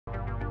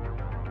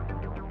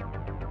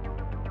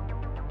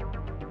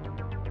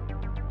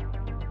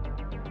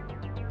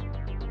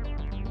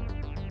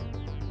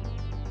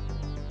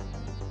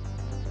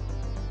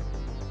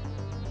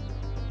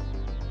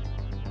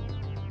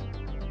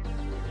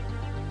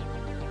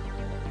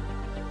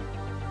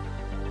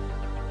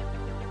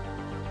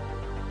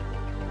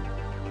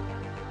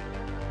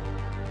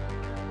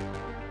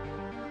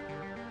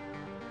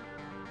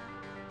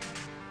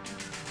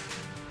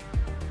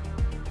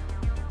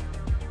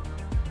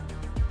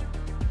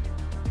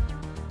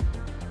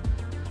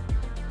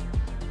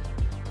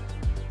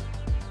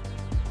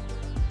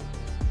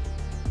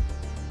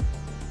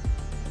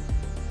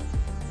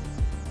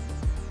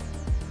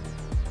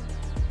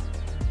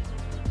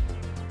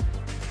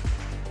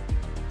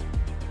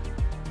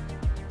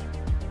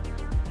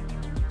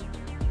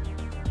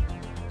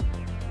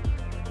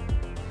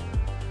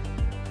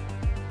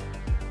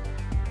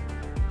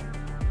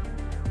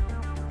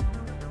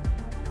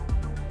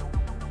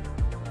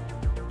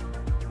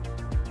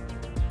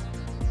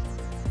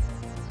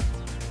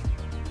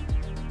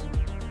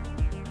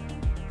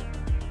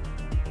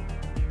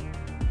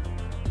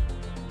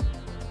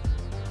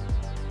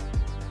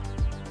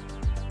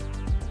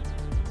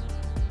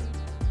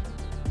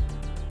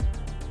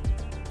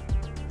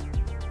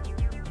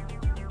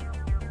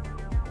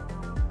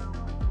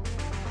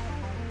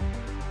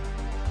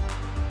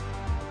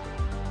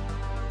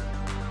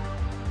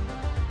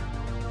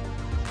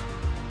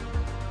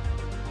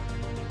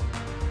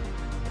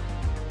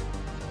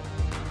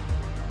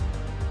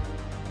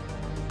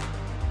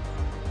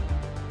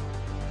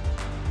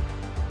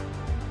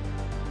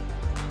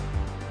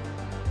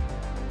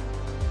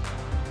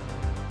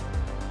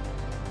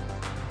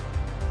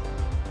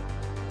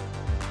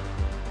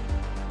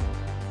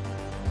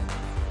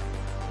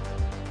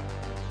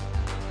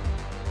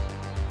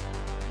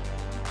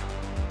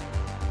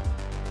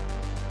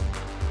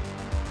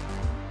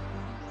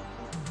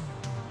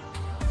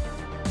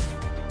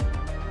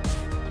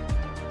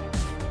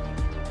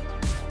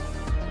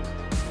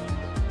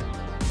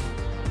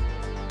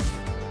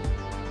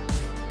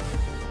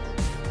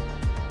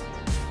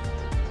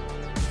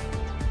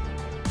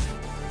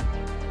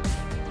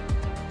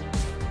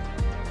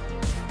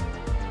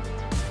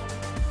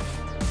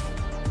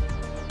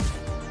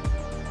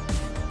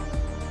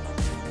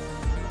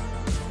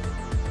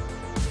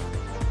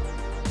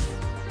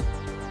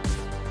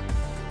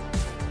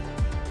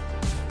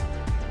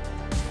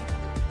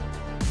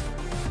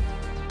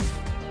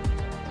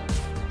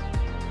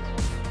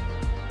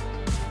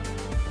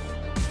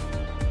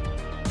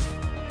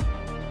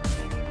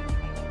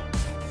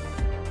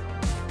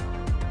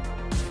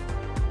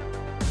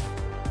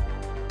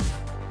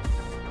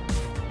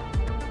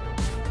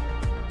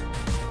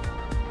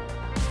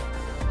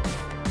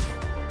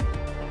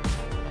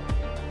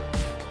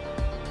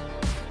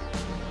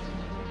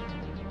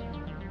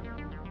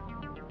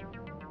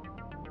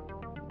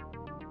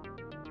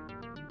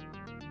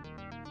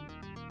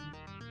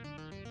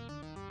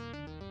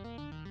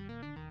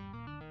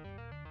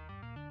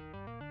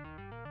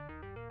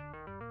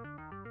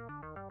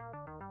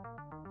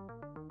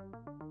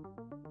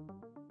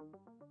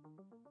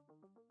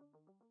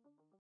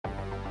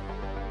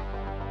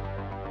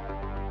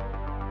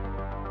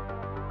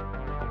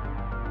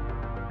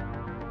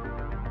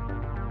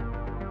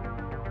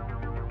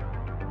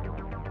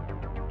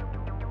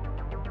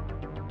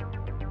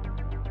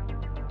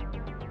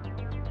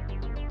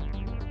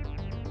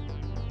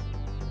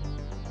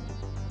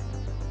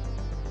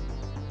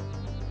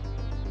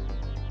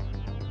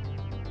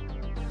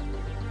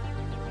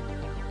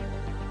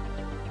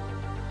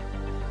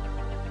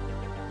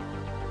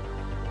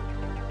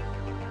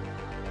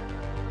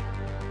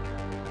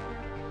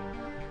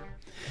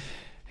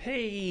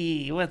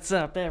Hey, what's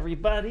up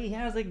everybody?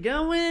 How's it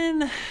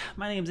going?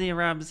 My name's Ian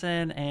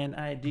Robinson and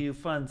I do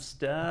fun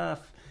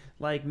stuff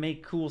like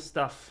make cool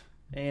stuff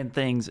and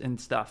things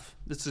and stuff.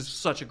 This is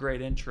such a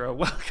great intro.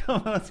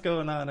 Welcome. What's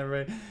going on,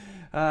 everybody?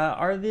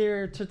 Are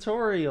there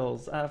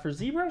tutorials for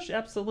ZBrush?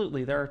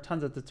 Absolutely. There are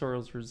tons of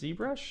tutorials for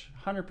ZBrush,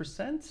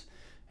 100%.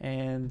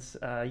 And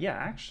yeah,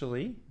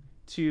 actually,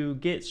 to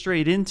get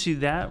straight into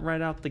that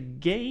right out the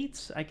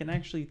gate, I can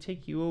actually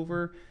take you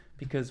over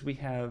because we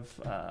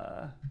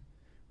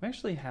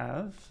actually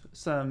have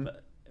some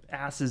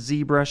Ask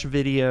ZBrush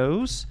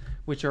videos,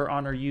 which are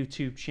on our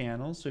YouTube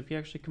channel. So if you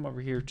actually come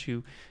over here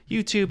to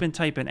YouTube and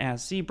type in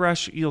Ask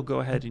ZBrush, you'll go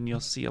ahead and you'll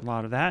see a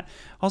lot of that.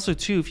 Also,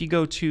 too, if you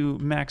go to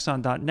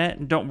maxon.net,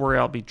 and don't worry,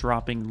 I'll be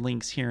dropping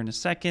links here in a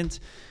second.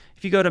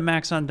 If you go to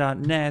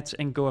maxon.net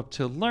and go up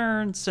to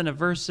Learn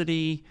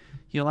Cineversity,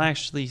 you'll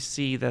actually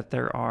see that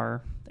there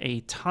are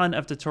a ton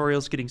of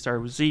tutorials getting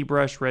started with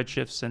ZBrush,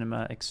 Redshift,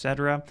 Cinema,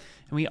 etc.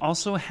 And we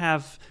also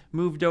have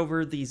moved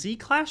over the Z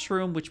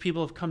Classroom, which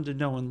people have come to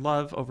know and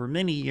love over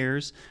many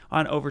years,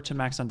 on over to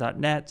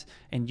maxon.net,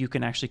 and you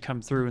can actually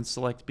come through and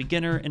select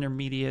beginner,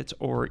 intermediate,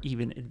 or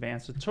even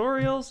advanced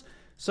tutorials.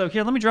 So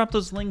here, let me drop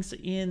those links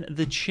in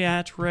the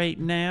chat right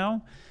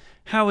now.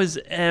 How is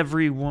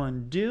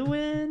everyone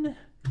doing?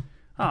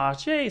 Aw,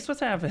 Chase,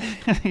 what's happening?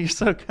 You're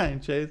so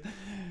kind, Chase.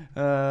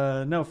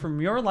 No,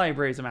 from your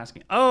libraries, I'm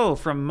asking. Oh,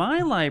 from my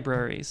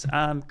libraries.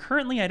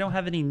 Currently, I don't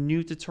have any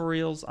new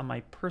tutorials on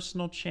my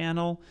personal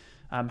channel.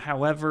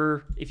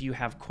 However, if you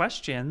have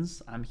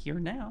questions, I'm here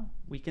now.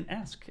 We can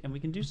ask and we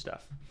can do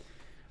stuff.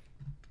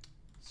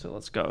 So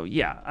let's go.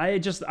 Yeah,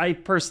 I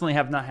personally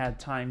have not had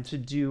time to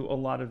do a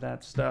lot of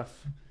that stuff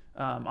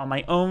on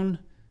my own.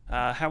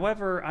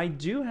 However, I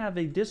do have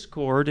a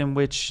Discord in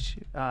which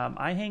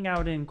I hang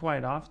out in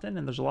quite often,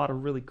 and there's a lot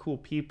of really cool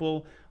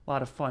people, a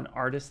lot of fun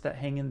artists that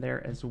hang in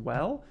there as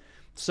well.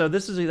 So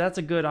that's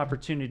a good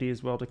opportunity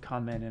as well to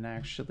come in and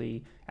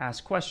actually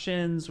ask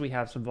questions. We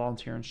have some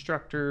volunteer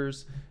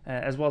instructors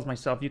as well as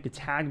myself. You could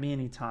tag me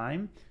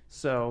anytime.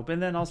 So,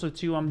 but then also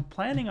too, I'm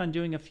planning on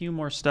doing a few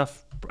more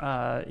stuff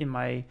on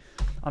my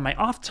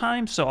off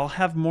time. So I'll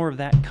have more of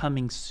that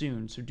coming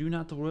soon. So do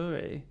not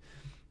worry.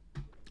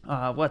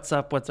 What's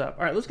up? What's up?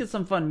 All right, let's get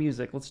some fun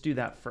music. Let's do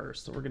that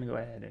first. So we're going to go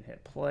ahead and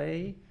hit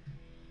play.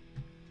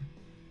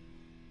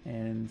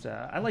 And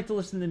I like to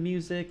listen to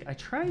music. I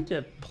try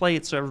to play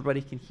it so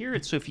everybody can hear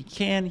it. So if you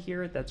can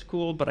hear it, that's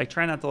cool. But I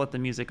try not to let the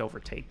music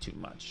overtake too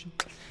much.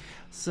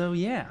 So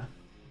yeah.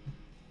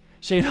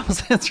 Shane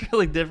knows it's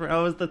really different.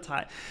 Oh, it's the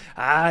title.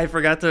 I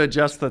forgot to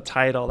adjust the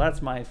title.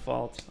 That's my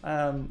fault.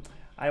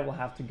 I will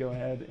have to go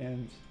ahead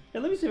and...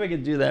 Yeah, let me see if I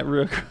can do that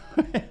real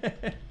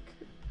quick.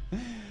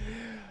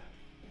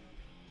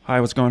 Hi,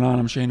 what's going on?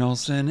 I'm Shane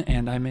Olson,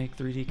 and I make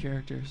 3D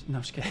characters. No,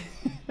 I'm just kidding.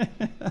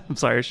 I'm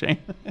sorry, Shane.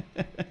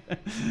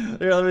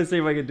 Here, let me see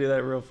if I can do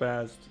that real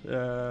fast.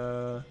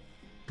 Let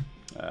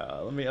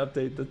me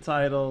update the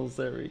titles.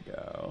 There we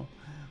go.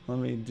 Let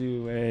me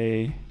do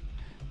a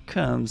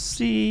come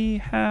see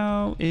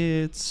how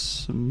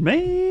it's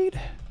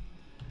made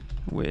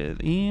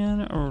with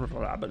Ian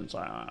Robinson.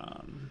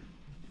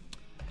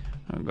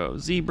 I'll go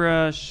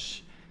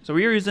ZBrush. So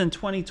we're using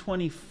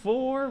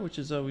 2024, which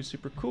is always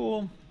super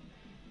cool.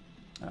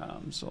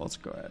 So let's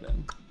go ahead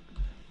and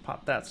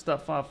pop that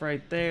stuff off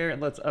right there, and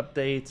let's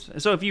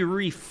update. So if you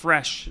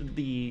refresh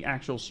the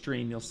actual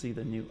stream, you'll see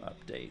the new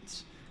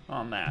updates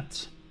on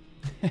that.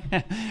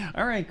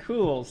 All right,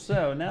 cool.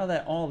 So now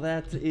that all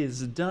that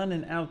is done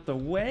and out the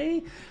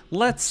way,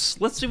 let's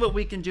see what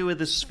we can do with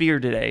this sphere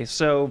today.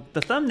 So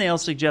the thumbnail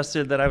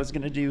suggested that I was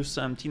going to do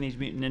some Teenage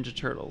Mutant Ninja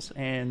Turtles,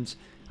 and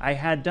I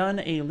had done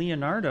a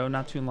Leonardo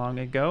not too long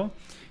ago.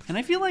 And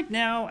I feel like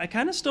now I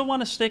kind of still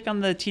want to stick on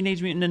the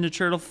Teenage Mutant Ninja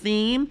Turtle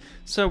theme.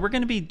 So we're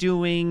going to be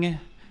doing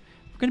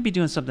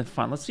something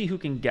fun. Let's see who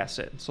can guess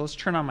it. So let's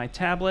turn on my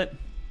tablet.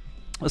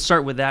 Let's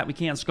start with that. We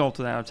can't sculpt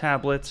without a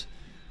tablet.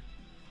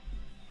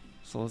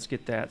 So let's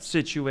get that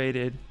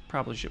situated.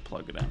 Probably should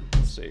plug it in.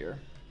 Let's see here.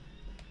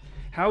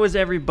 How is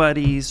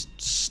everybody's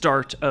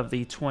start of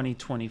the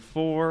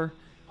 2024?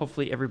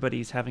 Hopefully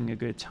everybody's having a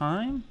good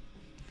time.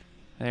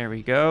 There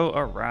we go.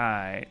 All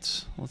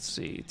right. Let's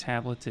see.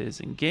 Tablet is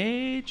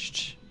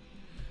engaged.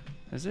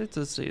 Is it?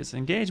 Let's see. It's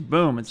engaged.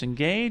 Boom. It's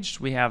engaged.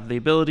 We have the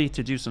ability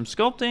to do some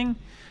sculpting.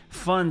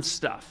 Fun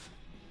stuff.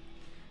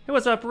 Hey,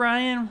 what's up,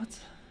 Ryan?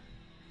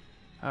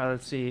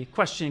 Let's see.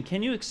 Question.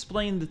 Can you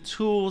explain the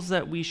tools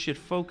that we should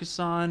focus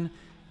on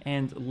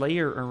and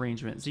layer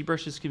arrangement?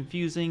 ZBrush is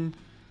confusing,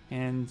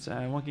 and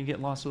one can get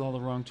lost with all the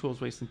wrong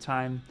tools, wasting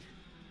time.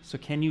 So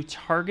can you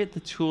target the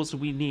tools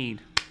we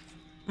need?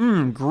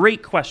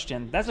 Great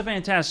question. That's a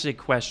fantastic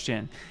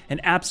question.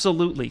 And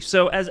absolutely.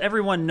 So as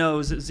everyone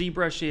knows,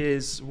 ZBrush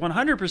is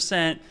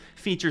 100%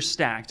 feature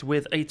stacked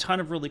with a ton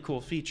of really cool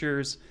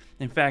features.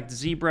 In fact,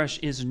 ZBrush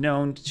is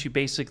known to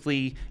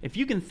basically, if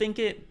you can think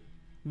it,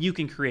 you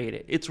can create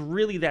it. It's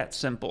really that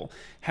simple.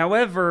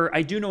 However,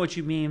 I do know what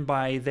you mean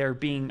by there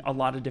being a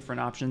lot of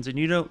different options, and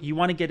you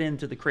want to get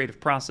into the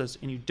creative process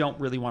and you don't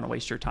really want to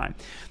waste your time.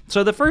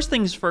 So the first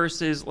things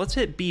first is let's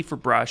hit B for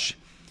brush.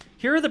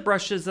 here are the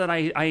brushes that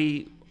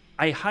I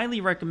highly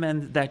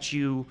recommend that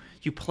you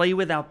play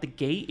with out the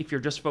gate if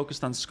you're just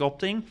focused on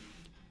sculpting.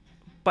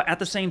 But at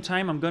the same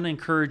time, I'm going to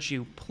encourage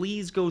you,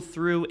 please go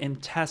through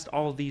and test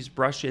all of these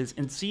brushes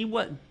and see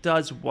what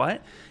does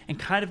what and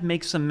kind of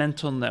make some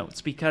mental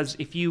notes. Because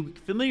if you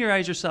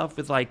familiarize yourself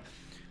with like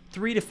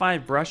 3 to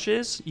 5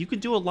 brushes, you could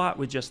do a lot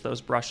with just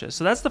those brushes.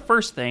 So that's the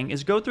first thing,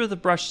 is go through the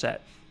brush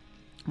set.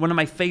 One of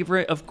my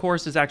favorite, of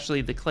course, is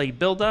actually the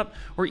ClayBuildup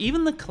or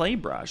even the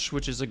ClayBrush,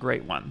 which is a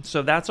great one.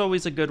 So that's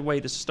always a good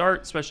way to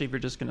start, especially if you're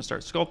just going to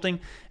start sculpting.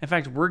 In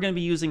fact, we're going to be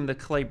using the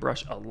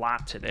ClayBrush a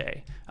lot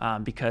today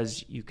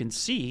because you can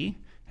see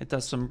it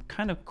does some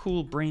kind of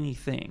cool brainy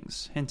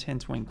things. Hint,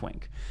 hint, wink,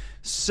 wink.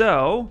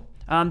 So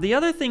the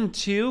other thing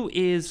too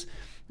is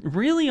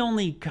really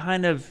only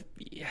kind of,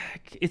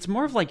 it's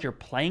more of like you're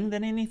playing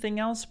than anything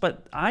else,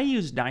 but I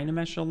use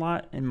DynaMesh a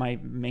lot in my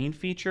main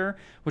feature,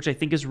 which I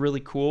think is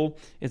really cool.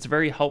 It's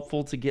very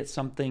helpful to get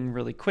something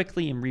really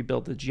quickly and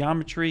rebuild the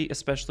geometry,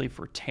 especially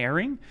for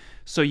tearing.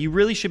 So you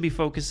really should be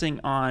focusing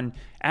on,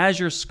 as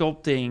you're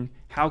sculpting,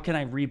 how can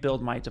I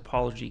rebuild my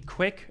topology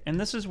quick? And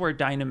this is where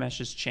DynaMesh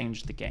has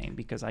changed the game,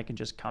 because I can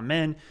just come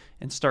in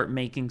and start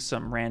making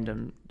some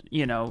random,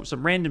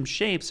 some random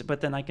shapes,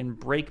 but then I can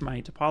break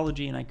my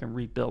topology and I can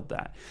rebuild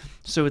that.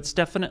 So it's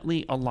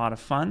definitely a lot of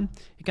fun.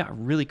 It got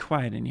really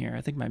quiet in here.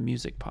 I think my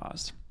music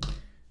paused.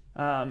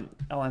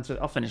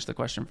 I'll finish the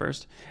question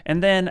first.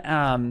 And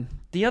then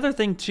the other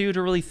thing too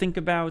to really think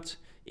about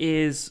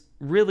is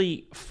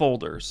really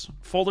folders.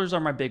 Folders are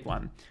my big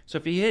one. So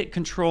if you hit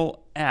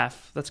Control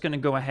F, that's going to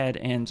go ahead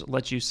and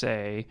let you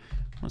say,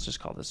 let's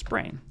just call this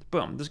brain.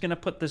 Boom. This is going to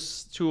put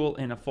this tool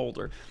in a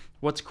folder.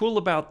 What's cool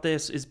about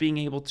this is being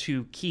able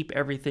to keep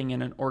everything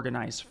in an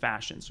organized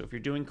fashion. So if you're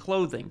doing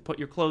clothing, put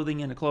your clothing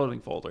in a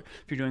clothing folder.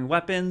 If you're doing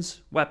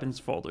weapons, weapons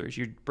folders.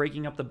 You're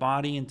breaking up the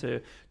body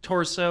into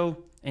torso,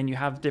 and you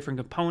have different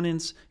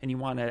components and you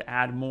want to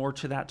add more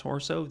to that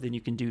torso, then you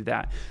can do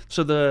that.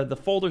 So the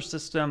folder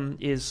system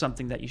is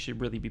something that you should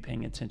really be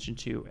paying attention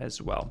to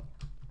as well.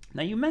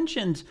 Now you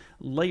mentioned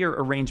layer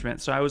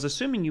arrangement, so I was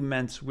assuming you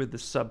meant with the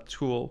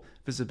subtool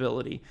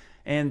visibility.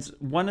 And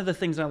one of the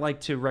things I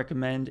like to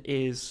recommend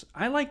is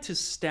I like to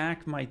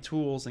stack my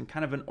tools in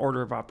kind of an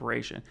order of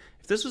operation.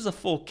 If this was a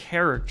full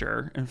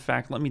character, in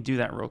fact, let me do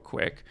that real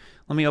quick.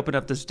 Let me open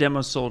up this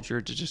demo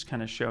soldier to just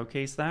kind of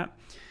showcase that.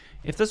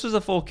 If this was a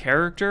full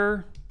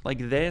character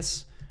like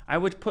this, I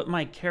would put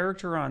my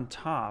character on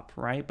top,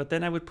 right? But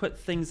then I would put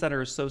things that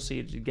are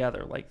associated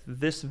together, like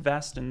this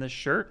vest and this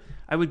shirt.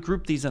 I would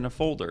group these in a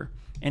folder.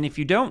 And if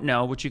you don't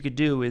know, what you could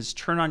do is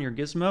turn on your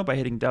gizmo by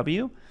hitting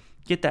W,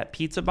 get that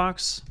pizza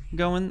box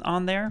going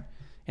on there.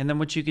 And then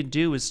what you could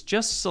do is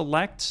just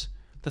select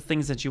the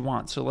things that you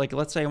want. So like,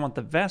 let's say I want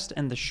the vest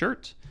and the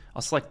shirt.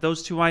 I'll select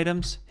those 2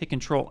 items, hit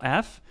Control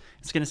F.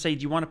 It's going to say,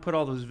 do you want to put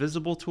all those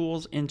visible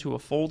tools into a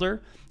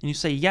folder? And you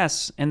say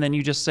yes, and then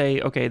you just say,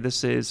 okay,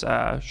 this is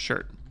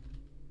shirt.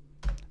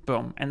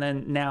 Boom. And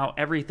then now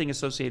everything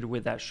associated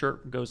with that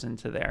shirt goes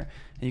into there.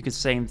 And you can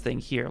same thing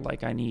here,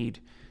 like I need,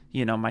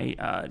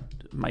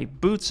 my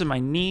boots and my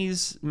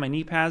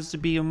knee pads to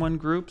be in one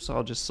group. So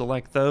I'll just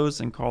select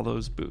those and call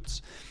those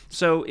boots.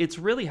 So it's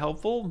really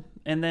helpful.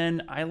 And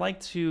then I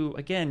like to,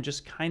 again,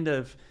 just kind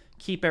of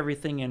keep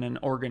everything in an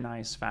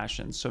organized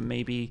fashion. So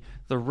maybe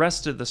the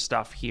rest of the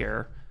stuff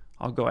here,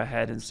 I'll go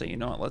ahead and say, you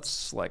know what, let's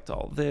select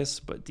all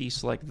this, but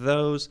deselect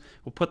those.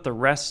 We'll put the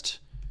rest,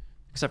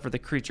 except for the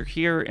creature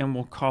here, and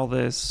we'll call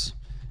this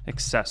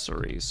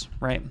accessories,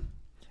 right?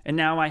 And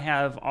now I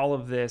have all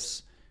of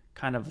this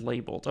kind of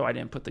labeled. Oh, I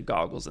didn't put the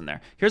goggles in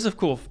there. Here's a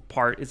cool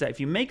part, is that if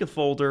you make a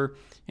folder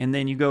and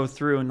then you go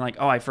through and like,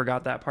 oh, I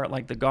forgot that part,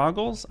 like the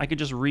goggles, I could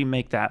just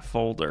remake that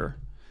folder.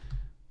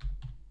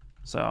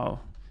 So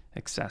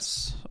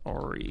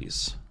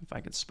accessories, if I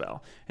could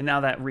spell. And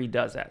now that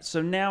redoes that.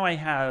 So now I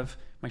have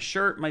my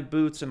shirt, my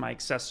boots, and my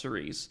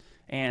accessories.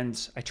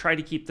 And I try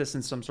to keep this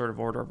in some sort of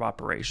order of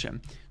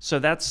operation. So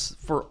that's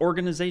for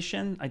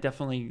organization. I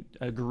definitely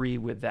agree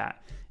with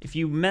that. If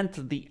you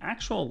meant the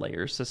actual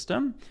layer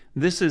system,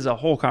 this is a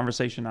whole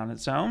conversation on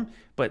its own.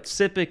 But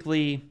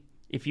typically,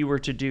 if you were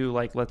to do,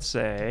 like, let's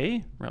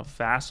say, real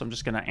fast, so I'm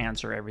just going to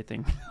answer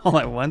everything all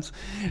at once.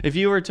 If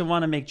you were to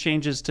want to make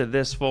changes to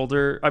this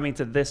folder,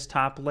 to this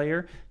top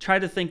layer, try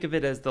to think of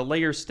it as the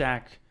layer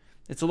stack.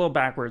 It's a little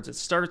backwards. It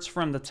starts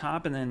from the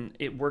top and then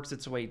it works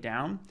its way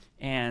down.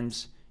 And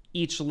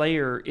each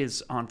layer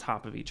is on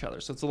top of each other.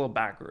 So it's a little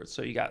backwards.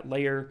 So you got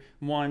layer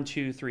 1,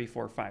 2, 3,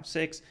 4, 5,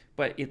 6,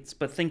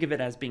 but think of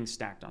it as being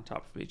stacked on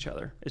top of each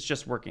other. It's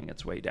just working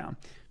its way down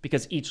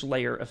because each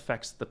layer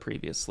affects the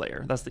previous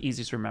layer. That's the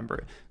easiest to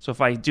remember. So if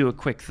I do a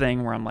quick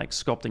thing where I'm like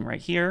sculpting right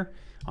here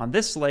on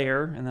this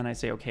layer, and then I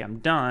say, okay, I'm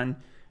done.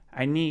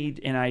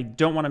 And I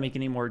don't want to make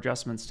any more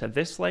adjustments to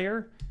this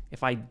layer.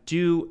 If I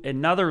do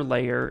another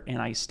layer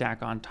and I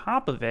stack on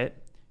top of it,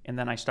 and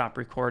then I stop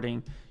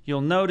recording, you'll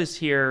notice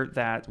here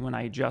that when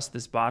I adjust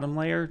this bottom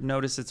layer,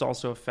 notice it's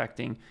also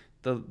affecting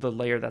the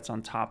layer that's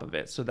on top of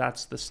it. So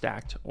that's the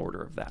stacked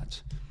order of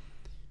that.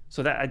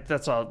 So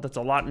that's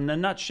a lot in a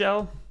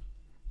nutshell.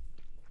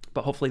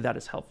 But hopefully that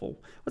is helpful.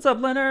 What's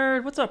up,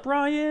 Leonard? What's up,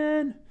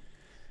 Ryan?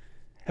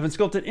 Haven't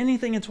sculpted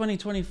anything in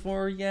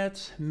 2024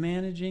 yet.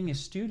 Managing a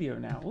studio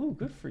now. Oh,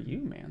 good for you,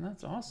 man.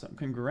 That's awesome.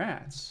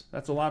 Congrats.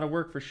 That's a lot of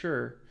work for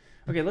sure.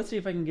 Okay, let's see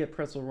if I can get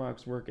Pretzel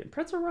Rocks working.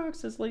 Pretzel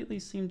Rocks has lately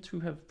seemed to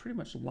have pretty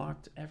much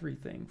locked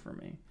everything for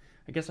me.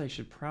 I guess I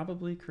should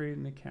probably create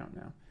an account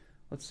now.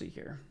 Let's see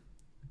here.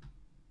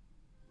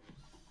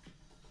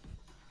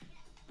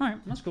 All right,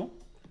 that's cool.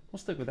 We'll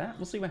stick with that.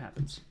 We'll see what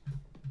happens.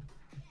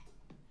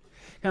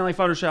 Kind of like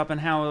Photoshop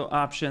and how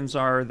options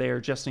are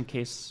there just in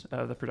case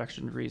of the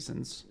production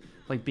reasons,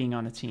 like being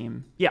on a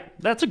team. Yeah,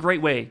 that's a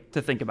great way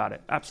to think about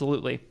it.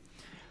 Absolutely.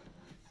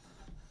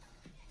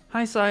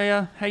 Hi,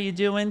 Saya. How you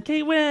doing?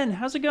 Kate Wynn,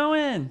 how's it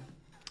going?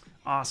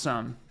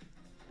 Awesome.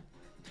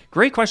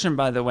 Great question,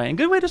 by the way, and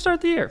good way to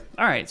start the year.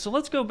 All right, so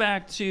let's go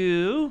back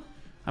to...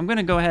 I'm going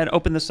to go ahead and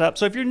open this up.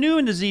 So if you're new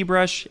into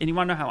ZBrush and you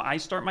want to know how I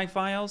start my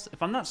files,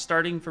 if I'm not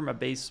starting from a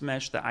base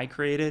mesh that I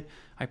created,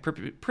 I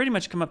pretty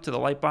much come up to the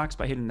light box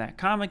by hitting that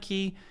comma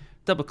key,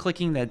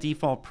 double-clicking that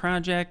default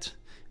project,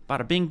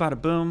 bada bing,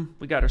 bada boom,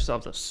 we got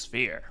ourselves a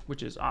sphere,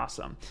 which is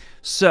awesome.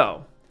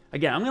 So,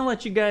 again, I'm going to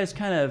let you guys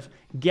kind of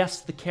guess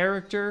the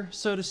character,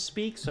 so to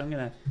speak. So I'm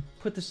going to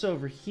put this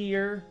over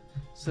here,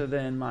 so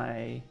then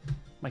my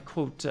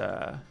quote,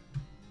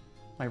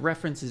 my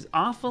reference is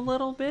off a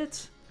little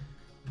bit.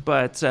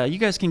 But you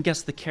guys can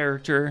guess the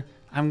character.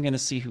 I'm gonna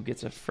see who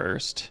gets it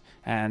first,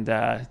 and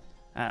I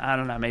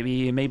don't know,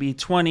 maybe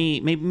 20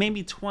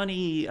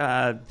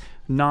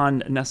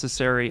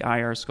 non-necessary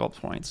IR sculpt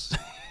points.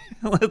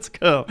 Let's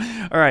go.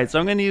 All right, so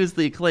I'm gonna use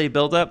the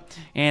ClayBuildup,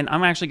 and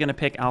I'm actually gonna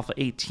pick Alpha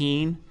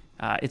 18.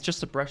 It's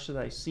just a brush that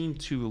I seem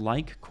to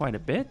like quite a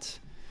bit,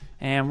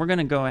 and we're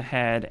gonna go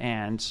ahead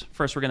and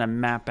first we're gonna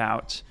map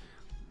out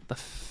the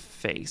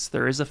face.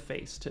 There is a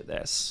face to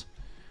this.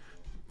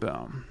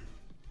 Boom.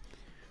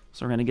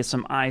 So we're going to get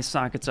some eye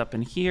sockets up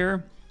in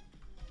here.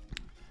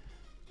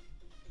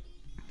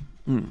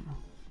 Boom,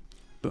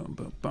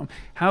 boom, boom.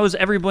 How is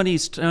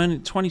everybody's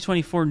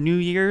 2024 New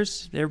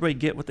Year's? Did everybody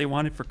get what they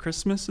wanted for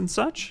Christmas and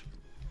such?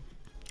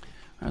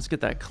 Right, let's get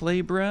that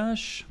clay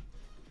brush.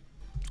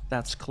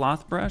 That's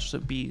cloth brush, so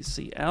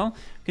BCL. I'm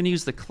going to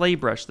use the clay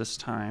brush this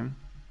time.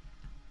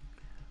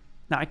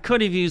 Now, I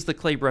could have used the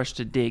clay brush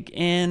to dig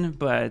in,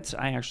 but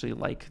I actually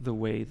like the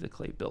way the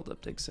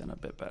ClayBuildup digs in a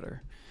bit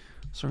better.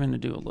 So we're going to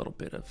do a little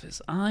bit of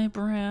his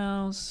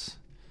eyebrows,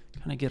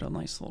 kind of get a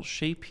nice little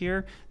shape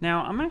here.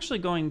 Now, I'm actually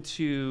going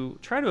to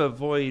try to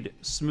avoid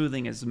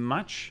smoothing as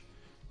much.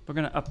 We're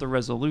going to up the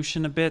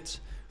resolution a bit.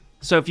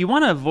 So if you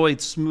want to avoid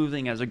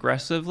smoothing as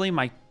aggressively,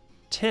 my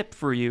tip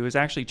for you is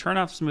actually turn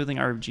off smoothing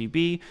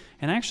RGB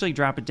and actually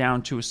drop it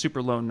down to a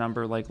super low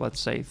number, like let's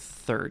say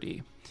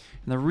 30.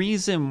 And the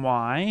reason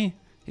why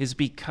is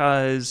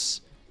because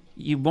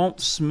you won't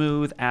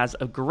smooth as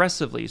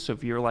aggressively. So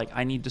if you're like,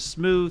 I need to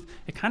smooth,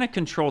 it kind of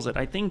controls it.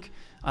 I think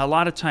a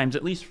lot of times,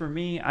 at least for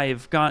me,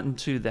 I've gotten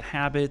to the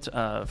habit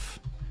of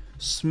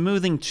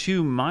smoothing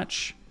too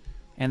much,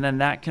 and then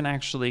that can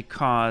actually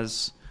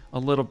cause a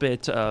little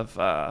bit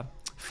of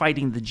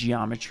fighting the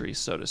geometry,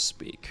 so to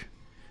speak.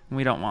 And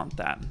we don't want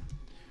that.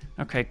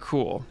 Okay,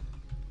 cool.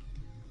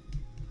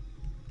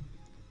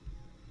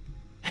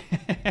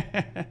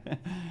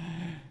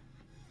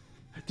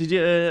 Did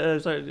you,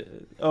 sorry,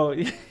 oh,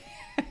 yeah,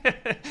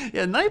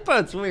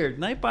 Nightbot's weird.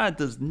 Nightbot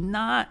does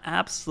not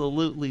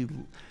absolutely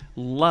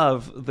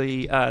love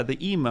the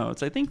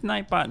emotes. I think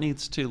Nightbot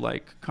needs to,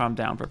 like, calm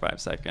down for 5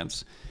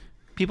 seconds.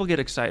 People get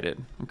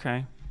excited,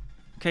 okay?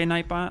 Okay,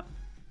 Nightbot?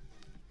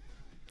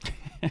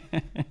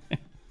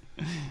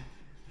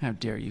 How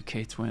dare you,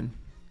 K-Twin?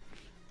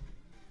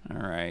 All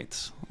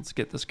right, let's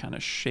get this kind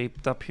of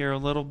shaped up here a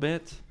little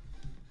bit.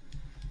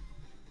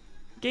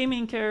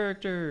 Gaming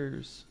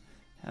characters.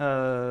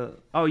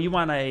 Oh, you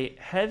want a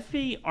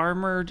heavy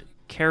armored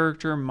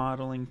character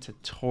modeling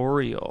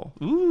tutorial.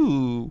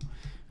 Ooh.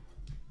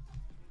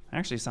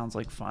 Actually sounds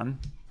like fun.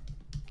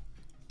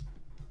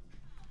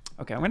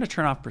 Okay, I'm going to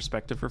turn off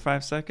perspective for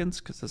 5 seconds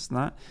because it's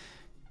not.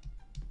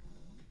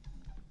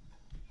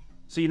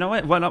 So you know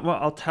what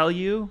I'll tell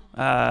you?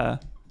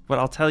 What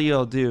I'll tell you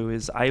I'll do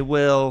is I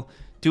will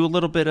do a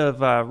little bit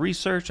of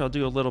research. I'll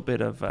do a little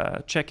bit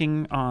of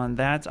checking on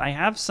that. I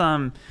have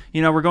some,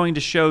 you know, we're going to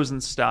shows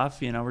and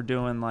stuff. You know, we're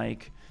doing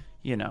like,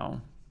 you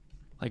know,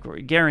 like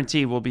we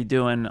guarantee we'll be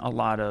doing a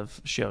lot of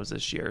shows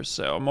this year.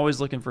 So I'm always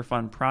looking for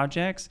fun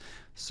projects.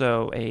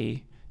 So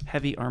a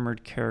heavy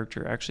armored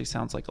character actually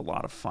sounds like a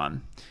lot of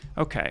fun.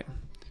 Okay.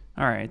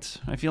 All right.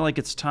 I feel like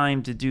it's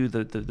time to do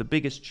the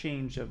biggest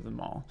change of them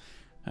all.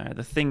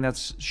 The thing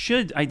that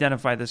should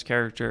identify this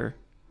character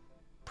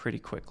pretty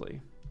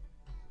quickly.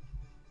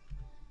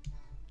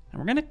 And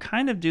we're going to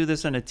kind of do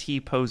this in a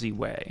T-posy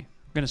way.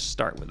 We're going to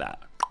start with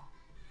that.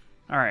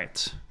 All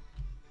right.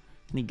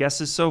 Any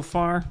guesses so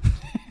far?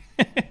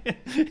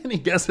 Any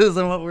guesses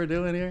on what we're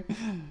doing here?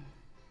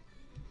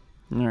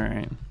 All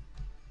right.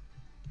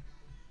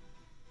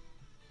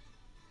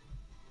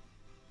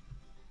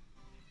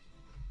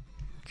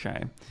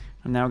 Okay.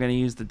 I'm now going to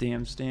use the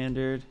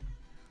DamStandard.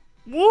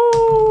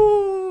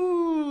 Woo!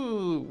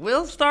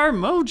 Will Star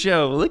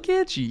Mojo, look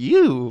at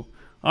you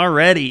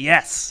already.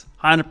 Yes,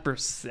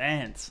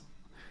 100%.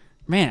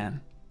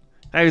 Man,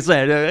 like I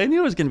said, I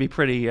knew it was going to be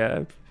pretty,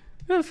 I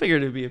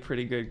figured it'd be a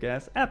pretty good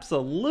guess.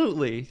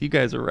 Absolutely. You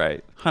guys are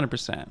right.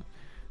 100%.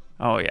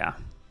 Oh, yeah.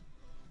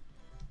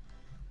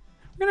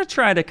 We're going to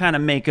try to kind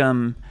of make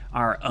them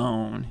our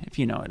own, if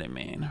you know what I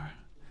mean.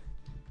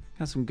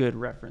 Got some good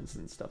reference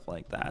and stuff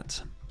like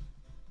that.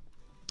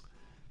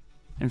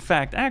 In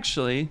fact,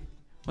 actually,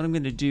 what I'm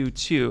going to do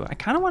too, I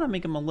kind of want to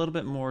make them a little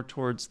bit more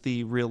towards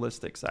the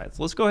realistic side.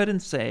 So let's go ahead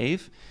and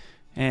save.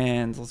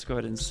 And let's go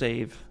ahead and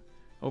save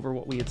over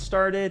what we had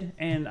started.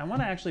 And I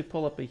want to actually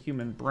pull up a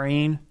human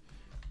brain.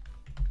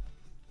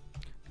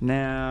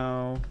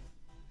 Now,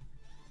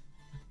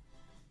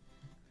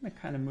 I'm going to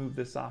kind of move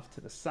this off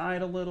to the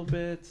side a little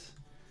bit.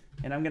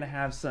 And I'm going to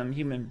have some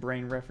human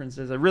brain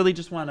references. I really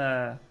just want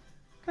to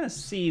kind of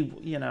see,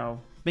 you know,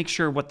 make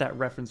sure what that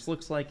reference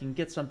looks like and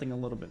get something a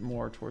little bit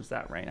more towards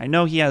that range. I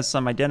know he has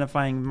some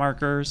identifying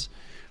markers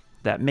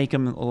that make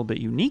him a little bit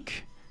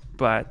unique,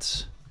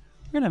 but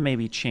we're going to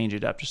maybe change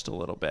it up just a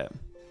little bit.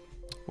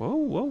 Whoa,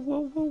 whoa,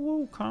 whoa, whoa,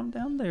 whoa. Calm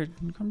down there.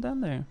 Calm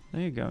down there.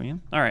 There you go,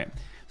 Ian. All right.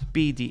 So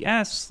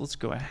BDS. Let's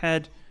go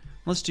ahead.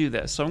 Let's do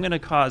this. So I'm going to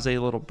cause a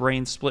little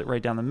brain split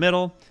right down the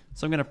middle.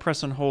 So I'm going to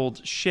press and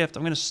hold Shift.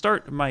 I'm going to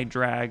start my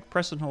drag,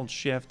 press and hold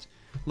Shift,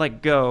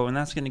 let go, and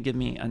that's going to give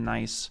me a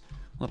nice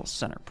little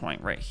center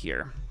point right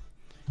here.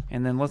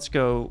 And then let's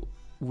go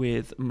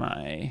with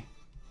my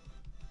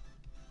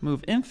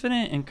Move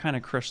Infinite and kind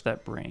of crush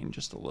that brain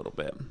just a little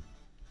bit.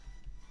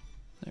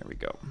 There we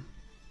go.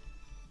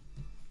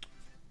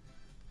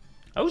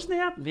 Oh,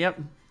 snap. Yep.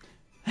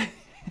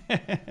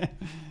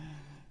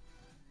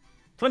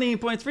 20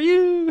 points for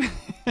you.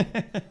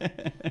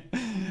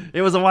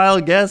 It was a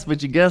wild guess,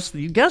 but you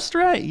guessed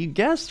right. You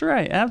guessed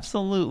right.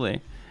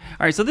 Absolutely.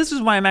 All right, so this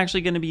is why I'm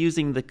actually going to be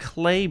using the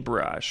clay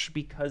brush,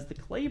 because the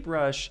clay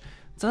brush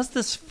does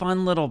this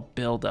fun little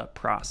build-up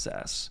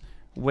process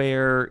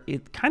where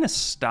it kind of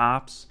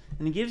stops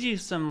and it gives you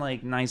some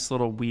like nice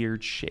little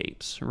weird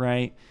shapes,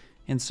 right?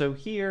 And so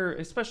here,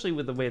 especially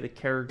with the way the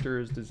character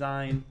is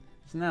designed,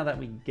 so now that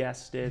we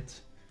guessed it,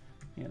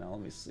 you know,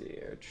 let me see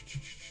here.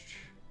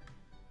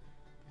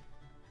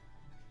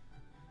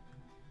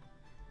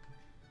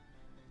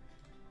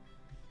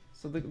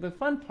 So the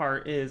fun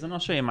part is, and I'll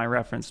show you my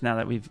reference now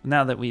that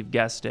we've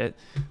guessed it.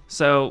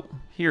 So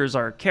here's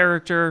our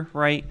character,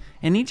 right?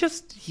 And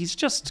he's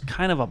just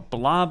kind of a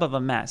blob of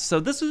a mess. So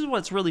this is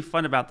what's really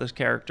fun about this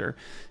character,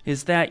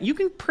 is that you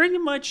can pretty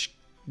much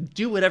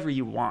do whatever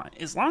you want.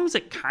 As long as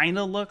it kind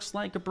of looks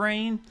like a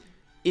brain,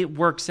 it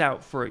works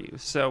out for you.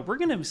 So we're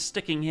gonna be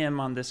sticking him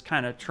on this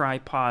kind of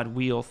tripod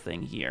wheel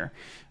thing here.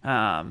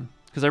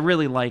 Because I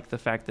really like the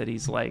fact that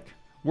he's like,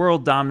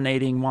 world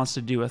dominating, wants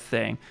to do a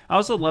thing. I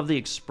also love the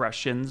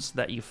expressions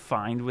that you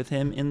find with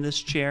him in this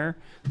chair.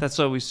 That's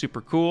always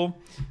super cool.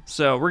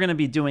 So we're going to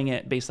be doing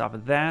it based off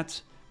of that.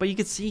 But you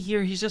can see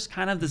here, he's just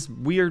kind of this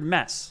weird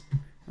mess.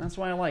 And that's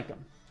why I like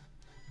him.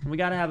 And we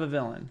got to have a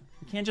villain.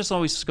 You can't just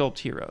always sculpt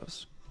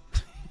heroes.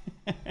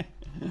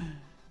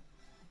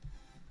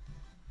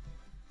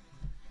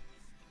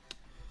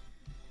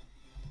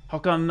 How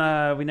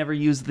come we never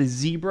use the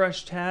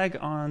ZBrush tag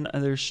on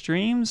other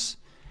streams?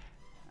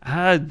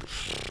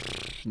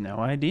 No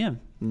idea.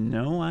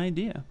 No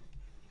idea.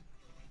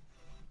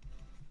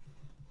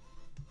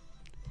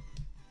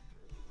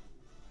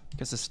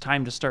 Guess it's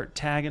time to start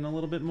tagging a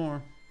little bit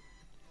more.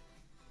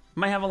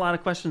 Might have a lot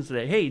of questions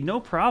today. Hey, no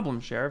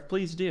problem, Sheriff.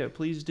 Please do.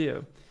 Please do.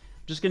 I'm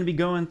just going to be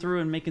going through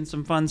and making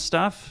some fun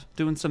stuff,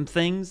 doing some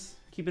things,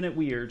 keeping it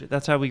weird.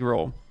 That's how we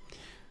roll.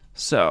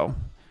 So,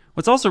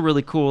 what's also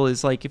really cool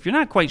is, like, if you're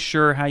not quite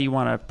sure how you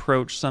want to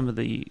approach some of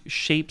the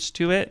shapes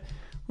to it,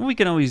 what we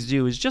can always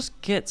do is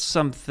just get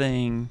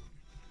something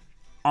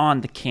on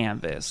the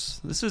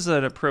canvas. This is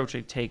an approach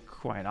I take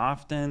quite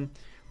often,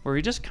 where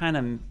you're just kind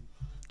of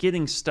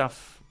getting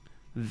stuff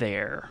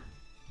there.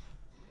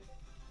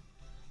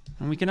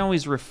 And we can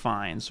always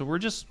refine. So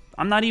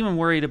I'm not even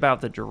worried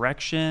about the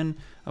direction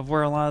of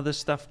where a lot of this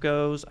stuff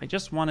goes. I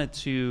just want it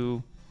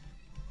to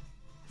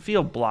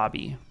feel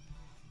blobby.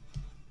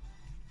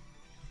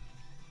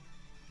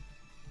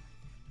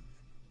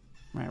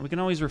 Right, we can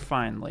always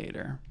refine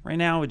later. Right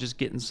now, we're just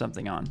getting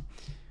something on.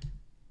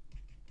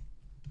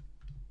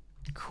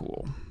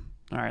 Cool.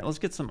 All right, let's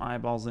get some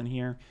eyeballs in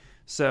here.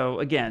 So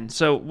again,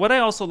 what I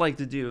also like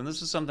to do, and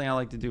this is something I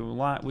like to do a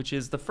lot, which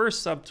is the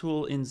first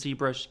subtool in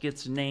ZBrush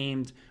gets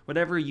named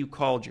whatever you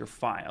called your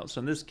file. So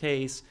in this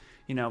case,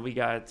 you know, we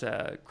got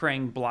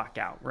Krang block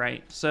out,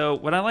 right? So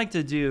what I like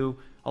to do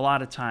a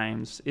lot of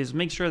times is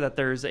make sure that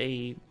there's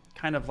a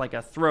kind of like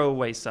a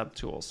throwaway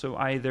subtool. So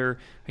either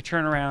I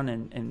turn around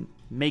and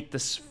make the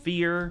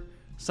sphere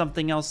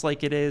something else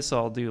like it is, so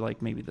I'll do like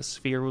maybe the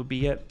sphere would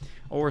be it,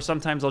 or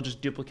sometimes I'll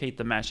just duplicate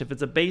the mesh. If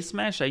it's a base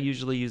mesh, I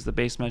usually use the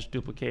base mesh,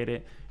 duplicate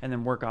it, and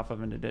then work off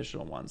of an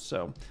additional one.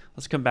 So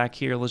let's come back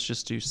here, let's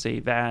just do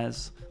save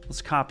as,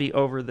 let's copy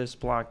over this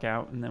block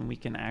out, and then we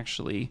can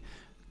actually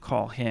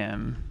call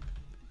him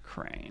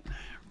Krang.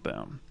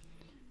 Boom.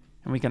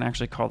 And we can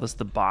actually call this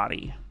the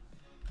body,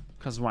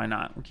 because why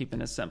not? We're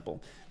keeping it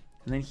simple.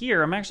 And then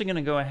here, I'm actually going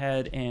to go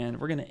ahead and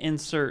we're going to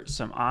insert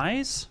some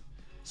eyes.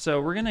 So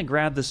we're going to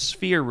grab the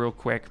sphere real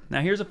quick.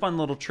 Now here's a fun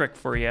little trick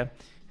for you.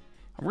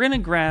 We're going to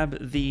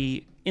grab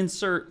the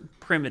insert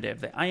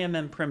primitive, the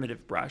IMM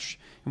primitive brush.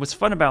 And what's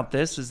fun about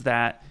this is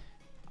that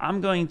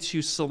I'm going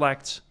to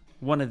select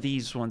one of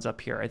these ones up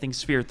here. I think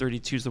sphere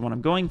 32 is the one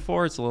I'm going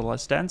for. It's a little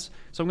less dense.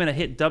 So I'm going to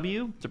hit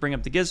W to bring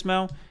up the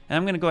gizmo, and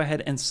I'm going to go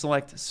ahead and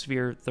select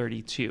sphere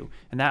 32.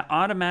 And that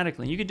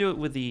automatically, you can do it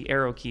with the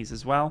arrow keys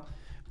as well,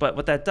 but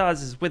what that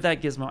does is with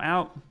that gizmo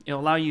out, it'll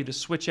allow you to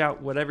switch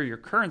out whatever your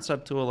current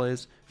subtool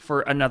is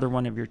for another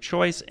one of your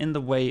choice in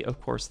the way,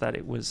 of course, that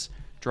it was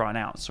drawn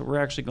out. So we're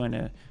actually going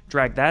to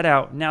drag that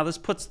out. Now this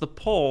puts the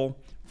pole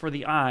for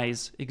the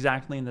eyes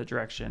exactly in the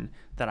direction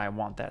that I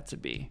want that to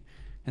be.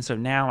 And so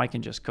now I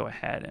can just go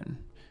ahead and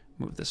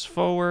move this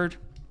forward,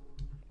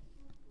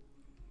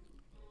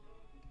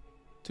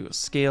 do a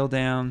scale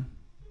down,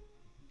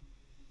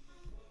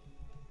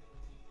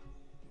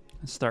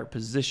 and start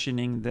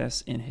positioning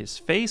this in his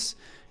face.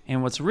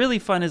 And what's really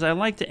fun is I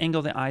like to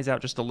angle the eyes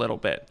out just a little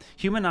bit.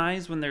 Human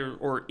eyes, when they're,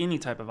 or any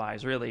type of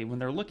eyes really, when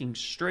they're looking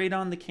straight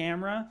on the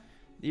camera,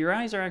 your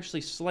eyes are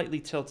actually slightly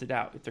tilted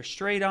out. If they're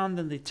straight on,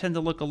 then they tend to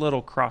look a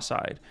little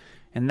cross-eyed.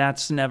 And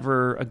that's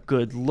never a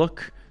good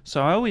look.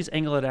 So I always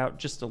angle it out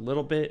just a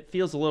little bit. It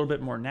feels a little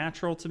bit more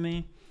natural to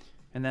me.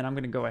 And then I'm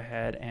going to go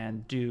ahead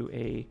and do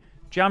a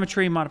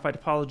geometry, modify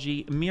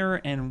topology, mirror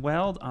and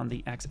weld on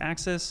the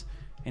x-axis.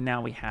 And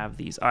now we have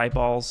these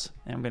eyeballs.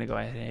 And I'm going to go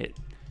ahead and hit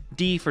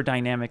D for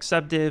dynamic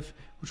subdiv,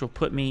 which will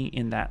put me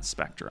in that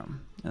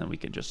spectrum. And then we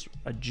can just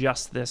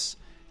adjust this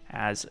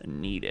as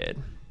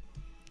needed.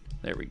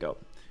 There we go.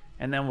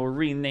 And then we'll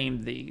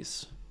rename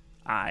these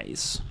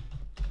eyes.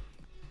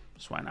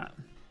 Just why not?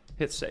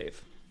 Hit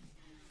save.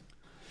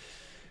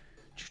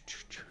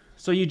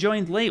 So you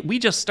joined late. We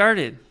just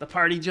started. The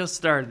party just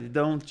started.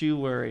 Don't you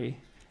worry.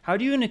 How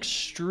do you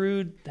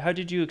extrude? How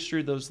did you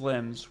extrude those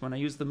limbs? When I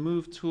use the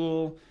move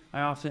tool,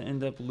 I often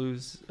end up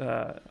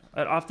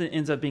it often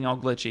ends up being all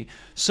glitchy.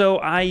 So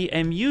I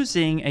am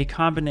using a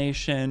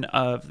combination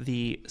of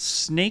the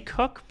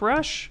SnakeHook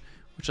brush,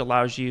 which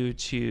allows you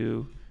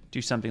to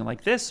do something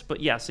like this,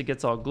 but yes, it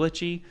gets all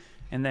glitchy.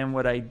 And then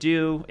what I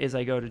do is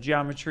I go to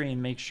geometry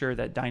and make sure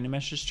that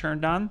DynaMesh is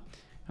turned on.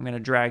 I'm going to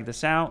drag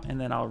this out and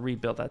then I'll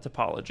rebuild that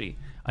topology.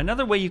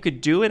 Another way you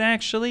could do it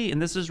actually,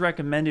 and this is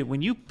recommended,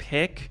 when you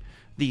pick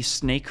the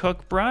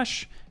SnakeHook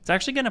brush, it's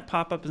actually going to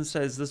pop up and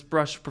says this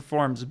brush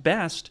performs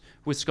best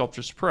with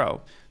Sculptris Pro.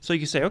 So you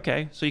can say,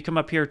 okay, so you come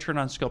up here, turn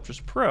on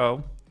Sculptris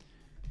Pro,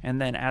 and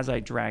then as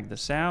I drag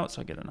this out,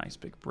 so I get a nice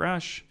big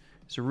brush,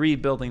 it's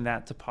rebuilding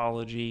that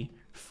topology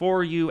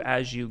for you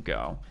as you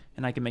go.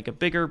 And I can make a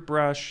bigger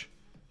brush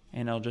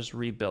and I'll just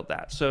rebuild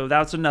that. So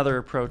that's another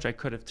approach I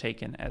could have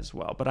taken as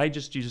well. But I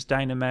just use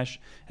DynaMesh,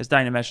 as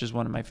DynaMesh is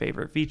one of my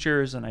favorite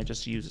features and I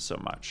just use it so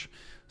much.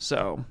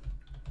 So,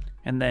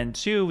 and then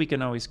two, we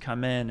can always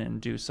come in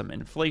and do some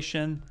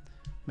inflation,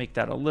 make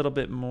that a little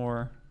bit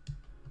more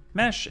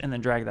mesh, and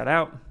then drag that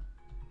out,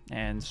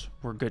 and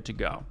we're good to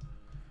go.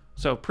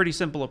 So pretty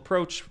simple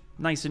approach,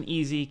 nice and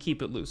easy,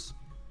 keep it loose.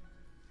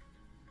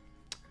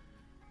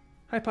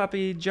 Hi,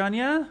 Papi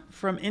Janya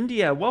from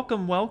India.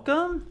 Welcome,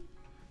 welcome.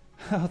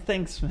 Oh,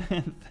 thanks,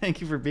 man.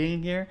 Thank you for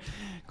being here.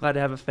 Glad to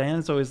have a fan.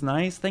 It's always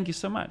nice. Thank you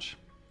so much.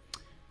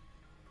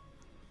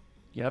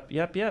 Yep.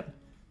 Got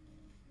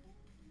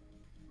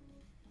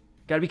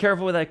to be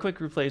careful with that quick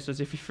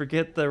replacers. If you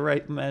forget the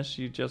right mesh,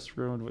 you just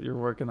ruined what you're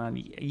working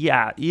on.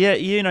 Yeah.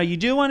 You know, you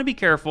do want to be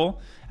careful.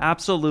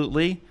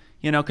 Absolutely.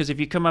 You know, because if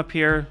you come up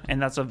here,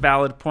 and that's a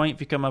valid point,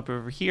 if you come up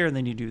over here and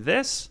then you do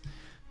this,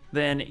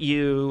 then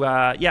you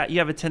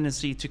have a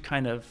tendency to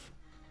kind of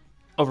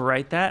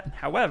overwrite that.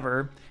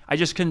 However, I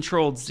just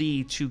Control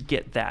Z to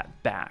get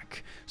that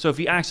back. So if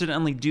you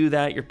accidentally do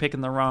that, you're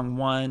picking the wrong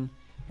one,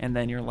 and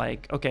then you're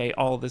like, okay,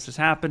 all of this is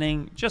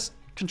happening, just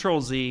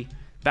Control Z,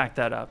 back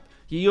that up.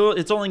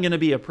 It's only going to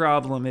be a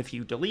problem if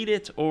you delete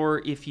it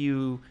or if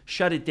you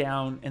shut it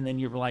down and then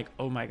you're like,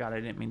 oh my God,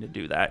 I didn't mean to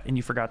do that, and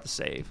you forgot to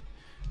save.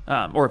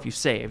 Or if you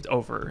saved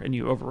over and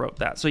you overwrote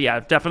that. So yeah,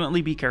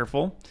 definitely be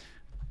careful.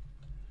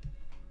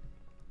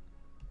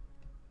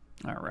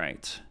 All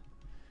right.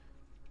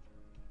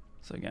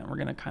 So again, we're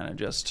going to kind of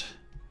just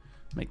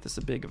make this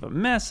a big of a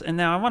mess. And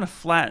now I want to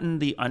flatten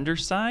the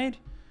underside,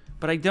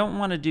 but I don't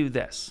want to do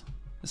this.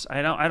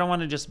 I don't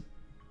want to just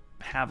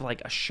have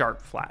like a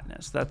sharp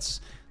flatness.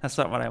 That's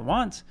not what I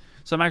want.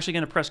 So I'm actually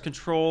going to press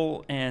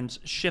Control and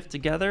Shift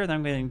together. Then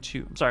I'm going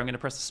to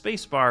press the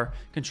space bar,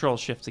 Control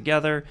Shift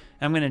together.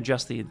 And I'm going to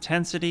adjust the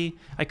intensity.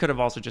 I could have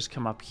also just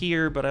come up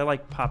here, but I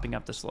like popping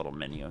up this little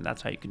menu, and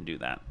that's how you can do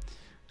that.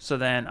 So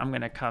then I'm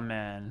going to come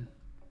in,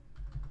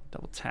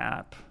 double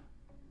tap,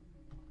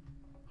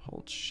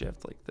 hold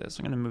Shift like this.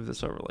 I'm going to move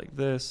this over like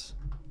this.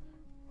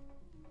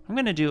 I'm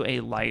going to do a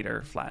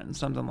lighter flatten,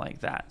 something like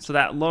that. So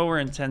that lower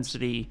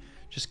intensity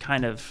just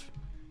kind of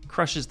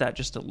crushes that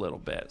just a little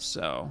bit.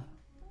 So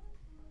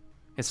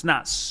it's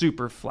not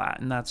super flat,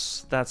 and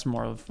that's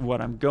more of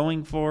what I'm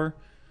going for.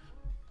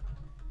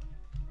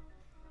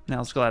 Now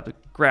let's grab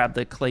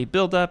the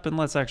ClayBuildup and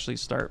let's actually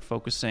start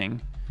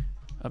focusing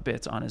a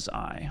bit on his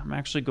eye. I'm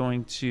actually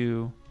going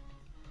to,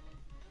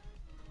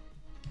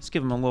 let's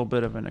give him a little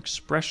bit of an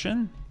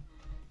expression.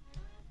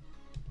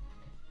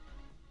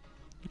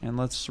 And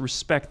let's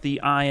respect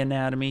the eye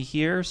anatomy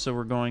here. So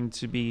we're going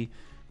to be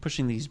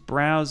pushing these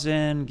brows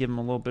in, give him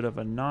a little bit of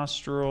a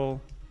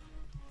nostril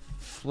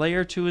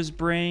flare to his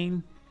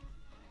brain.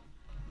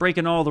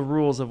 Breaking all the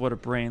rules of what a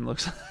brain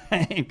looks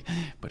like,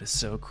 but it's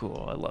so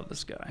cool. I love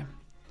this guy.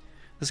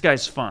 This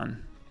guy's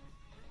fun.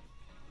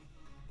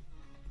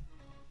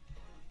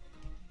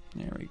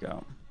 There we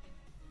go.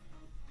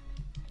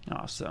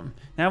 Awesome.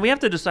 Now we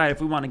have to decide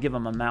if we want to give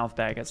him a mouth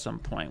bag at some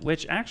point,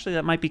 which actually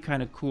that might be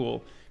kind of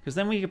cool, because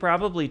then we could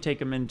probably take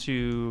him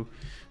into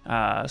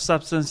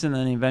Substance and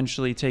then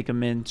eventually take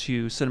him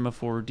into Cinema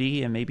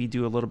 4D and maybe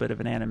do a little bit of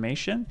an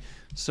animation.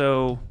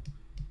 So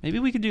maybe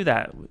we could do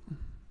that.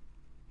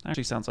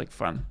 Actually sounds like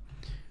fun.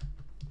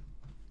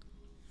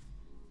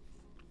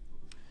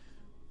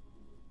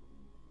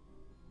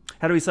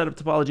 How do we set up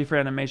topology for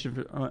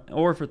animation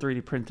or for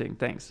 3D printing?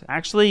 Thanks.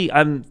 Actually,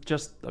 I'm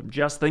just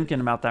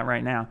thinking about that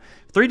right now.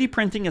 3D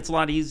printing, it's a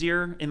lot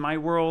easier. In my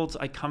world,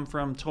 I come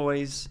from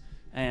toys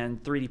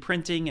and 3D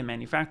printing and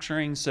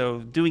manufacturing,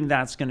 so doing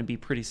that's going to be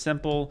pretty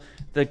simple.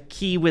 The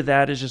key with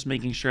that is just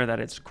making sure that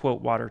it's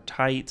quote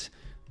watertight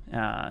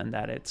and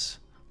that it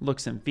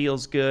looks and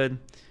feels good.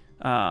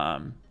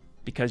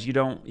 Because you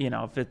don't, you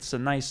know, if it's a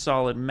nice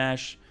solid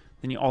mesh,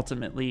 then you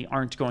ultimately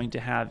aren't going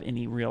to have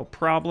any real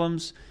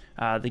problems.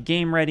 The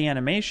game ready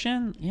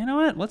animation, you know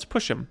what? Let's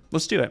push him.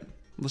 Let's do it.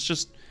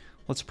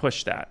 Let's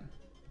push that.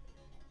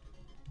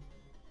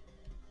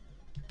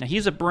 Now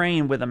he's a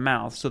brain with a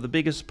mouth, so the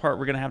biggest part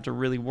we're going to have to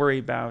really worry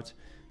about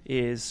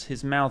is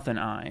his mouth and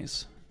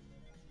eyes.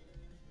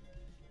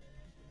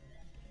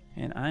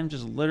 And I'm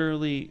just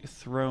literally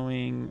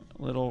throwing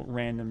little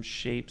random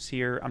shapes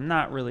here. I'm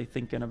not really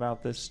thinking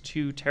about this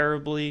too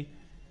terribly.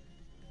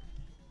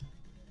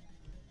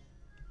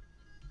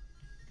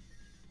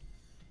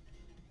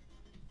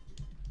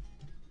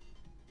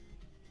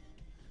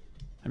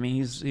 I mean,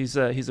 he's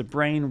a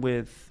brain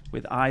with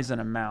eyes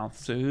and a mouth.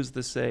 So who's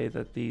to say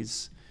that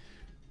these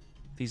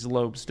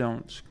lobes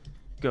don't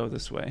go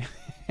this way?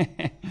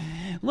 A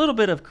little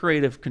bit of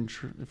creative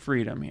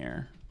freedom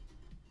here.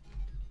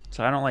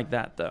 So I don't like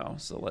that though.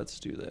 So let's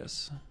do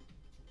this.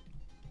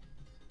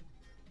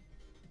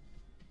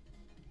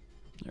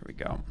 There we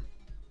go.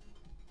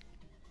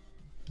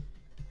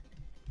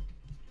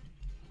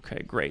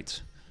 Okay,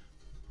 great.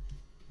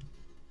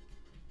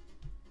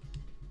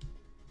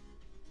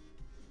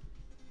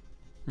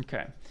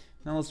 Okay,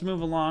 now let's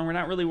move along. We're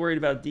not really worried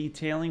about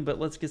detailing, but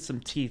let's get some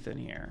teeth in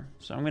here.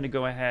 So I'm going to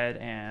go ahead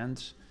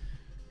and,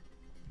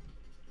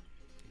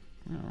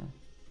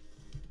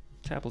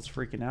 tablet's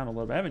freaking out a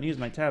little bit. I haven't used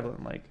my tablet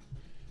in like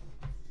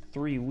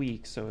 3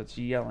 weeks, so it's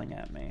yelling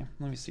at me.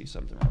 Let me see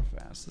something real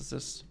fast. Is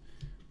this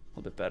a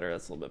little bit better?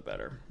 That's a little bit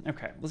better.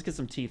 Okay, let's get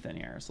some teeth in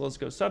here. So let's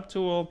go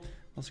Subtool,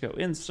 let's go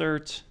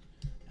Insert,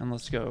 and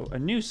let's go a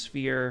new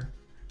sphere,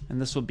 and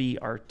this will be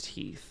our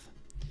teeth.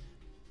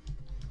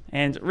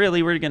 And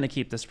really, we're going to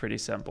keep this pretty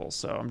simple.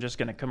 So I'm just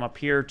going to come up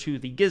here to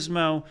the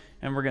gizmo,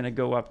 and we're going to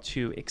go up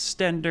to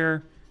Extender.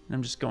 And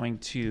I'm just going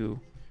to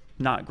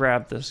not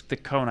grab the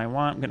cone I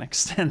want. I'm going to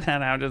extend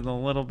that out just a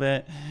little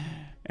bit.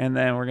 And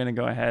then we're going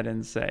to go ahead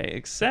and say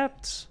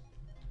Accept.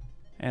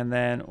 And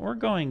then we're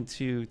going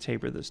to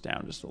taper this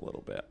down just a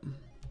little bit.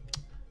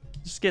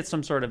 Just get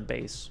some sort of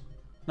base.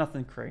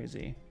 Nothing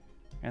crazy.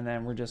 And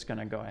then we're just going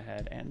to go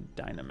ahead and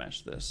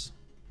DynaMesh this.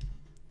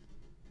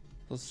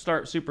 Let's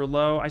start super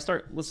low.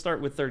 Let's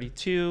start with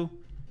 32.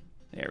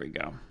 There we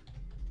go.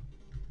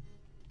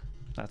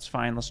 That's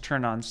fine. Let's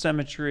turn on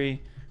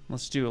symmetry.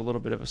 Let's do a little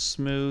bit of a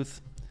smooth.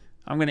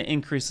 I'm going to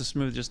increase the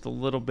smooth just a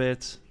little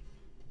bit.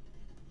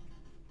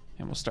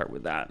 And we'll start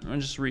with that. I'm going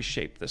to just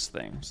reshape this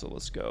thing. So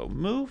let's go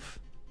move.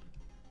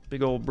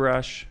 Big old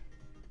brush.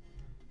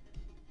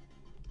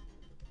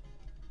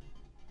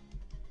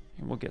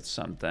 And we'll get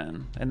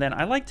something. And then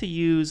I like to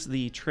use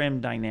the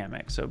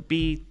TrimDynamic. So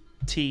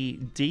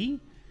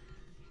BTD.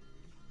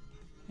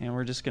 And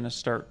we're just going to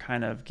start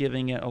kind of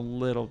giving it a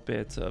little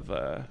bit of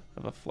a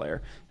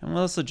flare. And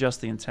let's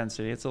adjust the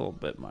intensity. It's a little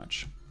bit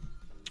much.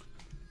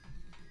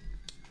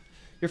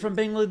 You're from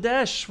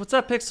Bangladesh. What's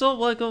up, Pixel?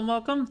 Welcome,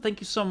 welcome. Thank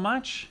you so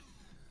much.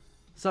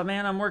 What's up,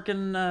 man? I'm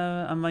working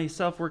on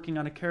myself, working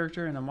on a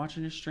character, and I'm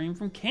watching your stream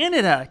from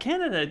Canada.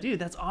 Canada, dude,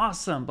 that's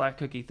awesome. Black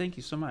Cookie, thank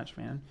you so much,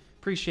 man.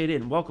 Appreciate it,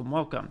 and welcome,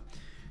 welcome.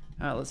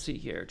 Let's see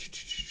here.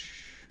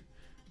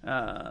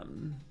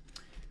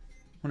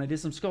 When I did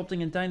some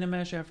sculpting in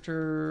DynaMesh,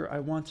 after I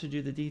want to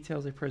do the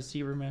details, I press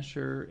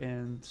ZBrush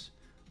and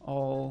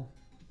all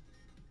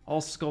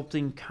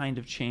sculpting kind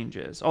of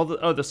changes. The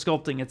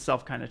sculpting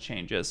itself kind of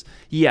changes.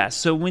 Yeah,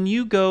 so when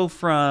you go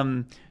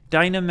from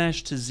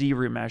DynaMesh to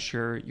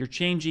ZBrush, you're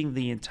changing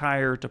the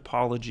entire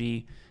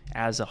topology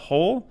as a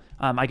whole.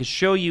 I could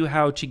show you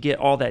how to get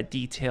all that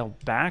detail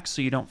back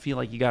so you don't feel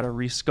like you got to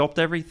resculpt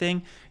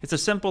everything. It's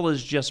as simple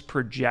as just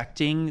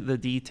projecting the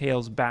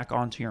details back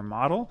onto your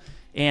model.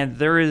 And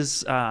there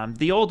is,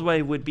 the old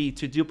way would be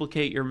to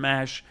duplicate your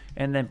mesh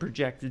and then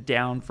project it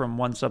down from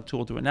one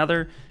subtool to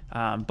another.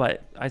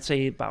 But I'd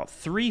say about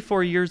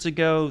 3-4 years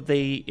ago,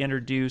 they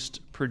introduced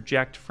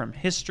project from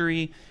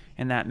history,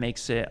 and that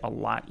makes it a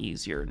lot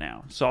easier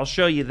now. So I'll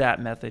show you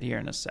that method here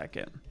in a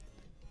second.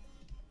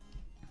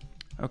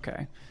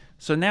 Okay,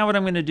 so now what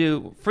I'm going to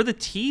do for the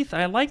teeth,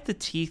 I like the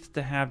teeth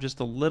to have just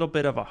a little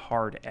bit of a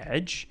hard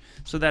edge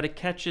so that it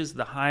catches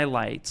the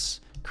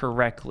highlights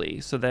correctly.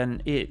 So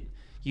then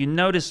you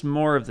notice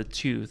more of the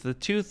tooth. The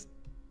tooth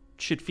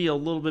should feel a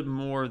little bit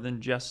more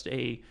than just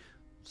a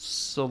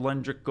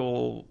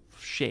cylindrical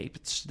shape.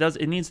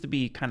 It needs to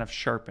be kind of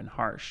sharp and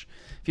harsh.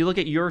 If you look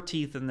at your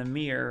teeth in the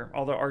mirror,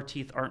 although our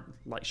teeth aren't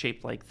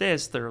shaped like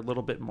this, they're a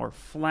little bit more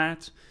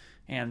flat,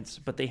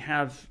 but they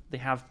have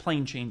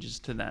plane changes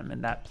to them,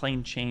 and that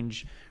plane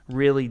change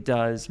really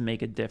does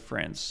make a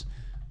difference.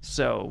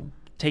 So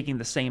taking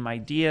the same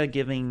idea,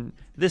 giving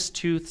this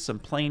tooth some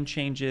plane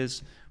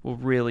changes will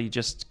really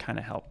just kind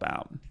of help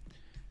out.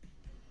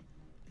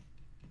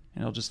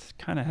 And it'll just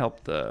kind of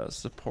help the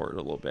support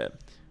a little bit.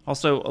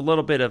 Also, a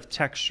little bit of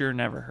texture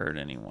never hurt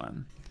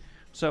anyone.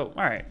 So,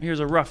 all right, here's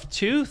a rough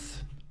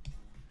tooth.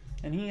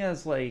 And he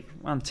has like,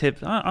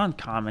 on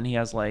common, he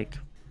has like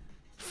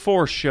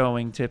 4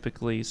 showing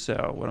typically.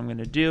 So what I'm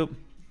gonna do,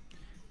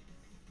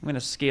 I'm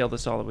gonna scale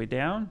this all the way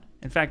down.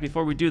 In fact,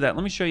 before we do that,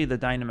 let me show you the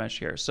DynaMesh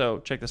here. So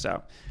check this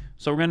out.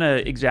 So we're gonna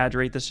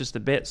exaggerate this just a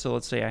bit. So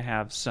let's say I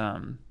have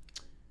some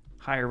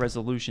higher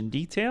resolution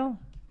detail.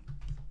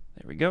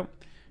 There we go.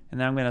 And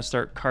then I'm gonna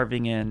start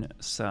carving in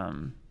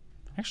some,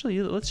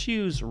 actually, let's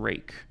use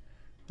Rake.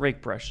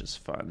 Rake brush is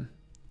fun.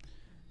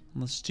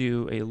 Let's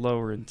do a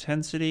lower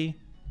intensity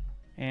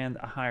and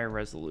a higher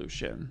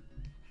resolution.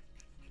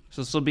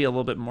 So this will be a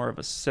little bit more of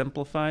a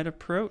simplified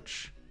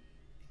approach,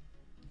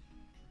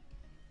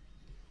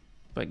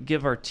 but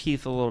give our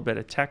teeth a little bit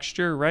of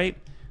texture, right?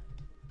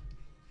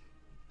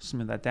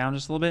 Smooth that down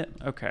just a little bit.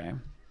 Okay.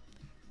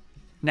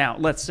 Now,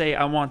 let's say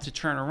I want to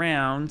turn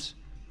around,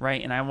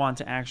 right? And I want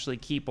to actually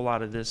keep a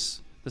lot of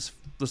this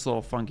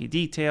little funky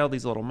detail,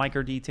 these little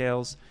micro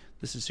details.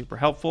 This is super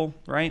helpful,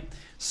 right?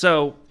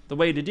 So the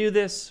way to do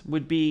this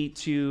would be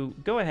to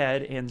go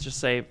ahead and just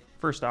say,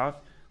 first off,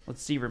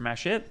 let's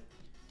ZBrush it,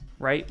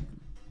 right?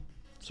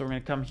 So we're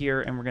going to come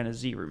here and we're going to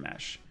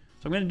ZBrush.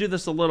 So I'm going to do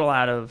this a little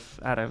out of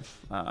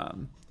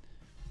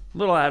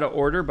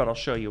order, but I'll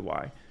show you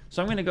why.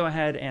 So I'm going to go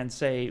ahead and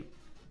say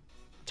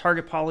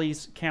target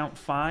polys count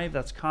 5.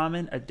 That's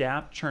common.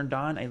 Adapt turned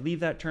on. I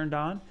leave that turned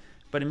on,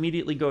 but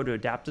immediately go to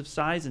adaptive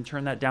size and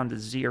turn that down to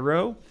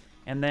 0.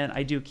 And then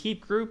I do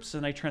keep groups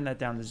and I turn that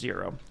down to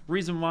 0.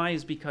 Reason why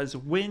is because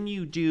when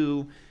you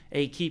do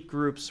a keep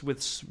groups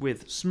with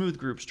smooth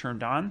groups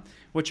turned on,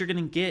 what you're going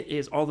to get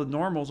is all the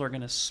normals are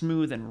going to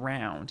smooth and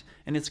round,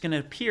 and it's going to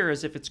appear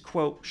as if it's,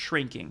 quote,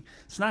 shrinking.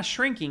 It's not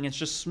shrinking, it's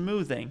just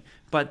smoothing,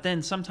 but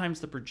then sometimes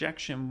the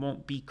projection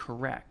won't be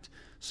correct.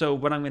 So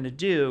what I'm going to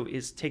do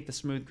is take the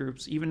smooth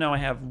groups, even though I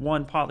have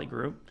one poly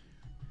group,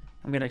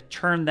 I'm going to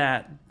turn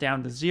that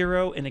down to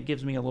 0, and it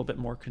gives me a little bit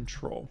more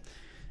control.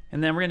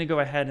 And then we're going to go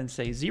ahead and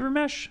say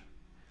ZBrush,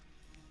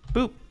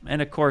 boop,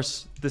 and of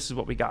course this is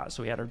what we got.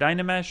 So we had our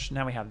DynaMesh,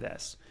 now we have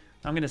this.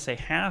 I'm going to say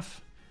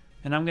half,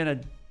 and I'm going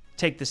to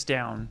take this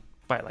down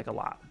by like a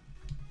lot.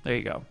 There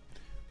you go.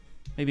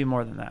 Maybe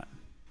more than that.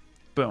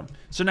 Boom.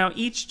 So now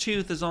each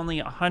tooth is only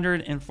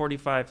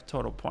 145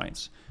 total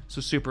points,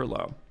 so super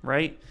low,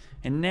 right?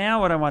 And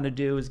now what I want to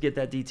do is get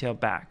that detail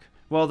back.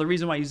 Well, the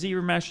reason why you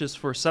ZBrush is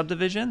for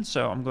subdivision,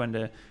 so I'm going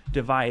to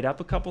divide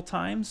up a couple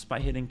times by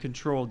hitting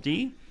Control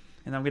D,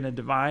 and I'm going to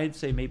divide,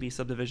 say maybe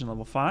subdivision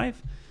level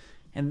 5,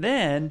 and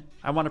then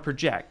I want to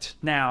project.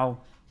 Now,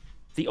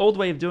 the old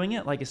way of doing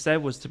it, like I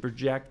said, was to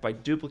project by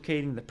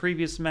duplicating the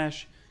previous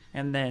mesh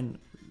and then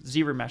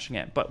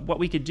ZBrushing it. But what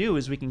we could do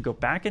is we can go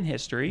back in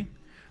history,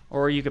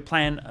 or you could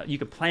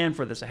plan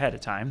for this ahead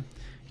of time.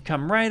 You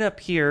come right up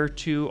here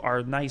to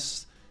our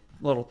nice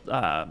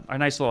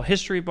little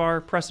history bar,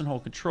 press and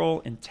hold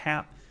Control and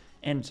tap,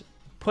 and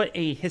put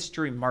a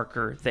history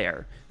marker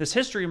there. This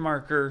history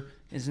marker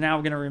is now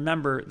going to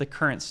remember the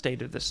current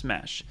state of this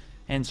mesh.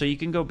 And so you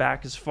can go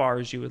back as far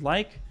as you would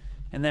like.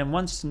 And then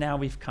once now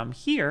we've come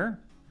here,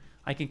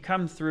 I can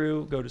come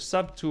through, go to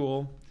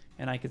Subtool,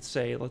 and I could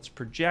say, let's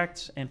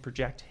project and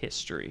project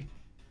history.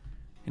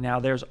 And now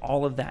there's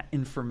all of that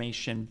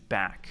information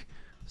back.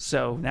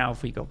 So now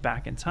if we go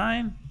back in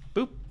time,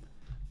 boop,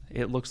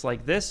 it looks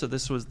like this. So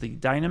this was the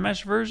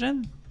DynaMesh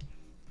version.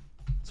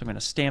 So I'm going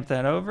to stamp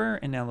that over,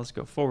 and now let's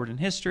go forward in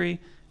history.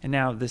 And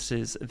now this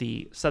is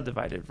the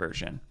subdivided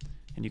version.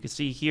 And you can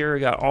see here, I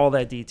got all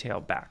that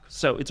detail back.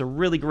 So it's a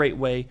really great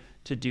way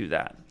to do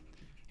that.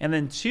 And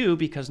then two,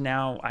 because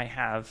now I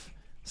have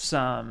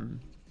some,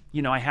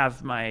 I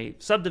have my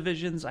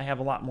subdivisions, I have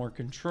a lot more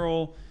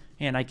control,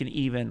 and I can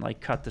even like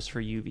cut this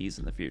for UVs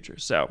in the future.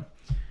 So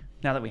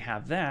now that we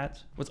have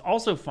that, what's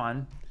also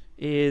fun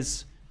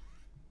is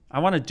I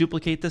want to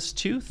duplicate this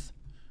tooth.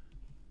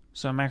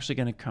 So I'm actually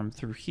going to come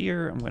through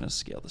here. I'm going to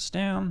scale this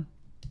down,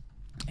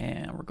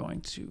 and we're going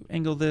to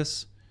angle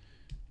this.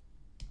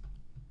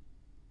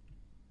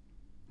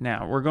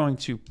 Now we're going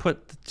to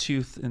put the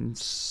tooth in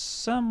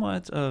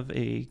somewhat of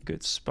a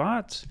good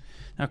spot.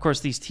 Now, of course,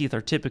 these teeth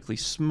are typically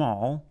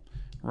small,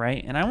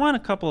 right? And I want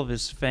a couple of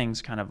his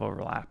fangs kind of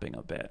overlapping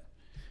a bit.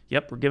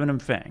 Yep, we're giving him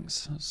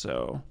fangs.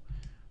 So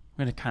I'm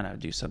going to kind of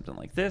do something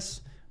like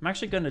this. I'm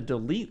actually going to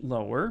delete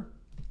lower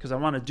because I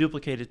want to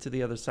duplicate it to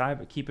the other side,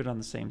 but keep it on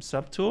the same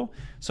subtool.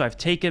 So I've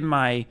taken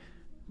my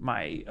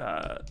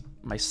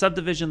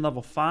subdivision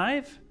level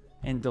 5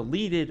 and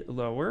deleted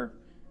lower.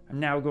 I'm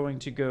now going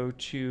to go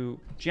to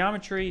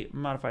geometry,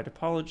 modify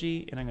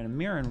topology, and I'm going to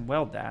mirror and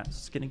weld that. So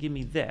it's going to give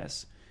me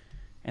this.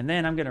 And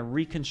then I'm going to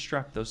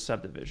reconstruct those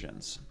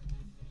subdivisions.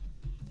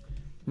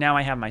 Now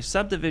I have my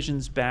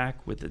subdivisions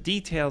back with the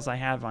details I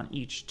have on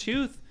each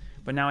tooth,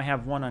 but now I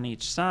have one on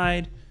each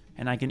side,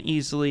 and I can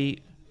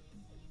easily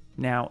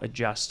now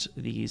adjust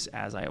these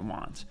as I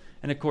want.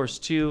 And of course,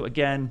 too,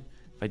 again,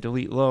 if I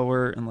delete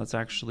lower, and let's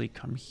actually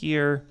come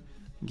here,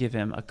 give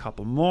him a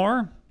couple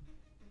more.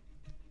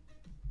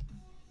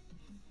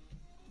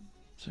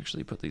 Let's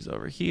actually put these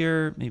over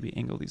here, maybe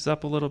angle these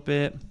up a little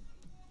bit.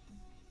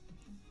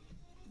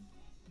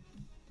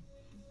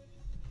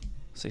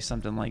 Say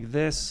something like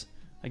this.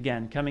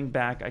 Again, coming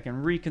back, I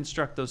can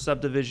reconstruct those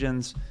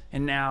subdivisions,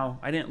 and now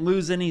I didn't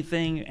lose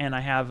anything, and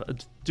I have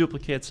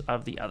duplicates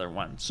of the other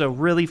one. So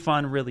really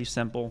fun, really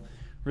simple,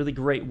 really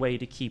great way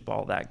to keep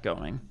all that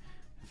going.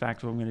 In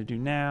fact, what I'm going to do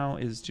now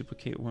is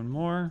duplicate one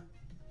more.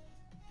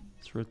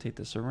 Let's rotate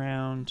this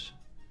around.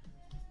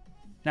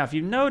 Now, if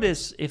you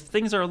notice, if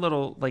things are a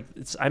little, like,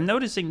 I'm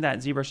noticing that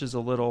ZBrush is a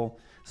little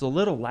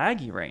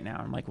laggy right now.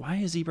 I'm like, why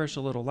is ZBrush a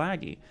little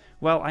laggy?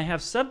 Well, I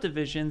have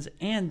subdivisions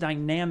and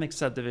dynamic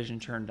subdivision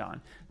turned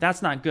on.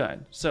 That's not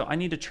good. So I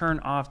need to turn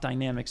off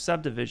dynamic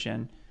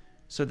subdivision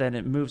so that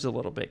it moves a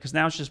little bit, because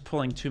now it's just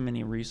pulling too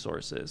many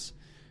resources.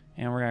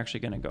 And we're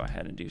actually going to go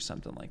ahead and do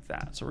something like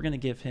that. So we're going to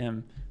give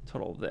him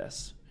total of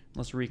this.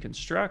 Let's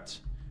reconstruct.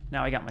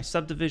 Now I got my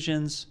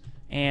subdivisions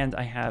and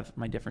I have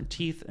my different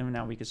teeth, and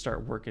now we can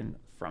start working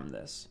from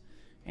this.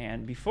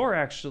 And before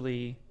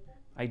actually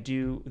I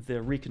do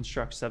the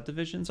reconstruct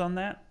subdivisions on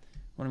that,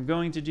 what I'm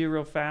going to do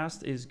real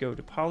fast is go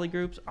to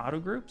polygroups, auto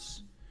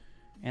groups,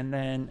 and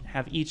then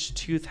have each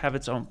tooth have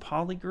its own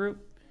polygroup.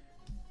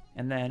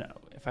 And then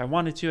if I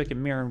wanted to, I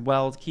can mirror and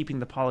weld, keeping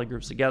the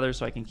polygroups together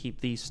so I can keep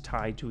these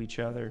tied to each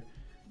other,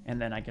 and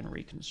then I can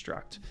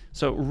reconstruct.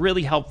 So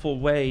really helpful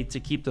way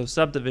to keep those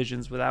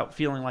subdivisions without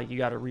feeling like you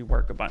got to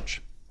rework a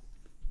bunch.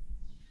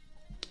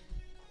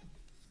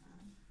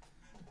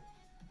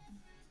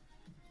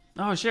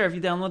 Oh, sure. If you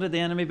downloaded the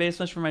anime base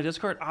mesh from my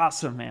Discord,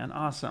 awesome, man.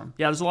 Awesome.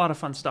 Yeah, there's a lot of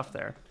fun stuff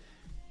there.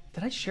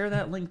 Did I share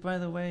that link, by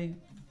the way?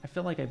 I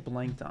feel like I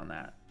blanked on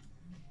that.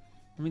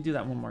 Let me do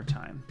that one more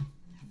time.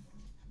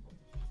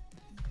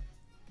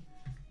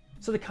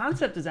 So the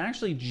concept is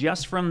actually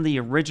just from the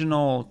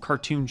original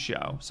cartoon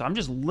show. So I'm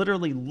just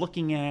literally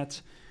looking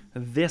at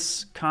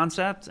this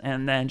concept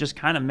and then just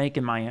kind of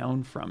making my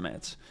own from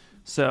it.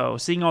 So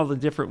seeing all the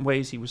different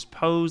ways he was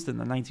posed in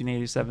the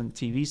 1987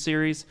 TV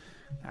series,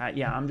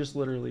 yeah, I'm just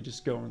literally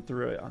just going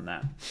through it on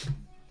that.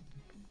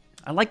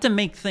 I like to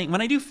make things,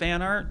 when I do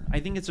fan art,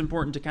 I think it's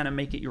important to kind of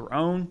make it your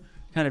own,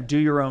 kind of do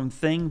your own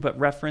thing, but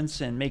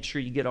reference and make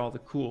sure you get all the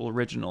cool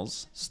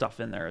originals stuff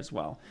in there as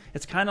well.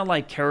 It's kind of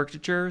like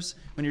caricatures.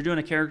 When you're doing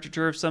a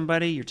caricature of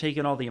somebody, you're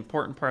taking all the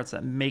important parts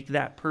that make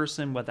that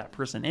person what that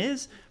person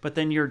is, but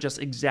then you're just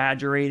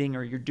exaggerating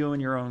or you're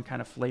doing your own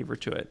kind of flavor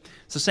to it.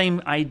 It's the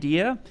same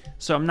idea,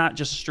 so I'm not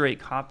just straight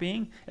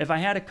copying. If I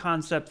had a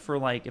concept for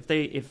like,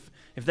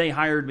 if they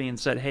hired me and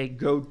said, hey,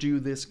 go do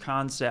this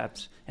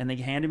concept, and they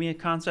handed me a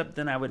concept,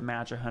 then I would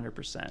match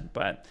 100%.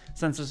 But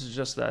since this is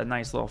just a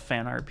nice little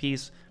fan art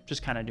piece, I'm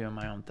just kind of doing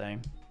my own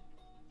thing.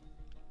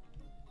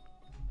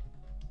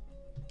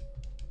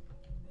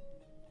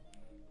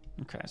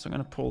 Okay, so I'm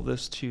going to pull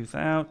this tooth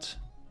out.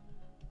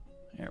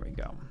 There we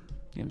go.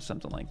 Give him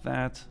something like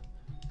that.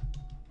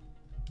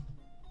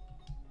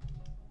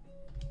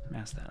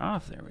 Mask that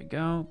off. There we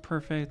go.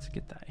 Perfect.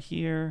 Get that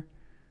here.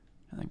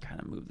 And then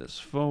kind of move this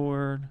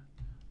forward.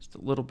 Just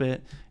a little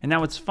bit. And now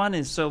what's fun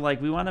is, so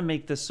like we want to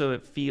make this so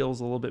it feels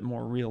a little bit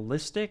more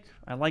realistic.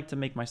 I like to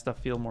make my stuff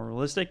feel more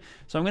realistic.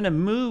 So I'm going to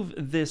move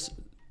this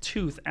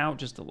tooth out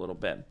just a little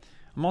bit.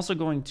 I'm also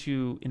going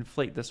to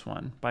inflate this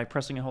one by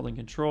pressing and holding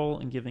Control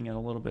and giving it a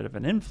little bit of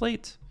an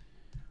inflate.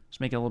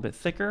 Just make it a little bit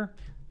thicker.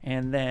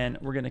 And then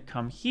we're going to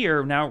come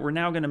here. Now we're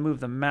going to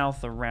move the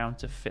mouth around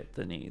to fit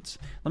the needs.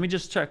 Let me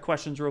just check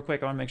questions real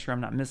quick. I want to make sure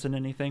I'm not missing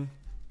anything.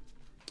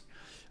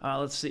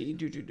 Let's see.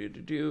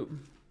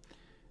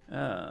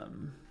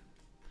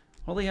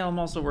 Holy hell, I'm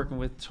also working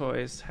with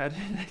toys. How did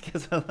I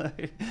guess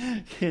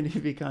can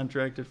you be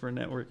contracted for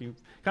networking?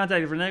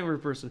 Contacted for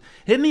network person.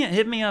 Hit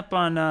me up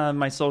on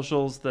my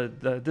socials,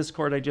 the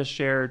Discord I just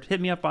shared. Hit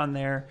me up on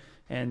there.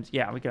 And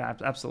yeah, we can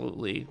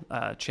absolutely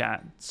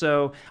chat.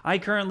 So I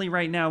currently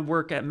right now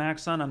work at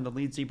Maxon. I'm the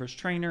lead ZBrush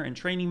trainer and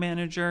training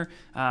manager,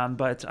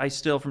 but I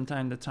still from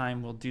time to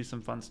time will do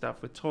some fun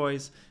stuff with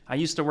toys. I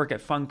used to work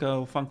at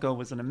Funko. Funko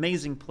was an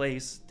amazing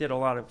place, did a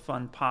lot of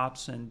fun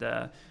pops, and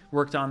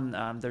worked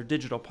on their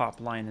digital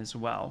pop line as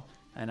well.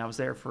 And I was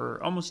there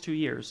for almost 2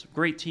 years.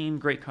 Great team,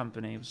 great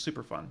company. It was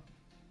super fun.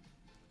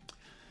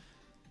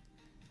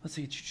 Let's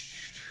see.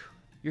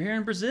 You're here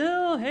in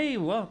Brazil? Hey,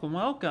 welcome,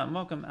 welcome,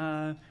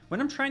 welcome. When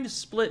I'm trying to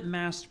split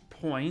masked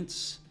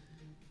points...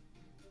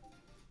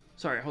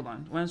 Sorry, hold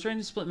on. When I'm trying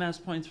to split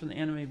masked points from the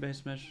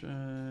anime-based mesh,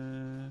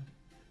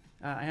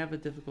 I have a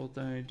difficult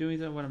time doing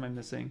that. What am I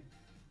missing?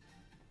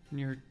 When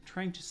you're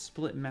trying to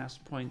split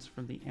masked points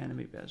from the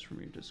anime-based from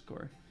your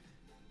Discord,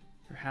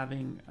 you're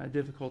having a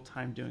difficult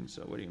time doing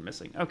so. What are you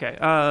missing? Okay,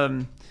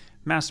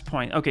 masked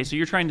point. Okay, so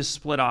you're trying to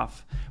split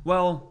off.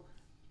 Well,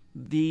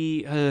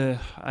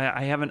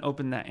 I haven't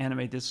opened that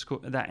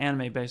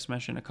anime-based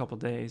mesh in a couple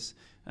days.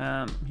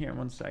 Here,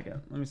 1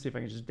 second. Let me see if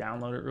I can just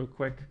download it real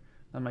quick.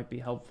 That might be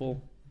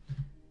helpful.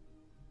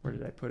 Where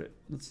did I put it?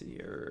 Let's see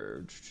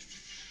here.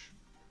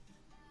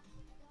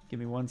 Give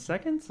me 1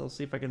 second. I'll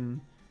see if I can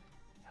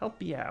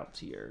help you out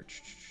here.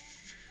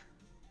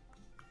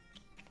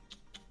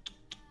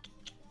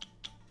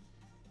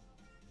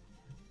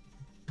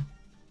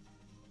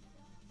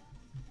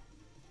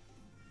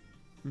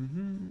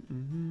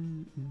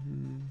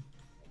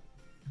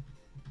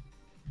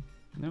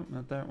 Nope,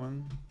 not that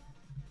one.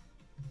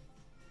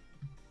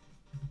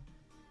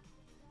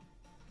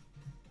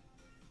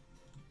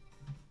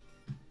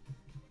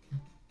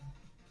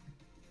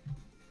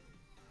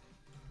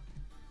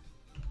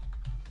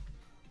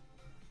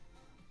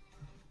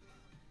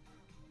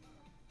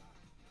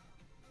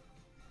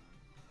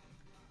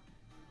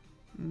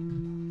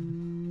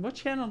 What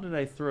channel did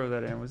I throw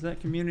that in? Was that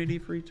Community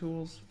Free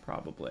Tools?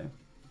 Probably.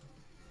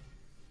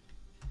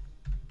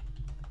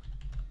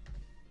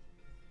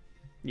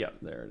 Yep,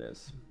 there it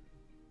is.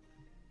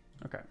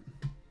 Okay.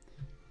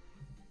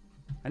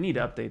 I need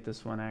to update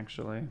this one,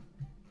 actually.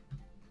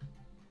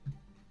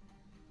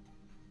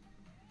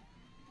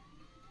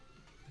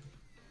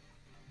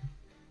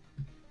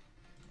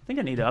 I think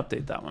I need to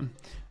update that one.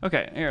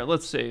 Okay, here,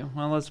 let's see.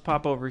 Well, let's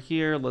pop over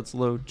here. Let's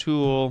load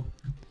tool.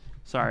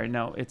 Sorry,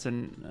 no, it's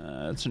an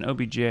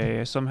OBJ.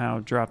 I somehow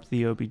dropped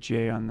the OBJ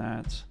on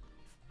that.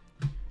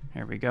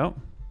 Here we go.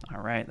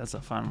 All right, that's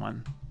a fun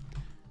one.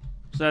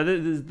 So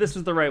this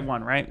is the right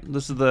one, right?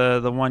 This is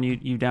the one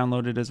you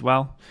downloaded as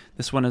well.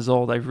 This one is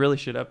old. I really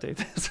should update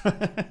this.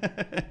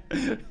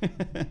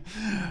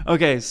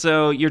 Okay,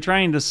 so you're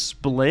trying to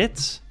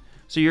split.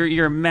 So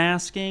you're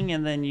masking,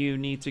 and then you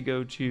need to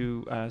go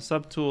to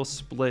Subtools,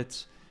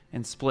 Split,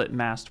 and Split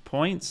Masked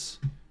Points.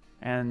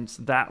 And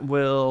that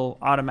will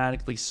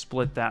automatically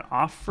split that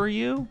off for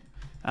you.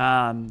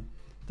 The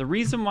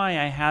reason why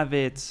I have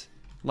it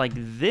like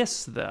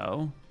this,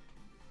 though,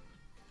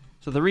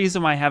 so the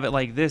reason why I have it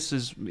like this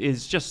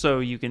is just so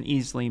you can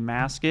easily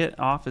mask it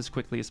off as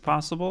quickly as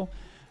possible.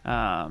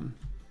 So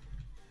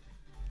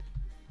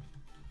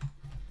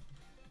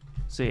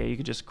yeah, you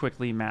can just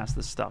quickly mask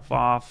this stuff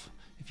off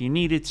if you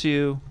needed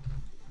to,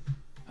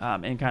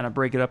 and kind of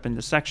break it up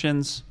into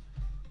sections.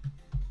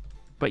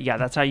 But yeah,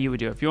 that's how you would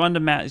do it. If you wanted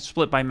to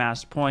split by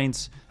masked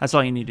points, that's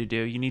all you need to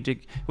do.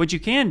 What you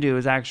can do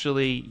is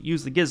actually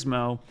use the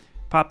gizmo,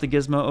 pop the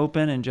gizmo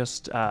open, and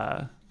just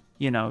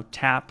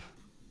tap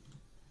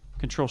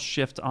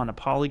Control-Shift on a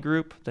poly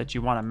group that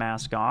you want to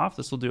mask off.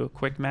 This will do a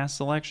quick mask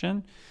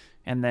selection,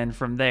 and then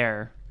from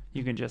there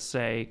you can just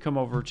say come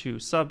over to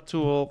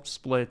Subtool,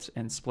 Split,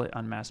 and Split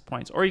Unmasked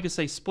Points. Or you can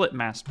say Split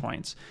Masked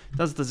Points. It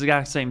does the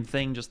exact same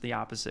thing, just the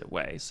opposite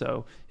way.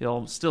 So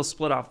it'll still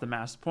split off the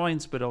masked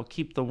points, but it'll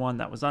keep the one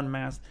that was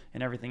unmasked,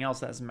 and everything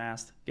else that's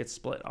masked gets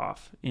split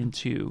off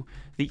into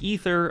the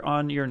ether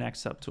on your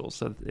next subtool.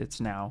 So it's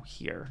now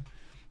here.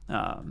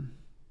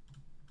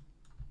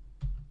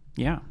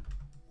 Yeah.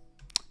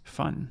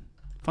 Fun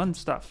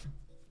stuff.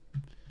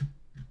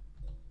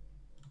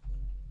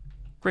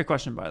 Great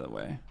question, by the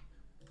way.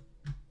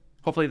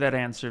 Hopefully that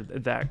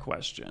answered that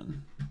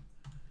question.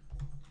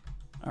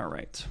 All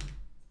right.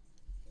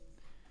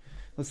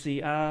 Let's see.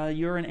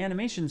 You're an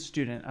animation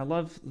student. I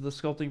love the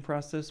sculpting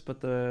process,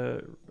 but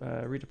the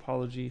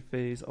retopology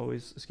phase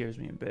always scares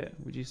me a bit.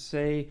 Would you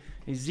say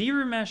a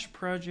ZBrush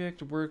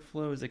project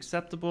workflow is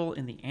acceptable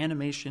in the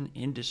animation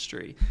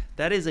industry?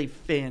 That is a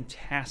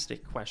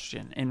fantastic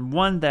question, and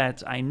one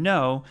that I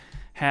know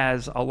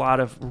has a lot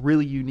of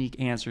really unique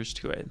answers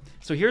to it.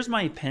 So here's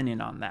my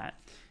opinion on that.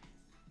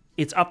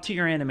 It's up to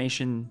your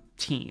animation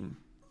team.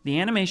 The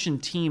animation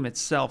team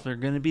itself, they're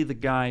going to be the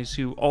guys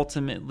who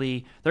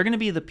ultimately, they're going to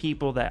be the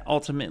people that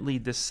ultimately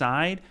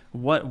decide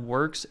what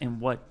works and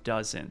what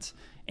doesn't.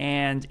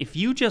 And if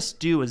you just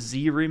do a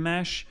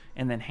ZBrush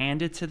and then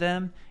hand it to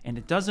them and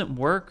it doesn't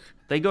work,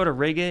 they go to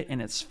rig it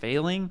and it's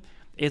failing,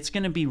 it's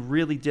going to be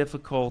really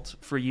difficult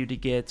for you to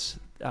get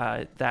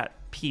that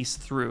piece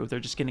through. They're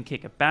just going to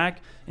kick it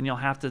back and you'll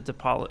have to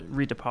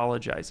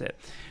retopologize it.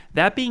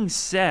 That being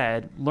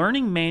said,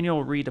 learning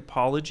manual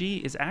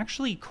retopology is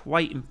actually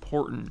quite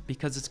important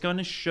because it's going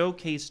to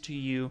showcase to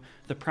you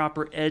the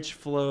proper edge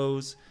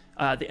flows,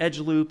 the edge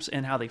loops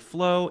and how they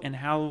flow and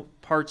how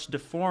parts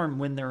deform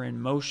when they're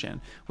in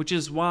motion, which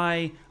is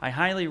why I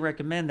highly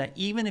recommend that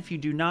even if you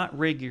do not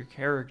rig your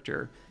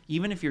character,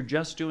 even if you're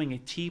just doing a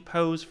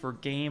T-pose for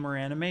game or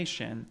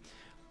animation,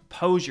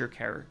 pose your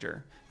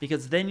character,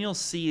 because then you'll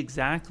see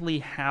exactly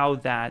how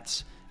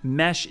that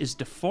mesh is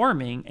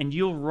deforming, and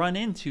you'll run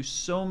into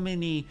so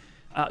many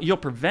you'll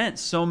prevent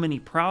so many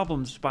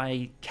problems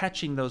by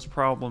catching those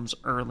problems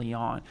early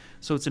on.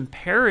 So it's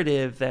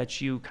imperative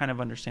that you kind of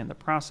understand the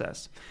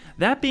process.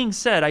 That being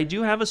said, I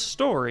do have a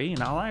story,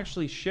 and I'll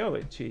actually show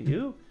it to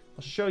you.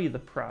 I'll show you the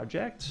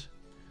project.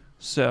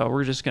 So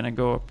we're just going to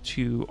go up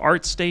to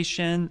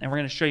ArtStation, and we're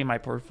going to show you my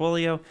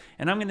portfolio,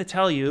 and I'm going to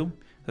tell you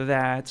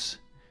that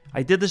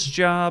I did this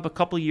job a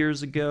couple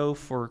years ago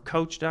for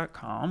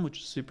Coach.com, which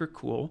is super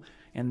cool,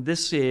 and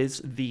this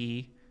is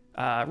the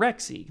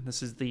Rexy.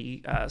 This is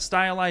the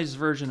stylized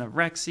version of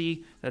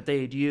Rexy that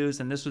they had used,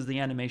 and this was the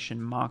animation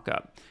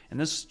mockup. And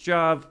this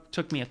job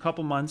took me a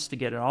couple months to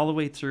get it all the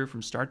way through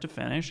from start to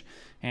finish.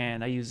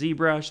 And I used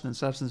ZBrush, then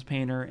Substance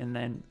Painter, and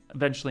then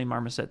eventually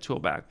Marmoset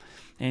Toolbag.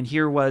 And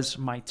here was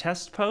my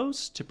test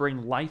pose to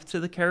bring life to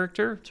the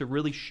character, to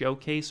really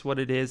showcase what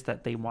it is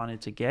that they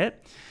wanted to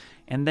get.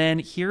 And then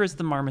here is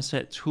the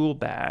Marmoset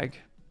Toolbag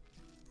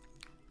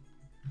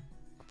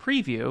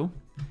preview.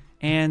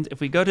 And if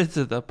we go to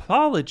the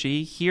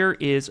topology, here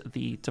is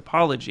the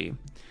topology.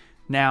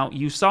 Now,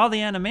 you saw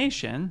the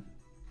animation.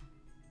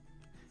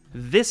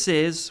 This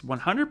is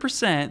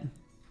 100%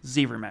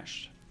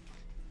 ZBrush.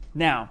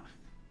 Now,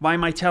 why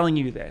am I telling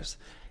you this?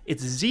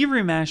 It's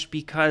ZBrush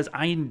because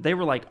they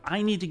were like,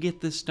 I need to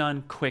get this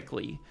done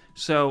quickly.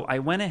 So I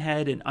went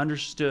ahead and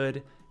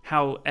understood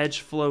how edge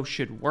flow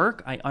should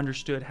work. I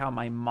understood how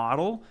my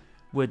model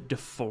would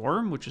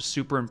deform, which is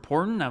super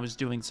important. I was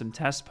doing some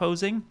test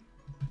posing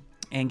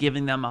and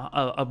giving them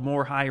a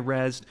more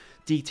high-res,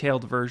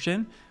 detailed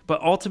version.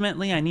 But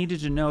ultimately, I needed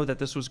to know that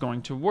this was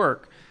going to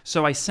work.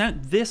 So I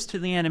sent this to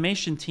the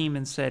animation team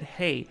and said,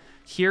 hey,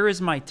 here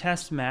is my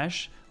test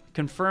mesh.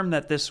 Confirm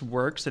that this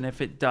works, and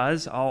if it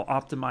does, I'll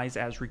optimize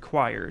as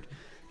required.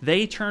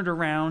 They turned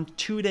around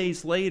 2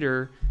 days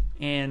later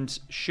and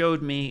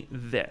showed me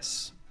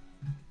this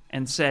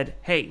and said,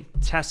 hey,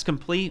 test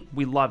complete.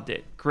 We loved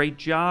it. Great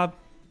job.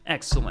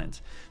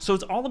 Excellent. So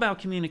it's all about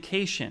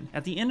communication.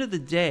 At the end of the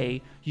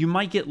day, you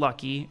might get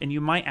lucky and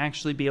you might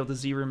actually be able to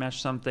ZBrush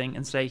something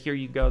and say, here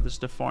you go, this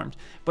deformed.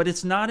 But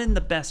it's not in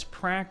the best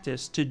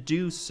practice to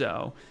do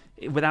so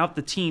without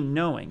the team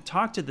knowing.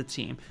 Talk to the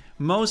team.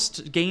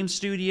 Most game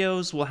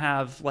studios will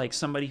have like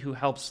somebody who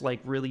helps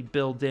like really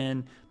build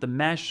in the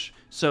mesh,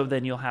 so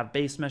then you'll have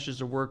base meshes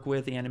to work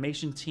with. The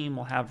animation team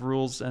will have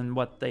rules and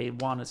what they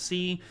want to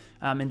see.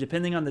 And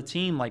depending on the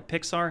team, like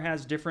Pixar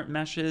has different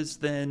meshes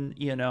than,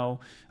 than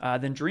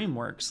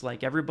DreamWorks.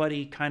 Like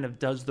everybody kind of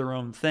does their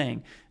own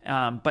thing.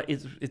 But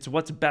it's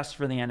what's best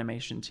for the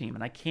animation team.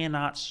 And I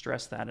cannot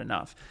stress that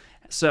enough.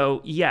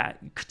 So yeah,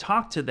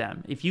 talk to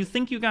them. If you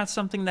think you got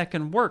something that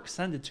can work,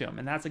 send it to them.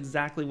 And that's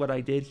exactly what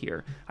I did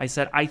here. I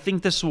said, I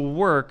think this will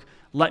work.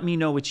 Let me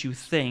know what you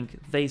think.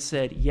 They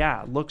said,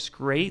 yeah, looks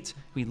great.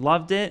 We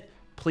loved it.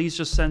 Please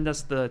just send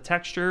us the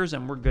textures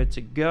and we're good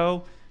to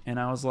go. And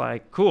I was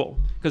like, cool.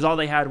 Because all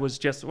they had was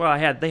just,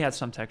 well, they had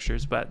some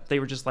textures, but they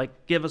were just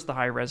like, give us the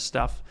high res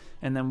stuff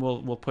and then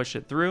we'll push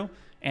it through.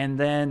 And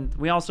then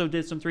we also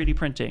did some 3D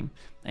printing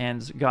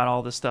and got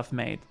all this stuff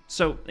made.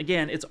 So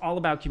again, it's all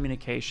about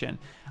communication.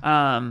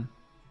 At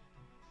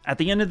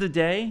the end of the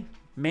day,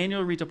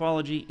 manual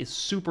retopology is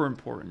super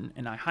important.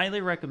 And I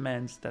highly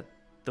recommend that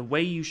the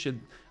way you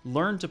should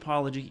learn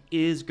topology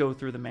is go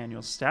through the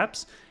manual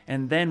steps.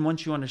 And then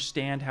once you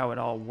understand how it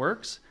all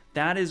works,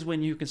 that is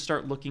when you can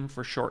start looking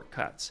for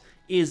shortcuts.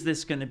 Is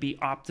this going to be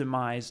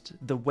optimized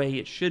the way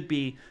it should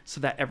be so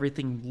that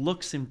everything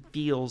looks and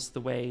feels the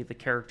way the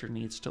character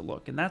needs to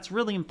look? And that's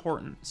really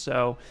important.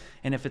 So,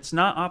 and if it's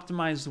not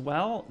optimized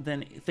well,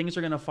 then things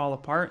are going to fall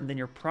apart and then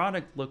your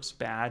product looks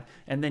bad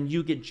and then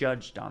you get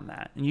judged on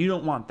that. And you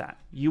don't want that.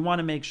 You want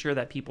to make sure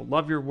that people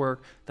love your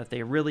work, that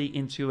they're really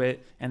into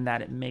it, and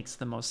that it makes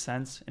the most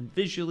sense and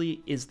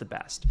visually is the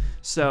best.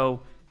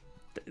 So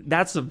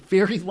that's a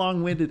very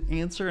long-winded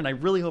answer, and I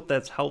really hope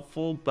that's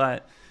helpful,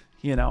 but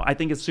I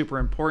think it's super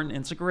important,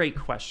 and it's a great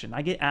question.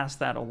 I get asked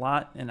that a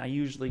lot, and I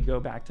usually go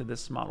back to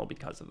this model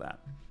because of that.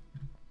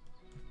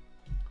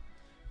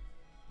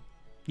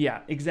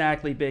 Yeah,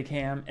 exactly, Big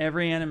Ham.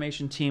 Every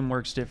animation team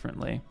works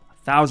differently.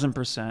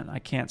 1000%. I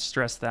can't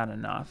stress that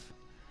enough.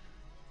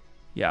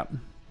 Yeah.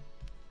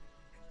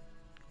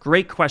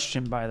 Great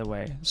question, by the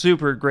way.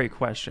 Super great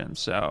question.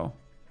 So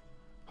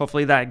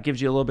hopefully that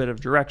gives you a little bit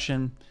of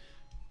direction.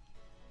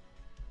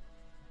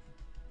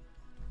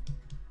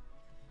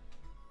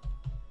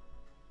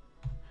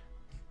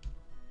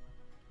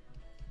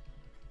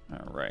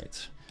 All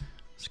right,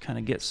 let's kind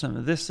of get some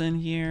of this in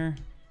here.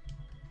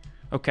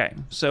 Okay,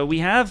 so we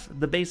have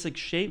the basic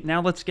shape. Now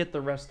let's get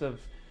the rest of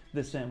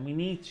this in. We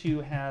need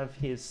to have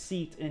his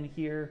seat in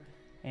here,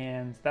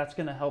 and that's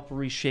going to help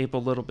reshape a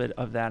little bit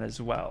of that as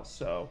well.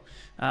 So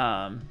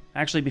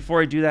actually,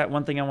 before I do that,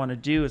 one thing I want to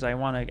do is I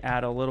want to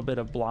add a little bit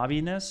of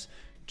blobbiness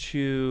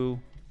to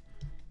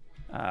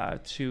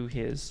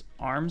his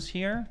arms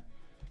here,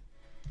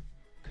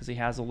 because he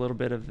has a little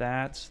bit of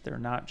that. They're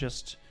not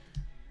just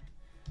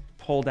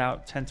pulled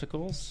out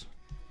tentacles.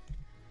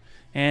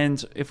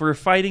 And if we're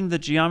fighting the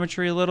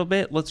geometry a little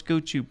bit, let's go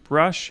to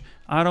Brush,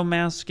 Auto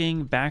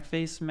Masking,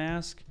 Backface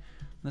Mask.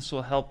 This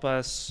will help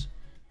us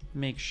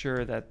make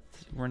sure that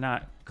we're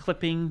not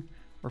clipping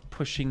or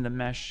pushing the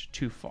mesh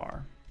too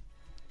far.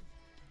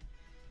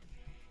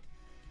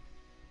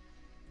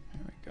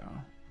 There we go.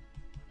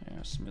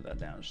 Yeah, smooth that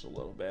down just a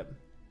little bit.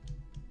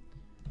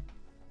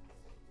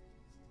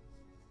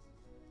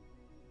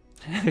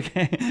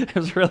 Okay, it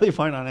was really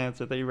fun on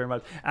answer. Thank you very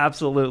much.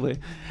 Absolutely.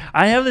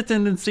 I have the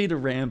tendency to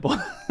ramble.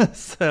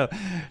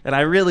 And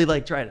I really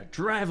like try to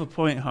drive a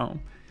point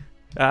home.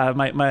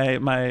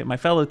 My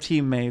fellow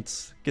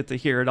teammates get to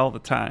hear it all the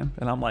time.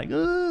 And I'm like,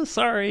 oh,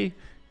 sorry.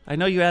 I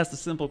know you asked a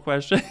simple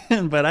question,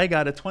 but I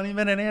got a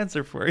 20-minute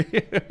answer for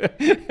you.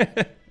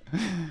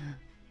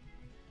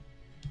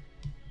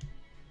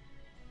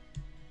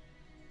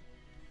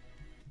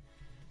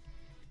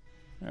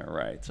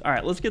 All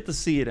right, let's get the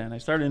seed in. I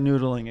started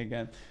noodling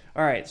again.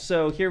 All right,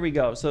 so here we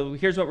go. So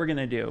here's what we're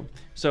gonna do.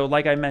 So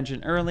like I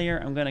mentioned earlier,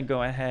 I'm gonna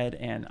go ahead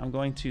and I'm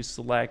going to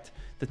select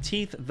the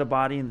teeth, the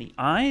body, and the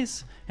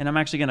eyes. And I'm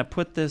actually gonna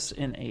put this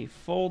in a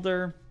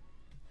folder.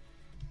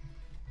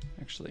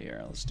 Actually,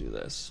 here, let's do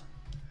this.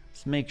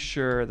 Let's make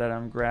sure that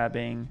I'm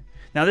grabbing.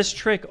 Now this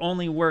trick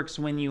only works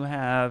when you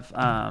have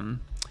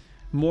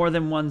more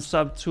than one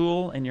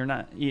subtool and you're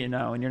not,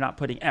 and you're not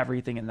putting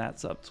everything in that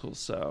subtool.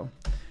 So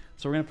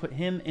we're going to put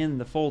him in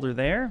the folder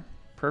there.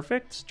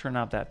 Perfect. Turn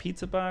off that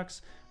pizza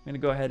box. I'm going to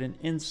go ahead and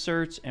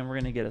insert, and we're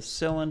going to get a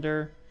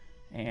cylinder.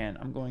 And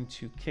I'm going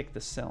to kick the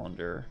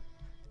cylinder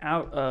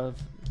out of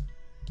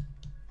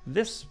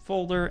this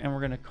folder, and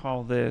we're going to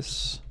call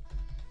this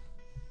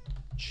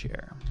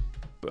chair.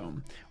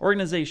 Boom.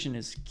 Organization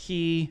is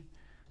key,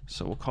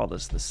 so we'll call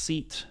this the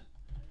seat.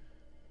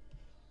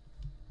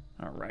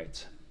 All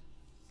right.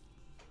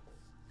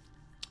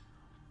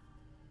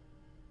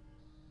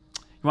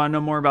 You want to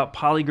know more about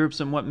polygroups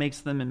and what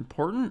makes them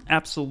important?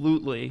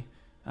 Absolutely.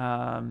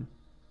 The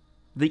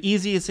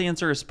easiest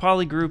answer is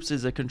polygroups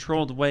is a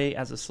controlled way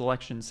as a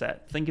selection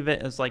set. Think of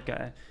it as like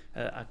a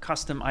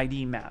custom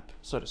ID map,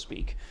 so to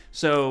speak.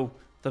 So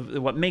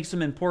what makes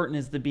them important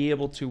is to be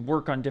able to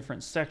work on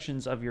different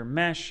sections of your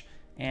mesh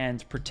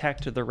and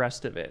protect the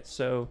rest of it.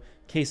 So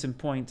case in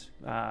point,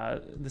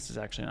 this is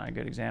actually not a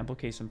good example.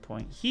 Case in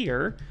point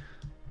here,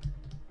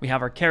 we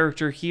have our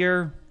character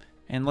here.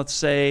 And let's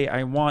say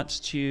I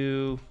want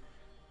to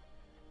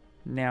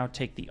now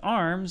take the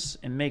arms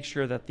and make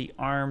sure that the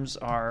arms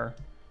are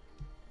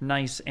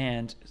nice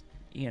and,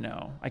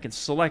 I can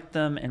select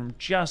them and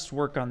just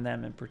work on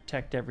them and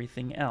protect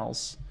everything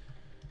else.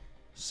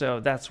 So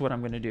that's what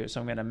I'm going to do.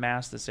 So I'm going to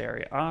mask this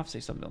area off, say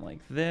something like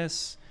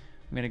this.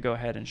 I'm going to go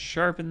ahead and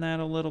sharpen that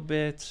a little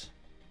bit.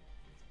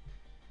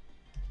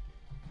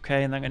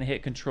 Okay, and I'm going to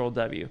hit Control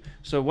W.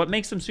 So what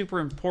makes them super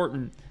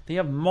important, they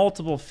have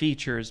multiple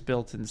features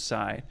built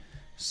inside.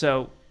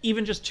 So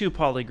even just 2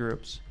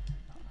 polygroups,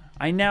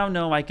 I now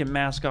know I can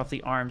mask off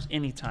the arms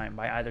anytime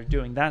by either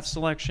doing that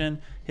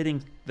selection,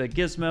 hitting the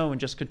gizmo,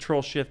 and just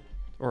Control Shift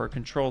or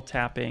Control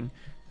tapping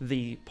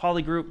the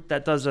polygroup.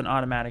 That does an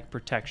automatic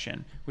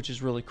protection, which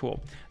is really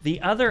cool. The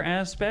other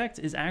aspect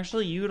is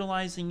actually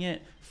utilizing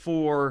it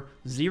for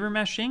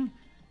ZBrushing,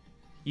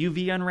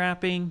 UV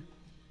unwrapping,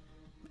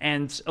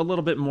 and a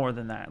little bit more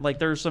than that. Like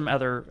there's some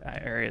other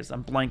areas.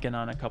 I'm blanking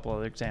on a couple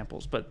other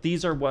examples, but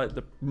these are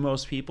what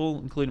most people,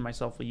 including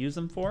myself, will use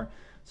them for.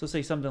 So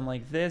say something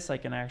like this, I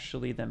can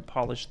actually then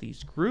polish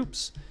these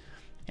groups,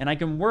 and I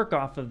can work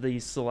off of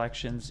these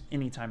selections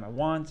anytime I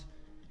want.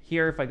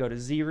 Here, if I go to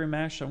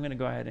ZBrush, I'm gonna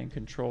go ahead and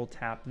Control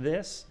tap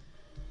this,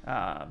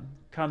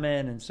 come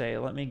in and say,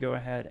 let me go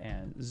ahead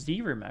and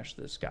ZBrush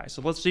this guy.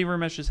 So let's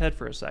ZBrush his head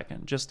for a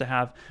second, just to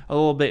have a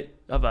little bit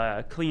of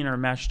a cleaner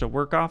mesh to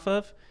work off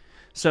of.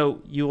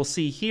 So you will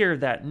see here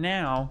that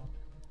now,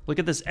 look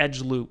at this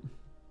edge loop.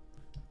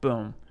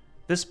 Boom.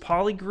 This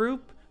poly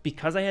group,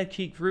 because I had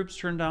key groups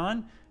turned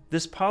on,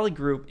 this poly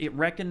group, it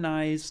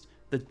recognized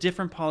the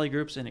different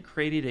polygroups and it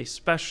created a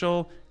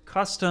special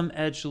custom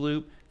edge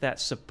loop that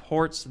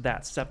supports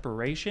that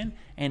separation,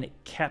 and it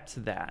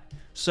kept that.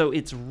 So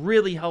it's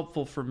really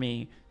helpful for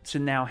me to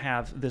now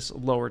have this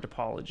lower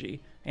topology,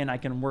 and I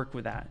can work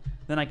with that.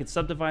 Then I can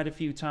subdivide a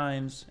few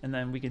times, and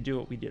then we can do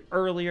what we did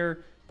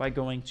earlier by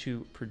going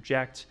to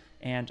project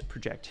and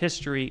project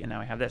history, and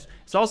now I have this.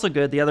 It's also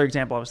good, the other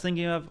example I was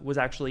thinking of was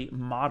actually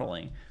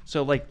modeling.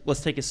 So like,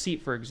 let's take a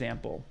seat, for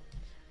example.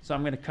 So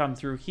I'm gonna come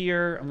through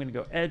here, I'm gonna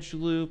go edge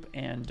loop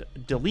and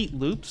delete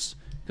loops,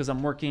 because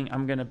I'm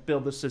gonna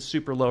build this as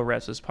super low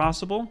res as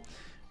possible.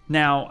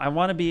 Now, I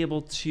wanna be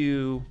able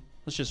to,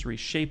 let's just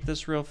reshape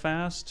this real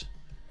fast.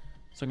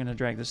 So I'm gonna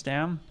drag this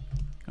down.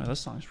 Oh,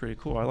 this song's pretty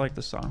cool. I like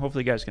this song.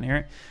 Hopefully you guys can hear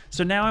it.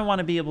 So now I want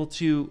to be able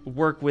to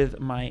work with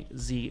my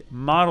Z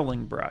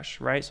modeling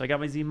brush, right? So I got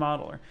my Z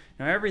modeler.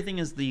 Now everything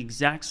is the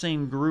exact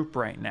same group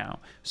right now.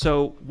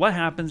 So what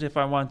happens if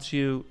I want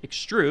to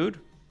extrude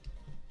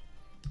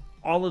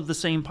all of the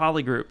same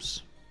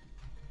polygroups,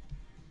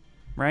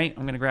 right?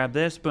 I'm going to grab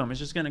this. Boom. It's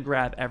just going to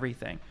grab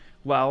everything.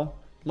 Well,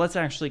 let's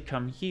actually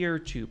come here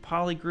to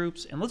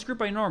polygroups and let's group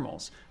by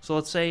normals. So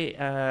let's say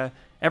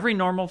every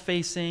normal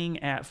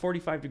facing at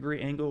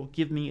 45-degree angle,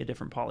 give me a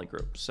different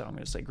polygroup. So I'm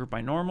going to say group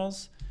by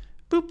normals.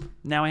 Boop.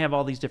 Now I have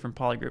all these different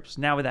polygroups.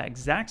 Now with that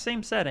exact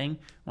same setting,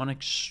 I want to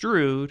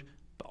extrude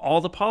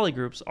all the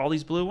polygroups, all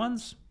these blue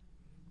ones,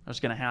 are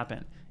just going to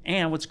happen.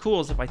 And what's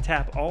cool is if I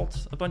tap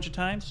Alt a bunch of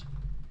times,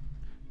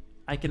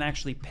 I can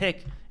actually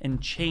pick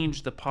and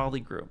change the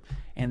polygroup.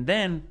 And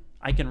then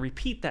I can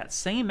repeat that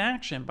same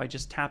action by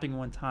just tapping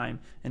one time,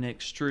 and it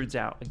extrudes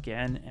out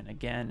again and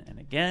again and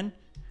again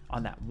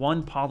on that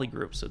one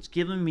polygroup. So it's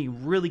giving me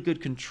really good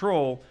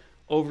control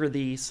over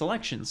the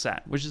selection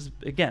set, which is,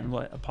 again,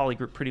 what a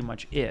polygroup pretty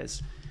much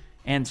is.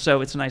 And so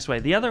it's a nice way.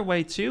 The other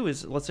way, too,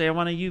 is let's say I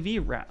want to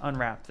UV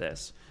unwrap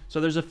this. So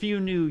there's a few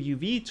new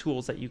UV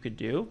tools that you could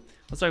do.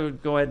 Let's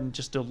go ahead and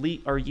just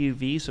delete our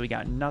UV so we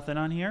got nothing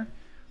on here.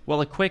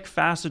 Well, a quick,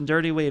 fast, and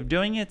dirty way of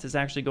doing it is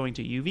actually going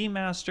to UV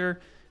Master,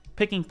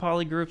 picking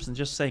polygroups, and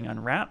just saying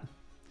unwrap.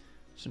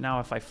 So now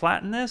if I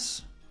flatten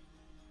this,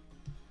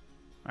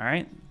 all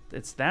right,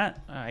 it's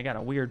that. I got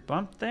a weird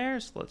bump there,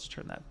 so let's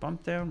turn that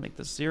bump down, make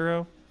this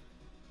 0.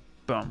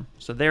 Boom.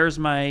 So there's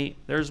my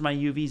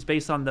UVs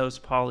based on those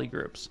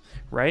polygroups,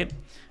 right?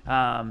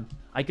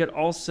 I could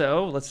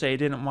also, let's say I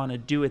didn't want to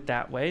do it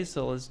that way,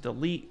 so let's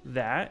delete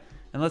that.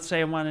 And let's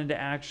say I wanted to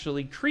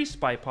actually crease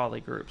by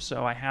polygroup.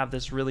 So I have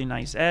this really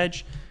nice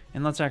edge,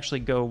 and let's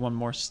actually go one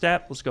more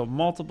step. Let's go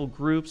multiple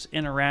groups,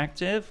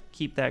 interactive,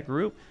 keep that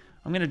group.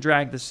 I'm going to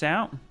drag this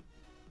out,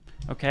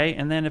 okay?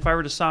 And then if I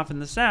were to soften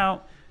this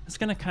out, it's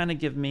going to kind of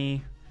give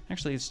me,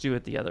 actually let's do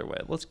it the other way.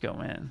 Let's go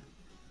in.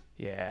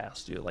 Yeah,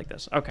 let's do it like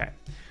this. Okay,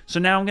 so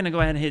now I'm going to go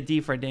ahead and hit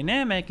D for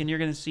dynamic, and you're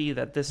going to see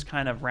that this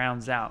kind of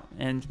rounds out.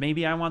 And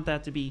maybe I want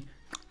that to be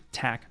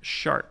tack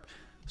sharp.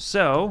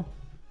 So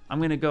I'm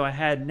going to go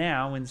ahead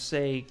now and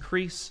say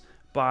crease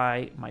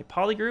by my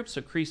polygroup,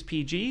 so crease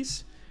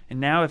PGs. And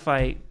now if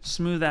I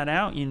smooth that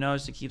out, you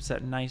notice it keeps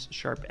that nice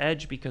sharp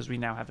edge because we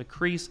now have a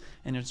crease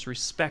and it's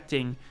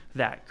respecting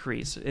that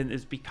crease. And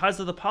it's because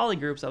of the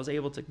polygroups I was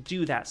able to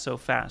do that so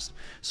fast.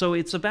 So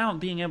it's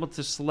about being able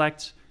to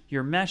select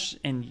your mesh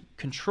and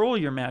control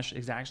your mesh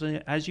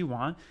exactly as you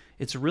want.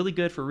 It's really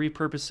good for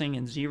repurposing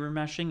and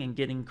ZBrushing and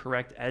getting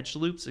correct edge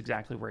loops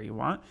exactly where you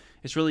want.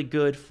 It's really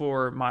good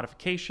for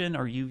modification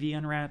or UV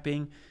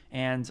unwrapping.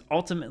 And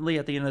ultimately,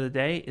 at the end of the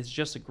day, it's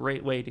just a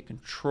great way to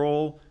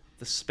control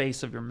the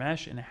space of your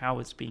mesh and how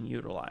it's being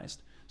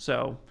utilized.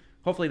 So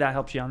hopefully that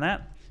helps you on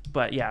that.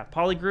 But yeah,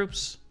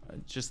 polygroups,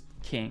 just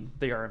king.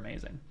 They are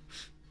amazing.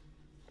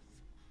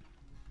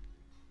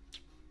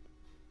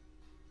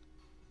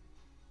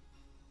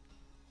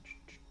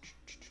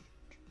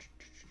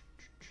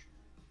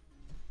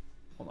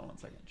 Hold on one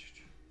second.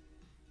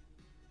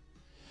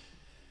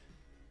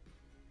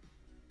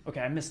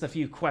 Okay, I missed a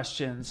few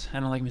questions. I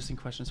don't like missing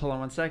questions. Hold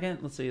on one second.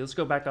 Let's see. Let's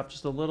go back up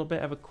just a little bit.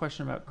 I have a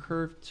question about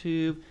curve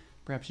tube.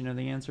 Perhaps you know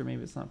the answer.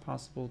 Maybe it's not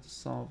possible to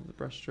solve the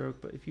brush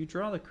stroke, but if you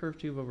draw the curve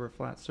tube over a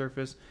flat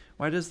surface,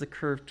 why does the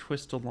curve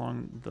twist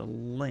along the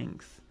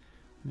length?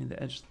 I mean,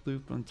 the edge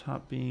loop on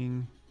top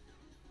being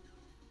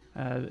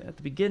at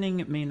the beginning,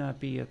 it may not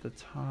be at the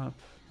top.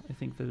 I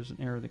think there's an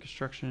error in the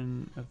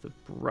construction of the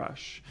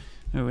brush.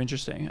 Oh,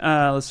 interesting.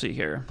 Let's see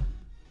here.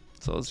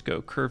 So let's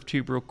go curve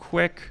tube real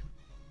quick.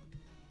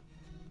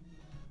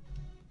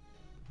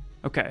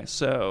 Okay,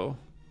 so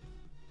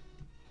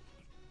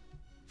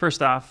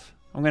first off,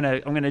 I'm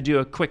gonna do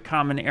a quick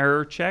common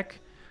error check.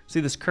 See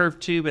this curve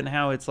tube and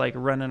how it's like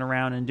running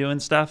around and doing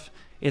stuff?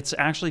 It's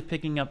actually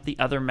picking up the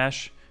other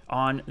mesh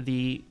on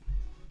the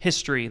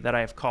history that I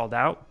have called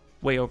out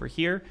way over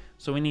here.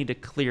 So we need to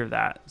clear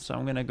that. So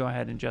I'm gonna go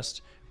ahead and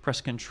just press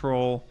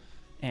Control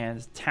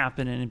and tap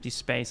in an empty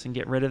space and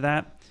get rid of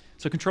that.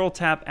 So Control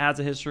tap adds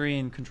a history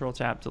and Control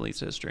tap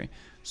deletes a history.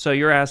 So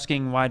you're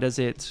asking why does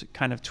it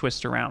kind of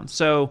twist around?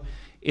 So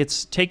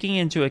it's taking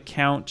into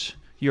account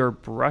your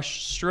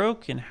brush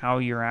stroke and how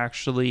you're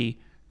actually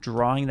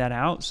drawing that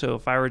out. So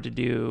if I were to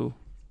do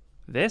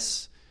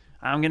this,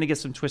 I'm going to get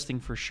some twisting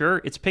for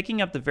sure. It's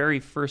picking up the very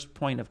first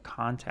point of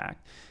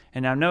contact.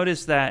 And now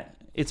notice that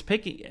it's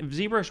picking,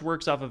 ZBrush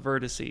works off of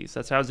vertices.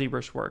 That's how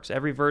ZBrush works.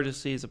 Every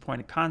vertex is a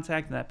point of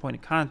contact, and that point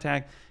of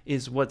contact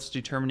is what's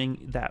determining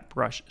that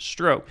brush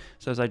stroke.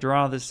 So as I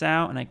draw this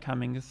out and I'm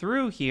coming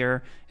through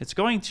here, it's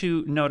going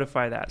to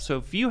notify that. So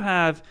if you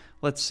have,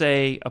 let's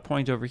say, a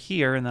point over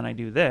here, and then I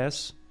do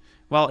this,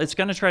 well, it's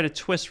going to try to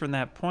twist from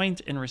that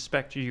point in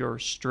respect to your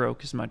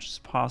stroke as much as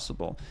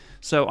possible.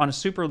 So on a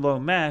super low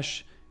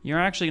mesh, you're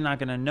actually not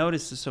going to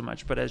notice this so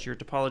much, but as your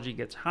topology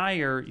gets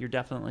higher, you're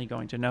definitely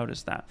going to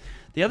notice that.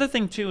 The other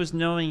thing too is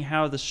knowing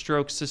how the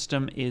stroke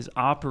system is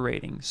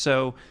operating.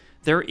 So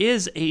there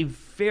is a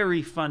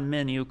very fun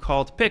menu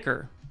called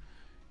Picker,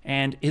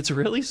 and it's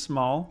really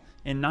small,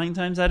 and 9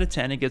 times out of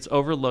 10 it gets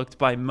overlooked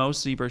by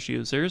most ZBrush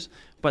users,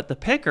 but the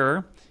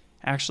Picker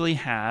actually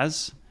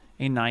has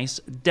a nice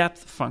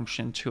depth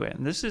function to it,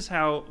 and this is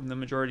how the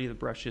majority of the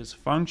brushes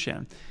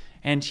function.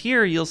 And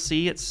here you'll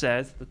see it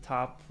says, the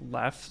top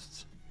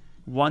left,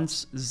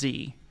 once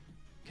Z,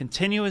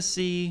 continuous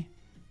Z,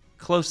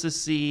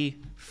 closest Z,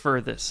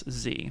 furthest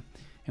Z.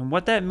 And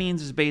what that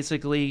means is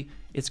basically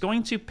it's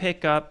going to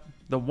pick up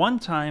the one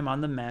time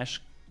on the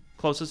mesh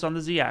closest on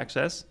the Z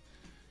axis,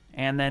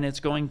 and then it's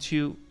going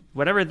to,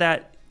 whatever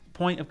that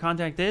point of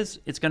contact is,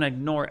 it's going to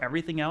ignore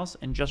everything else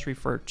and just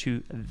refer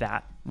to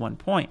that one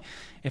point.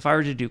 If I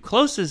were to do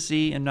closest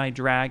Z and I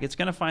drag, it's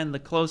going to find the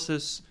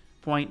closest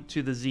point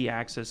to the Z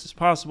axis as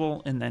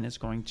possible, and then it's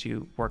going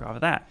to work off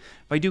of that.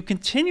 If I do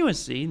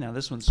continuous Z, now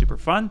this one's super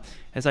fun,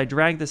 as I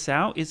drag this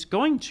out, it's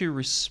going to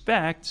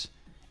respect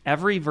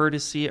every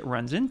vertex it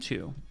runs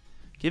into,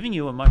 giving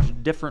you a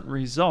much different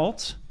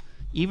result.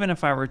 Even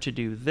if I were to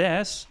do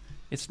this,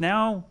 it's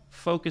now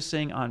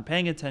focusing on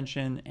paying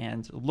attention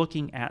and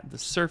looking at the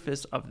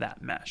surface of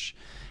that mesh.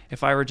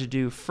 If I were to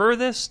do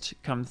furthest,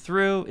 come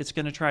through, it's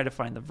going to try to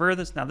find the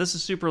furthest. Now this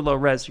is super low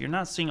res, so you're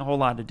not seeing a whole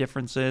lot of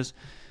differences,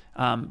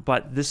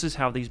 but this is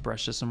how these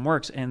brush system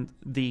works. And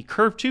the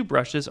Curve 2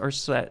 brushes are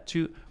set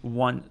to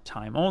one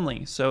time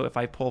only. So if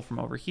I pull from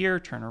over here,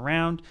 turn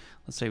around,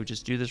 let's say we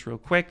just do this real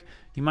quick,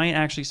 you might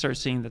actually start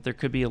seeing that there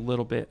could be a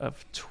little bit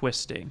of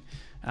twisting.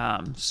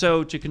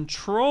 So to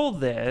control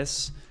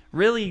this,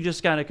 really you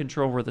just got to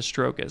control where the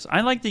stroke is.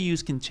 I like to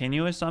use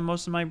continuous on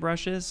most of my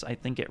brushes. I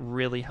think it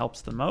really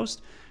helps the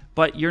most,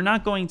 but you're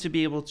not going to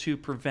be able to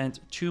prevent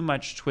too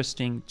much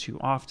twisting too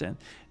often.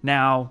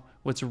 Now,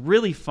 what's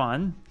really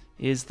fun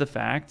is the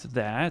fact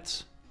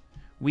that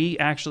we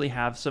actually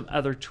have some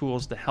other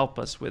tools to help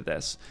us with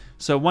this.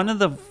 So one of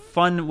the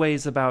fun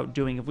ways about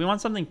doing, if we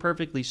want something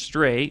perfectly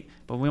straight,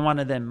 but we want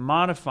to then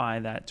modify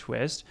that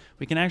twist,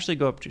 we can actually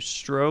go up to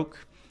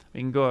stroke,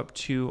 we can go up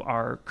to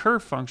our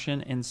curve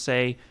function and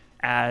say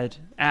add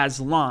as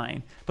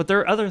line. But there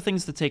are other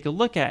things to take a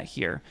look at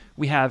here.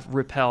 We have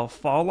repel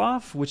fall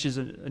off, which is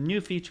a new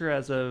feature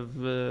as of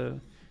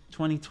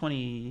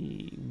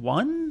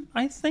 2021,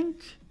 I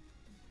think.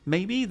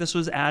 Maybe this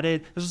was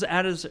added. This was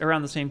added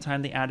around the same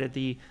time they added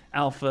the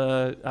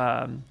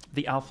alpha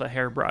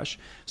hairbrush.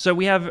 So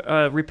we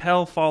have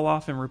repel fall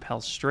off and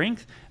repel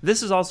strength.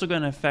 This is also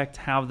going to affect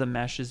how the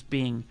mesh is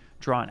being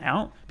drawn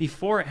out.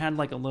 Before it had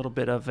like a little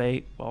bit of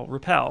a, well,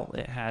 repel.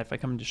 It had, if I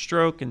come into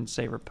stroke and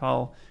say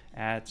repel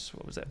at,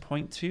 what was that,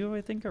 0.2,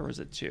 I think, or was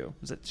it 2?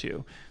 Was it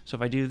 2? So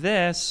if I do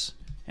this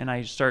and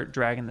I start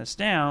dragging this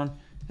down,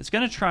 it's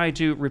going to try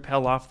to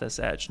repel off this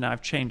edge. Now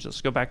I've changed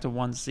this. Go back to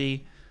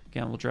 1Z.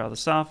 Again, we'll draw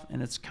this off,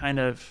 and it's kind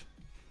of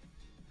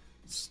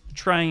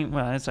trying,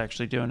 well, it's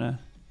actually doing a,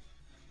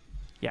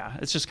 yeah,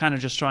 it's just kind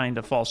of just trying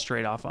to fall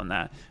straight off on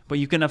that. But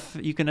you can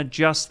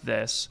adjust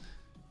this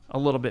a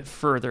little bit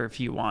further if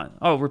you want.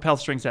 Oh, repel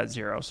strength's at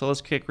 0. So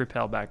let's kick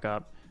repel back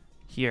up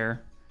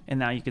here. And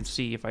now you can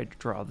see if I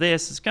draw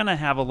this, it's going to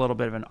have a little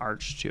bit of an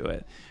arch to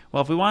it.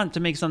 Well, if we want to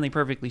make something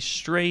perfectly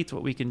straight,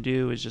 what we can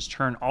do is just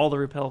turn all the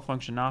repel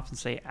function off and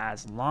say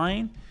as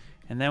line.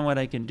 And then what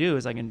I can do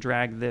is I can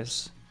drag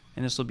this,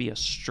 and this will be a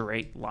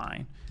straight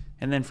line.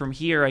 And then from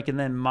here, I can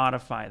then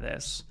modify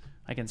this.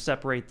 I can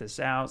separate this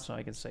out. So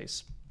I can say,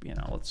 you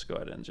know, let's go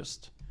ahead and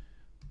let's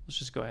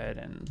just go ahead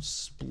and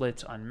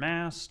split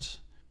unmasked.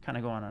 Kind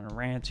of going on a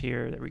rant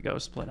here. There we go,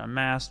 split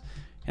unmasked.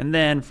 And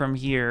then from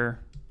here,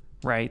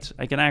 right,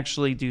 I can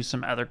actually do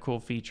some other cool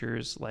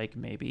features like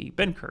maybe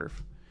bend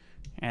curve.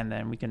 And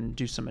then we can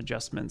do some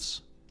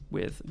adjustments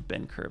with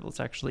bend curve. Let's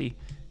actually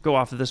go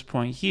off of this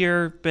point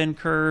here, bend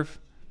curve,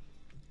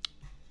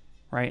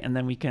 right? And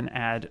then we can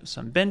add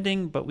some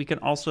bending, but we can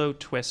also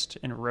twist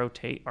and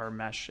rotate our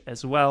mesh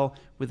as well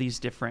with these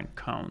different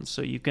cones.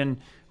 So you can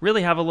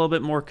really have a little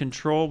bit more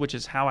control, which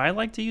is how I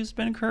like to use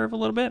bend curve a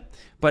little bit.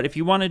 But if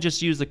you want to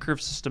just use the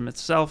curve system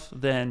itself,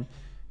 then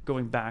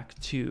going back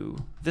to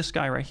this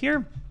guy right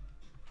here,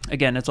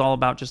 again, it's all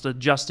about just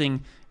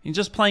adjusting and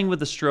just playing with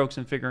the strokes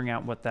and figuring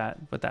out what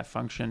that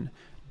function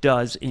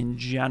does in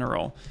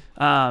general.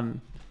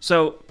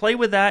 So play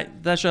with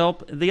that. That should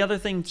help. The other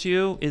thing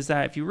too is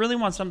that if you really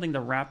want something to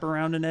wrap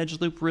around an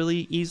edge loop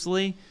really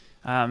easily,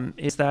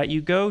 is that you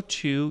go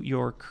to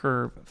your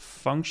curve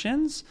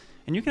functions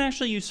and you can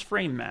actually use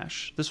frame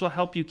mesh. This will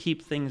help you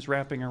keep things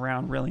wrapping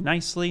around really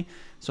nicely.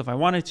 So if I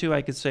wanted to,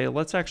 I could say,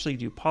 let's actually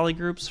do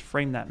polygroups,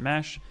 frame that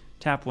mesh,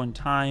 tap one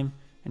time,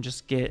 and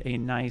just get a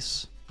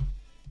nice,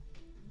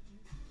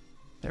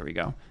 there we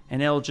go.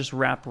 And it'll just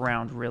wrap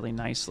around really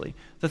nicely.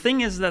 The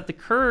thing is that the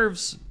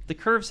curves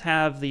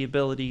have the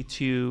ability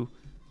to,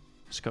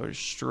 let's go to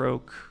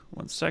stroke,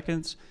 1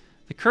 second.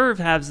 The curve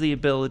has the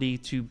ability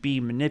to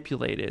be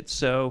manipulated.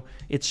 So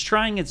it's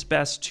trying its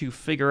best to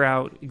figure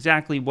out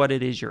exactly what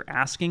it is you're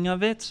asking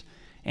of it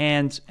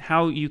and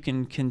how you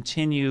can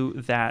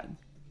continue that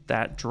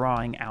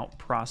drawing out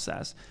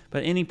process.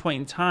 But at any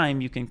point in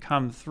time, you can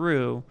come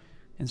through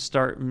and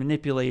start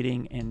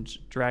manipulating and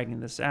dragging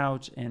this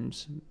out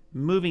and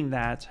moving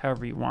that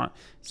however you want.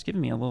 It's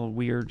giving me a little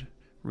weird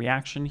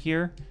reaction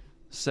here.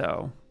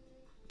 So,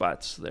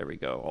 but there we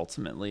go,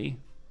 ultimately.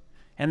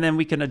 And then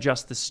we can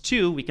adjust this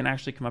too. We can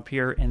actually come up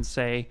here and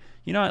say,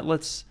 you know what,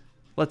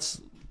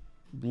 let's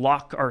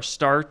lock our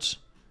start.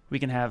 We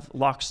can have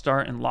lock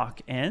start and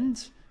lock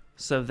end.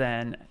 So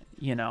then,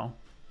 you know,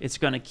 it's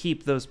going to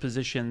keep those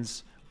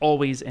positions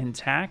always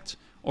intact.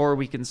 or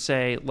we can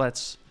say,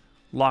 let's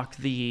lock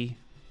the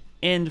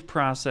end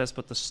process,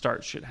 but the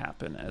start should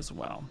happen as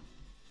well.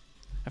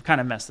 I've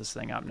kind of messed this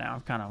thing up now.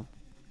 I've kind of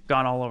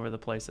gone all over the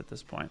place at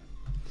this point.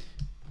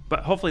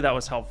 But hopefully that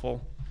was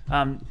helpful.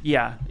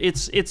 Yeah,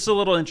 it's a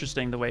little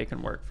interesting the way it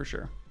can work for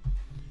sure.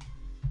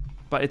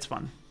 But it's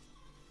fun.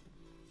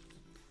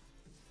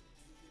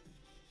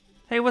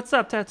 Hey, what's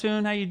up,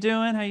 Tattoon? How you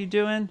doing? How you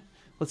doing?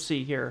 Let's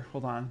see here.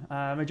 Hold on.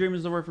 My dream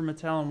is to work for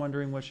Mattel. I'm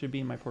wondering what should be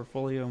in my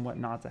portfolio and what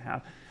not to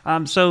have.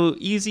 So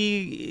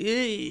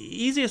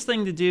easiest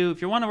thing to do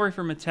if you want to work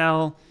for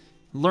Mattel,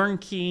 learn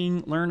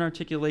keying, learn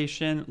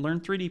articulation, learn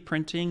 3D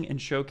printing, and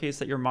showcase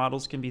that your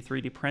models can be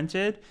 3D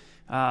printed.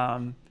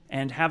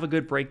 And have a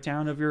good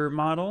breakdown of your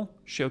model.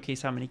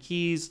 Showcase how many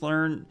keys.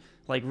 Learn,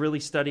 like, really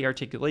study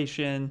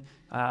articulation.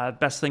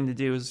 Best thing to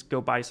do is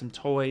go buy some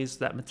toys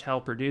that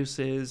Mattel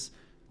produces.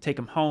 Take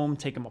them home,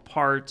 take them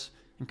apart,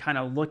 and kind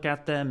of look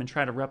at them and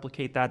try to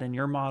replicate that in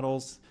your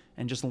models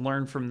and just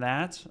learn from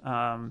that.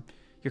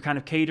 You're kind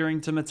of catering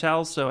to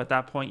Mattel, so at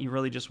that point you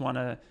really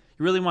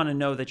want to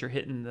know that you're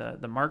hitting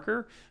the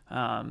marker.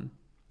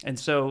 And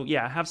so,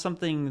 yeah, have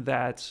something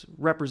that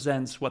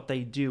represents what they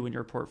do in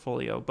your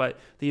portfolio. But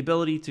the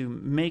ability to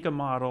make a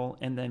model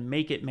and then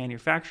make it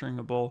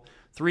manufacturable,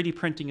 3D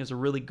printing is a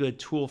really good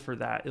tool for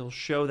that. It'll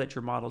show that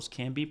your models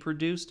can be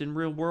produced in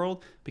real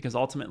world because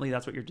ultimately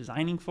that's what you're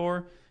designing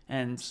for.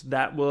 And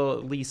that will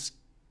at least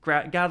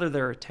gather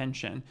their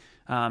attention.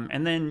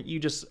 And then you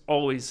just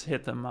always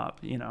hit them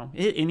up,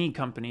 hit any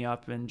company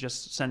up and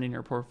just send in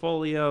your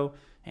portfolio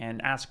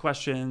and ask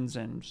questions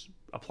and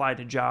apply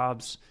to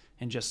jobs.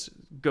 And just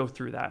go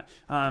through that.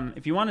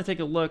 If you want to take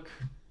a look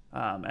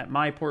at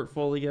my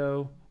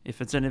portfolio,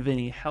 if it's of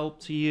any help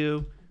to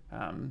you,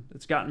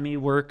 it's gotten me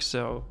work,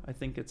 so I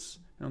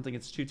don't think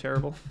it's too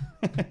terrible.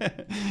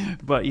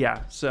 But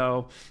yeah,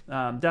 so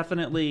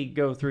definitely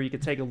go through. You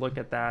could take a look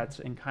at that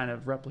and kind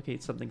of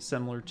replicate something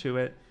similar to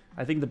it.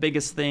 I think the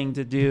biggest thing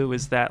to do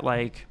is that,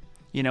 like,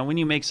 when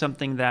you make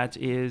something that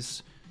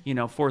is,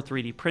 for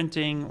 3D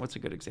printing, what's a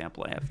good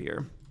example I have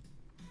here?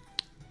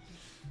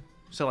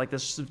 So like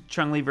this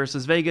Chun-Li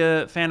versus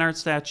Vega fan art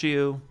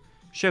statue,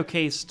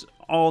 showcased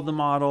all the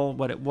model,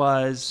 what it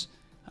was,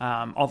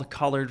 all the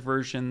colored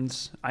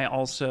versions. I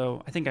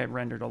think I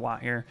rendered a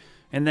lot here.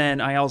 And then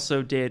I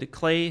also did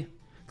clay.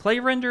 Clay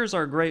renders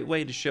are a great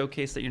way to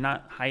showcase that you're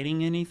not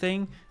hiding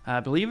anything.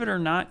 Believe it or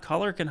not,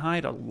 color can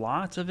hide a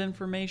lot of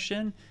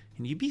information,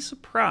 and you'd be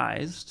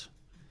surprised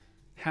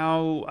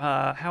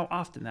how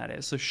often that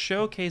is. So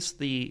showcase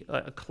the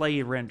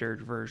clay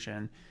rendered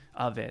version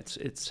of it.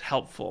 It's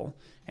helpful.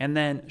 And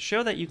then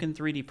show that you can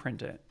 3D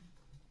print it.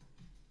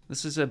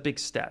 This is a big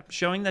step.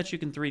 Showing that you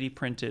can 3D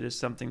print it is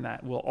something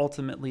that will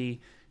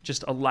ultimately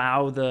just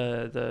allow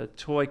the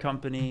toy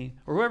company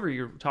or whoever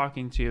you're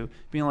talking to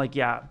being like,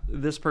 yeah,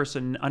 this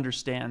person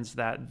understands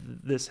that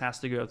this has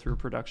to go through a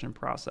production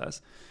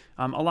process.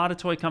 A lot of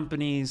toy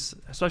companies,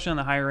 especially on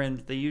the higher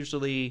end, they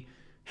usually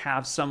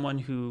have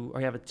someone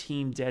or have a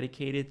team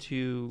dedicated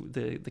to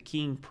the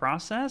keying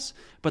process,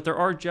 but there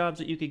are jobs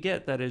that you could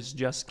get that is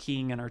just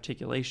keying and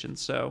articulation.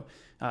 So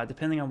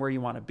depending on where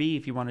you want to be,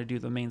 if you want to do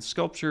the main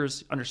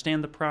sculptures,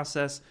 understand the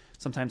process,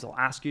 sometimes they'll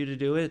ask you to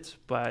do it,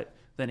 but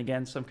then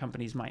again, some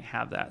companies might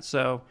have that.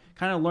 So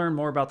kind of learn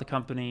more about the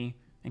company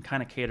and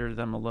kind of cater to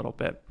them a little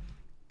bit.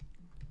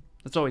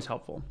 That's always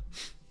helpful.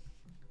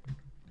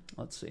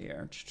 Let's see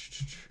here.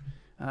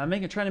 Trying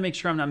to make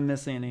sure I'm not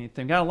missing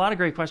anything. Got a lot of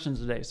great questions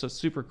today, so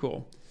super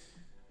cool.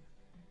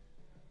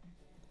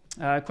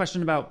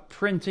 Question about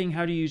printing.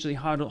 How do you usually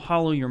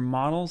hollow your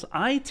models?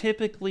 I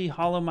typically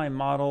hollow my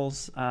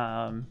models.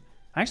 I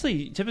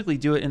actually typically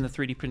do it in the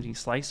 3D printing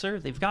slicer.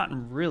 They've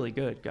gotten really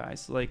good,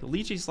 guys. Like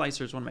Lychee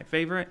Slicer is one of my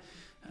favorite.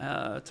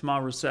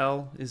 Thomas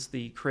Roussel is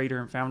the creator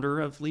and founder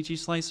of Lychee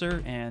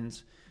Slicer, and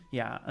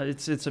yeah,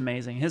 it's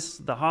amazing.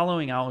 The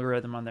hollowing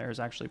algorithm on there is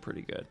actually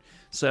pretty good.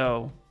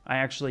 So I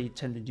actually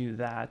tend to do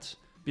that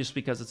just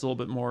because it's a little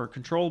bit more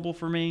controllable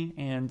for me,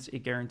 and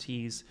it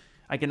guarantees.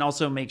 I can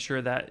also make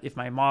sure that if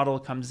my model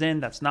comes in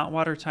that's not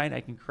watertight,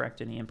 I can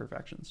correct any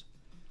imperfections.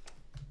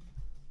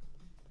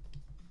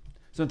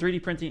 So in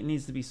 3D printing, it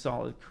needs to be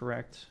solid,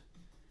 correct?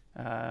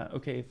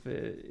 Okay,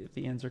 if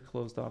the ends are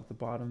closed off, the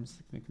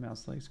bottoms, make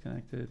mouse legs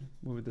connected,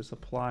 what would this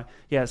apply?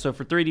 Yeah, so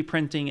for 3D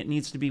printing, it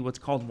needs to be what's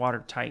called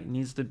watertight. It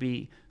needs to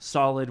be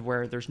solid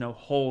where there's no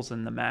holes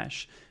in the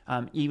mesh.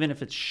 Even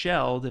if it's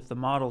shelled, if the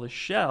model is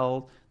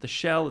shelled, the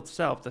shell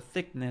itself, the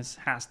thickness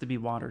has to be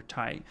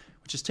watertight,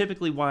 which is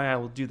typically why I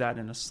will do that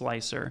in a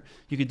slicer.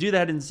 You could do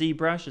that in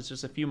ZBrush. It's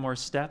just a few more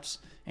steps,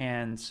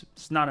 and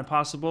it's not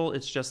impossible.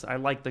 It's just I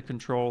like the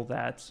control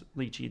that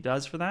Lychee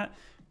does for that.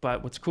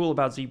 But what's cool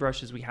about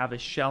ZBrush is we have a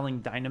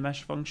shelling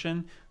DynaMesh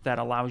function that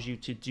allows you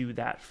to do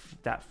that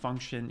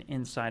function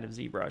inside of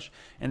ZBrush.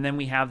 And then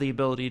we have the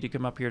ability to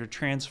come up here to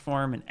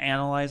transform and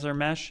analyze our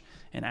mesh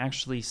and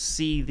actually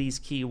see these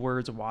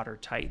keywords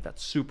watertight.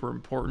 That's super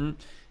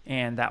important.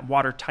 And that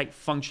watertight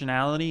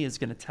functionality is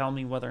going to tell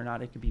me whether or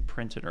not it could be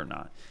printed or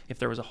not. If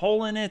there was a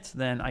hole in it,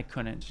 then I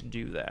couldn't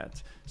do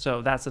that.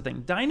 So that's the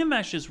thing.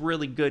 DynaMesh is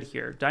really good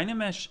here.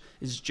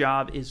 DynaMesh's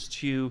job is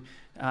to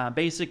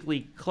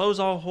basically close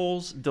all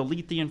holes,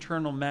 delete the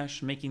internal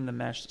mesh, making the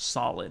mesh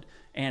solid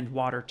and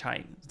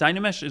watertight.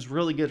 DynaMesh is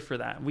really good for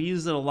that. We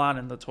use it a lot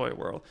in the toy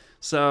world.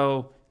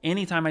 So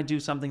anytime I do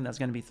something that's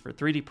going to be for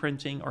 3D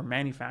printing or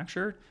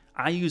manufactured,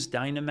 I use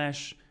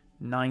DynaMesh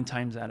 9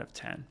 times out of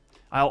 10.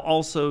 I'll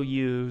also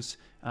use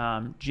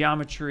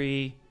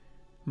geometry,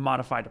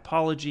 modify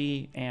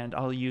topology, and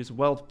I'll use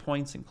weld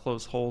points and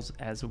close holes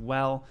as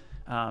well.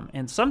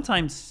 And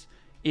sometimes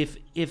if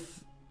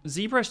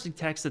ZBrush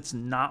detects it's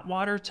not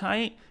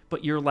watertight,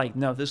 but you're like,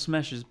 no, this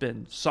mesh has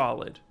been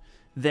solid,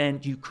 then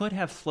you could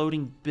have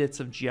floating bits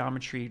of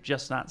geometry you're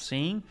just not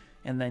seeing,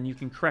 and then you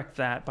can correct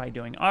that by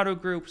doing auto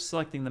group,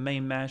 selecting the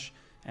main mesh,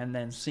 and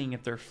then seeing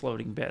if they're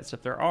floating bits.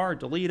 If there are,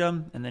 delete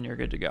them, and then you're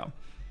good to go.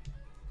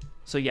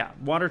 So yeah,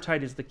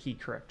 watertight is the key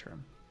correct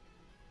term.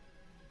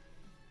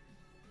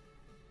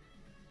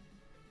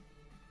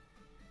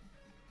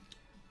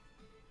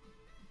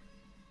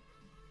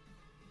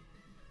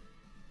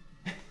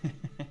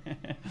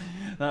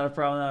 Not a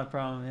problem, not a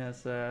problem.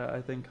 Yes, I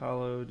think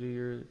hollow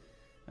do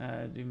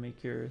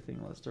make your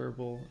thing less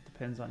durable. It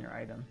depends on your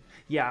item.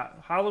 Yeah,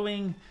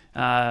 hollowing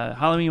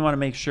you want to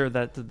make sure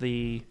that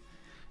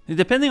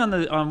depending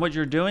on what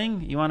you're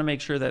doing, you want to make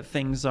sure that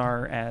things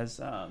are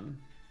as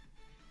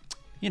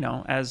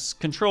as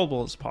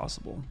controllable as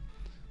possible.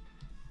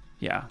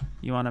 Yeah,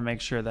 you want to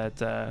make sure that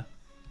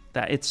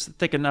that it's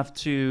thick enough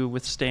to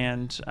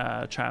withstand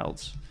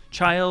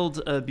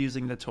child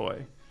abusing the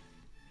toy.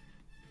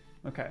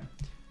 Okay,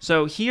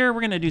 so here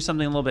we're going to do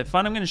something a little bit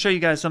fun. I'm going to show you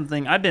guys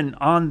something. I've been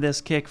on this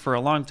kick for a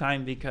long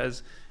time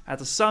because at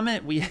the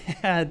summit we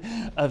had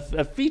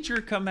a feature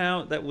come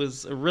out that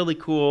was really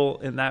cool.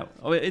 We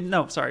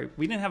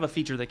didn't have a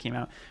feature that came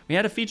out. We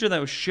had a feature that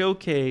was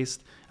showcased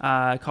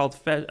called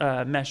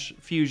Mesh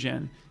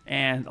Fusion,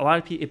 and a lot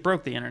of people, it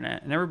broke the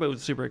internet, and everybody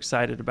was super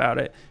excited about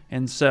it.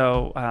 And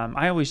so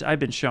I've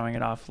been showing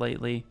it off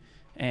lately,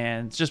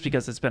 and just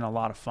because it's been a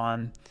lot of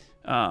fun.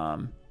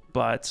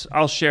 But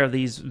I'll share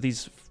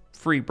these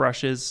free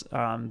brushes.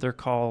 They're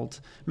called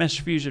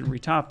Mesh Fusion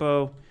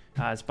Retopo.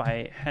 It's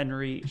by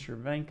Henry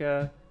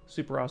Cervenka.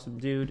 Super awesome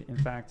dude. In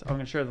fact, I'm going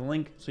to share the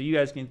link so you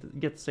guys can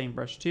get the same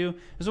brush too.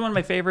 This is one of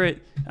my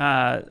favorite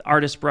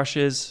artist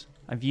brushes.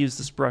 I've used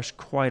this brush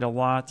quite a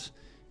lot,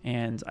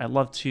 and I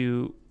love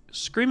to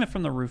scream it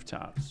from the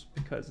rooftops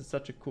because it's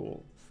such a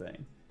cool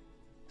thing.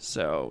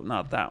 So,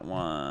 not that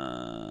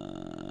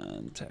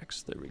one.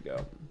 Text. There we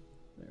go.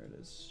 There it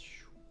is.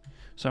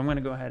 So I'm going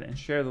to go ahead and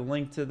share the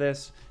link to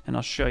this, and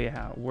I'll show you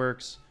how it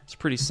works. It's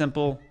pretty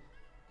simple,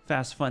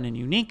 fast, fun, and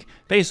unique.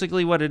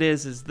 Basically what it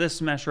is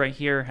this mesh right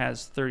here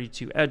has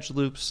 32 edge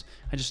loops.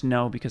 I just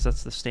know because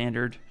that's the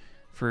standard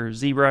for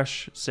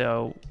ZBrush.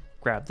 So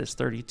grab this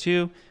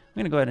 32. I'm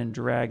going to go ahead and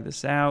drag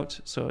this out.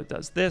 So it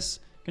does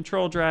this.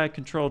 Control drag,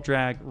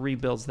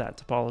 rebuilds that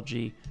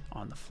topology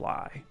on the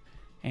fly.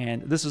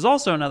 And this is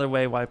also another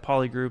way why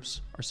polygroups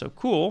are so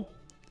cool,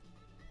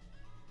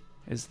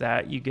 is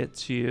that you get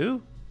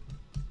to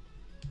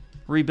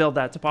rebuild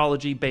that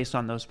topology based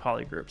on those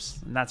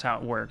polygroups. And that's how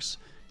it works.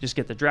 Just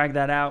get to drag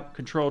that out,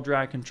 control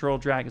drag.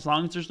 As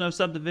long as there's no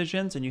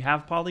subdivisions and you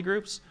have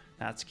polygroups,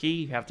 that's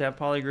key. You have to have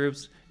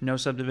polygroups, no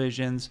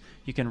subdivisions.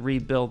 You can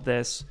rebuild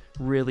this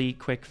really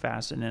quick,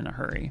 fast, and in a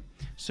hurry.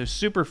 So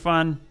super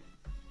fun.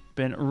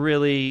 Been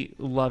really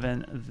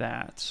loving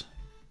that.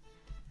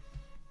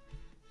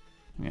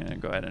 I'm going to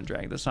go ahead and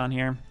drag this on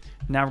here.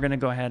 Now we're going to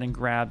go ahead and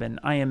grab an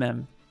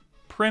IMM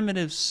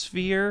primitive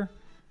sphere.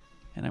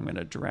 And I'm going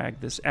to drag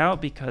this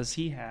out because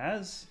he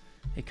has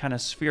a kind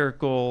of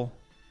spherical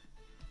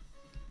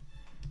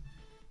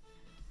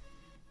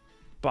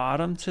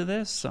bottom to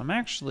this. So I'm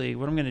actually,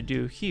 what I'm going to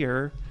do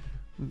here,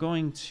 I'm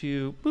going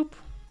to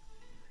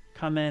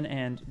come in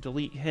and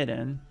delete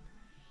hidden.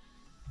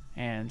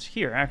 And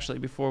here, actually,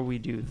 before we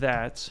do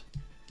that,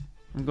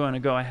 I'm going to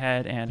go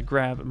ahead and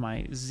grab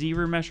my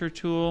ZRemesher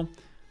tool.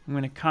 I'm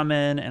going to come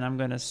in and I'm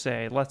going to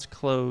say, let's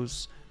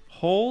close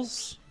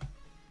holes.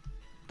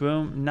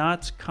 Boom,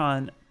 not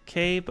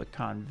concave, but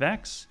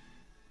convex.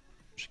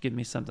 Should give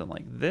me something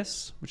like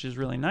this, which is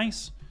really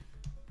nice.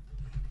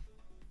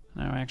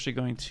 Now I'm actually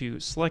going to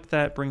select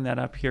that, bring that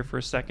up here for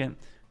a second.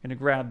 I'm going to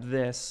grab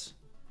this,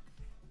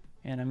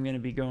 and I'm going to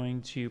be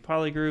going to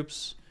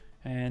polygroups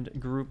and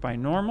group by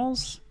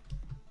normals.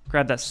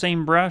 Grab that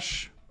same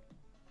brush.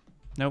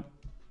 Nope.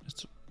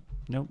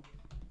 Nope.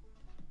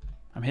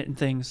 I'm hitting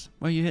things.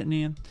 What are you hitting,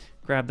 Ian?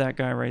 Grab that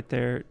guy right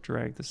there,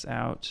 drag this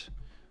out.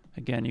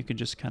 Again, you could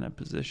just kind of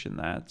position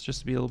that just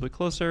to be a little bit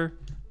closer.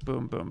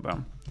 Boom, boom,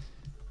 boom.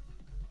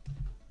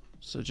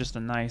 So just a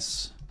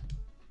nice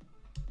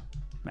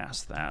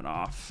mask that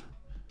off.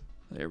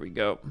 There we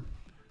go.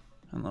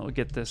 And then we'll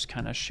get this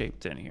kind of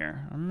shaped in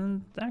here.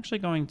 I'm actually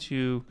going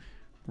to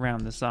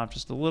round this off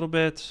just a little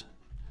bit.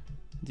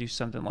 Do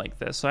something like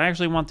this. So I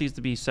actually want these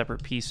to be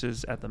separate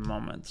pieces at the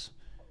moment.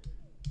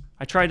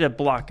 I try to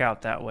block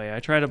out that way. I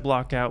try to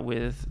block out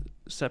with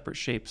separate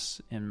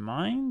shapes in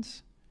mind.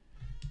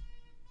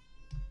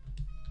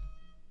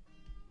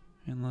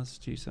 And let's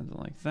do something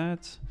like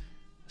that.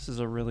 This is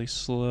a really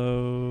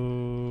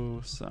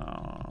slow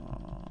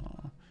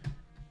song.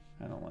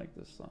 I don't like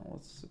this song.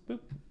 Let's boop.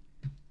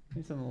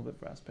 Need something a little bit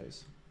fast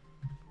paced.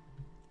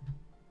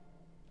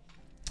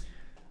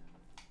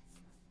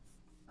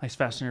 Nice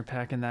fastener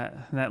pack in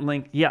that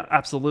link. Yeah,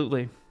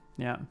 absolutely.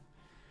 Yeah.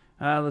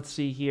 Let's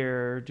see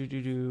here.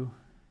 You're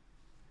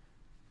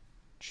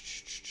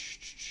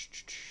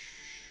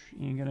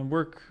gonna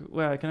work.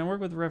 Well, can I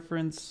work with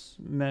reference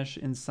mesh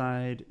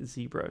inside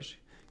ZBrush?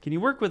 Can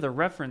you work with a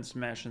reference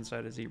mesh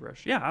inside of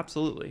ZBrush? Yeah,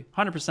 absolutely.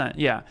 100%.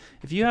 Yeah.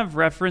 If you have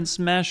reference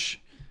mesh,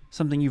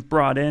 something you've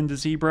brought into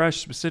ZBrush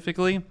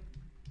specifically,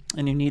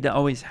 and you need to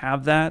always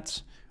have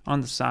that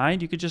on the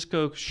side, you could just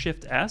go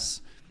Shift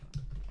S,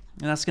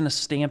 and that's going to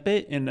stamp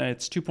it, and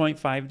it's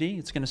 2.5D.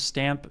 It's going to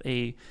stamp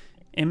a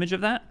image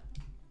of that.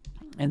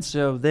 And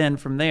so then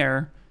from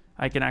there,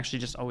 I can actually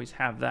just always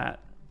have that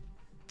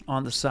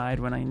on the side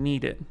when I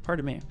need it.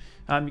 Pardon me.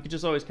 You could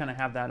just always kind of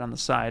have that on the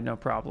side, no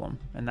problem.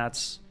 And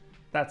that's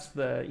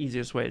the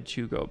easiest way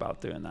to go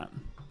about doing that.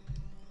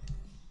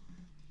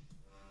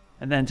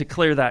 And then to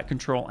clear that,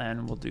 Control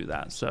N will do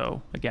that.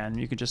 So again,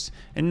 you could just,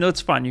 and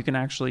it's fun. You can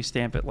actually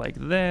stamp it like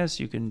this.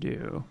 You can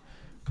do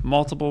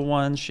multiple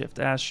ones, Shift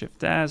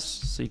S,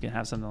 so you can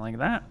have something like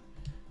that.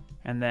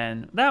 And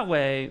then that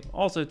way,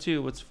 also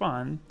too, what's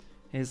fun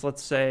is,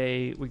 let's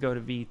say we go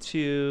to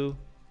V2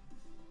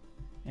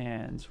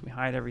 and we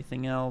hide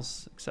everything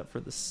else except for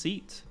the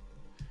seat.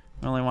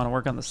 I only want to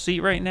work on the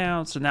seat right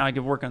now. So now I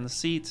can work on the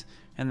seat,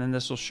 and then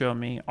this will show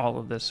me all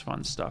of this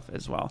fun stuff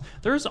as well.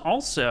 There's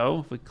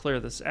also, if we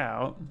clear this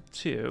out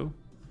too,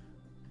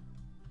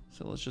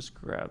 so let's just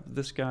grab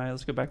this guy.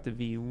 Let's go back to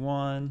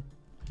V1.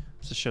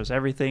 This shows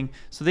everything.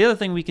 So the other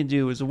thing we can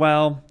do as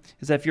well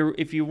is that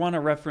if you want to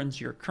reference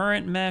your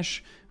current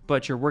mesh,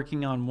 but you're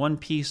working on one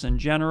piece in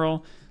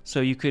general, so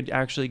you could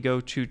actually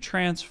go to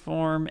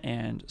Transform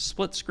and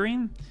Split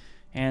Screen,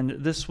 and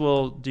this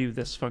will do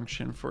this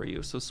function for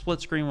you. So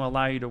Split Screen will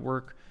allow you to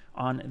work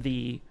on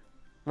the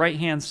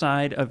right-hand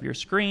side of your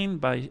screen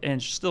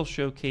and still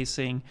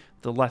showcasing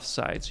the left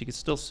side, so you can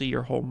still see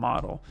your whole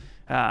model.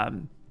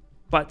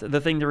 But the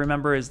thing to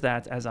remember is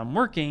that as I'm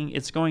working,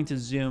 it's going to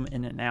zoom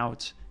in and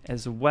out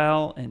as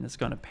well, and it's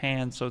going to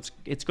pan, so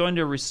it's going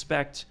to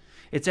respect.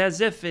 It's as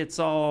if it's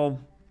all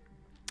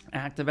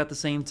active at the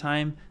same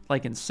time,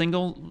 like in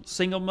single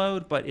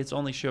mode, but it's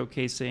only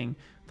showcasing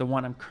the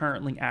one I'm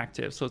currently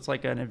active. So it's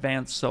like an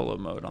advanced solo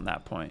mode on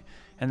that point.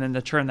 And then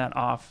to turn that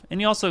off, and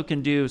you also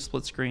can do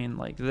split screen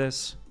like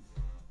this,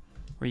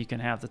 where you can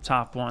have the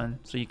top one,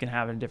 so you can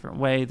have it a different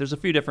way. There's a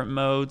few different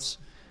modes,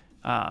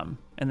 and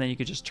then you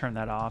could just turn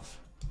that off.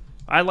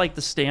 I like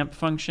the stamp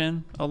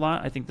function a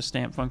lot. I think the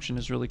stamp function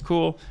is really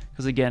cool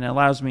because, again, it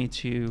allows me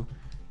to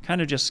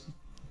kind of just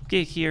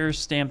get here,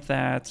 stamp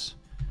that,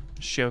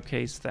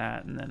 showcase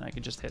that, and then I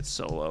can just hit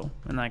solo,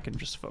 and I can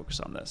just focus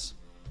on this.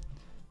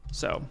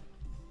 So,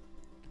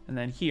 and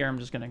then here I'm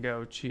just going to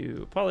go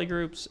to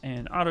polygroups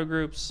and auto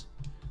groups,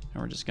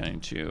 and we're just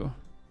going to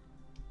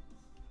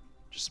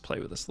just play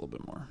with this a little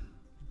bit more.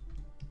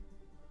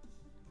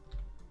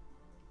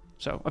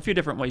 So a few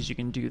different ways you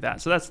can do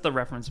that. So that's the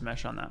reference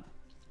mesh on that.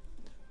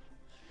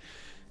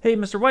 Hey,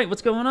 Mr. White,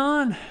 what's going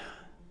on?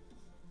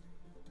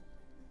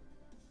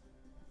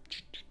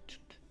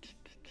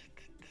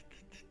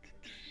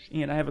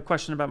 And I have a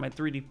question about my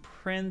 3D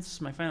prints.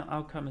 My final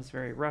outcome is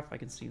very rough. I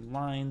can see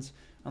lines,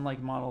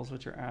 unlike models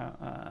which are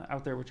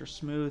out there which are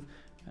smooth.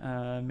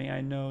 May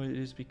I know it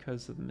is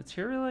because of the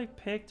material I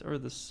picked or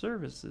the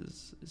service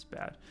is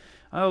bad?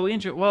 Oh,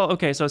 well,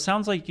 okay, so it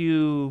sounds like did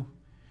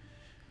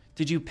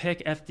you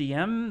pick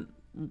FDM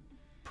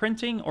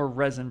printing or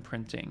resin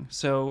printing?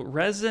 So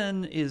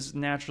resin is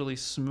naturally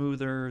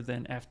smoother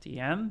than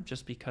FDM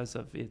just because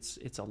of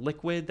it's a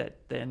liquid that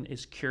then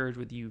is cured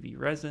with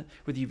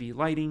UV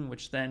lighting,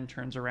 which then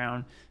turns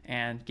around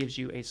and gives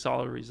you a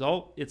solid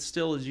result. It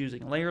still is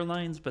using layer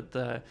lines,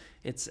 but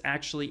it's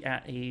actually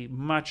at a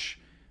much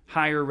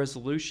higher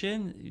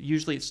resolution.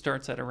 Usually it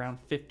starts at around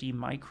 50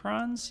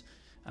 microns,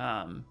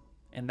 and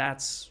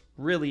that's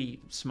really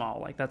small.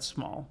 Like, that's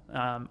small.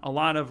 A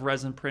lot of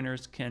resin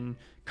printers can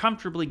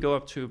comfortably go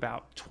up to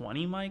about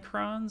 20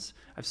 microns.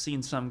 I've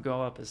seen some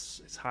go up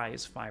as high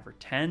as 5 or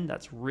 10.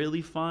 That's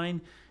really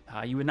fine.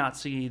 You would not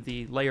see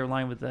the layer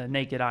line with the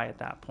naked eye at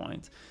that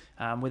point.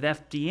 With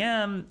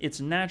FDM, it's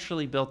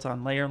naturally built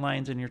on layer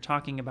lines, and you're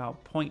talking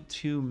about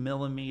 0.2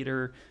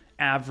 millimeter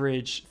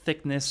average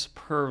thickness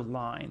per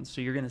line. So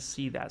you're going to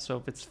see that. So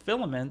if it's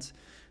filament,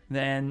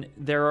 then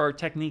there are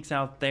techniques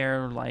out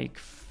there like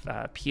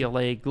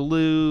PLA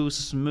glue,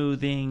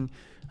 smoothing,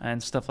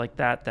 and stuff like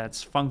that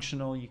that's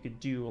functional. You could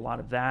do a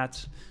lot of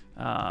that.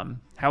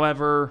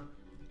 However,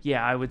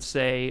 yeah, I would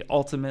say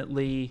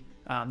ultimately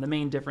the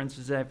main difference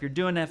is that if you're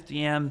doing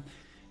FDM,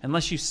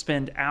 unless you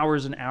spend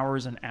hours and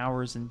hours and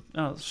hours and,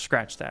 oh,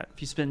 scratch that.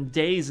 If you spend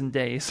days and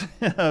days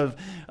of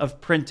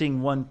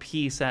printing one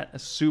piece at a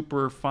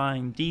super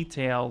fine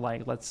detail,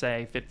 like let's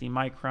say 50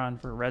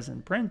 micron for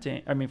resin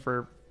printing, I mean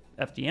for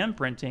FDM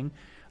printing,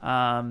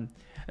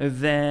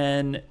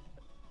 then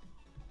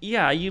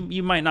yeah,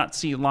 you might not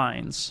see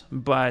lines,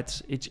 but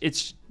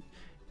it's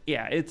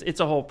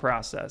a whole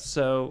process.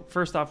 So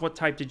first off, what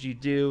type did you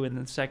do? And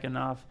then second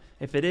off,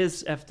 if it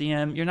is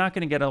FDM, you're not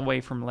going to get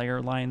away from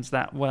layer lines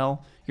that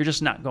well. You're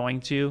just not going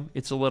to.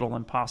 It's a little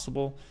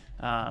impossible.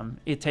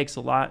 It takes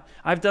a lot.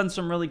 I've done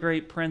some really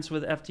great prints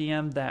with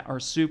FDM that are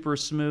super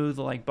smooth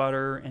like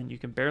butter, and you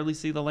can barely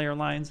see the layer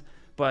lines,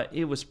 but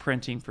it was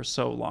printing for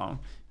so long.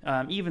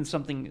 Even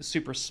something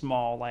super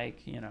small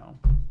like, you know,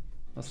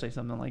 let's say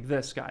something like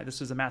this guy.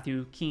 This is a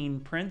Matthew Keene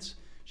print.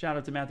 Shout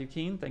out to Matthew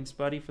Keene. Thanks,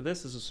 buddy, for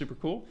this. This is super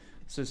cool.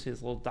 This is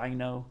his little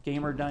dyno,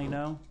 gamer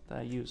dyno that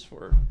I use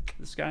for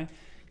this guy.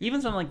 Even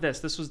something like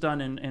this. This was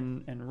done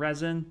in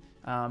resin,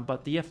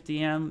 but the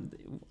FDM,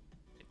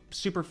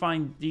 super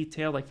fine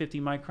detail, like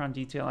 50 micron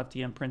detail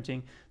FDM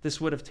printing,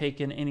 this would have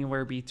taken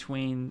anywhere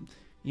between,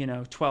 you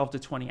know, 12 to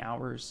 20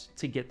 hours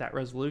to get that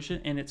resolution,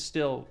 and it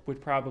still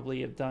would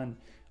probably have done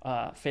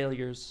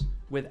failures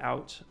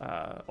without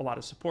a lot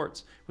of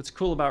supports. What's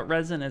cool about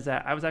resin is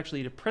that I was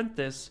actually to print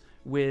this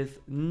with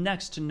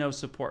next to no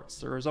supports.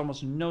 There was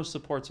almost no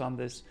supports on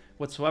this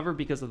whatsoever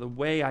because of the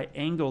way I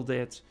angled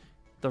it.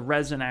 The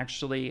resin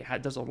actually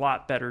does a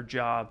lot better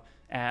job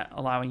at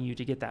allowing you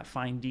to get that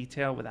fine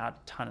detail without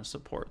a ton of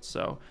support.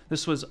 So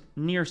this was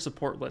near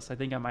supportless. I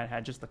think I might have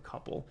had just a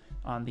couple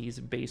on these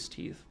base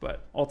teeth,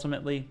 but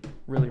ultimately,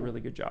 really,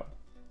 really good job.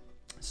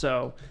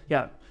 So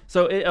yeah,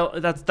 so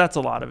that's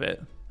a lot of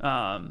it.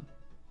 And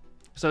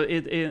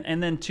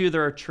then too,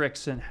 there are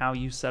tricks in how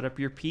you set up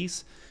your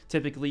piece.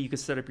 Typically, you could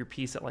set up your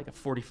piece at like a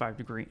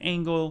 45-degree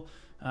angle.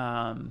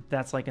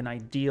 That's like an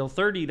ideal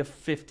 30 to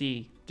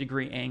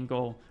 50-degree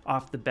angle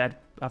off the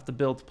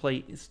build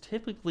plate is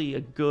typically a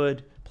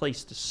good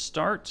place to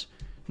start.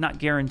 Not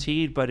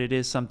guaranteed, but it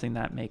is something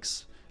that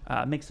makes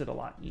it a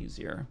lot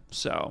easier.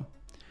 So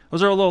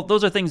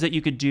those are things that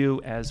you could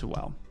do as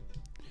well.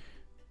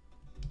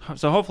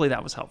 So hopefully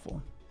that was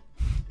helpful.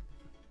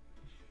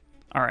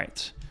 All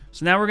right.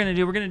 So now we're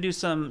gonna do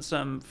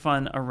some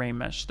fun array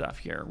mesh stuff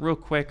here. Real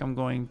quick, I'm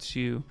going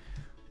to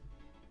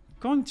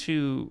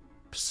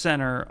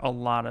center a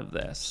lot of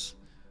this.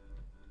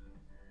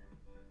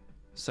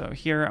 So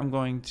here I'm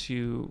going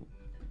to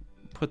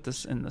put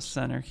this in the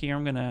center here.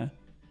 I'm gonna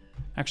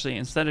actually,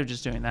 instead of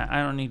just doing that,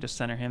 I don't need to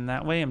center him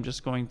that way. I'm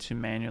just going to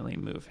manually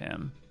move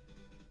him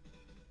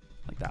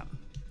like that.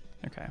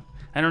 Okay.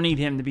 I don't need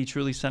him to be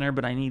truly center,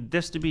 but I need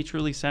this to be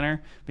truly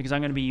center because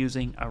I'm going to be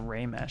using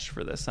array mesh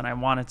for this, and I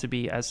want it to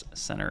be as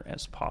center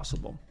as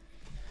possible.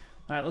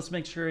 All right, let's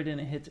make sure I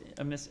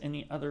didn't miss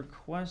any other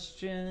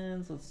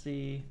questions. Let's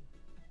see.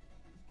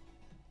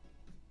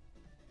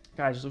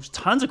 Guys, there's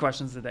tons of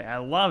questions today. I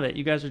love it.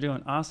 You guys are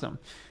doing awesome.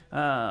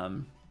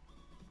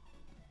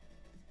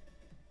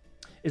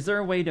 Is there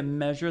a way to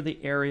measure the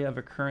area of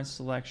a current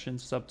selection,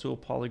 subtool,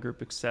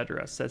 polygroup,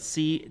 etc.? Says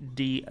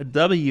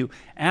CDW.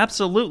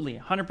 Absolutely,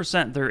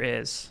 100% there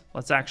is.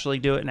 Let's actually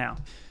do it now.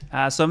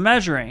 So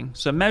measuring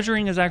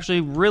is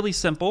actually really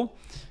simple.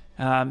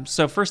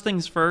 So first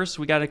things first,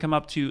 we got to come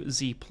up to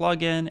Z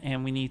plugin,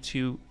 and we need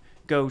to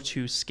go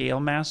to Scale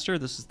Master.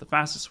 This is the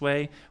fastest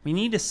way. We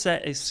need to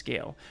set a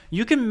scale.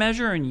 You can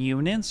measure in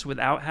units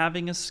without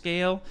having a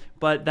scale,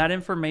 but that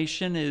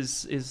information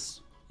is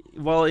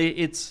well,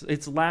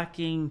 it's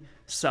lacking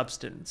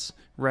substance,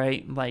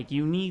 right? Like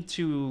you need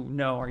to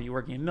know, are you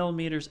working in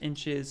millimeters,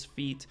 inches,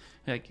 feet?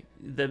 Like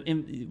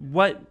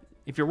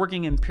if you're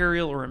working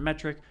imperial or in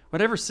metric,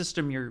 whatever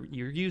system you're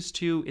used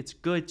to, it's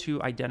good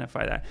to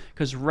identify that.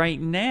 Because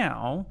right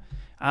now,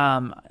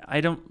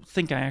 I don't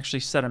think I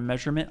actually set a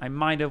measurement. I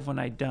might have when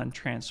I done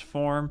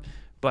transform,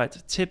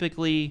 but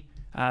typically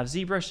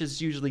ZBrush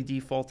is usually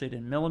defaulted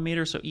in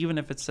millimeters, so even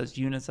if it says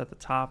units at the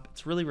top,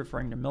 it's really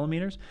referring to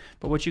millimeters.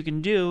 But what you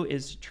can do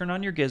is turn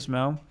on your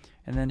gizmo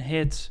and then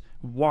hit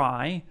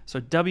Y. So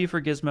W for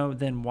gizmo,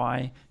 then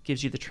Y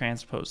gives you the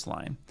transpose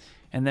line.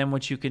 And then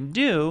what you can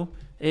do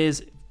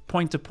is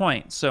point to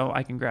point. So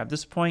I can grab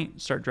this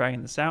point, start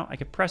dragging this out. I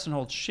can press and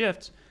hold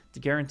Shift to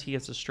guarantee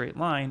it's a straight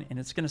line, and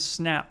it's going to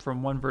snap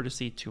from one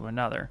vertice to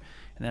another.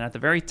 And then at the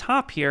very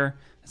top here,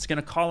 it's going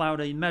to call out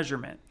a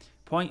measurement.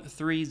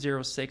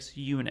 0.306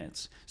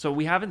 units. So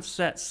we haven't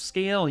set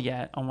scale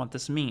yet on what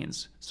this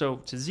means. So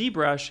to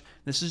ZBrush,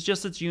 this is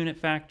just its unit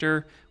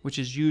factor, which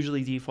is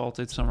usually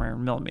defaulted somewhere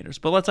in millimeters.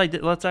 But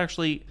let's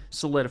actually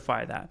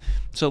solidify that.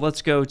 So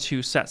let's go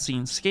to set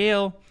scene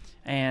scale,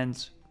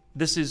 and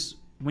this is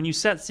when you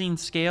set scene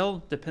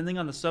scale, depending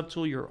on the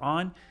subtool you're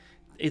on,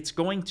 it's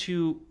going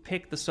to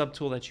pick the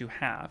subtool that you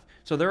have.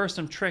 So there are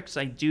some tricks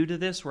I do to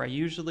this where I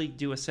usually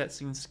do a set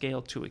scene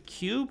scale to a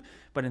cube,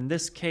 but in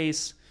this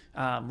case,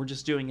 we're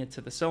just doing it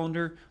to the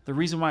cylinder. The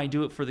reason why I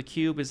do it for the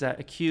cube is that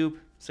a cube,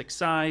 6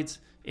 sides,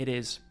 it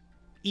is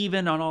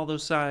even on all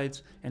those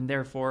sides, and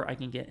therefore I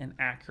can get an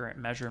accurate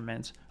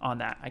measurement on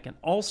that. I can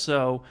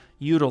also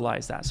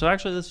utilize that. So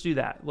actually, let's do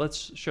that.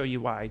 Let's show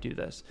you why I do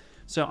this.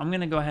 So I'm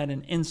going to go ahead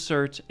and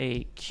insert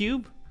a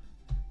cube.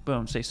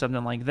 Boom, say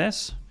something like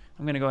this.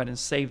 I'm going to go ahead and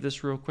save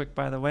this real quick,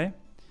 by the way.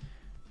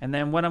 And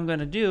then what I'm going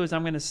to do is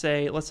I'm going to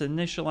say, let's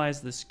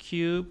initialize this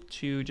cube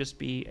to just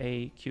be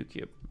a Q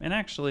cube. And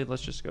actually,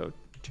 let's just go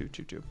 2,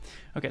 2, 2.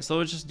 Okay, so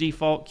let's just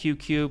default Q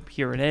cube.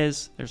 Here it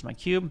is. There's my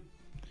cube.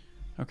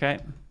 Okay,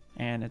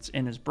 and it's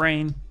in his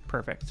brain.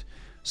 Perfect.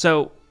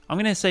 So I'm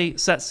going to say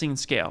set scene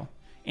scale.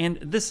 And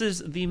this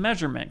is the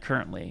measurement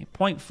currently,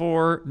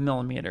 0.4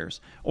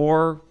 millimeters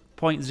or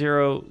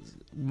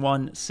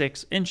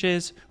 0.016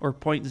 inches or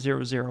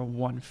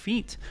 0.001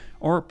 feet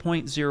or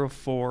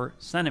 0.04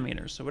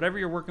 centimeters. So whatever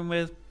you're working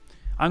with,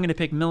 I'm going to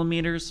pick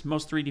millimeters.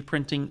 Most 3D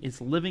printing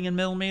is living in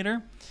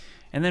millimeter.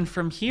 And then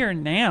from here,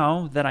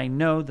 now that I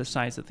know the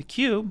size of the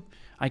cube,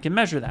 I can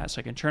measure that. So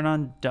I can turn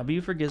on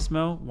W for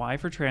gizmo, Y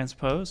for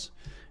transpose,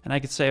 and I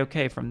could say,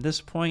 okay, from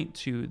this point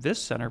to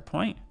this center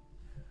point,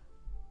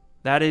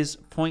 that is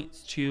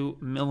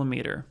 0.2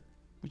 millimeter,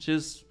 which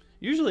is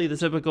usually the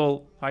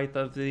typical height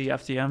of the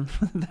FDM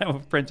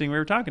that printing we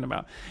were talking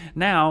about.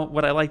 Now,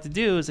 what I like to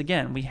do is,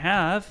 again, we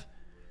have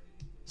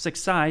 6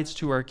 sides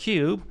to our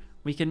cube.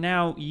 We can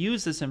now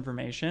use this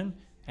information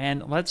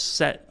and let's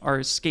set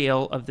our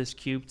scale of this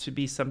cube to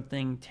be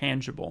something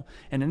tangible.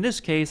 And in this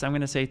case, I'm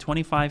going to say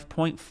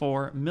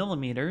 25.4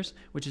 millimeters,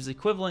 which is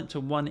equivalent to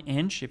 1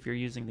 inch if you're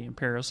using the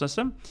imperial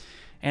system.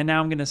 And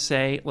now I'm going to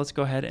say, let's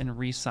go ahead and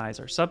resize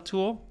our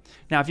subtool.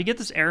 Now, if you get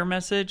this error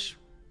message,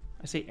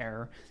 I say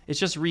error, it's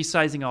just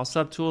resizing all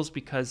subtools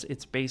because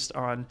it's based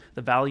on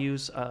the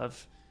values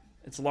of,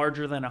 it's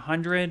larger than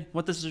 100.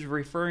 What this is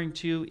referring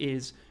to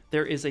is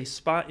there is a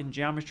spot in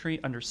geometry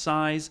under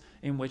size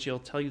in which it'll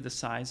tell you the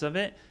size of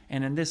it.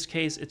 And in this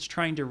case, it's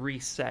trying to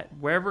reset.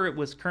 Wherever it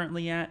was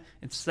currently at,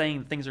 it's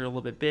saying things are a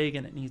little bit big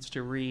and it needs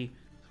to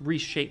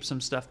reshape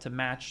some stuff to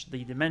match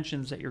the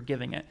dimensions that you're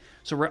giving it.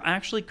 So we're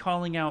actually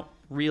calling out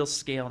real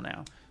scale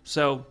now.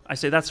 So I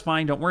say that's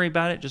fine, don't worry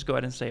about it. Just go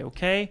ahead and say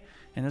okay.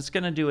 And it's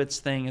gonna do its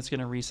thing. It's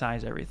gonna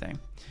resize everything.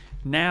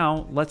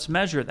 Now let's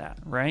measure that,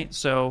 right?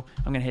 So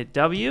I'm gonna hit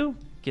W,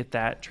 get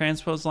that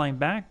transpose line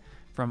back.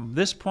 From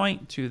this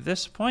point to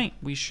this point,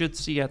 we should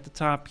see at the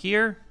top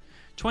here,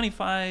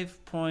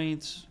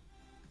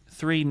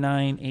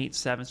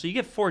 25.3987. So you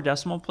get 4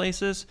 decimal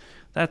places.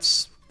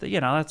 That's,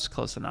 that's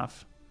close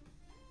enough.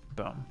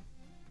 Boom.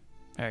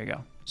 There you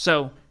go.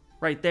 So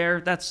right there,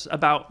 that's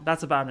about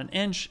 1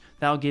 inch.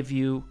 That'll give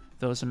you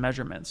those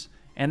measurements.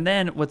 And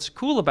then what's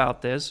cool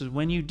about this is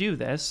when you do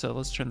this, so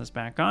let's turn this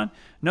back on.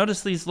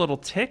 Notice these little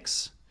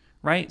ticks,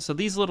 right? So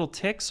these little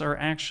ticks are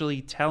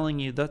actually telling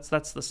you that's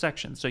the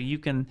section. So you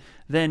can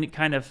then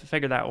kind of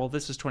figure that, well,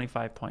 this is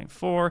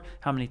 25.4.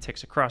 How many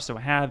ticks across do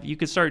I have? You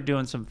could start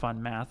doing some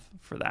fun math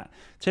for that.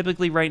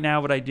 Typically right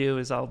now what I do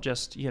is I'll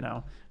just,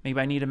 maybe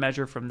I need to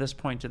measure from this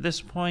point to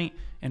this point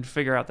and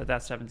figure out that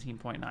that's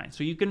 17.9.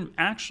 So you can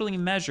actually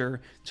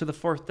measure to the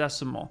 4th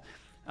decimal.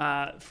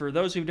 For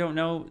those who don't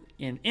know,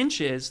 in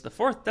inches, the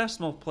 4th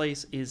decimal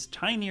place is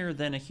tinier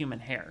than a human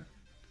hair.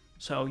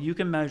 So you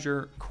can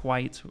measure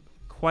quite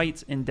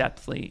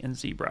in-depthly in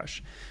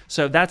ZBrush.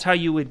 So that's how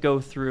you would go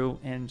through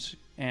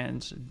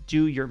and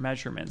do your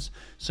measurements.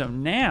 So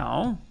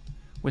now,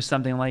 with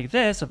something like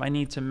this, if I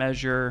need to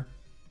measure,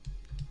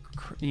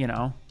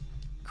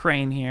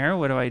 crane here,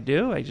 what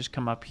do? I just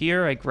come up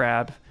here, I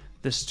grab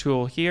this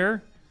tool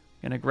here,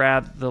 I'm gonna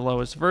grab the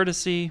lowest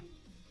vertice,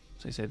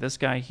 so I say this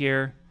guy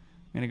here,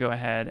 I'm gonna go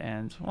ahead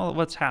and, well,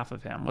 what's half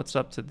of him? What's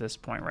up to this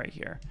point right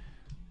here?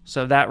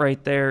 So that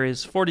right there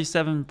is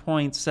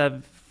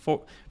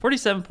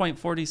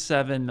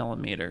 47.47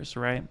 millimeters,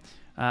 right?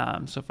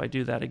 So if I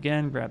do that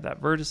again, grab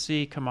that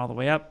vertice, come all the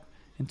way up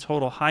in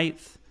total height,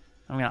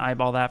 I'm going to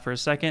eyeball that for a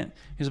second.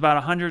 It's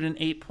about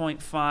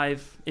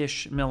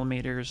 108.5-ish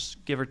millimeters,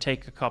 give or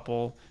take a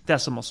couple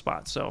decimal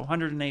spots. So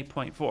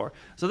 108.4.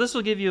 So this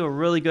will give you a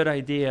really good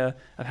idea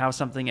of how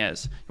something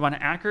is. You want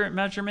an accurate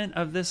measurement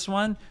of this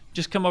one?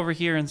 Just come over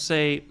here and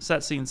say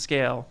set scene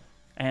scale,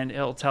 and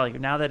it'll tell you.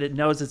 Now that it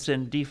knows it's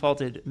in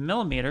defaulted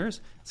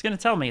millimeters, it's going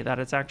to tell me that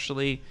it's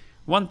actually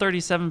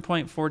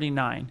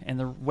 137.49.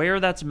 And where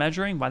that's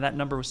measuring, why that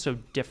number was so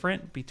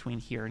different between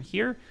here and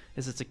here,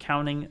 is it's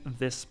accounting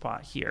this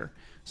spot here.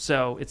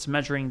 So it's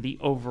measuring the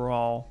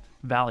overall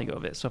value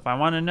of it. So if I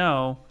want to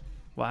know,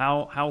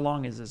 well, how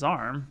long is his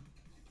arm?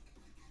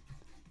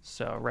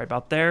 So right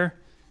about there,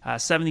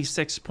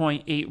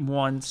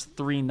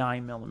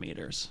 76.8139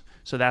 millimeters.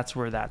 So that's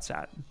where that's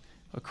at.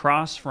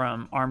 Across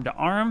from arm to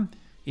arm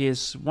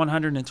is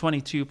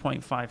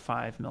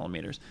 122.55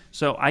 millimeters.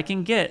 So I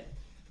can get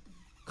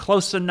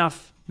close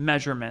enough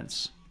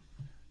measurements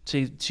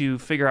to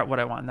figure out what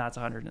I want, and that's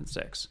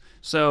 106.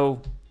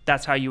 So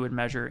that's how you would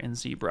measure in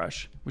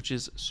ZBrush, which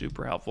is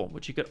super helpful.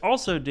 What you could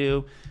also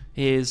do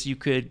is you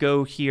could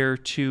go here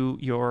to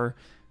your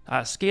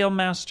scale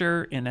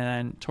master, and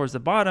then towards the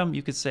bottom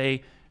you could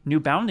say new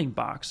bounding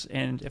box,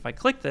 and if I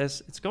click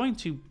this, it's going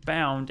to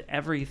bound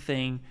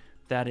everything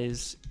that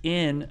is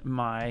in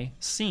my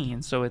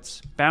scene. So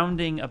it's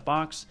bounding a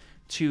box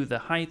to the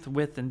height,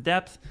 width, and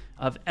depth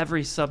of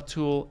every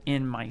subtool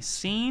in my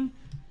scene.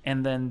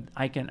 And then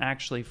I can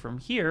actually, from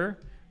here,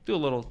 do a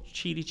little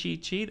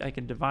cheat. I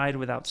can divide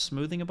without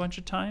smoothing a bunch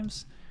of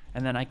times.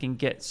 And then I can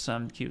get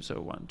some cubes. So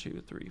 1,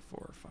 2, 3,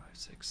 4, 5,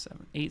 6,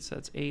 7, 8. So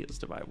that's 8. Let's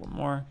divide one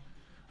more.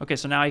 Okay,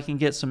 so now I can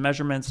get some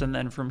measurements, and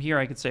then from here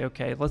I could say,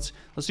 okay, let's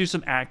do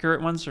some accurate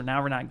ones. So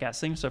now we're not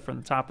guessing. So from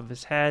the top of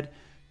his head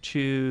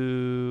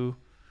to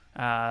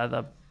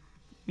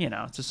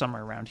to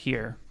somewhere around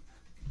here,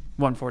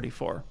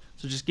 144.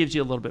 So it just gives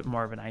you a little bit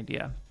more of an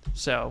idea.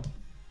 So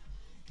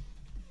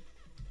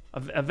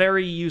a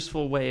very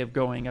useful way of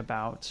going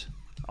about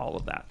all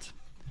of that.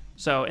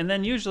 So, and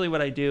then usually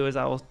what I do is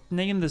I will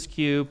name this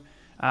cube,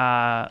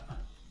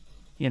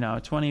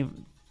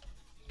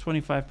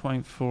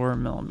 25.4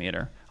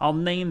 millimeter. I'll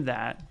name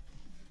that.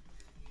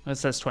 It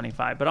says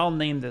 25, but I'll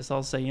name this.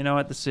 I'll say, you know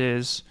what, this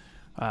is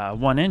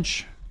 1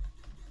 inch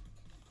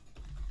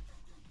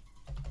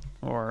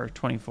or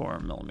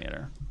 24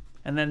 millimeter.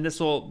 And then this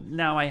will,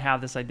 now I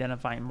have this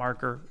identifying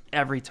marker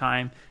every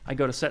time I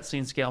go to set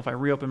scene scale. If I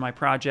reopen my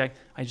project,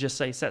 I just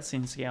say set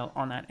scene scale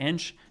on that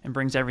inch and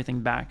brings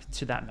everything back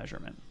to that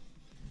measurement.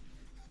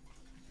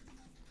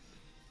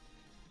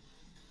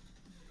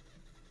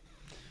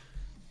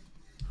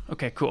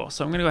 Okay, cool.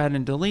 So I'm gonna go ahead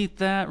and delete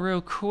that real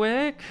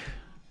quick.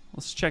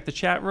 Let's check the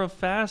chat real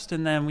fast,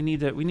 and then we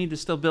need to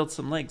still build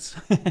some links.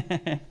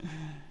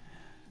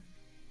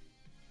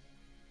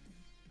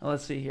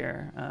 Let's see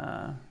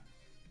here.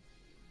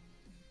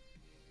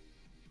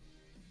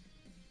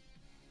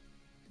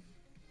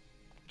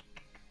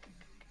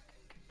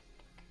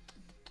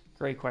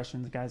 Great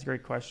questions, guys.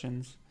 Great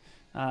questions.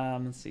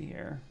 Let's see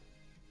here.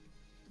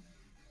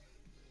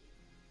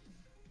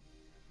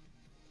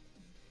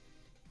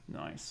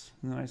 Nice.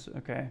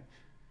 Okay.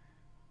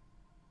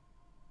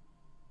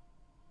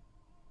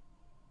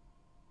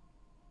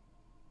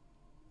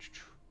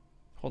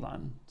 Hold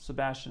on,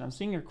 Sebastian. I'm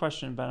seeing your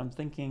question, but I'm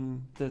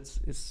thinking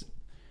is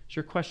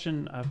your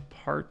question a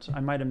part? I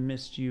might have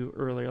missed you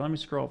earlier. Let me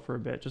scroll up for a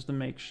bit just to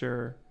make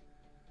sure.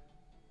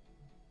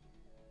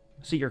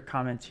 See your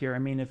comment here. I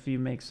mean, if you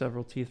make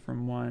several teeth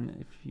from one,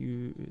 if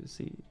you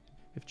see,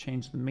 if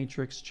change the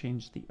matrix,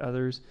 change the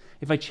others.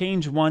 If I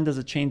change one, does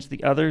it change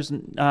the others?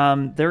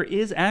 There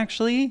is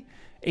actually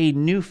a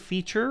new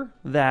feature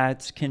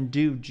that can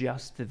do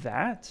just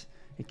that.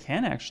 It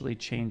can actually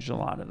change a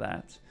lot of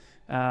that.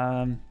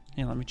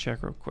 Yeah, let me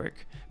check real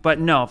quick. But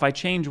no, if I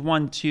change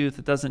one tooth,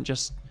 it doesn't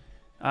just...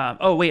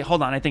 oh, wait,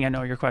 hold on. I think I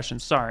know your question.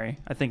 Sorry.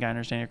 I think I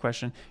understand your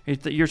question.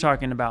 You're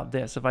talking about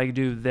this. If I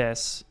do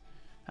this,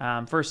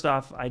 first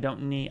off, I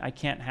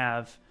can't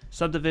have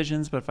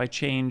subdivisions, but if I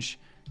change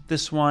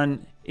this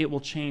one, it will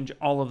change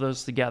all of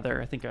those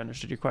together. I think I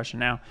understood your question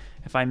now.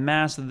 If I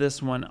mask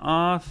this one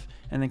off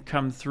and then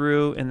come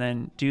through and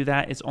then do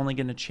that, it's only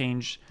going to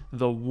change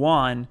the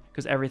one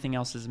because everything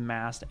else is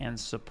masked and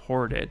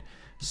supported.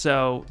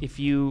 So if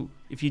you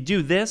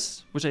do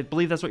this, which I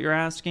believe that's what you're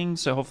asking,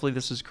 so hopefully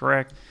this is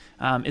correct,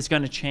 it's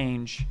going to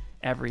change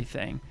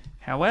everything.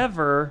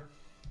 However,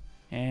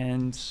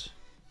 and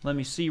let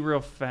me see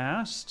real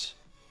fast,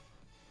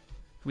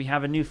 we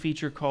have a new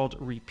feature called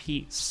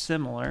repeat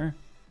similar.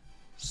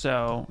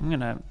 So I'm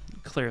gonna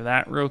clear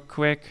that real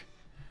quick,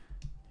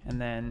 and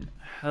then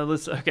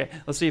let's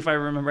see if I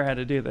remember how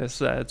to do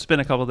this. It's been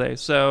a couple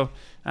days, so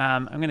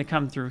I'm gonna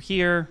come through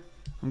here.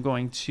 I'm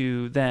going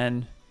to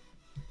then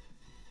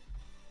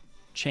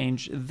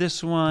change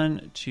this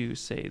one to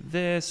say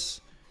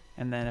this,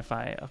 and then if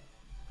I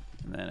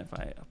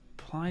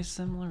apply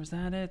similar, is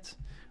that it?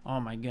 Oh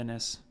my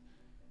goodness,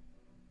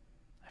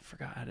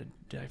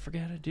 did I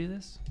forget how to do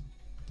this?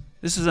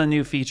 This is a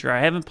new feature.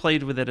 I haven't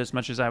played with it as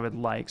much as I would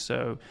like,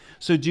 so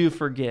do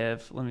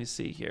forgive. Let me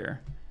see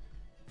here.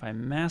 If I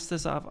mask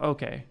this off,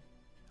 okay.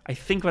 I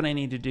think what I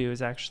need to do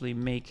is actually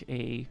make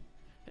a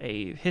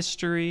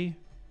history.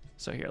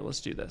 So here,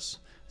 let's do this.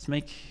 Let's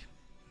make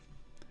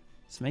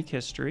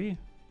history.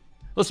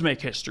 Let's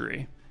make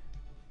history.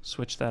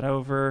 Switch that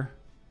over.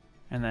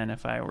 And then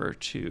if I were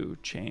to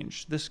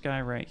change this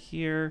guy right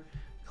here,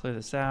 clear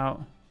this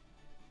out.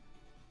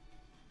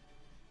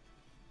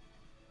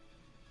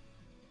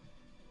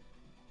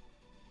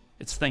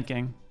 It's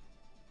thinking.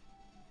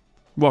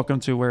 Welcome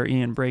to where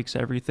Ian breaks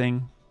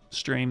everything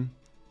stream.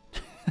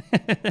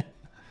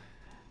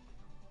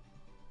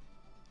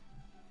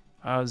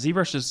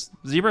 ZBrush is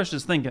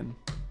thinking.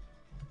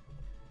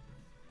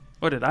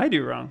 What did I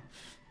do wrong?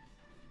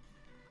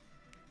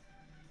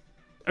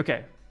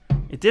 Okay,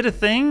 it did a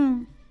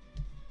thing.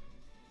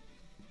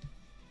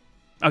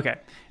 Okay,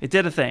 it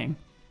did a thing.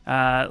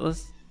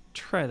 Let's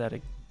try that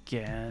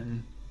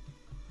again.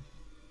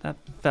 That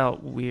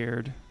felt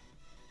weird.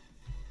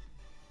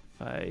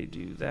 If I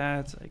do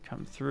that, I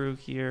come through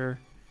here.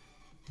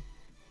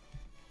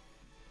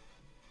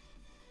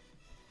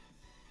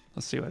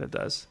 Let's see what it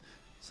does.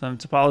 Some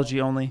topology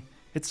only.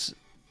 It's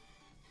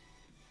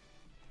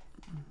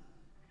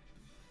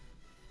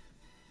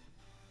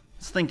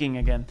thinking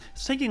again.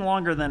 It's taking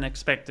longer than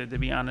expected, to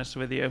be honest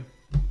with you.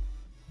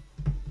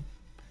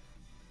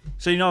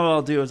 So you know what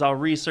I'll do is I'll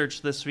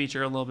research this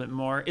feature a little bit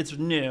more. It's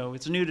new.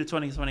 It's new to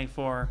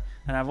 2024,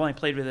 and I've only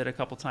played with it a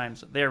couple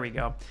times. There we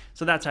go.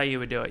 So that's how you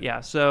would do it. Yeah.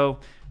 So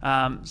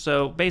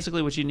so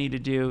basically what you need to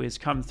do is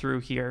come through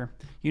here.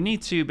 You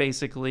need to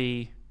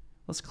basically,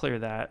 let's clear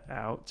that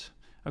out.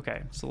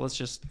 Okay. So let's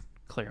just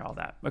clear all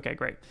that. Okay,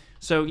 great.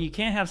 So you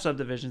can't have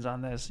subdivisions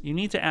on this. You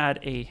need to add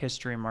a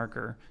history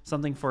marker,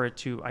 something for it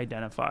to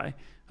identify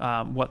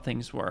what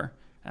things were.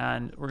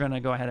 And we're going to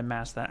go ahead and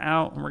mask that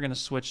out, and we're going to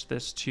switch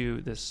this to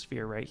this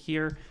sphere right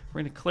here.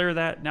 We're going to clear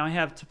that. Now I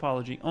have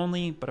topology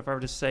only, but if I were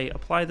to say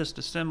apply this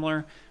to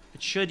similar,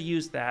 it should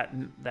use that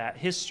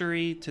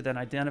history to then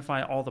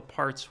identify all the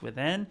parts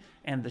within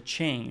and the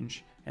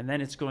change, and then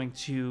it's going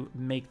to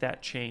make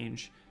that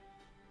change,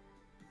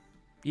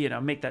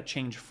 make that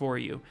change for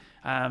you.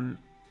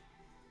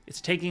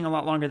 It's taking a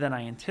lot longer than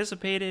I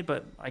anticipated,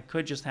 but I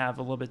could just have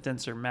a little bit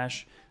denser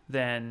mesh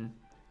than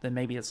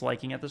maybe it's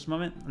liking at this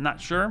moment. I'm not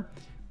sure,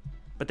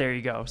 but there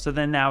you go. So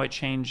then now it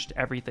changed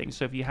everything.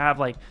 So if you have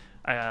like,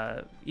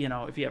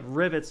 if you have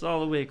rivets all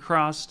the way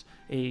across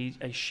a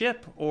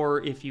ship,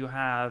 or if you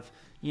have,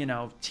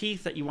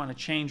 teeth that you want to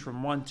change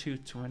from one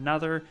tooth to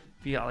another,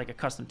 if you got like a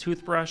custom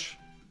toothbrush,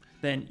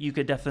 then you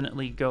could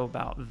definitely go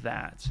about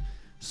that.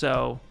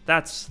 So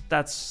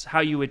that's how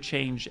you would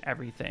change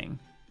everything.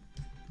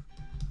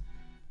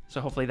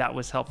 So hopefully that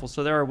was helpful.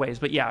 So there are ways,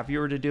 but yeah, if you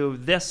were to do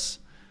this,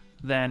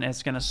 then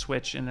it's going to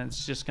switch, and then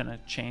it's just going to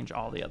change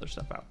all the other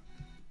stuff out.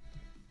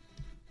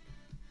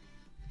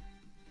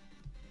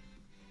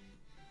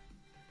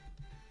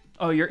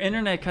 Oh, your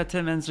internet cut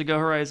 10 minutes ago,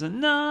 Horizon.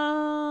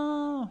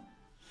 No!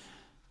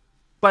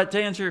 But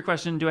to answer your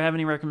question, do I have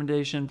any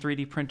recommendation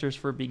 3D printers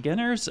for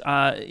beginners?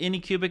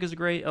 Anycubic is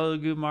great.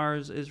 Elegoo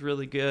Mars is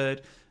really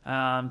good.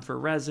 For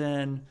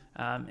resin,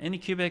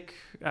 Anycubic,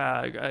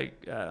 I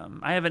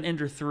have an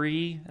Ender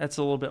 3. That's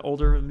a little bit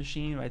older of a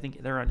machine. I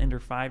think they're on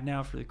Ender 5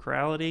 now for the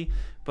Chirality.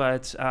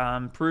 But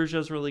Perugia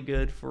is really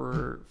good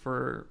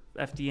for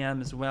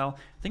FDM as well.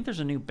 I think there's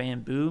a new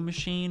Bamboo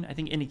machine. I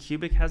think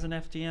Anycubic has an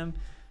FDM.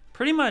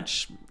 Pretty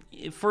much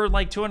for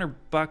like $200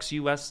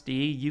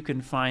 USD, you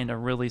can find a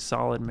really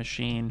solid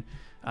machine,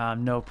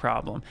 no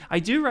problem. I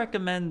do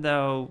recommend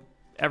though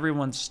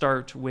everyone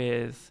start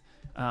with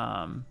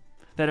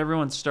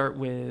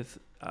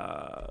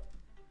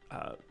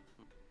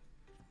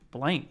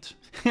blanked.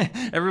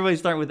 Everybody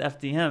start with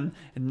FDM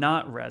and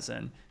not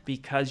resin,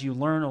 because you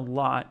learn a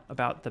lot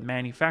about the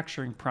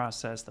manufacturing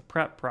process, the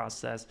prep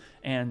process,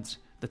 and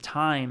the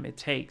time it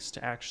takes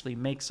to actually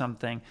make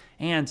something.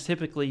 And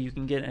typically you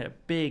can get a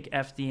big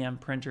FDM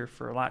printer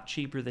for a lot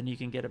cheaper than you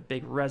can get a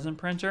big resin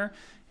printer.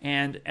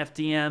 And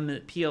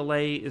FDM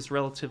PLA is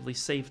relatively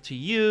safe to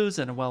use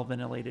in a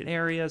well-ventilated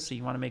area, so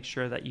you want to make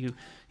sure that you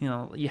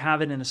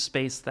have it in a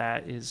space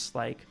that is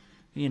like,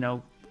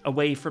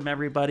 away from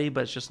everybody,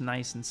 but it's just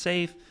nice and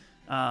safe.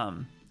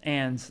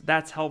 And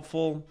that's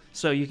helpful.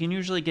 So you can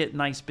usually get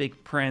nice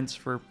big prints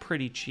for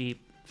pretty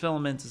cheap.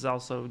 Filament is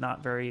also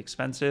not very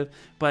expensive,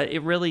 but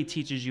it really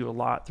teaches you a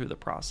lot through the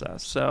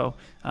process. So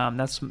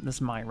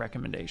that's my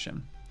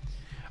recommendation.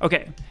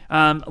 Okay,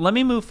 let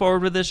me move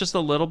forward with this just a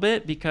little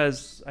bit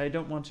because I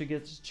don't want to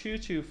get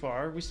too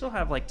far. We still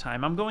have like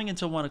time. I'm going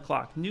until 1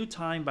 o'clock. New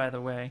time, by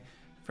the way,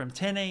 from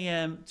 10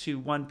 a.m. to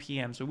 1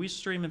 p.m. So we're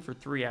streaming for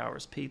 3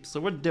 hours, peeps.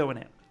 So we're doing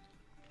it.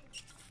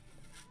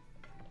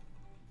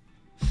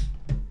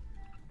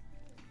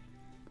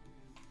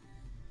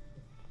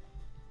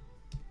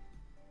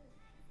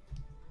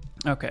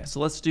 Okay, so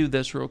let's do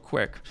this real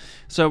quick.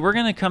 So we're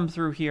going to come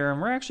through here,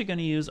 and we're actually going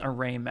to use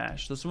array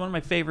mesh. This is one of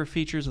my favorite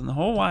features in the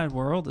whole wide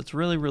world. It's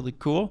really, really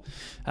cool.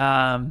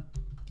 And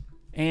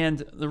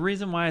the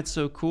reason why it's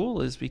so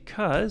cool is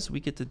because we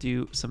get to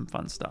do some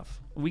fun stuff.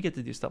 We get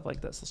to do stuff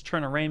like this. Let's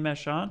turn array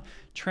mesh on,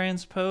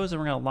 transpose,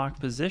 and we're going to lock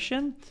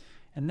position.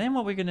 And then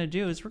what we're going to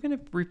do is we're going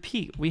to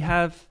repeat. We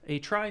have a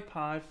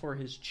tripod for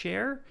his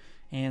chair,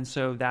 and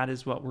so that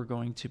is what we're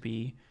going to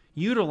be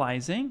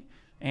utilizing.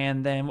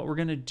 And then what we're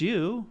going to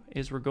do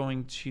is we're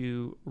going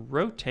to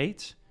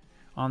rotate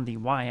on the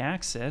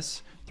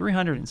y-axis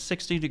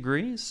 360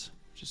 degrees,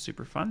 which is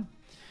super fun.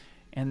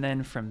 And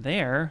then from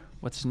there,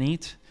 what's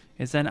neat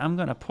is then I'm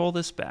going to pull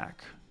this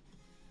back.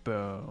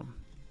 Boom.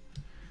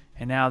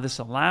 And now this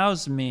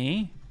allows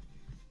me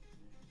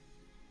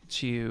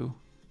to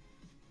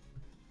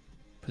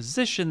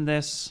position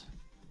this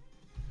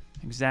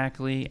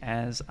exactly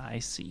as I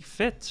see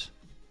fit.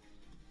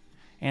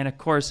 And of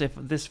course, if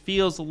this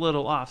feels a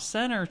little off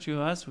center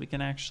to us, we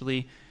can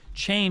actually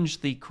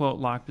change the quote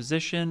lock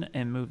position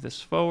and move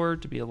this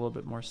forward to be a little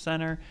bit more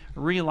center,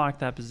 relock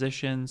that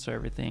position so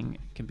everything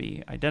can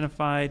be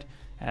identified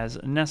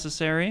as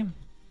necessary.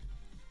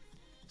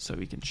 So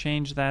we can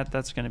change that.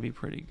 That's going to be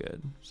pretty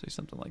good. Say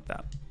something like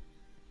that.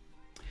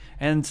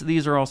 And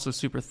these are also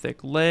super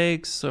thick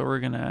legs, so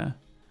we're going to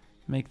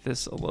make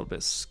this a little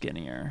bit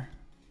skinnier.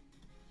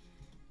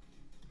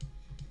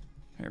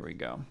 There we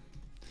go.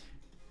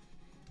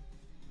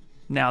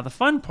 Now, the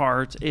fun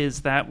part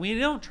is that we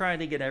don't try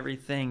to get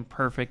everything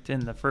perfect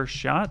in the first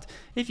shot.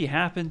 If you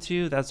happen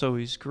to, that's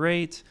always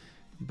great.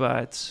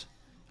 But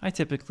I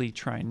typically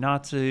try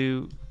not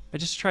to. I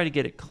just try to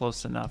get it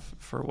close enough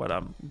for what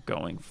I'm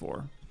going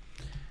for.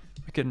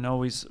 I can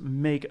always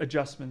make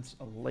adjustments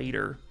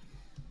later.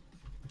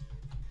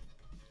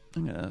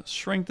 I'm gonna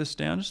shrink this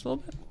down just a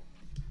little bit.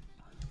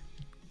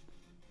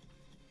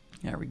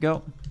 There we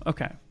go.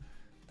 Okay,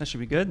 that should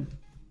be good.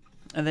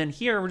 And then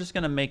here, we're just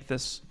gonna make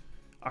this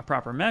our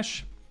proper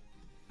mesh.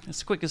 It's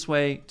the quickest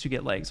way to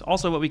get legs.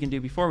 Also, what we can do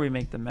before we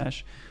make the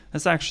mesh,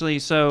 that's actually,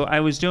 so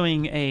I was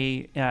doing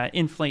a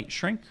inflate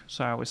shrink.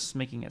 So I was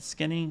making it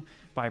skinny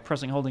by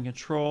pressing holding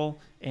control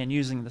and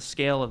using the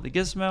scale of the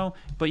gizmo.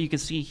 But you can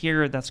see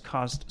here that's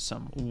caused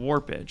some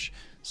warpage.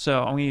 So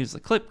I'm gonna use the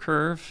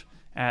ClipCurve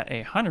at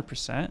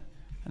 100%.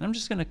 And I'm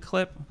just gonna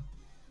clip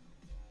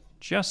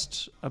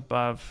just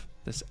above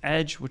this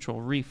edge, which will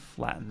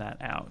re-flatten that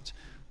out.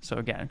 So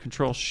again,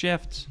 Control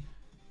Shift,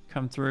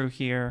 come through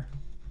here,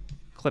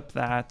 clip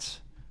that.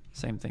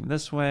 Same thing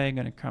this way. I'm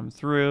going to come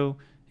through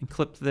and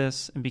clip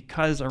this. And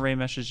because array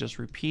mesh is just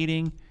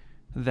repeating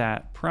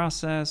that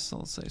process, so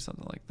let's say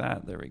something like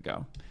that. There we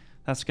go.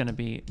 That's going to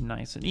be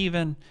nice and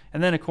even.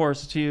 And then, of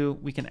course, too,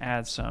 we can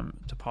add some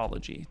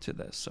topology to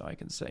this. So I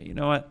can say, you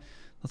know what?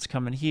 Let's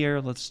come in here.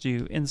 Let's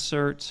do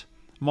insert,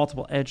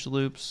 multiple edge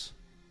loops.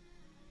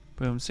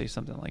 Boom, say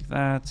something like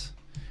that.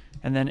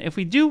 And then if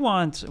we don't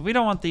want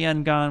the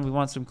end gone, we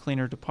want some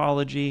cleaner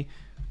topology.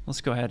 Let's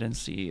go ahead and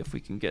see if we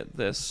can get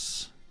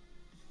this.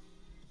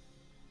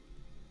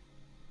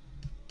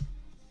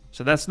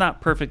 So that's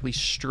not perfectly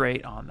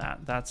straight on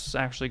that. That's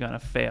actually going to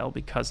fail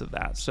because of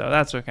that. So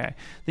that's okay.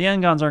 The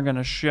n-gons aren't going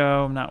to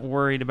show. I'm not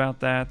worried about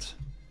that.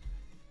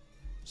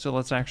 So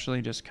let's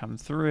actually just come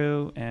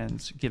through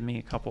and give me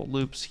a couple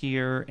loops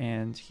here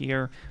and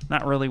here.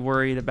 Not really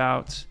worried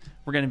about.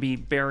 We're going to be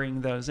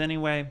burying those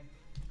anyway.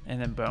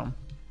 And then boom.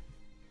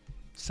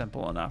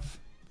 Simple enough.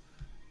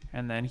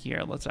 And then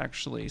here, let's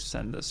actually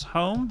send this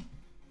home,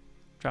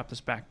 drop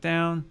this back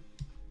down,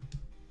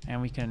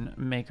 and we can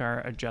make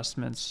our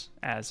adjustments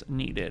as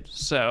needed.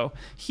 So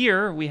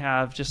here we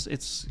have just,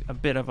 it's a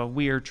bit of a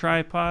weird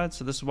tripod.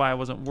 So this is why I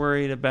wasn't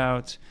worried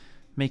about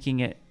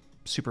making it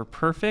super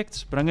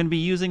perfect, but I'm going to be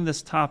using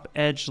this top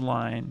edge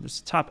line,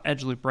 this top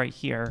edge loop right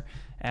here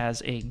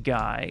as a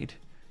guide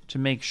to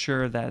make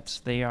sure that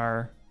they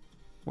are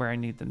where I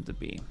need them to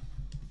be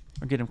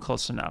or get them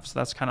close enough. So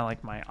that's kind of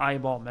like my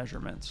eyeball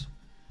measurements.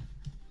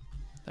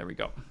 There we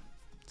go.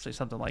 Say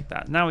something like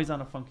that. Now he's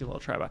on a funky little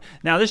tripod.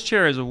 Now this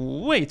chair is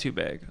way too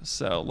big.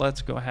 So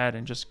let's go ahead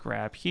and just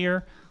grab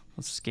here.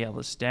 Let's scale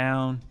this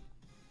down.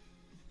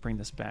 Bring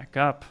this back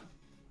up.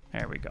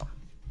 There we go.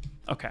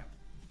 Okay.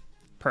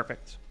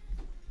 Perfect.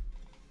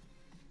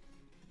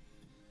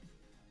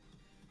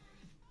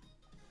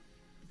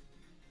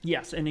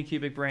 Yes,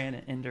 Anycubic Brain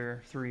and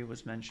Ender 3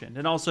 was mentioned.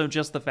 And also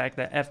just the fact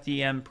that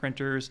FDM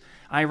printers,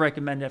 I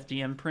recommend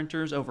FDM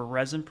printers over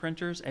resin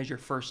printers as your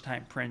first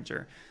time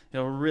printer.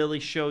 It'll really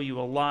show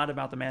you a lot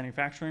about the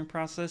manufacturing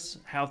process,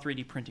 how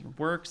 3D printing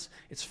works.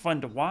 It's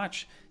fun to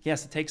watch.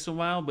 Yes, it takes a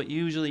while, but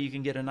usually you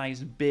can get a nice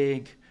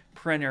big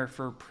printer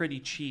for pretty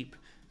cheap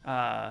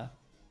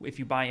if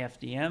you buy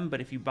FDM,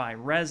 but if you buy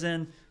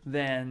resin,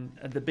 then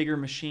the bigger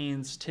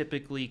machines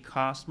typically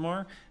cost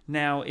more.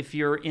 Now, if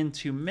you're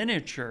into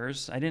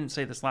miniatures, I didn't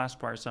say this last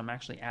part, so I'm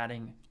actually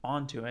adding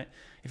onto it.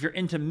 If you're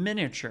into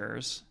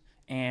miniatures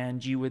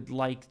and you would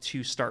like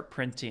to start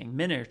printing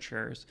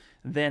miniatures,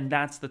 then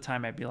that's the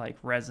time I'd be like,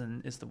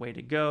 resin is the way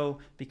to go,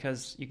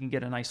 because you can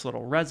get a nice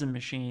little resin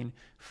machine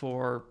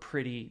for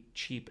pretty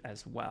cheap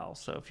as well.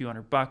 So a few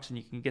 $100 and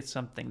you can get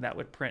something that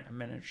would print a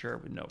miniature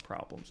with no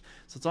problems.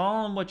 So it's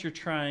all on what you're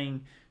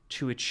trying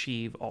to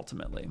achieve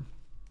ultimately.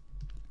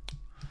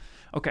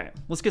 Okay,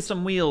 let's get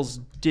some wheels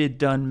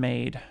done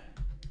made.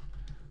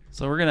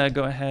 So we're gonna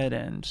go ahead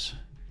and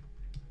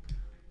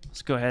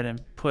let's go ahead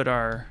and put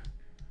our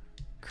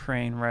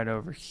crane right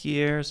over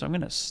here. So I'm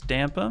gonna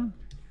stamp them,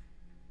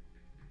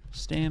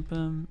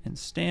 and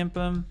stamp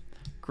them.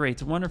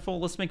 Great, wonderful.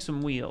 Let's make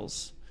some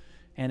wheels.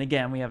 And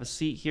again, we have a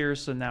seat here,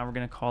 so now we're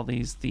gonna call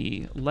these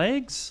the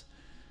legs.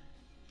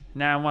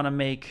 Now I wanna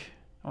make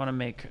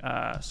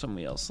some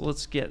wheels. So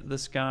let's get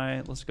this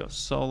guy. Let's go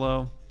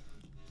solo.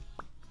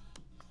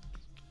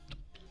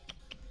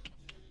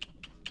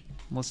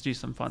 Let's do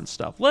some fun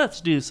stuff.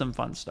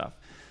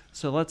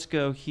 So let's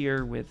go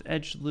here with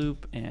edge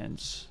loop and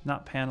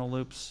not panel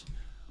loops.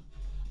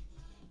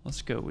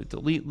 Let's go with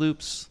delete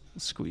loops.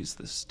 Let's squeeze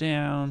this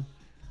down.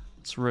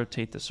 Let's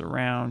rotate this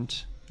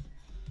around.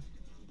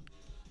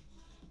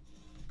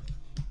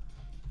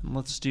 And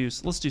let's do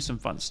some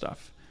fun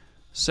stuff.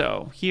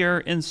 So here,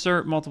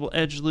 insert multiple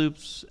edge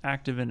loops,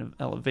 active in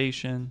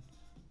elevation.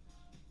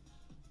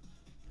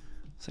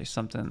 Say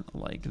something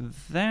like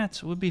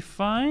that would be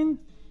fine.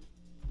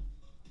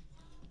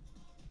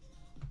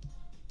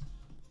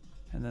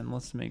 And then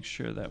let's make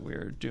sure that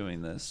we're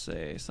doing this,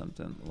 say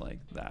something like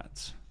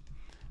that.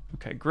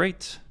 Okay,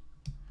 great.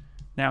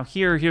 Now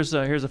here's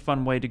a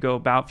fun way to go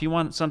about. If you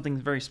want something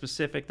very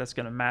specific that's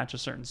going to match a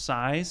certain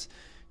size,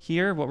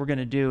 here what we're going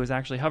to do is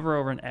actually hover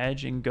over an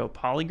edge and go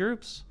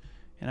polygroups.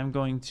 And I'm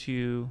going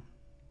to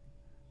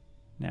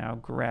now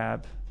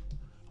grab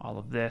all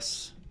of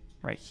this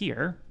right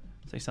here,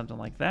 say something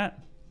like that.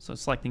 So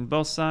selecting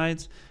both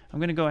sides, I'm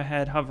going to go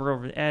ahead, hover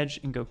over the edge,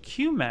 and go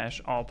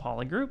Q-mesh all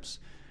polygroups.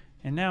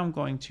 And now I'm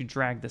going to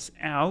drag this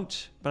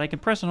out, but I can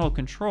press and hold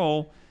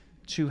Control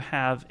to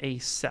have a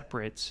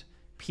separate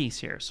piece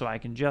here. So I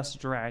can just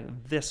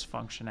drag this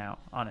function out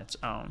on its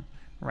own,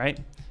 right?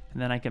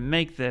 And then I can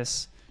make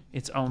this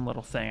its own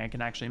little thing. I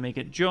can actually make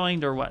it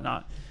joined or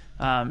whatnot.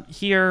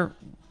 Here,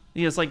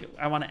 it's like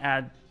I want to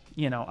add,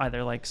 you know,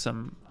 either like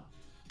some,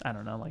 I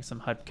don't know, like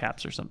some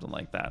hubcaps or something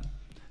like that.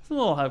 Some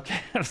little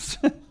hubcaps.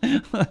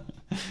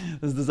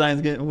 This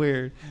design's getting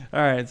weird.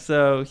 All right,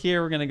 so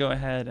here we're going to go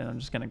ahead and I'm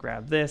just going to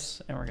grab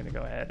this and we're going to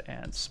go ahead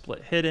and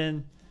split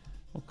hidden.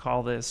 We'll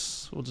call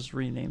this, we'll just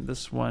rename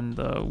this one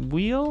the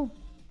wheel.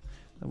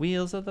 The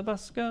wheels of the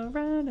bus go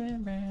round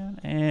and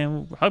round.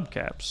 And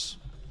hubcaps.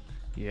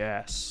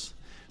 Yes.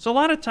 So a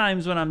lot of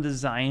times when I'm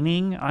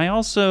designing, I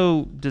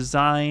also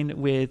design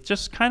with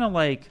just kind of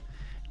like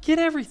get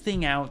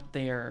everything out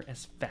there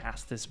as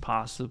fast as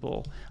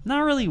possible. I'm not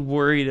really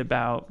worried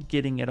about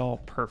getting it all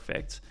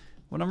perfect.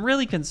 What I'm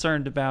really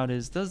concerned about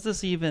is, does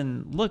this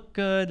even look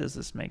good? Does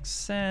this make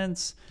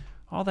sense?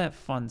 All that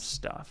fun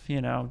stuff,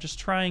 you know, just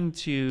trying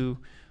to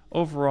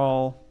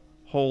overall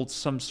hold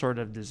some sort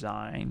of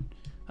design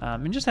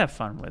and just have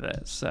fun with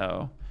it.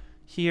 So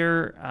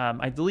here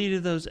I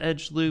deleted those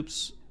edge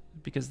loops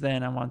because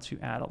then I want to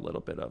add a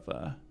little bit of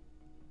a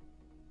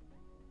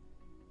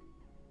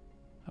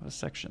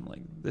section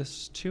like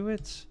this to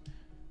it.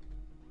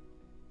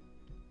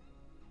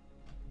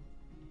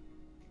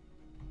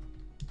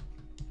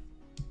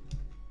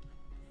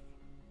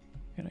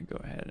 I'm gonna go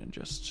ahead and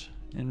just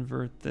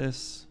invert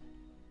this,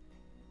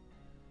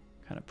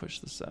 kind of push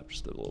this up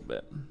just a little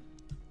bit.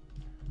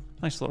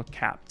 Nice little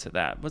cap to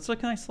that, but it's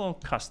like a nice little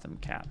custom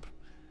cap.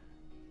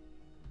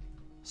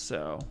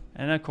 So,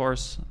 and of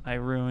course I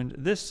ruined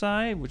this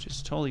side, which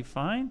is totally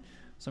fine.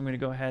 So I'm going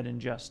to go ahead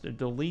and just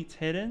delete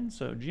hidden.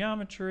 So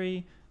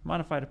geometry,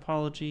 modify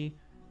topology,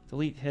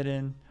 delete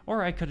hidden,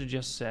 or I could have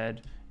just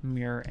said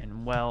mirror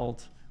and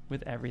weld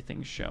with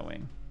everything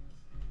showing.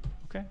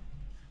 Okay.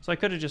 So I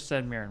could have just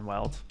said mirror and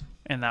weld,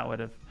 and that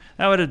would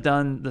have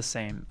done the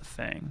same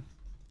thing.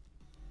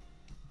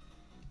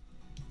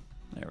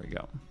 There we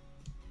go.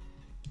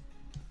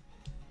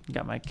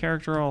 Got my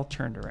character all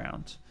turned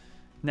around.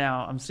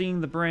 Now I'm seeing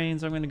the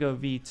brains. I'm going to go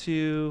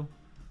V2.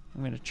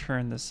 I'm going to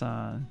turn this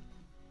on.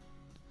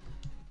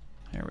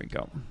 There we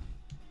go.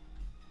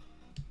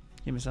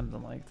 Give me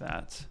something like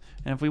that.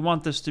 And if we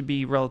want this to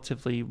be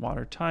relatively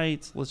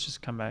watertight, let's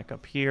just come back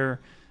up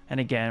here. And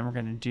again, we're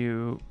going to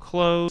do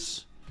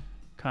close,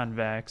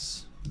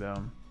 convex,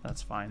 boom.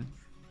 That's fine.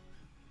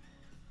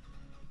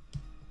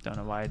 Don't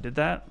know why I did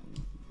that.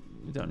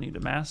 We don't need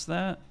to mask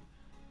that.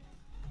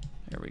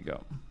 There we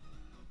go.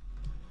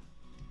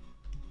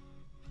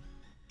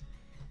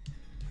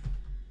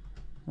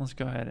 Let's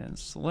go ahead and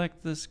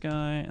select this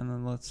guy, and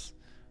then let's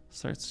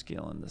start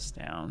scaling this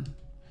down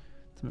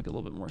to make a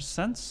little bit more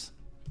sense.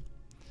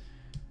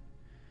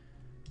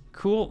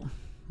 Cool.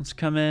 Let's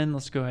come in.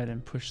 Let's go ahead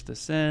and push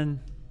this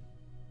in.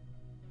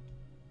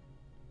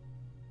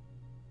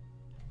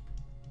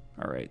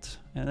 All right.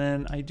 And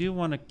then I do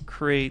want to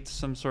create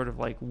some sort of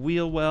like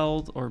wheel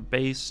weld or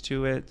base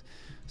to it.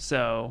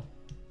 So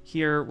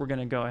here we're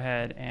going to go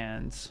ahead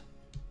and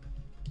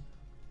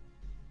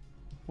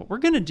what we're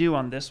going to do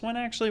on this one,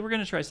 actually, we're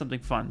going to try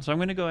something fun. So I'm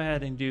going to go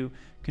ahead and do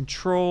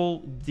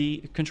Control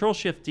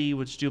Shift D,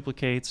 which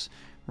duplicates,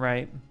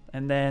 right?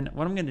 And then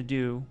what I'm going to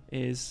do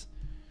is,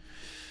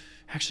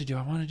 actually, do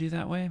I want to do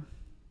that way?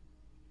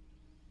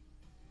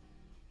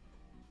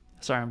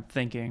 Sorry, I'm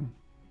thinking.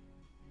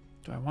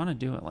 Do I want to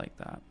do it like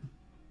that?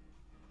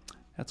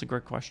 That's a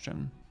great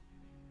question.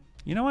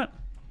 You know what?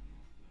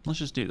 Let's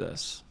just do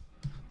this.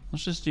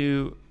 Let's just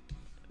do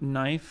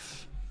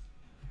knife.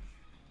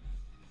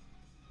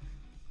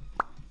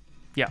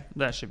 Yeah,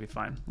 that should be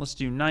fine. Let's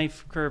do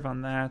knife curve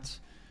on that.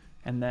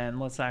 And then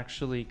let's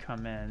actually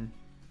come in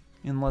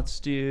and let's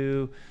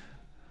do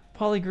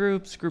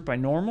polygroups, group by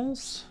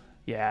normals.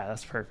 Yeah,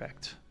 that's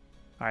perfect.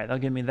 All right,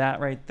 that'll give me that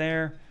right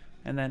there.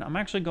 And then I'm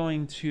actually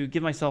going to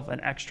give myself an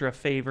extra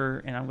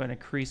favor and I'm going to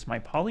crease my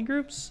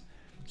polygroups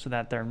so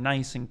that they're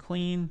nice and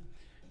clean.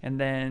 And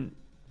then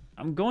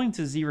I'm going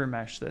to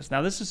ZBrush this.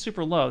 Now this is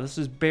super low. This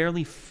is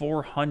barely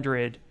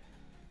 400.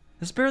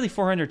 This is barely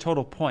 400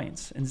 total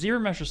points, and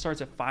ZBrush starts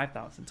at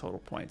 5,000 total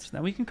points.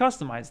 Now we can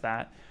customize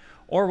that,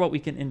 or what we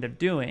can end up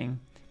doing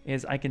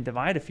is I can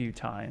divide a few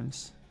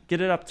times,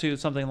 get it up to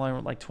something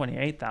like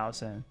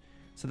 28,000,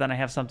 so then I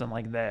have something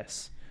like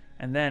this.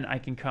 And then I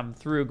can come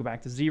through, go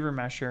back to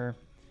ZBrush,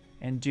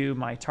 and do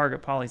my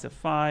target polys at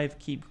 5,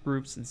 keep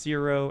groups at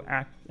 0,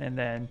 and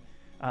then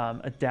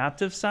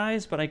adaptive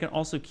size, but I can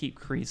also keep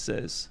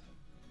creases.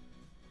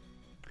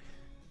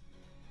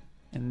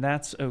 And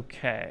that's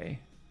okay.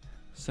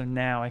 So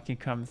now I can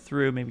come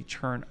through, maybe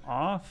turn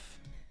off.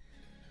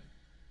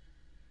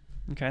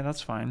 Okay,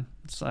 that's fine.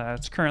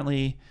 It's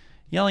currently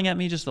yelling at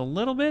me just a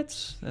little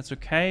bit. That's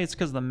okay. It's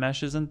because the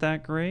mesh isn't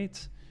that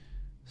great.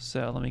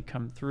 So let me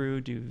come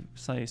through,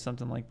 say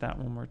something like that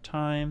one more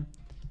time.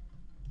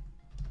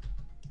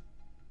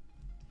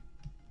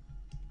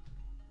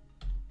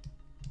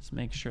 Let's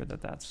make sure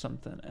that that's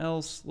something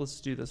else.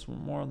 Let's do this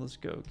one more. Let's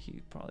go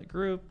keep poly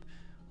group.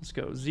 Let's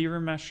go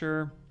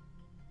ZRemesher.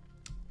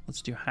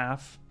 Let's do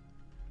half.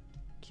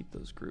 Keep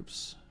those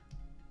groups.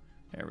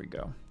 There we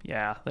go.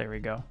 Yeah, there we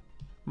go.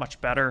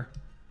 Much better.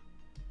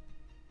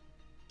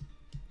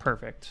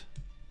 Perfect.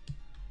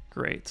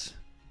 Great.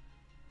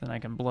 Then I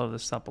can blow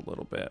this up a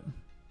little bit.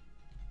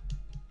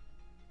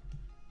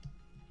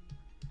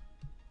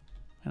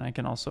 And I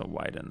can also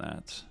widen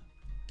that.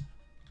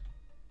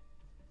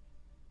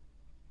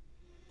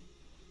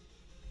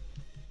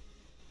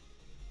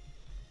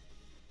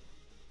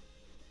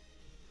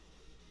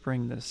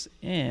 Bring this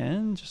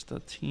in just a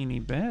teeny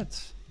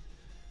bit.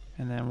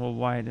 And then we'll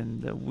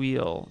widen the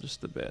wheel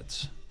just a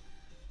bit.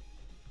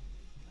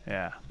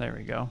 Yeah, there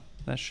we go.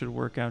 That should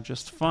work out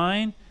just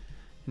fine.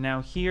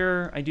 Now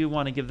here, I do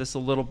want to give this a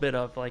little bit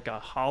of like a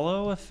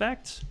hollow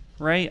effect,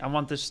 right? I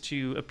want this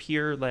to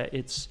appear that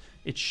it's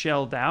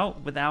shelled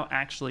out without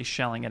actually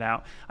shelling it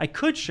out. I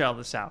could shell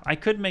this out. I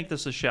could make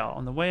this a shell.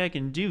 And the way I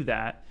can do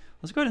that,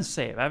 let's go ahead and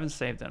save. I haven't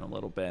saved in a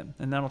little bit.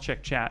 And then I'll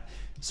check chat.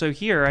 So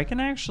here, I can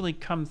actually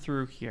come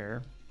through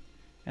here.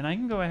 And I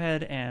can go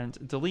ahead and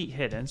delete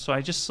hidden. So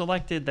I just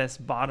selected this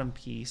bottom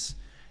piece.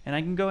 And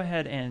I can go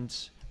ahead and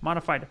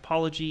modify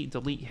topology,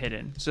 delete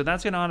hidden. So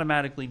that's going to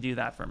automatically do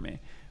that for me.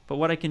 But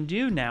what I can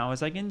do now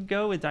is I can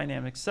go with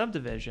dynamic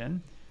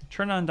subdivision,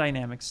 turn on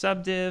dynamic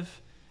subdiv,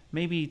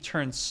 maybe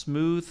turn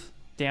smooth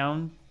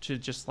down to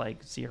just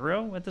like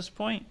 0 at this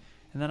point,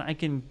 and then I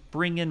can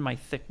bring in my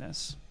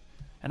thickness.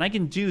 And I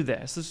can do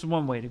this. This is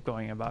one way of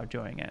going about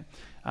doing it.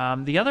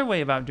 The other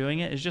way about doing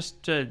it is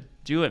just to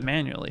do it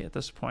manually at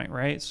this point,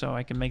 right? So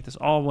I can make this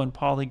all one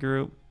poly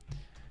group,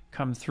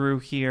 come through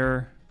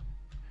here,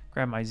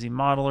 grab my Z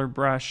modeler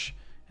brush,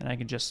 and I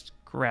can just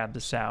grab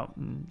this out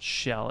and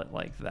shell it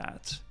like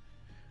that.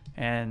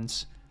 And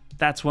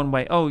that's one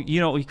way. Oh, you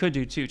know what we could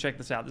do too? Check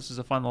this out. This is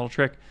a fun little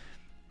trick.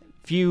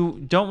 If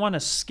you don't want to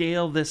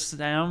scale this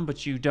down,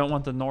 but you don't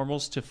want the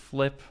normals to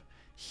flip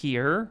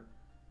here,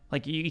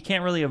 like you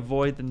can't really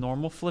avoid the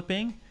normal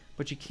flipping,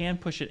 but you can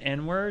push it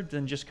inward,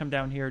 then just come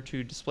down here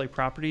to display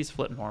properties,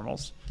 flip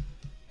normals,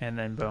 and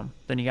then boom.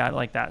 Then you got it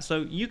like that.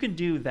 So you can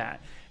do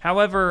that.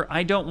 However,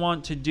 I don't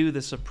want to do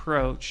this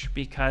approach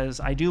because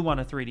I do want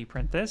to 3D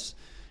print this.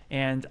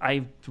 And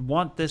I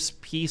want this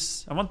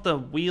piece, I want the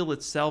wheel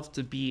itself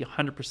to be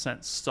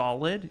 100%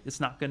 solid. It's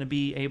not going to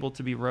be able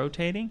to be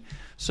rotating.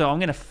 So I'm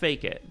going to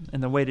fake it.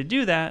 And the way to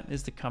do that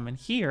is to come in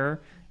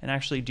here and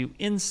actually do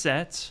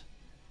inset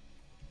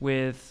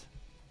with,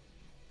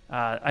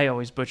 I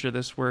always butcher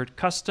this word,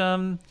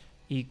 custom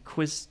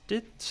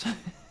equistant,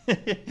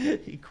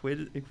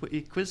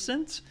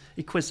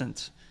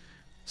 equisant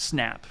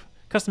snap,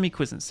 custom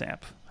equisant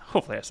snap.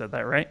 Hopefully I said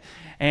that right.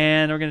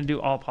 And we're going to do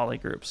all poly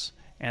groups.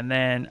 And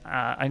then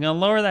I'm going to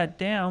lower that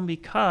down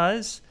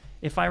because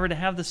if I were to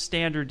have the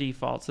standard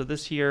default, so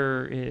this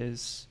here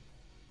is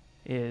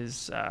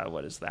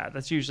what is that?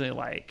 That's usually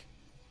like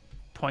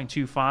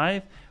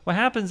 0.25. What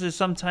happens is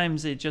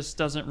sometimes it just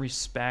doesn't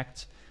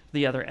respect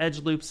the other edge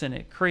loops and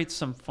it creates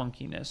some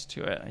funkiness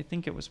to it. I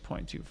think it was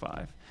 0.25. I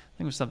think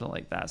it was something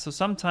like that. So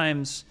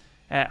sometimes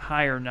at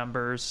higher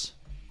numbers,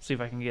 see if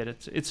I can get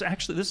it. This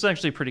is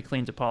actually pretty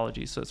clean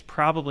topology, so it's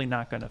probably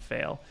not going to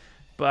fail.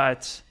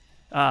 But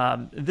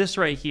this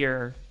right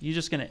here, you're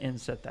just going to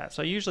inset that.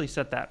 So I usually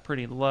set that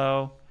pretty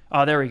low.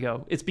 Oh, there we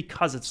go. It's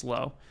because it's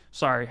low.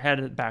 Sorry, had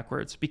it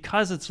backwards.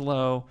 Because it's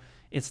low,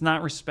 it's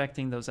not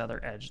respecting those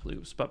other edge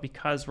loops. But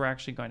because we're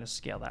actually going to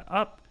scale that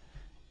up,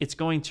 it's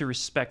going to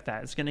respect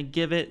that. It's going to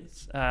give it,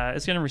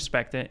 it's going to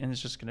respect it, and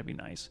it's just going to be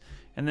nice.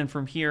 And then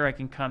from here, I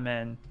can come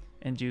in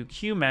and do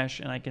Q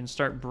mesh, and I can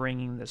start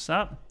bringing this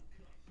up.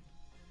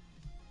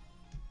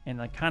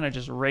 And I kind of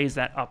just raise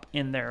that up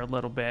in there a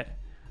little bit.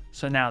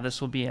 So now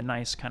this will be a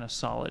nice kind of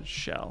solid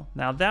shell.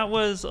 Now that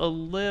was a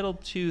little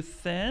too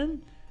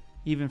thin,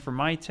 even for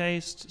my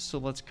taste. So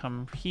let's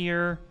come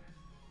here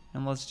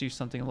and let's do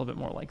something a little bit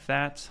more like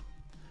that.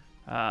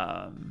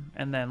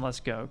 And then let's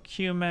go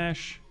Q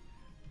mesh.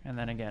 And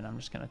then again, I'm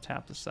just going to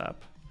tap this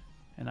up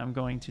and I'm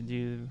going to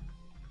do,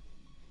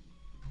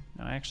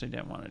 no, I actually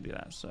didn't want to do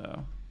that.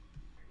 So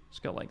let's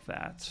go like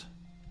that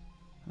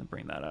and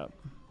bring that up.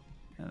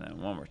 And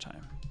then one more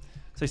time,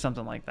 say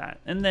something like that.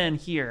 And then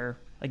here,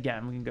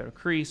 again, we can go to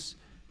crease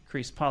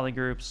poly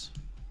groups.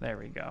 There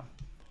we go.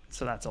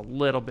 So that's a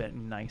little bit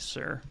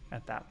nicer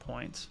at that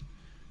point.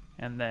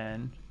 And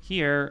then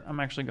here, I'm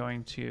actually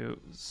going to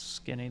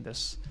skinny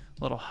this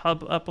little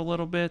hub up a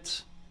little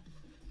bit.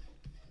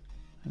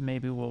 And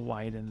maybe we'll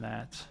widen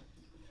that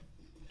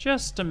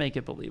just to make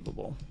it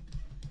believable.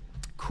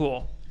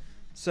 Cool.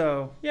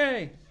 So,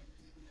 yay.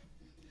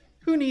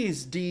 Who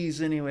needs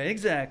D's anyway?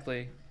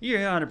 Exactly. You're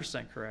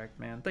 100% correct,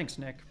 man. Thanks,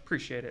 Nick.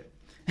 Appreciate it.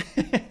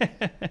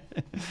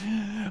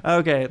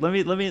 Okay, let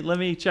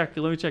me check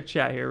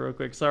chat here real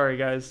quick. Sorry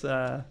guys,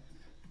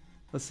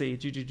 Let's see.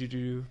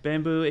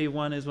 Bamboo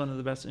A1 is one of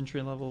the best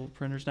entry-level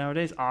printers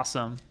nowadays.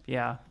 Awesome.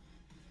 Yeah.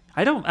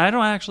 I don't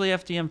actually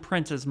FDM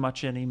print as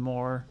much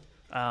anymore,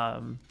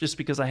 just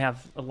because I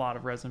have a lot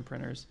of resin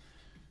printers.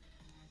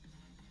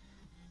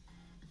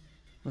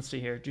 Let's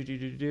see here.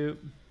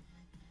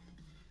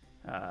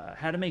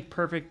 How to make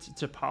perfect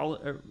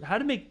how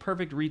to make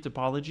perfect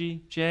retopology,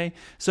 Jay.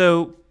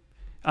 So,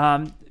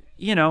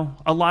 you know,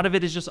 a lot of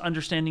it is just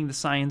understanding the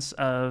science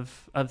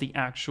of the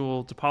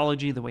actual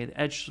topology, the way the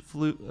edge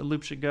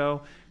loop should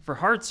go. For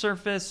hard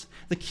surface,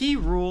 the key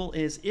rule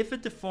is if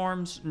it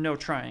deforms, no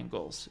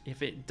triangles.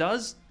 If it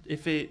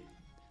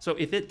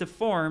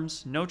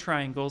deforms, no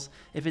triangles.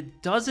 If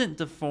it doesn't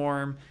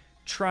deform,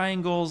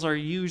 triangles are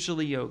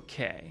usually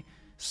okay.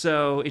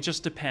 So it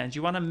just depends.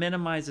 You want to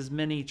minimize as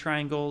many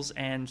triangles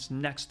and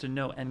next to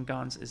no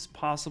n-gons as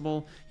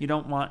possible. You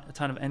don't want a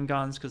ton of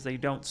n-gons because they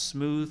don't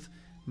smooth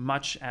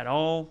much at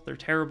all. They're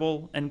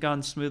terrible.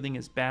 N-gon smoothing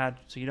is bad,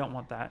 so you don't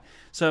want that.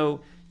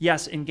 So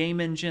yes, in game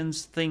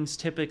engines, things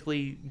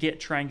typically get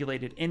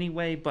triangulated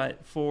anyway,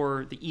 but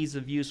for the ease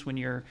of use when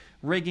you're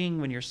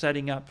rigging, when you're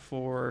setting up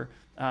for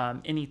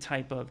any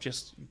type of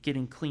just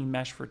getting clean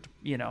mesh for,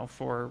 you know,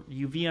 for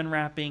UV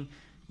unwrapping,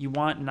 you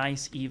want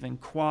nice even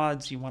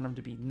quads. You want them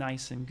to be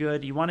nice and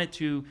good. You want it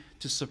to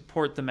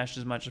support the mesh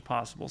as much as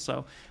possible.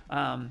 So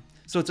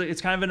so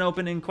it's kind of an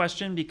open-end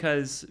question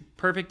because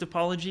perfect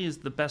topology is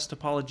the best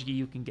topology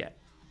you can get.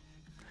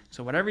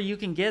 So whatever you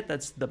can get,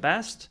 that's the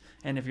best.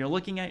 And if you're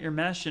looking at your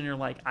mesh and you're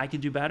like, I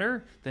could do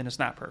better, then it's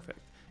not perfect.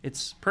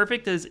 It's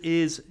perfect as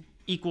is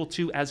equal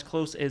to as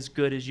close as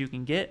good as you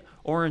can get,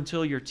 or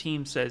until your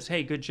team says,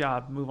 hey, good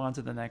job, move on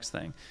to the next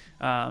thing.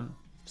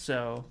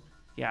 So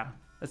yeah,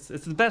 it's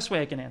the best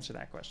way I can answer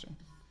that question.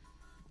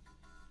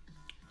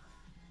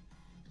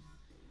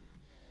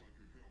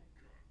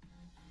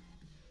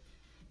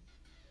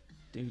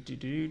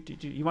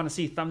 You want to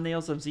see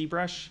thumbnails of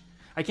ZBrush?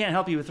 I can't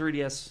help you with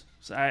 3ds.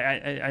 So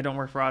I don't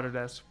work for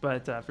Autodesk,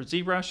 but for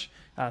ZBrush,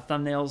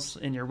 thumbnails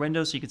in your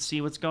window so you can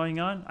see what's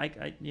going on.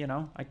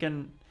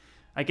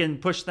 I can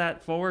push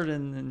that forward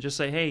and just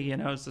say, hey, you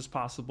know, is this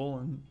possible?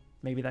 And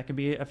maybe that could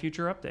be a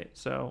future update.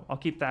 So I'll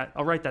keep that.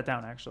 I'll write that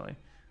down actually,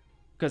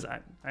 because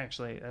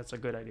that's a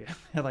good idea.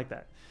 I like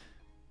that.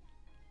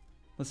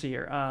 Let's see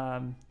here.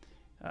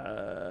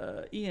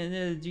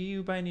 Ian, do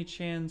you by any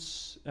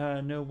chance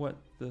know what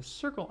the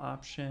circle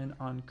option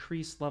on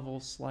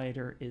CreaseLvl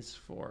slider is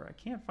for? I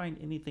can't find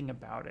anything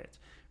about it.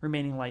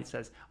 Remaining Light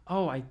says,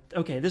 oh,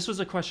 okay, this was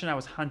a question I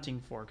was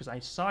hunting for because I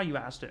saw you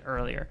asked it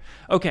earlier.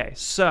 Okay,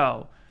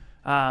 so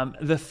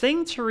the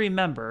thing to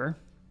remember,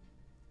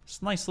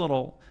 this nice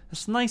little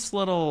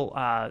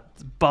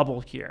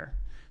bubble here.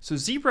 So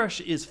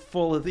ZBrush is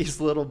full of these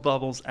little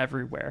bubbles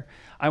everywhere.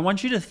 I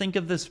want you to think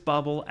of this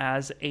bubble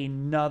as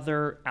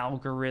another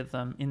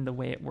algorithm in the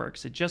way it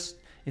works.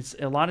 It's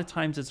a lot of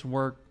times it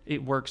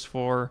works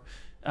for,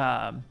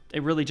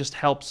 it really just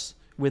helps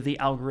with the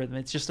algorithm.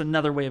 It's just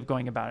another way of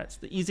going about it. It's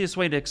the easiest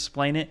way to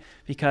explain it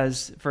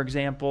because, for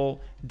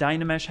example,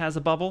 DynaMesh has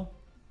a bubble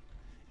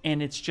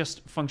and it's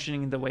just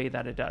functioning the way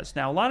that it does.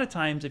 Now, a lot of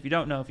times, if you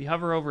don't know, if you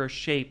hover over a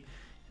shape,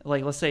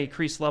 like let's say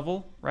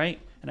CreaseLvl, right?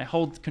 And I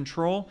hold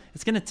control,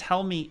 it's gonna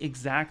tell me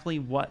exactly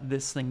what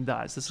this thing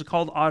does. This is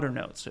called auto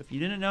note. So if you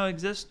didn't know it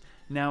exists,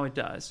 now it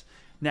does.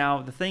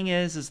 Now, the thing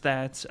is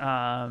that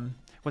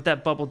what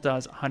that bubble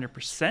does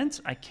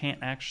 100%, I can't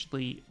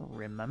actually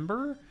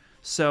remember.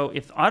 So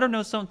if auto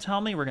notes don't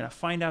tell me, we're gonna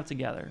find out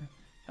together.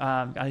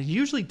 I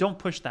usually don't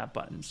push that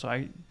button.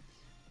 So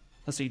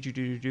let's see,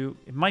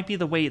 it might be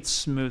the way it's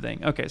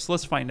smoothing. Okay, so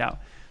let's find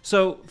out.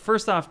 So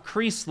first off,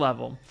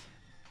 CreaseLvl.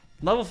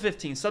 Level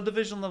 15,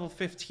 subdivision level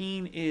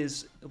 15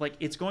 is like,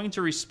 it's going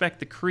to respect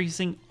the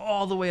creasing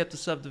all the way up to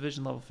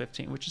subdivision level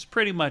 15, which is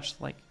pretty much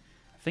like,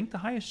 I think the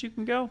highest you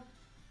can go,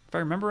 if I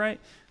remember right.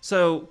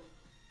 So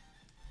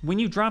when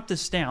you drop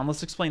this down,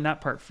 let's explain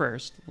that part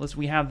first.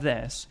 We have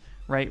this,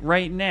 right?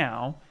 Right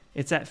now,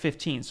 it's at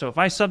 15. So if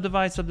I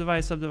subdivide,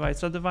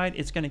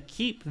 it's going to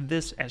keep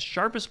this as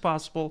sharp as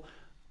possible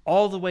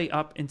all the way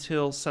up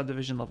until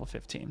subdivision level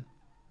 15.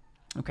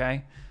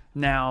 Okay?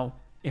 Now,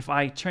 if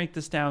I take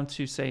this down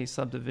to, say,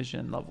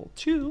 subdivision level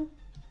 2,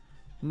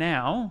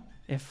 now,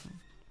 if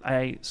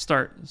I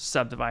start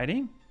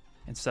subdividing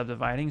and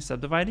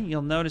subdividing,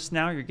 you'll notice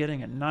now you're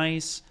getting a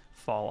nice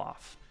fall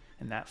off.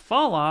 And that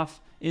fall off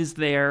is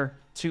there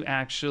to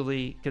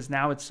actually, because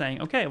now it's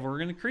saying, okay, we're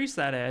going to crease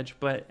that edge,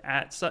 but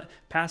at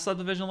past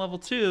subdivision level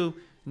 2,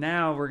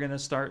 now we're going to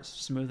start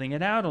smoothing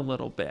it out a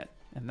little bit.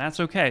 And that's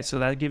okay. So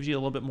that gives you a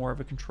little bit more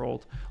of a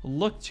controlled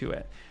look to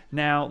it.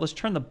 Now, let's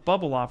turn the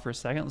bubble off for a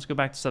second. Let's go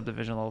back to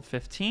subdivision level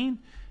 15.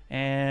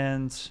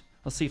 And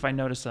let's see if I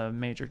notice a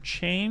major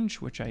change,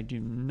 which I do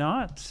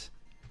not.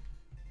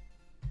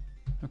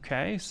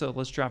 Okay, so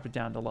let's drop it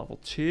down to level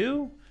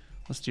 2.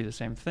 Let's do the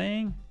same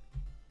thing.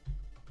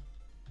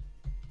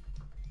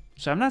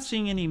 So I'm not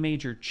seeing any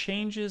major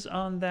changes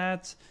on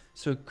that.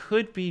 So it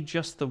could be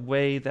just the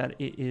way that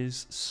it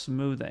is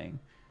smoothing.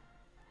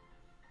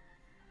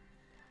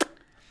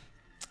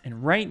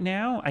 And right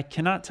now, I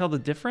cannot tell the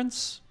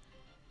difference.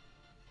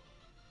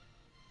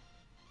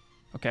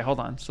 Okay, hold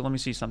on. So let me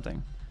see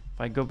something.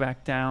 If I go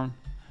back down.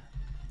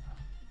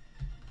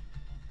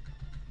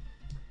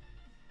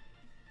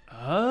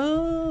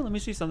 Oh, let me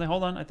see something.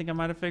 Hold on. I think I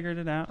might have figured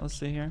it out. Let's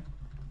see here.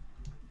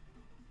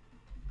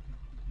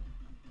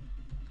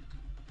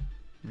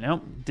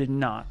 Nope, did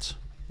not.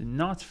 Did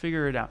not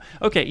figure it out.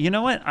 Okay, you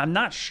know what? I'm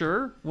not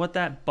sure what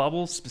that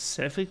bubble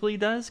specifically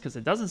does because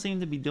it doesn't seem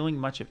to be doing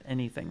much of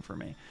anything for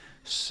me.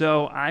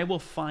 So I will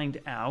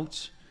find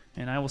out,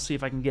 and I will see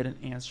if I can get an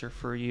answer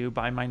for you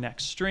by my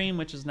next stream,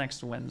 which is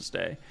next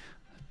Wednesday.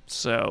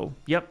 So,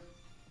 yep,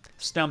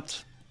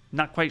 stumped.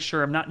 Not quite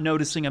sure. I'm not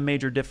noticing a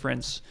major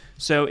difference.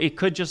 So it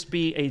could just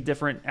be a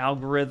different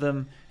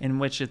algorithm in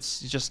which it's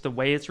just the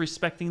way it's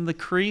respecting the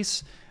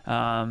crease.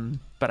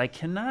 But I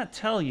cannot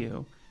tell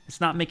you. It's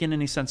not making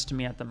any sense to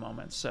me at the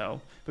moment. So,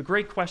 but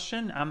great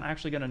question. I'm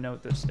actually going to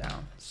note this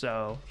down.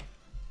 So,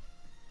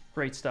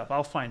 great stuff.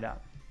 I'll find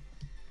out.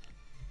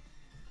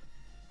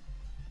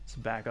 Let's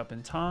back up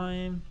in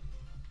time.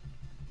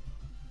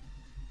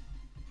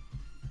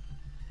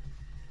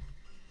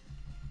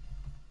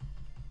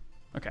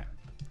 Okay,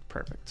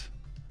 perfect.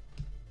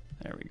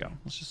 There we go.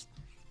 Let's just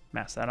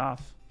mask that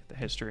off. Get the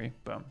history.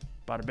 Boom.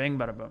 Bada bing,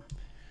 bada boom.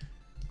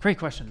 Great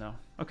question, though.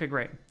 Okay,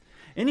 great.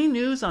 Any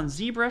news on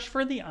ZBrush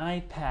for the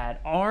iPad?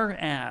 R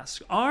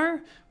asks.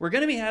 R, we're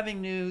going to be having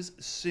news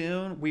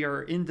soon. We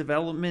are in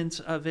development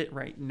of it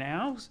right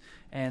now.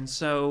 And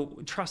so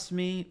trust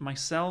me,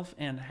 myself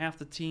and half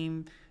the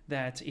team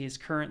that is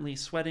currently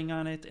sweating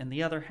on it and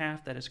the other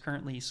half that is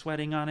currently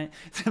sweating on it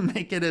to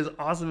make it as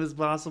awesome as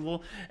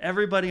possible.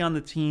 Everybody on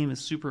the team is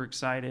super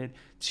excited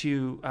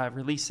to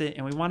release it,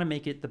 and we want to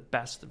make it the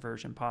best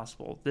version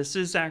possible. This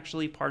is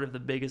actually part of the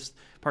biggest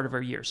part of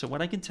our year. So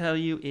what I can tell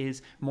you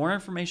is more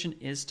information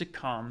is to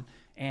come.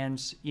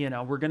 And, you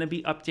know, we're going to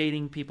be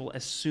updating people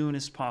as soon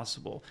as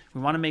possible.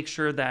 We want to make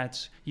sure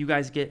that you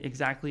guys get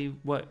exactly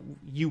what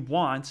you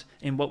want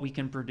and what we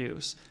can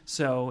produce.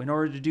 So in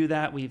order to do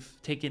that, we've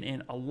taken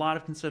in a lot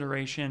of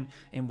consideration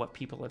in what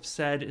people have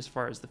said as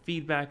far as the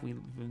feedback. We've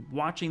been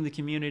watching the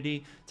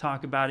community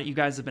talk about it. You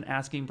guys have been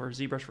asking for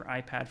ZBrush for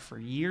iPad for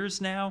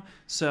years now.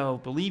 So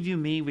believe you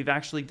me, we've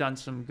actually done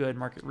some good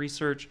market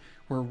research.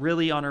 We're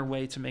really on our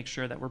way to make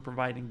sure that we're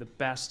providing the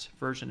best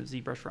version of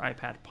ZBrush for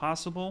iPad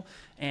possible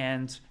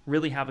and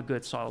really have a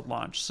good solid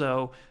launch.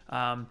 So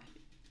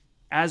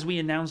as we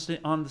announced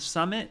it on the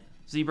summit,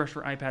 ZBrush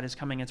for iPad is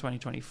coming in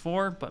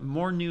 2024, but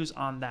more news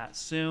on that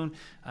soon.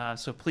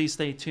 So please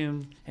stay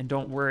tuned and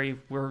don't worry.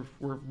 We're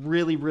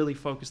really, really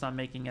focused on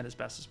making it as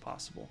best as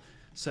possible.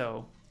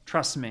 So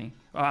trust me,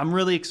 I'm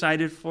really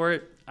excited for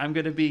it. I'm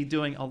going to be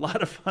doing a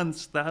lot of fun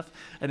stuff.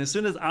 And as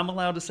soon as I'm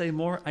allowed to say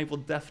more, I will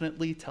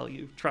definitely tell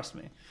you. Trust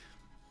me.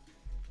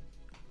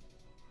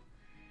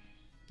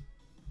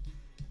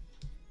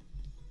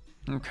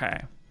 Okay.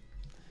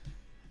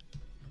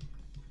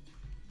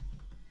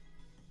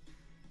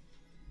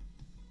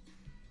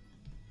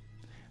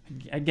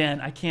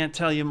 Again, I can't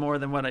tell you more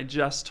than what I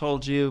just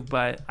told you,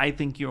 but I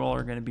think you all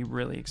are going to be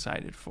really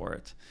excited for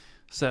it.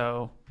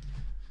 So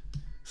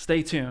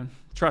stay tuned.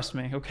 Trust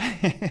me,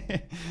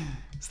 okay?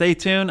 Stay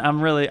tuned.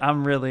 I'm really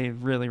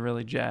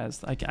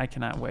jazzed. I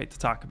cannot wait to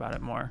talk about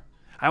it more.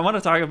 I want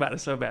to talk about it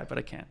so bad, but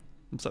I can't.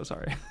 I'm so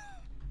sorry.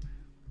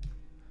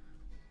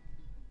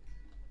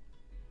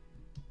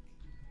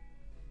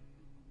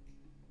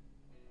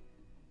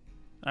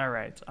 All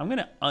right, I'm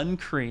gonna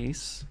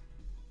uncrease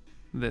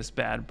this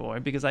bad boy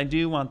because I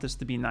do want this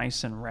to be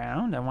nice and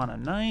round. I want a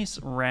nice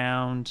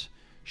round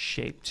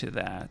shape to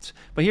that.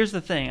 But here's the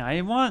thing,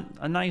 I want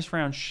a nice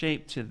round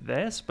shape to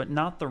this, but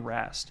not the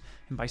rest.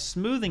 And by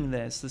smoothing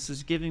this, this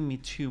is giving me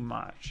too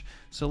much.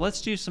 So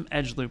let's do some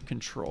edge loop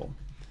control.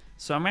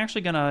 So I'm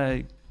actually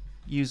gonna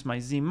use my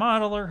Z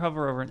modeler,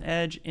 hover over an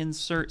edge,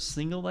 insert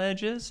single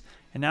edges.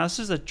 And now this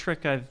is a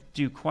trick I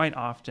do quite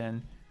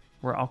often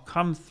where I'll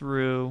come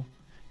through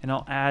and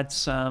I'll add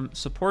some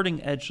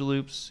supporting edge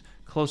loops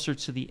closer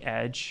to the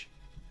edge,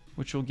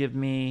 which will give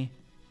me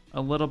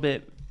a little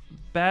bit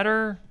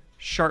better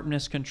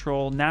sharpness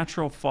control,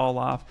 natural fall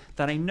off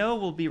that I know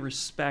will be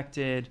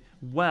respected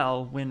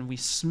well when we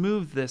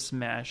smooth this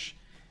mesh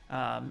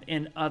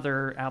in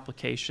other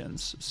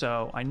applications.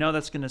 So I know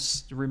that's going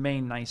to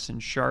remain nice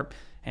and sharp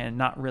and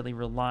not really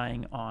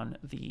relying on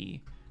the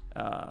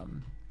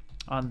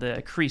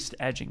creased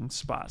edging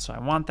spot. So I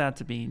want that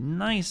to be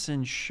nice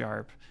and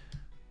sharp,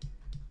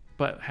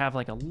 but have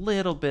like a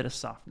little bit of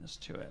softness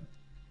to it.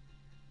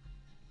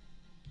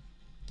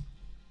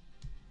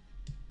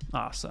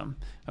 Awesome.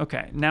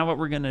 Okay, now what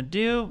we're gonna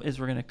do is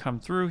we're gonna come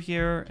through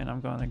here and I'm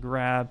gonna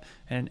grab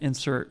and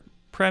insert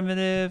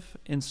primitive,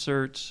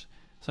 insert.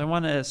 So I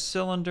want a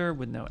cylinder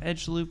with no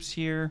edge loops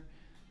here.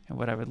 And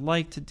what I would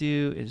like to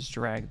do is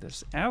drag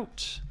this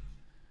out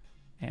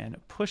and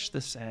push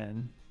this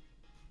in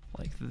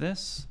like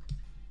this.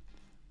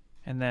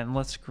 And then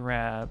let's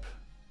grab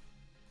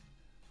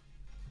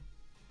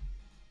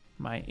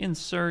my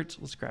insert.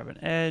 Let's grab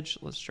an edge.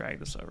 Let's drag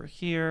this over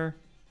here.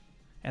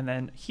 And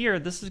then here,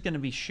 this is going to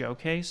be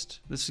showcased.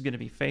 This is going to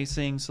be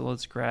facing. So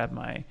let's grab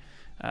my,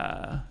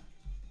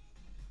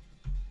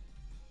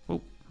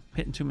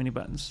 hitting too many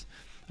buttons.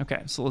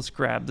 Okay, so let's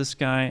grab this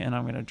guy, and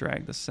I'm going to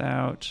drag this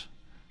out.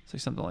 Say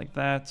something like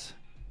that.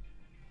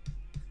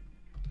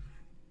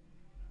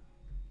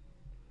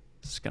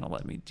 It's going to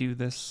let me do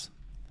this.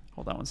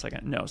 Hold on one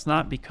second. No, it's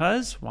not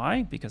because,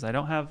 why? Because I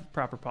don't have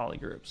proper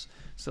polygroups.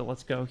 So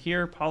let's go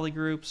here,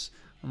 polygroups,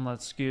 and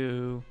let's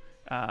go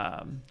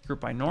group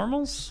by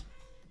normals.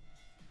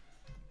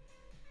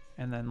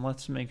 And then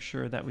let's make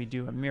sure that we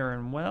do a mirror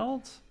and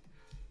weld.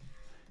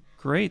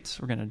 Great,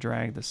 we're gonna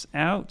drag this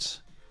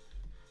out.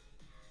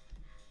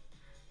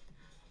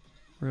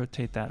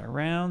 Rotate that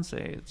around,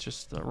 say it's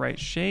just the right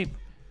shape.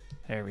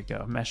 There we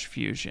go, mesh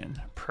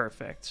fusion,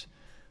 perfect.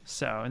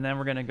 So, and then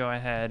we're gonna go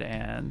ahead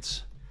and,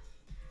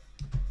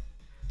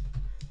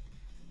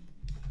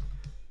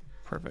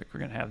 perfect, we're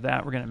gonna have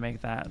that, we're gonna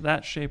make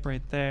that shape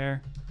right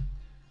there.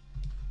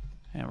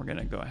 And we're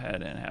gonna go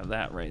ahead and have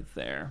that right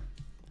there.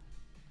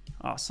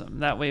 Awesome,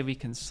 that way we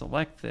can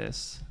select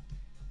this.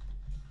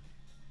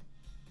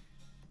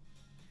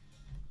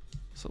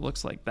 So it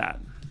looks like that.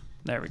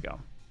 There we go.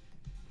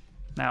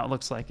 Now it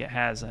looks like it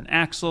has an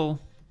axle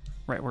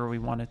right where we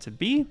want it to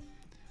be,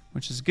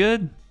 which is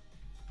good.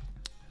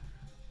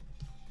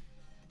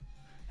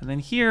 And then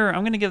here,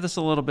 I'm gonna give this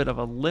a little bit of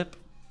a lip.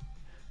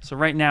 So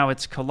right now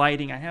it's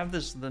colliding. I have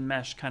the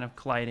mesh kind of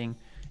colliding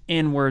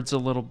inwards a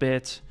little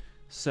bit.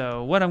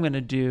 So what I'm gonna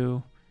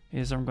do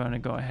is I'm gonna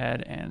go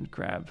ahead and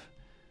grab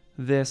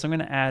this. I'm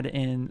gonna add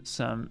in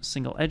some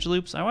single edge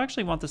loops. I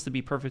actually want this to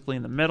be perfectly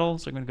in the middle.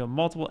 So I'm gonna go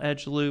multiple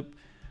edge loop,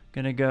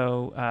 gonna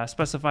go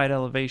specified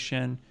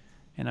elevation,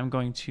 and I'm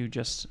going to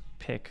just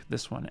pick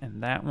this one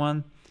and that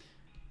one.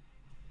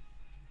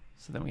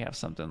 So then we have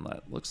something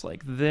that looks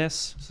like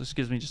this. So this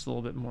gives me just a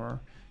little bit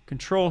more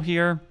control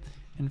here.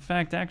 In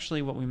fact,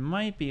 actually what we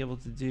might be able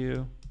to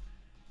do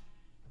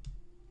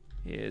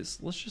is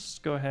let's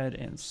just go ahead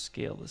and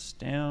scale this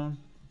down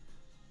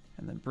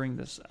and then bring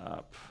this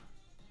up.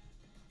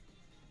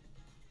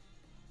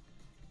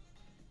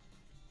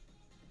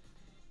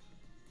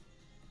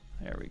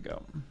 There we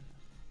go.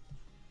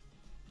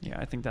 Yeah,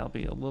 I think that'll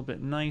be a little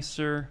bit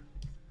nicer.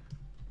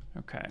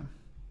 Okay.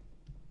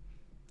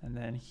 And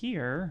then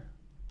here,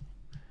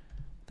 I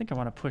think I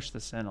want to push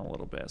this in a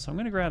little bit. So I'm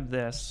going to grab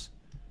this,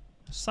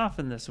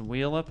 soften this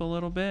wheel up a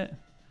little bit,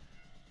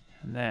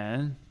 and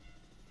then,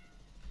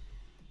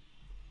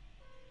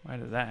 why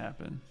did that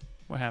happen?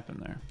 What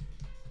happened there?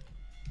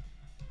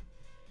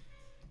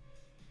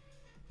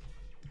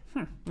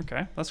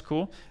 Okay, that's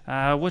cool.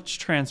 Which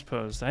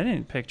transpose? I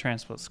didn't pick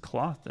transpose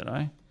cloth, did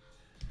I?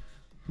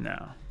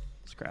 No.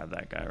 Let's grab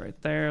that guy right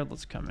there.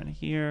 Let's come in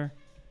here.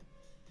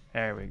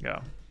 There we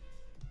go.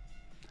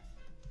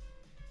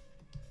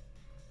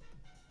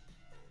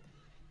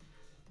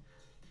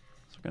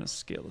 So we're going to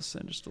scale this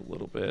in just a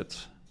little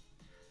bit.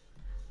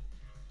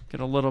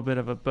 Get a little bit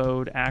of a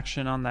bowed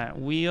action on that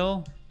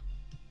wheel.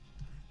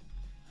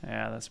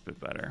 Yeah, that's a bit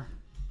better.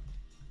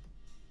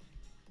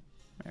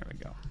 There we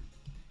go.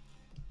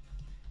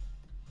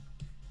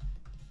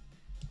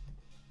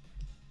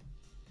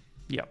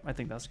 Yep, I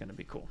think that's going to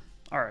be cool.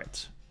 All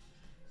right.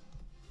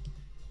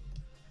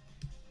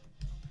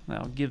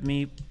 That'll give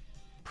me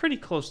pretty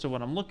close to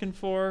what I'm looking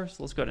for.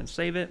 So let's go ahead and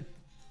save it.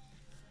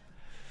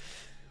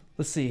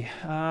 Let's see.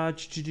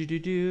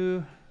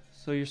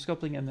 So you're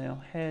sculpting a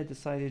male head,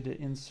 decided to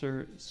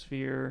insert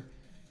sphere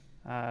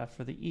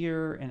for the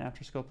ear, and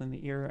after sculpting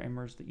the ear, I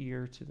merged the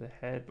ear to the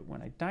head, but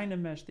when I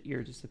DynaMesh, the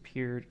ear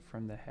disappeared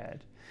from the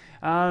head.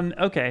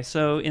 Okay,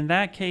 so in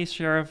that case,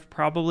 Sheriff,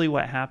 probably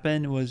what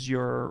happened was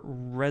your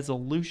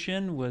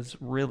resolution was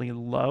really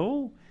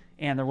low,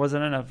 and there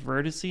wasn't enough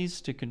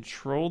vertices to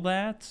control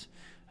that.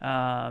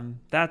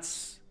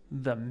 That's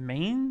the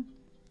main,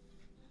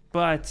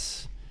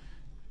 but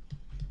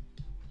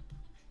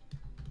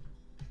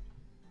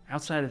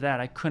outside of that,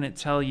 I couldn't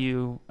tell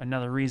you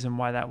another reason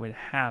why that would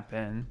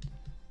happen.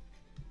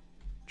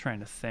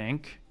 Trying to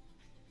think.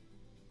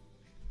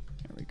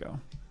 There we go.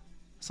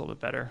 It's a little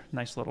bit better.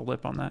 Nice little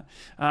lip on that.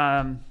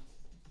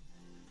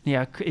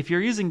 Yeah, if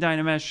you're using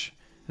DynaMesh,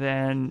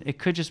 then it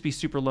could just be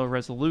super low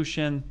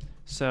resolution.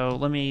 So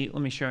let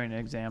me show you an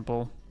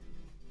example.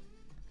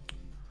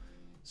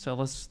 So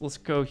let's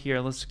go here.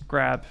 Let's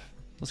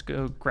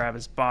go grab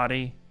his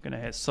body. I'm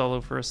gonna hit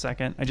solo for a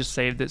second. I just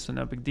saved it, so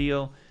no big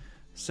deal.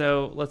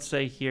 So let's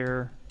say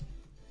here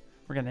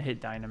we're gonna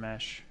hit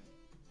DynaMesh.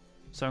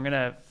 So I'm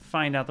gonna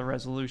find out the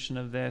resolution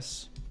of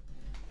this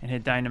and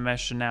hit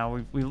DynaMesh. And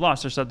now we've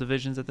lost our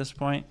subdivisions at this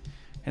point.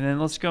 And then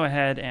let's go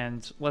ahead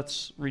and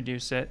let's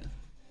reduce it.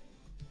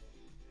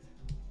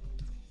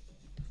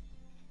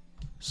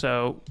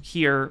 So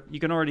here you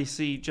can already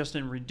see just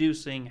in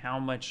reducing how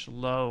much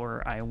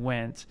lower I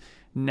went.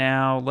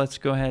 Now let's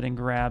go ahead and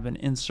grab an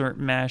insert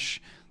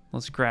mesh.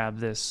 Let's grab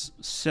this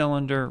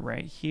cylinder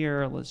right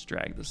here. Let's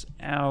drag this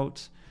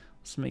out.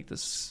 Let's make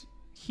this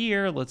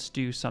here. Let's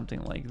do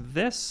something like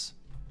this.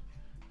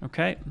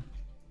 Okay.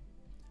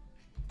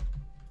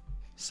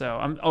 So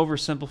I'm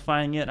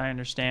oversimplifying it, I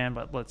understand,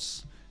 but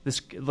let's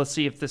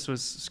see if this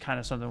was kind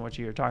of something what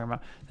you were talking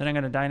about. Then I'm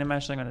going to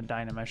DynaMesh, then I'm going to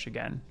DynaMesh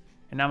again.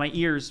 And now my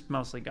ear's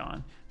mostly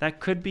gone.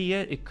 That could be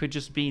it. It could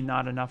just be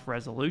not enough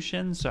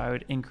resolution. So I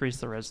would increase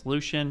the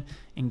resolution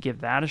and give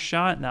that a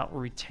shot, and that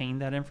will retain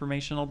that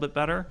information a little bit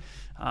better.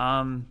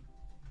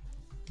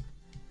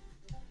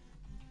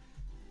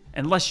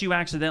 Unless you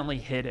accidentally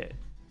hit it.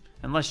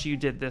 Unless you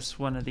did this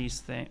one of these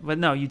things. But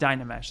no, you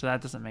DynaMesh, so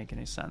that doesn't make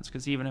any sense.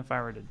 Because even if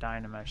I were to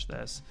DynaMesh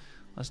this,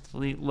 let's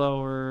delete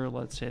lower,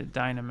 let's hit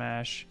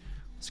DynaMesh,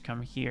 let's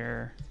come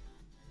here.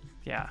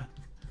 Yeah.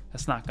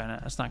 That's not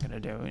gonna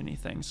do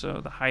anything. So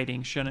the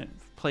hiding shouldn't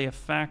play a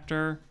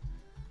factor.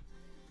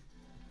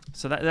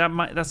 So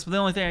that's the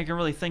only thing I can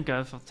really think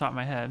of off the top of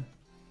my head.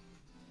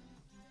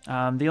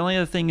 The only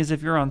other thing is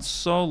if you're on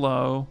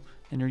solo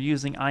and you're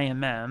using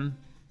IMM.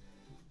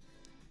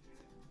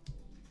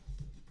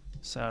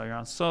 So you're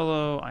on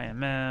solo,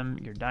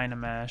 IMM, you're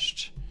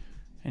DynaMeshed,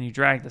 and you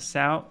drag this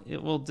out,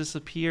 it will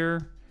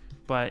disappear.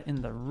 But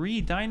in the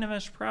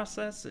re-DynaMesh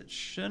process, it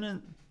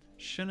shouldn't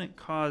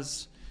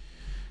cause.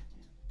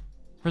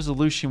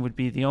 Resolution would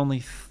be the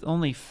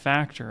only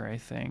factor, I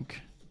think.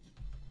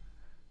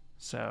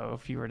 So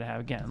if you were to have,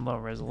 again, low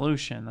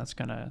resolution, that's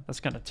gonna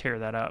tear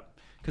that up,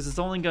 because it's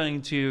only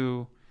going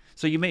to.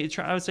 So you may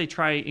try. I would say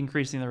try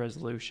increasing the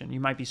resolution. You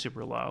might be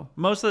super low.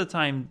 Most of the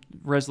time,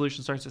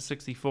 resolution starts at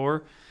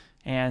 64.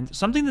 And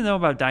something to know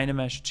about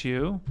DynaMesh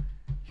too.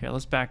 Here,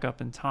 let's back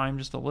up in time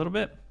just a little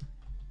bit.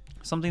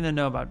 Something to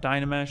know about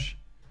DynaMesh.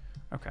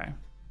 Okay.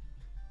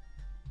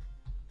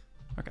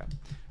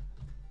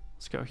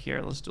 Let's go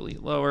here. Let's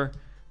delete lower.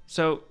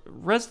 So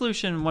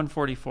resolution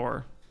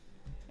 144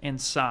 and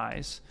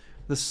size.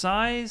 The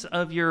size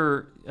of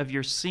your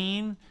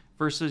scene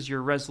versus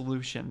your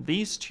resolution.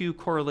 These two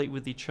correlate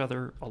with each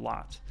other a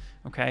lot.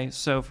 Okay.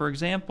 So for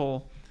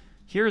example,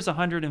 here's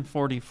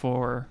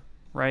 144,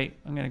 right?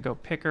 I'm going to go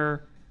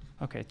picker.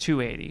 Okay.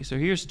 280. So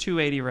here's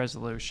 280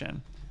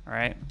 resolution. All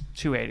right.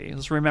 280.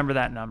 Let's remember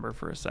that number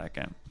for a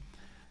second.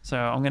 So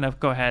I'm going to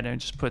go ahead and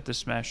just put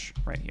this mesh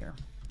right here.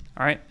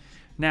 All right.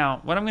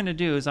 Now, what I'm going to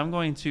do is I'm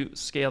going to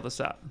scale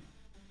this up.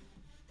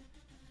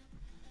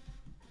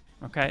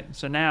 Okay,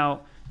 so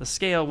now the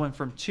scale went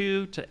from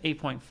 2 to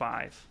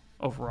 8.5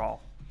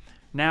 overall.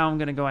 Now I'm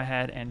going to go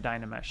ahead and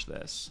DynaMesh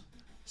this.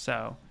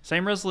 So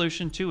same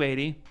resolution,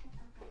 280.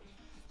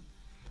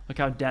 Look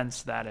how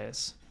dense that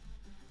is.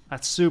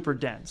 That's super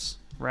dense,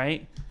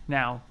 right?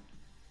 Now,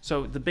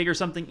 so the bigger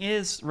something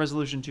is,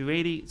 resolution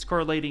 280, it's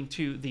correlating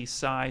to the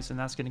size, and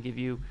that's going to give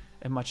you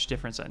a much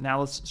difference.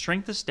 Now let's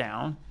shrink this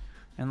down.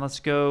 And let's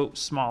go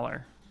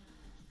smaller.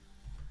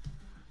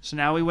 So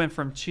now we went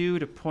from 2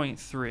 to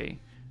 0.3.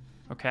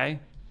 Okay?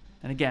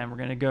 And again, we're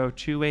going to go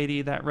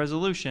 280, that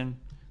resolution.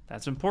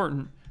 That's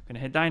important. We're going to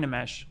hit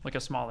DynaMesh. Look how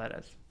small that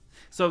is.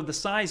 So the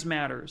size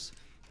matters.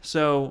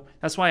 So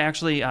that's why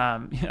actually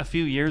a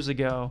few years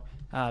ago,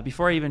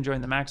 before I even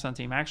joined the Maxon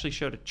team, I actually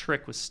showed a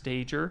trick with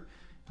Stager.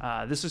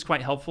 This is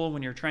quite helpful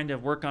when you're trying to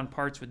work on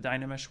parts with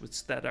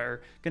DynaMesh that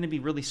are going to be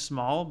really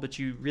small, but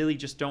you really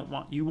just don't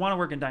want. You want to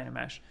work in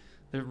DynaMesh.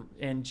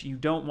 And you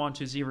don't want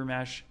to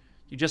ZBrush,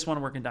 you just want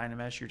to work in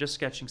DynaMesh, you're just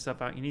sketching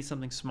stuff out, you need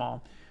something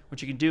small.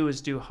 What you can do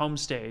is do home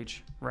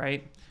stage,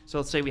 right? So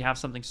let's say we have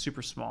something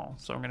super small.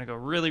 So I'm going to go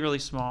really, really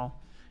small.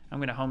 I'm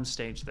going to home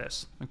stage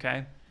this,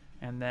 okay?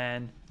 And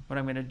then what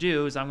I'm going to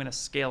do is I'm going to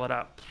scale it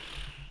up.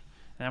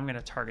 And I'm going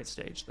to target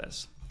stage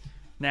this.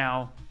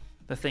 Now,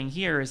 the thing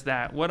here is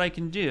that what I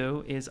can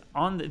do is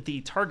on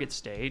the target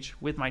stage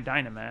with my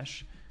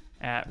DynaMesh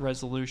at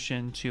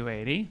resolution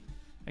 280.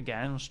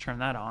 Again, let's turn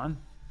that on.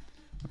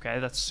 Okay,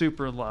 that's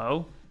super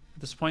low at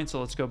this point,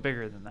 so let's go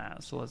bigger than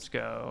that. So let's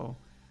go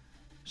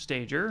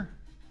Stager.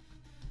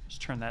 Let's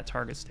turn that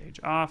target stage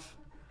off.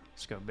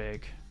 Let's go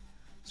big.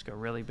 Let's go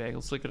really big.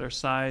 Let's look at our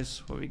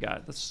size. What we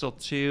got? That's still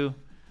 2,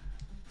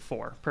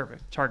 4.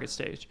 Perfect. Target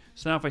stage.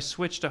 So now if I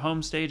switch to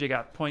home stage, I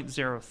got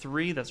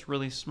 0.03. That's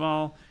really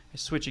small. I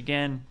switch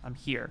again, I'm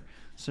here.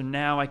 So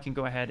now I can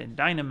go ahead and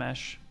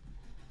DynaMesh.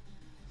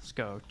 Let's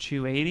go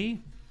 280.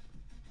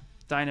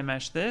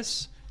 DynaMesh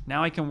this.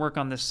 Now I can work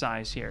on this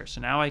size here. So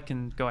now I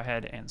can go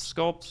ahead and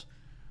sculpt,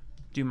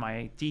 do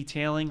my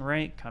detailing,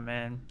 right? Come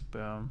in,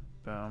 boom,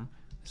 boom.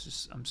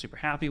 I'm super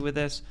happy with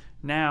this.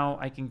 Now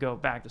I can go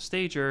back to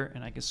Stager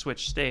and I can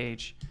switch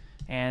stage.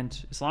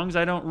 And as long as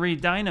I don't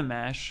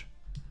re-DynaMesh,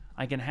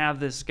 I can have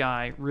this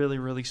guy really,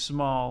 really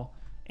small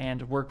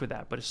and work with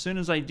that. But as soon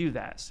as I do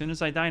that, as soon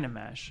as I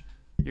DynaMesh,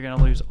 you're going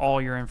to lose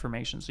all your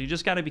information. So you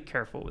just got to be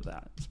careful with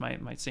that. This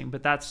might seem,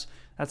 but that's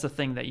a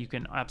thing that you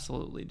can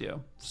absolutely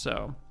do.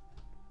 So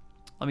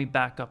let me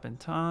back up in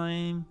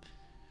time.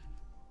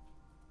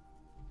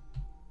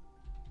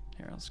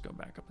 Here, let's go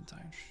back up in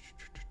time.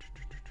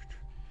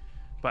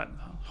 But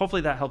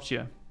hopefully that helps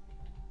you.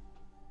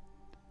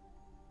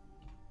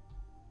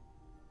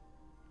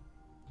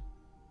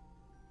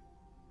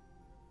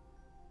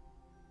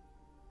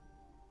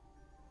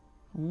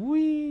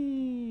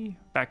 Whee!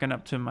 Backing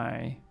up to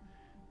my...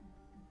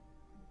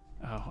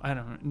 Oh, I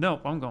don't...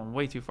 Nope, I'm going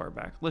way too far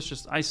back. Let's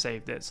just... I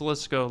saved it. So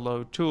let's go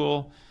load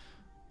tool.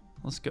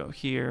 Let's go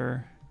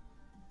here.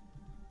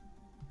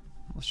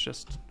 Let's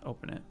just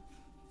open it.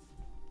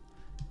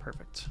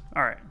 Perfect.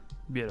 All right.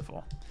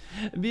 Beautiful.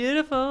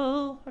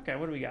 Beautiful. Okay,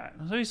 what do we got?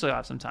 So we still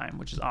have some time,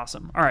 which is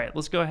awesome. All right,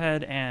 let's go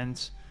ahead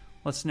and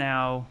let's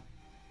now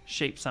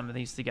shape some of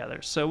these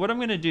together. So what I'm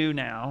going to do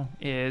now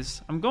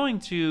is I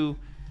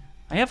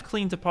have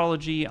clean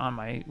topology on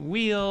my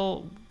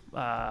wheel,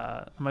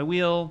 my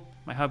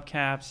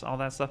hubcaps, all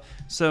that stuff.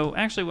 So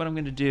actually what I'm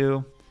going to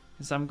do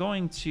is I'm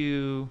going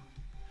to,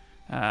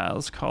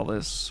 let's call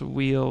this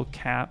wheel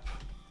cap.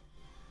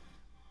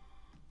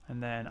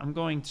 And then I'm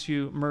going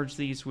to merge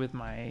these with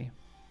my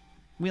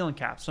wheel and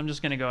cap. So I'm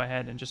just going to go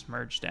ahead and just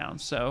merge down.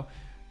 So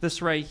this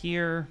right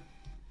here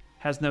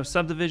has no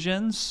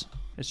subdivisions.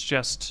 It's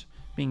just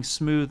being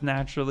smooth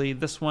naturally.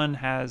 This one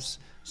has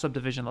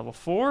subdivision level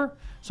 4.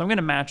 So I'm going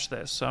to match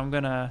this. So I'm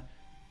going to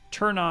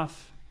turn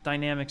off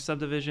dynamic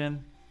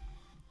subdivision.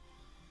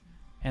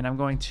 And I'm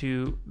going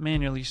to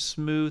manually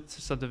smooth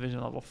to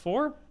subdivision level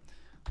 4.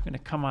 I'm going to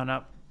come on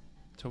up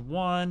to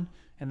 1.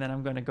 And then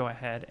I'm going to go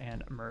ahead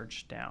and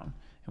merge down.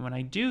 And when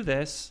I do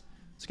this,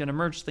 it's going to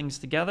merge things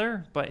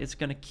together, but it's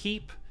going to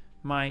keep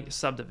my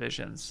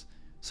subdivisions.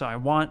 So I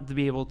want to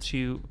be able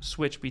to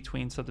switch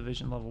between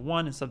subdivision level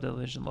 1 and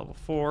subdivision level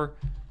 4.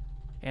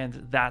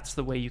 And that's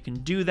the way you can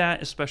do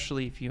that,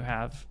 especially if you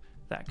have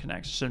that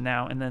connection. So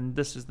now, and then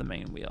this is the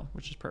main wheel,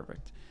 which is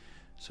perfect.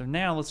 So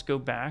now let's go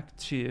back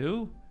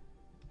to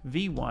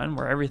V1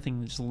 where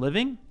everything is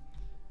living.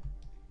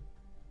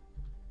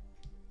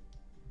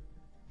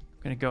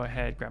 I'm going to go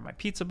ahead, grab my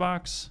pizza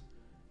box.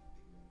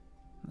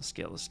 Let's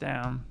scale this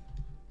down.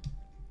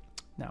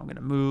 Now I'm going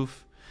to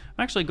move.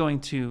 I'm actually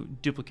going to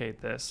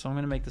duplicate this, so I'm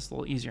going to make this a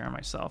little easier on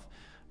myself.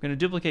 I'm going to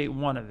duplicate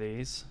one of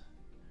these.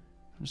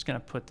 I'm just going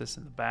to put this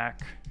in the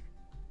back.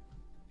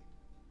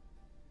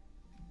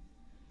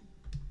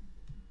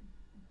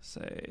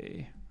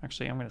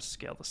 Actually, I'm going to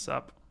scale this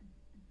up.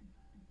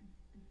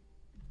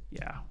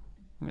 Yeah, I'm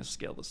going to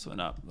scale this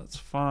one up. That's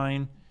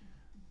fine.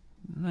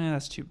 Nah,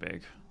 that's too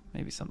big.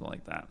 Maybe something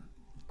like that.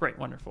 Great,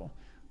 wonderful.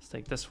 Let's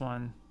take this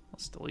one.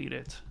 Let's delete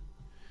it.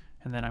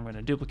 And then I'm going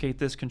to duplicate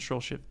this,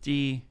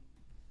 Control-Shift-D.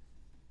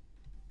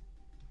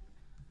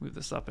 Move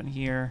this up in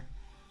here.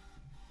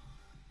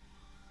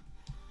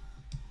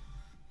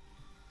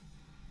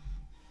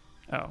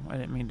 Oh, I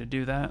didn't mean to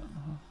do that.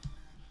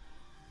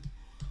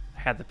 I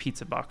had the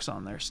pizza box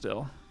on there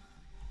still.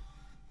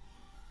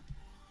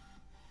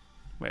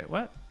 Wait,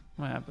 what?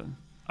 What happened?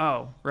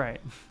 Oh,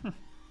 right.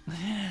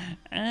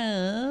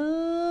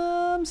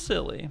 I'm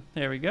silly.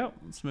 There we go.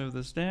 Let's move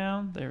this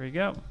down. There we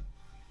go.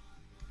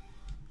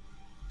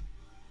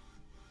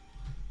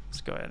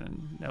 Let's go ahead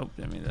and, nope,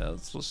 I mean,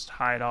 let's just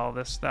hide all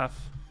this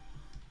stuff.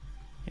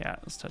 Yeah,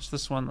 let's touch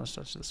this one. Let's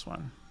touch this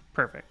one.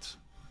 Perfect.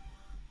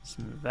 Let's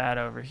move that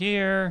over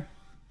here.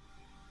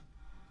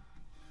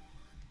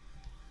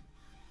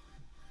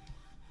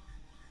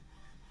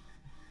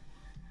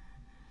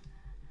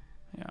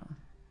 Yeah.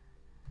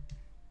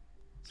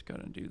 Let's go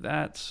ahead and do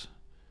that.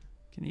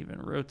 Can even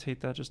rotate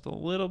that just a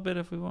little bit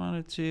if we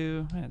wanted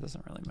to. It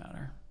doesn't really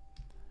matter.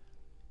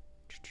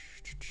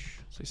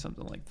 Say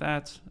something like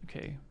that.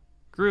 Okay,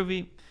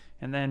 groovy.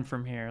 And then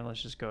from here,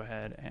 let's just go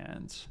ahead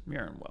and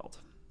mirror and weld.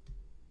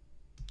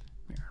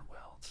 Mirror and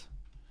weld.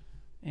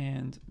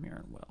 And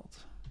mirror and weld.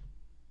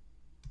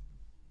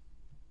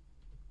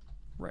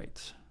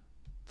 Right.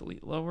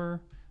 Delete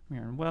lower,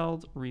 mirror and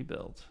weld,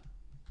 rebuild.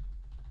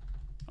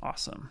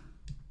 Awesome.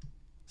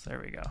 So there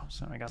we go.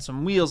 So I got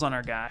some wheels on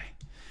our guy.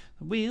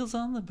 The wheels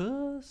on the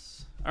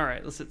bus. All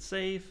right, let's hit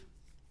save.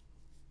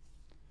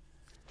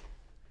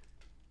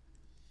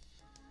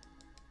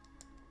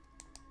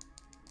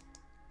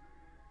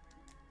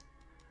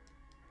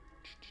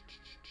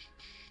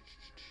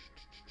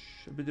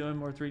 Should be doing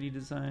more 3D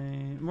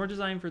design, more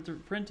design for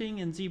printing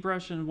in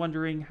ZBrush, and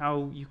wondering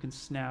how you can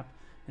snap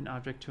an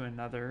object to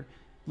another.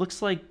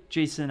 Looks like,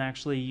 Jason,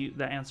 actually,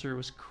 the answer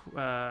was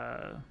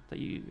that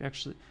you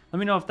actually, let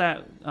me know if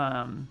that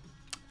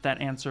that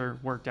answer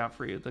worked out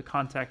for you, the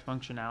contact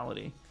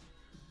functionality.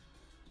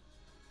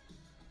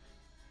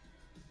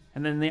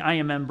 And then the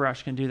IMM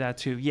brush can do that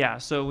too. Yeah,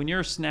 so when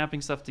you're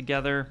snapping stuff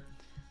together,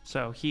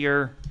 so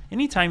here,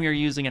 anytime you're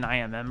using an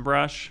IMM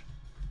brush,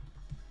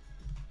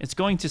 it's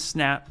going to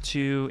snap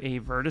to a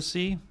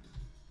vertice.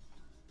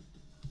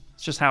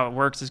 It's just how it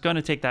works. It's going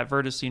to take that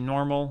vertice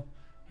normal,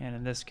 and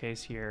in this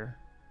case here,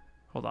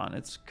 hold on,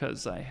 it's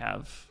because I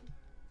have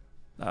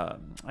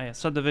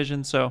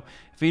subdivision. So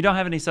if you don't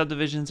have any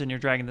subdivisions and you're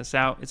dragging this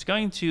out, it's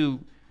going to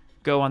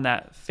go on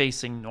that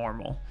facing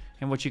normal.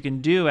 And what you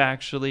can do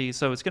actually,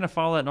 so it's going to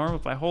follow that normal.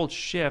 If I hold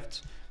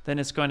shift, then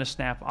it's going to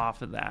snap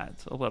off of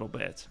that a little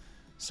bit.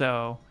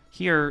 So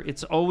here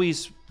it's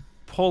always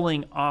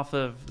pulling off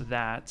of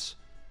that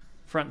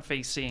front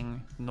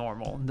facing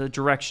normal, the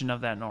direction of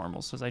that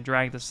normal. So as I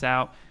drag this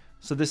out,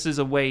 so this is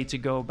a way to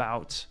go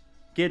about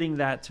getting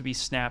that to be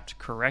snapped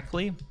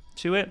correctly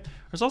to it.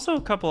 There's also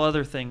a couple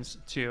other things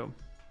too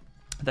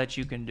that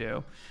you can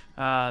do.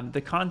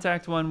 The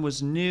contact one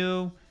was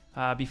new.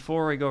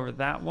 Before I go over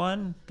that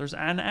one, there's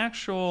an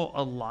actual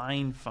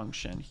align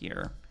function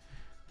here.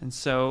 And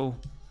so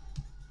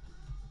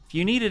if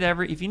you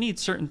need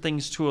certain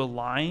things to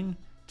align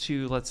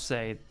to, let's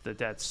say, the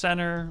dead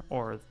center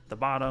or the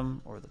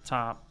bottom or the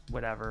top,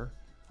 whatever,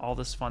 all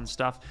this fun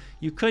stuff.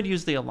 You could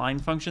use the align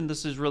function.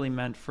 This is really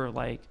meant for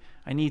like,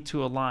 I need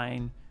to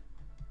align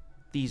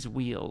these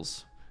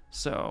wheels.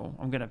 So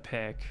I'm gonna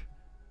pick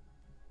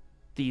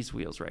these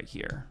wheels right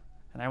here.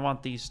 And I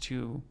want these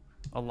to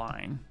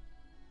align.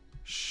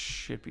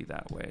 Should be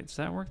that way. Does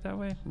that work that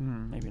way?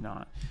 Maybe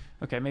not.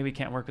 Okay, maybe it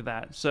can't work with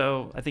that.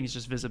 So I think it's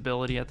just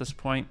visibility at this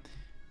point.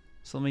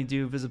 So let me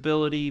do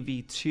visibility,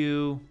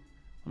 V2.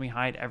 Let me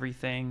hide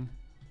everything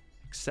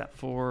except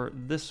for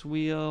this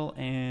wheel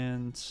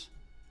and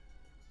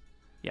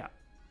yeah,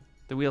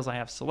 the wheels I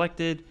have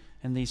selected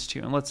and these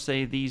two. And let's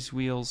say these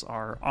wheels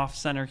are off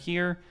center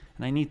here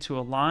and I need to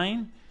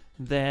align,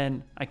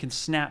 then I can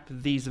snap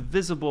these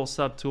visible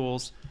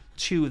subtools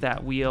to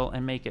that wheel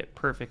and make it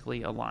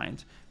perfectly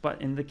aligned.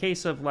 But in the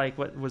case of like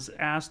what was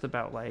asked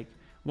about like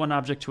one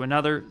object to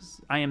another,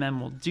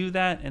 IMM will do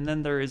that. And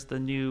then there is the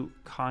new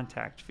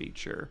contact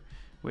feature,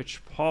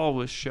 which Paul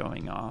was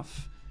showing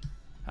off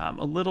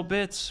a little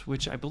bit,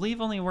 which I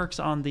believe only works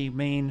on the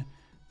main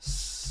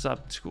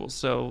subtool.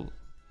 So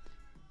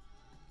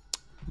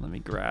let me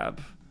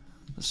grab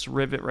this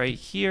rivet right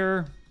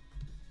here.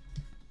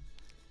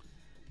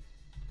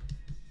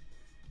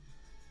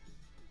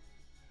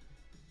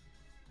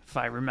 If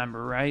I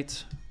remember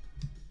right.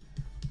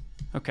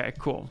 Okay,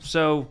 cool.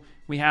 So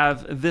we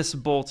have this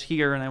bolt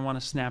here and I want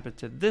to snap it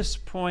to this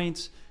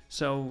point.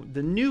 So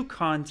the new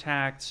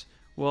contact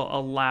will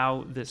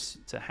allow this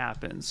to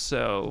happen.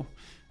 So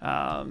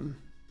trying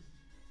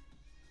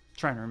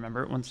to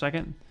remember it, 1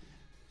 second.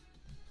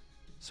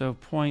 So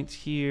point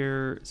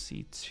here,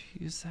 C2,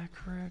 is that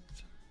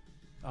correct?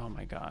 Oh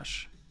my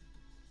gosh.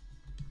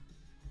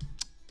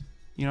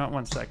 You know what,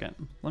 1 second.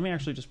 Let me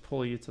actually just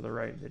pull you to the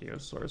right video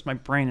source. My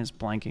brain is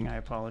blanking, I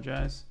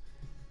apologize.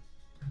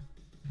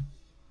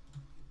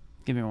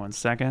 Give me 1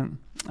 second.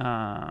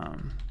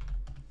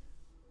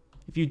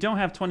 If you don't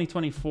have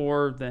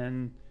 2024,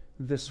 then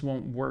this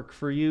won't work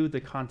for you.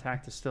 The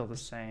contact is still the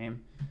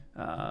same.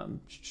 Let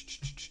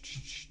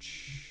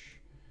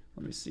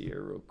me see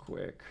here real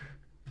quick.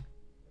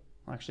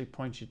 I'll actually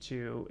point you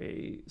to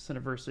a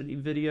Cineversity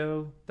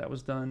video that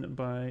was done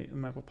by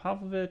Michael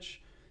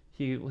Pavlovich.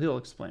 He'll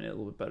explain it a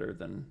little bit better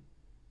than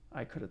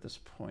I could at this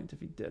point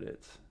if he did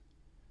it.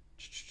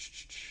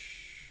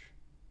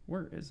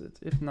 Where is it?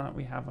 If not,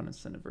 we have one in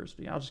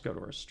Cineversity. I'll just go to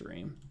our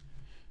stream.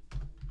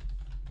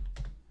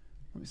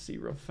 Let me see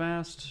real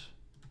fast.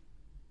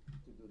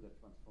 To do the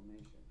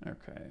transformation.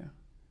 Okay.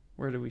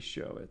 Where do we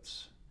show it?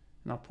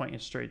 And I'll point you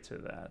straight to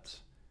that.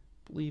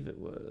 I believe it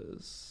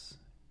was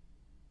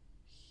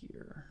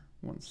here.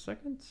 1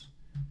 second.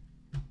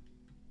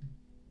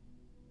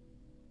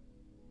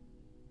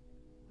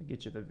 I'll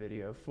get you the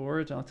video for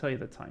it, and I'll tell you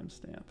the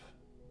timestamp.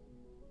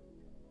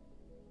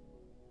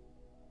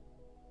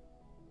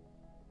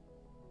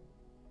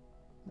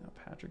 No,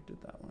 Patrick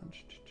did that one.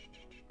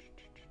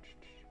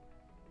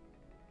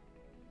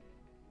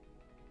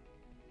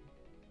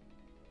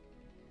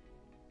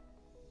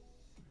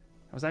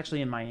 I was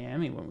actually in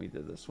Miami when we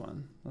did this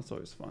one. That's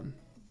always fun.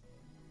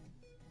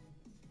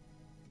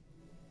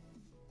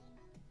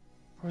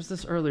 Or was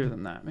this earlier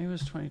than that? Maybe it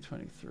was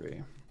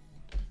 2023.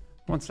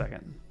 1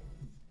 second.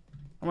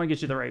 I want to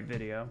get you the right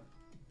video.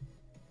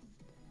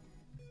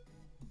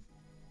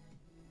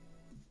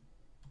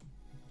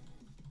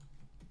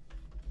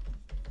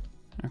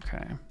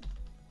 Okay.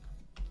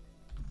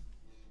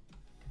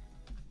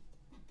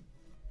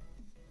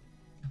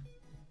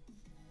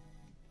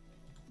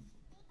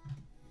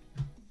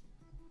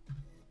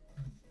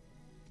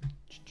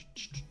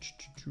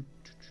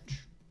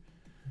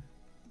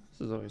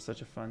 This is always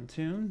such a fun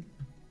tune.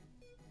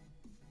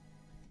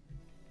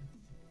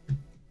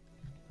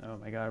 Oh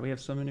my god, we have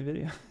so many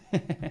videos.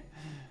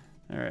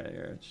 All right,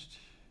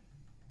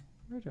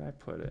 where do I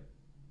put it?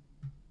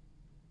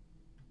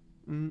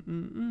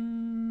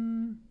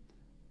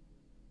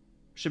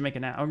 Should make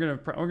an app.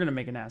 We're gonna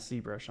make an ass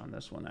ZBrush on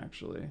this one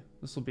actually.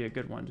 This will be a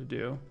good one to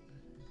do.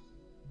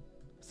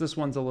 This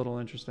one's a little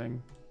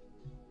interesting.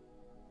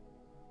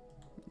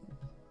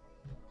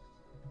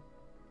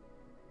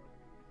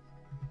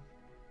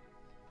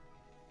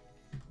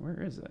 Where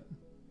is it?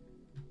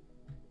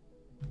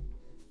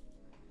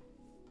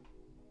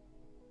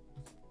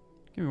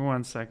 Give me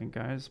 1 second,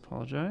 guys.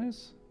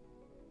 Apologize.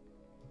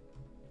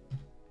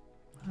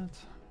 What?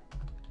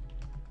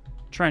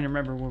 Trying to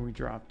remember when we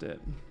dropped it.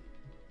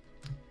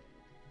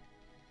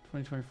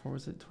 2024,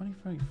 was it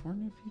 2024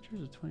 new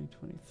features or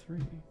 2023?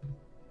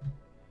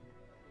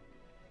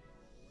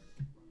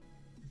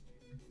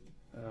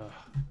 Ugh.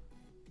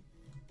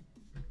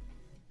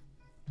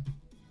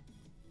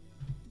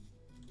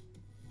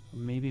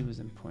 Maybe it was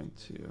in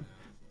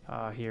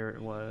 0.2. Here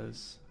it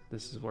was.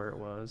 This is where it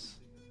was.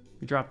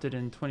 We dropped it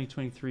in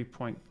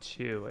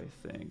 2023.2, I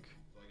think.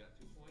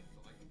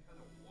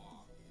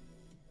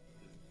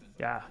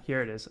 Yeah,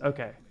 here it is.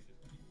 Okay.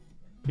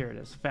 Here it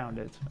is. Found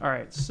it. All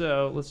right,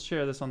 so let's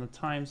share this on the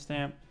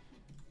timestamp.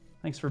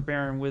 Thanks for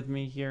bearing with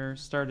me here.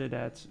 Started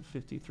at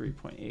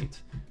 53.8.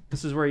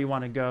 This is where you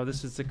want to go.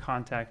 This is the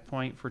contact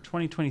point for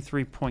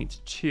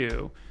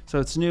 2023.2. So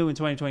it's new in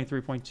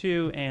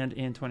 2023.2 and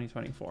in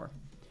 2024.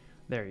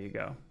 There you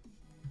go.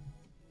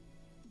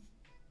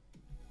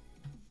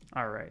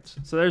 All right.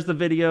 So there's the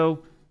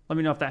video. Let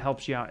me know if that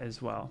helps you out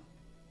as well.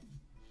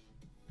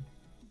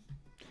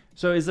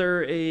 So is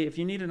there if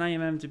you need an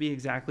IMM to be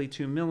exactly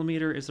 2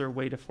 millimeter, is there a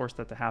way to force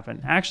that to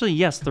happen? Actually,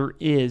 yes, there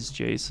is,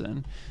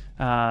 Jason.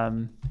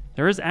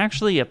 There is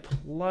actually a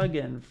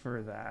plugin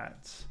for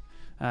that.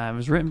 It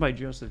was written by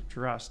Joseph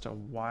Drust a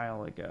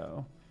while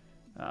ago.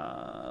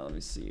 Let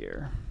me see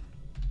here.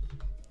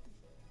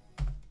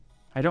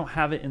 I don't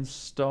have it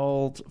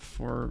installed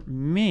for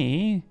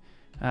me,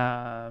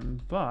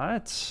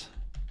 but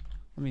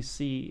let me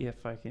see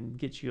if I can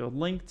get you a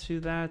link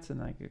to that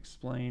and I can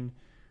explain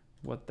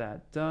what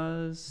that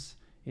does.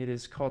 It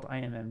is called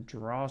IMM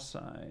Draw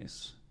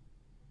Size.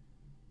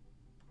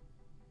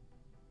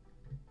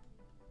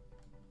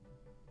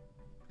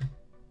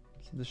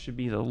 So this should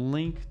be the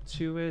link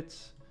to it.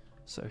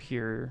 So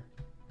here,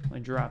 let me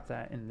drop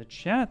that in the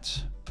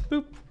chat.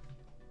 Boop.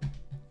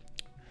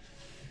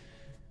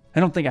 I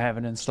don't think I have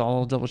it installed.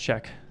 I'll double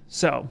check.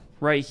 So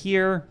right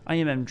here,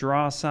 IMM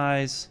Draw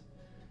Size.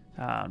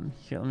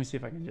 Here, let me see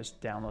if I can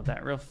just download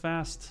that real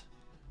fast.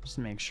 Just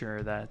to make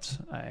sure that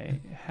I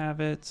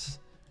have it.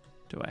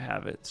 Do I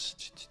have it?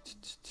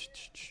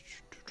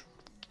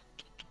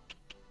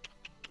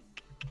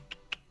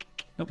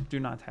 Nope, do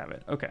not have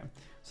it. Okay,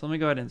 so let me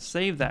go ahead and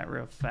save that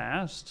real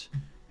fast.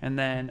 And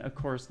then, of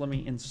course, let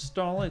me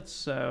install it.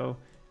 So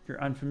if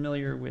you're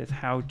unfamiliar with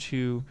how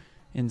to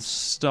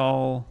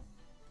install,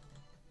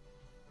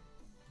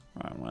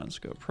 all right, let's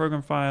go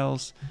Program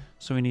Files.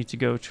 So we need to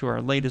go to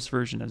our latest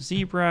version of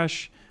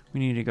ZBrush. We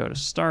need to go to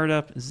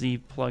Startup,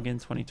 Z Plugin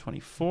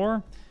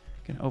 2024.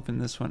 Can open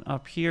this one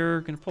up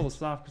here. Gonna pull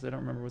this off because I don't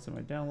remember what's in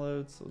my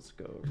downloads. So let's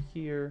go over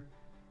here.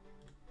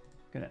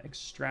 Gonna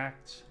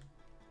extract.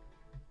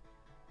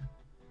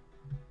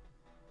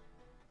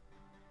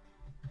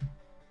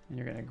 And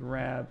you're gonna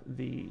grab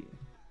the,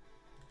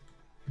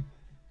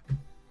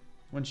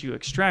 once you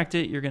extract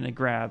it, you're gonna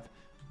grab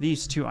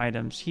these two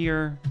items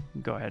here.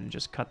 Go ahead and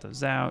just cut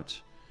those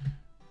out.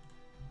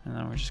 And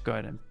then we'll just go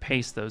ahead and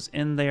paste those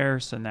in there.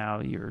 So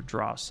now your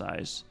draw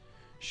size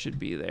should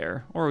be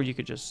there. Or you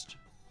could just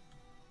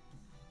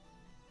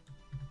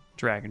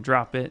drag and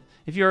drop it.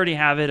 If you already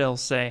have it, it'll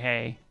say,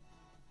 hey,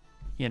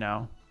 you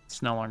know,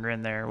 it's no longer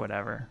in there,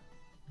 whatever.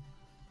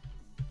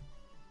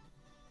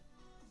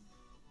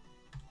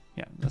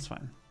 Yeah, that's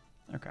fine.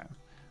 Okay.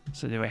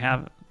 So do I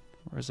have it?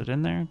 Or is it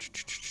in there?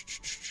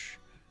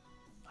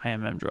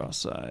 IMM draw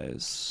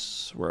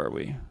size. Where are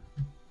we?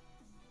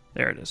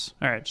 There it is.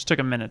 All right, just took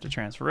a minute to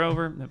transfer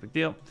over. No big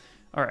deal.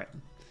 All right.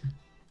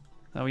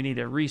 Now we need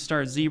to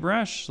restart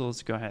ZBrush, so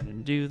let's go ahead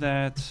and do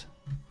that.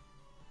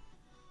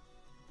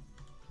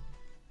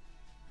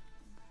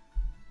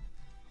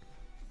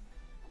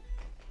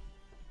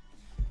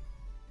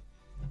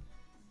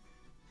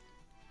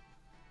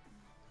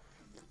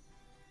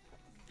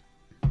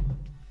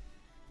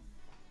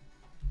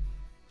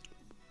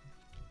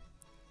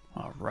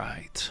 All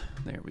right,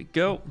 there we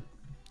go.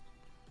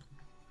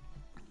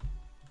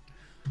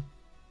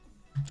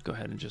 Let's go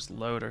ahead and just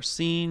load our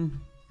scene.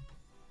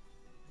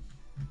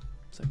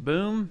 So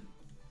boom.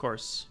 Of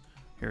course,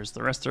 here's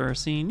the rest of our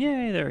scene.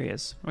 Yay, there he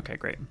is. Okay,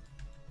 great.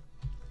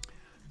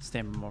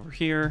 Stamp him over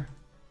here.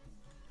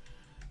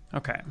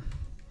 Okay.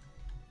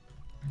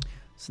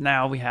 So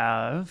now we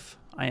have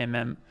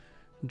IMM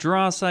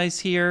draw size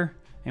here.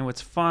 And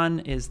what's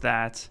fun is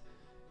that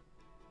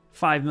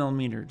 5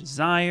 millimeter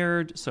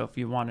desired. So if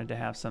you wanted to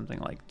have something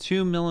like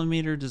 2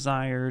 millimeter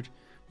desired,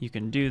 you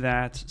can do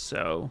that.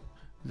 So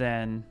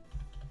then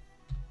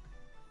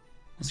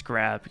let's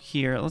grab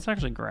here. Let's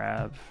actually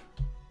grab,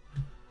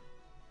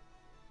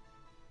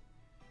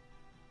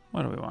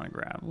 what do we want to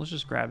grab? Let's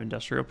just grab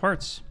industrial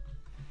parts.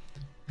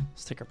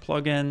 Let's take our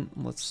plugin.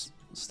 Let's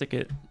stick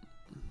it.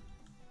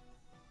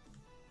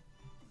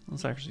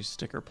 Let's actually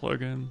stick our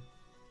plugin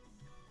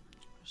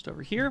just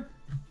over here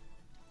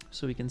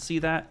so we can see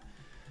that.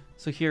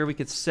 So here we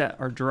could set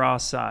our draw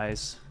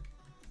size.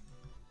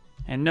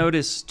 And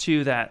notice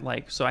too that,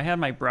 like, so I had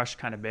my brush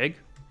kind of big,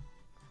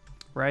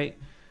 right?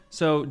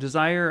 So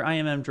desire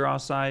IMM draw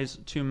size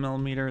 2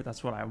 millimeter.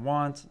 That's what I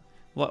want.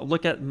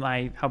 Look at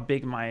how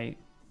big my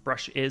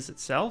brush is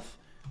itself.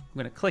 I'm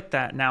going to click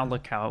that. Now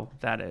look how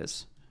that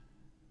is.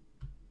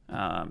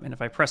 And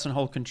if I press and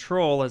hold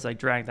Control as I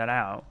drag that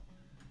out,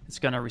 it's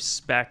going to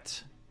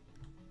respect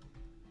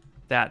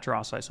that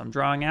draw size. So I'm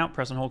drawing out,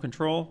 press and hold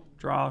Control,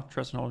 draw,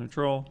 press and hold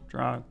Control,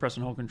 draw, press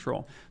and hold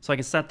Control. So I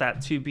can set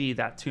that to be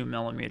that 2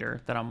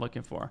 millimeter that I'm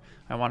looking for.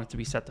 I want it to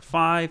be set to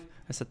 5.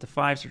 I set to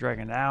 5, so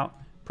dragging it out,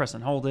 press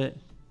and hold it,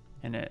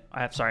 and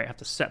I have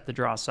to set the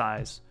draw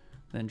size,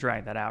 then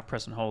drag that out,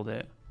 press and hold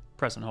it,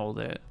 press and hold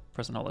it,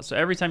 press and hold it. So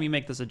every time you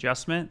make this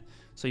adjustment,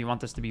 so you want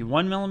this to be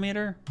 1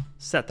 millimeter,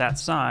 set that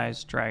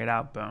size, drag it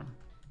out, boom,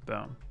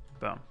 boom,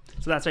 boom.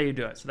 So that's how you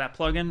do it. So that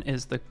plugin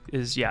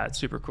is yeah, it's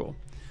super cool.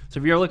 So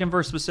if you're looking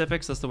for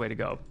specifics, that's the way to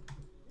go.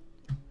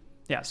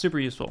 Yeah, super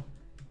useful.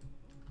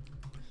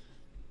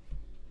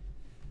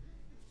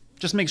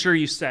 Just make sure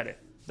you set it.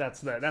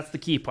 That's the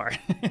key part.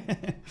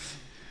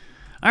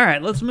 All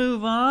right, let's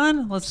move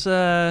on. Let's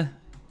so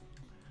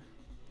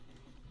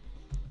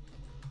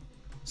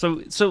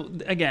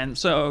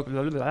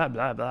blah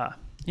blah blah.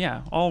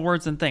 Yeah, all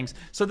words and things.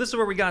 So this is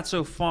where we got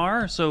so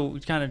far. So we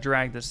kind of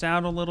dragged this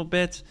out a little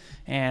bit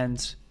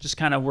and just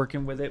kind of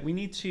working with it. We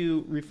need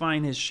to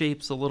refine his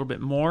shapes a little bit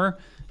more,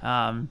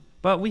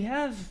 but we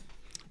have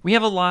a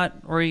lot,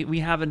 or we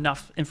have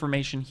enough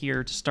information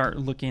here to start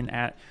looking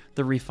at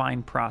the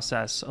refine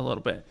process a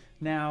little bit.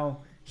 Now,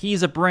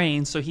 he's a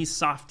brain, so he's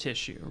soft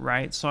tissue,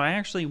 right? So I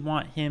actually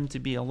want him to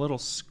be a little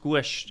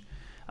squished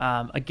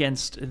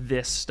against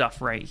this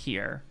stuff right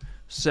here.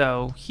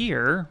 So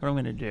here, what I'm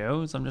going to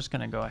do is I'm just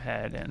going to go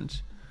ahead and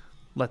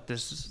let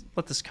this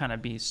kind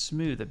of be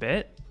smooth a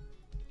bit.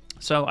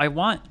 So I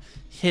want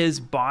his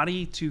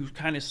body to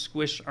kind of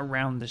squish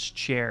around this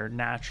chair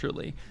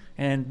naturally.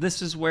 And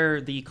this is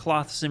where the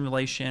cloth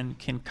simulation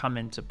can come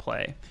into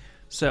play.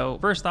 So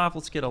first off,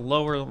 let's get a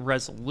lower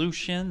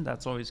resolution.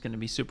 That's always going to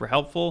be super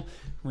helpful.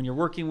 When you're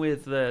working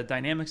with the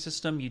dynamic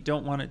system, you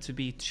don't want it to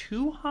be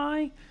too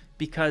high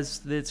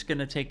because it's going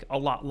to take a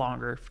lot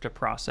longer to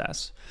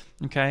process.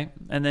 Okay,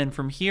 and then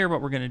from here, what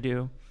we're going to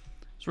do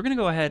is we're going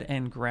to go ahead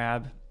and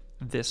grab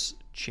this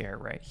chair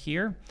right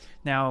here.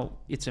 Now,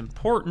 it's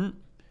important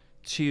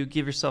to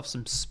give yourself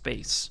some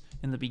space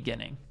in the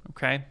beginning,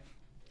 okay?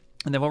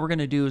 And then what we're going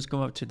to do is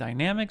go up to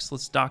Dynamics.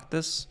 Let's dock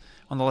this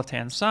on the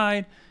left-hand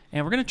side.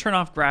 And we're going to turn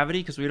off gravity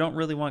because we don't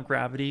really want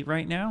gravity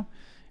right now.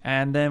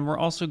 And then we're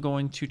also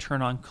going to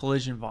turn on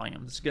collision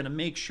volume. It's going to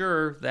make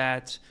sure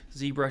that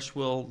ZBrush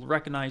will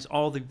recognize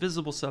all the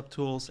visible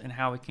subtools and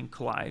how it can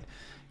collide.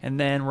 And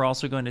then we're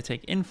also going to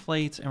take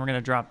inflate and we're going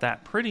to drop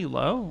that pretty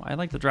low. I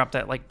like to drop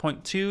that like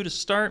 0.2 to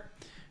start.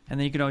 And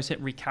then you can always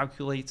hit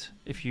recalculate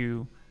if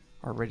you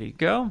are ready to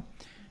go.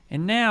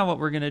 And now what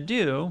we're going to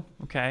do,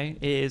 okay,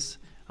 is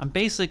I'm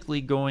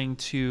basically going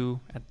to,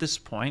 at this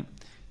point,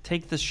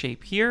 take this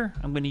shape here.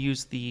 I'm going to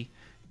use the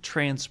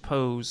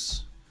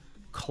transpose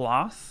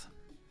cloth,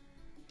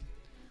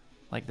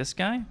 like this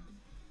guy,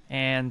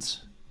 and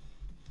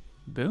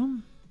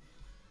boom.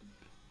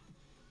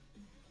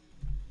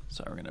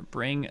 So we're going to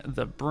bring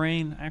the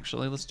brain.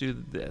 Actually, let's do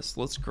this.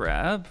 Let's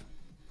grab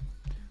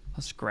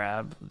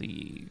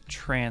the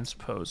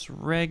transpose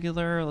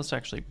regular. Let's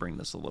actually bring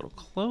this a little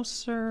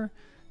closer.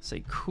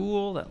 Say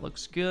cool, that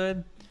looks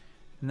good.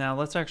 Now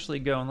let's actually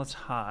go and let's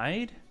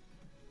hide.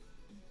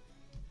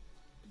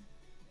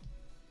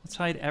 Let's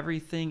hide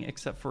everything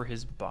except for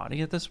his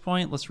body at this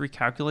point. Let's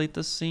recalculate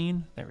this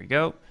scene. There we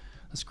go.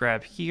 Let's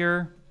grab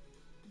here.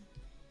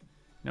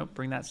 Nope,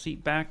 bring that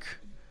seat back.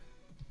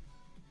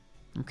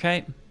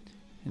 Okay.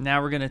 And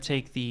now we're going to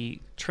take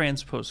the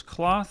transpose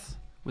cloth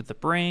with the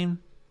brain,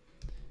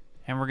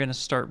 and we're going to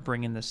start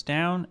bringing this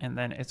down, and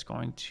then it's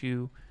going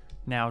to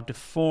now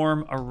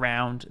deform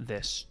around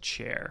this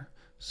chair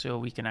so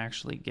we can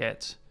actually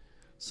get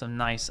some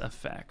nice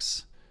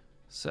effects.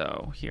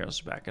 So here,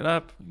 let's back it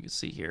up. You can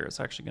see here, it's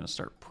actually going to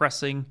start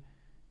pressing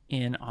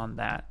in on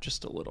that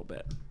just a little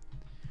bit.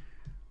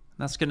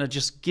 That's going to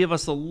just give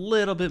us a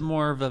little bit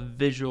more of a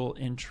visual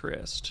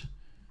interest.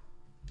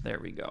 There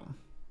we go.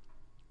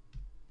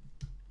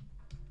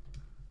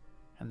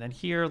 And then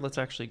here, let's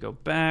actually go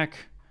back,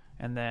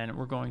 and then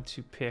we're going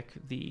to pick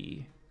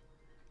the,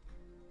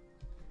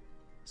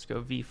 let's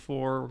go V4,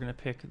 we're going to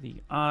pick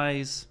the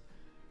eyes,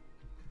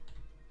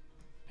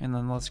 and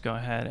then let's go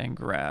ahead and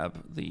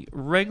grab the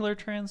regular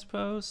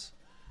transpose,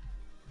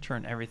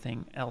 turn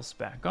everything else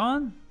back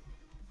on.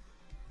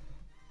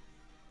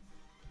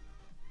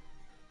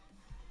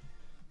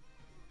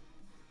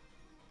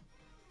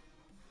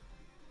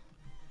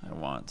 I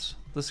want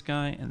this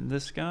guy and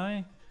this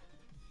guy.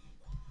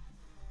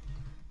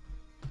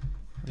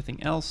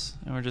 Everything else,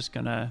 and we're just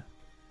gonna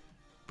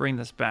bring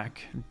this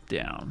back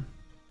down.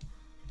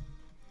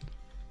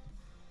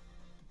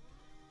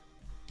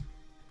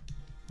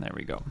 There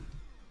we go.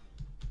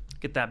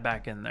 Get that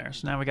back in there.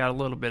 So now we got a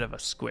little bit of a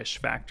squish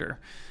factor,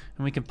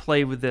 and we can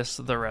play with this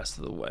the rest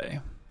of the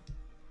way.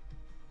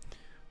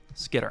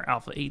 Let's get our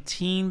alpha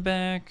 18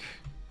 back.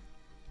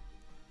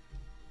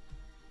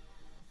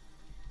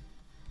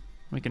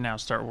 We can now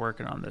start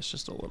working on this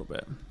just a little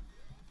bit.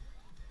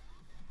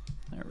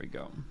 There we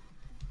go.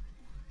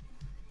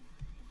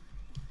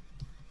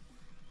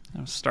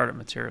 Now startup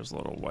material is a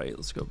little white.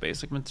 Let's go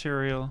basic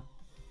material.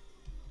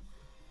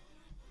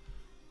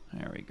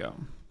 There we go.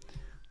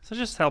 So it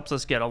just helps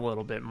us get a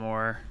little bit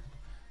more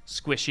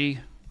squishy.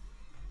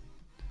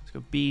 Let's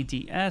go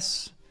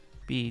BDS,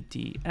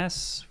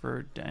 BDS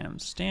for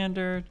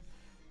DamStandard.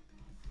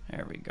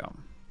 There we go.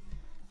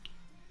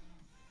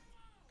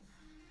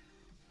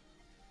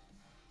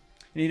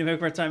 You need to make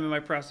more time in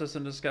my process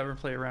and discover and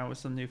play around with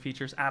some new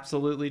features.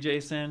 Absolutely,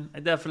 Jason. I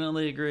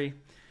definitely agree.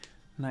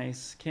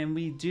 Nice. Can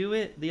we do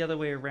it the other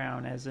way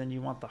around, as in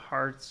you want the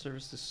hard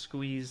surface to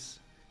squeeze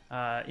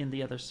in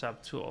the other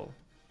subtool?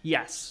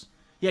 Yes.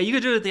 Yeah, you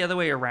could do it the other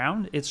way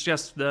around. It's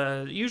just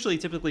usually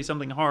typically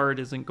something hard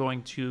isn't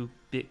going to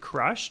get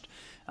crushed.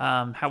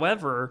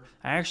 However,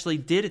 I actually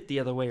did it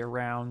the other way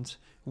around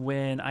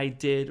when I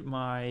did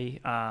my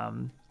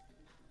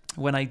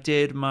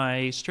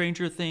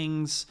Stranger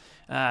Things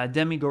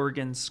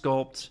Demogorgon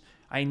sculpt.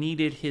 I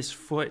needed his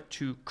foot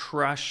to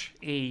crush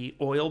a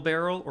oil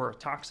barrel or a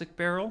toxic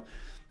barrel,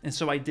 and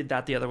so I did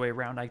that the other way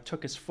around. I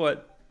took his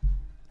foot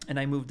and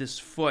I moved his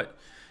foot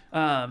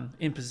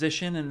in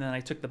position, and then I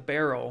took the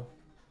barrel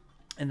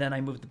and then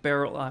I moved the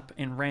barrel up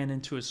and ran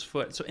into his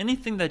foot. So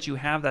anything that you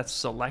have that's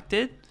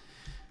selected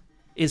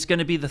is going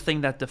to be the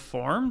thing that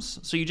deforms.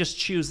 So you just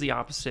choose the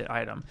opposite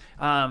item.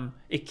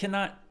 It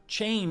cannot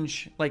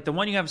change. Like the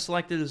one you have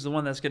selected is the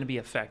one that's going to be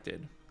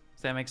affected.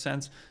 Does that make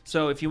sense?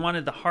 So if you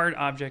wanted the hard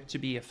object to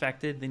be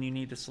affected, then you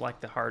need to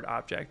select the hard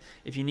object.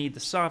 If you need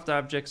the soft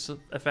object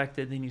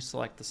affected, then you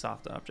select the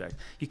soft object.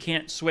 You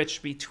can't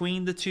switch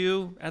between the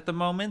two at the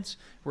moment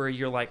where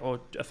you're like, oh,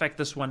 affect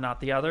this one,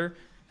 not the other.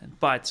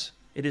 But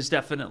it is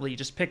definitely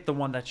just pick the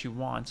one that you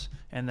want,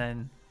 and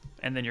then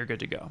you're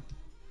good to go.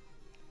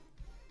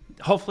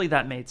 Hopefully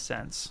that made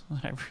sense.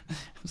 I'm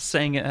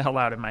saying it out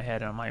loud in my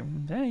head, and I'm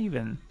like, did I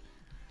even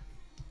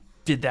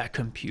did that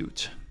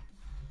compute?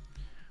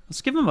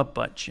 Let's give him a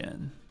butt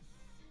chin.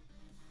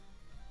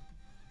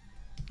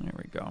 There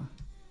we go.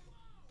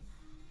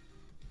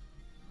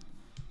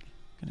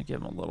 Gonna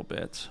give him a little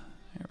bit.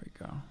 There we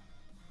go.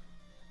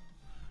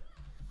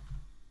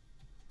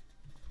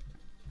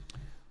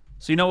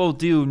 So you know what we'll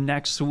do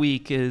next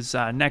week is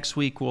next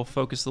week we'll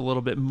focus a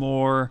little bit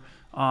more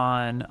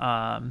on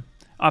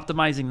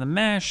optimizing the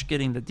mesh,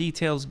 getting the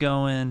details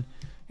going,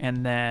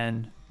 and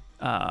then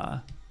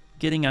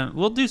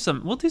we'll do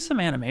some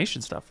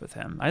animation stuff with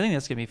him. I think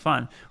that's gonna be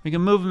fun. We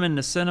can move him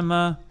into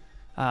cinema.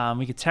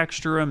 We can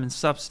texture him in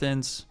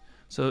Substance.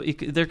 So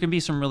there can be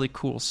some really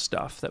cool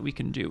stuff that we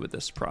can do with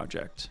this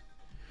project.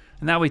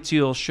 And that way too,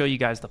 it'll show you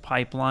guys the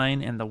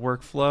pipeline and the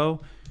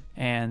workflow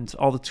and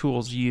all the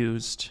tools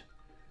used,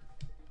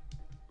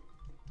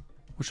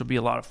 which will be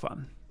a lot of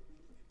fun.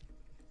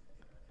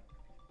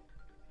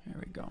 There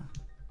we go.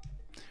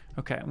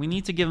 Okay, we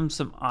need to give him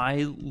some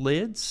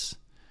eyelids.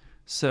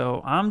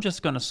 So I'm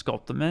just going to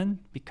sculpt them in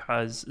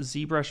because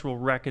ZBrush will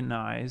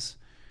recognize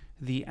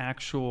the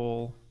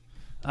actual,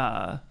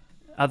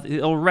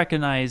 it'll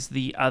recognize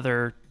the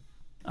other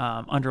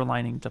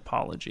underlining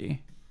topology.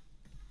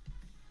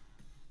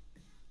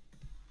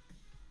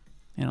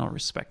 And I'll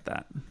respect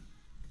that.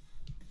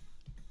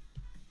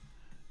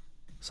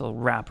 So it'll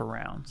wrap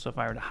around. So if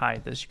I were to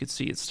hide this, you could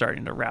see it's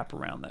starting to wrap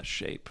around that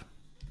shape.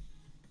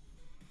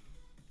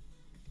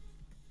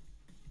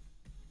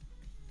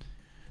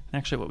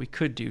 Actually, what we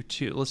could do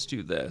too, let's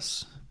do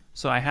this.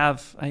 So I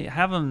have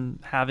him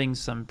having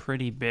some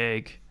pretty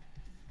big,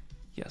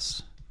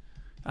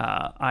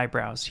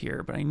 eyebrows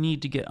here, but I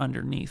need to get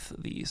underneath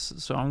these.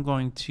 So I'm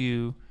going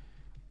to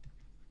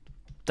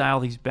dial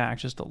these back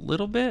just a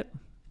little bit,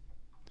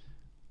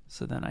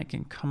 so then I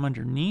can come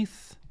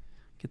underneath,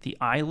 get the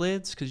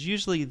eyelids, because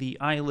usually the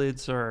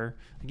eyelids are,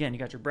 again, you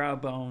got your brow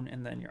bone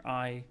and then your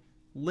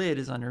eyelid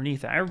is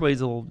underneath it. Everybody's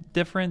a little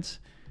different,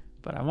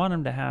 but I want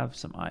them to have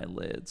some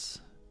eyelids.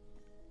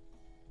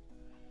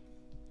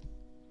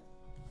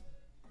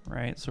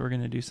 Right, so we're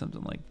going to do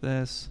something like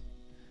this.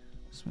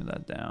 Smooth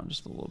that down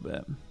just a little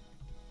bit.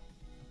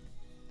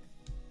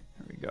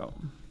 There we go.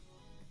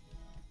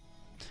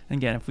 And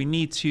again, if we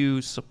need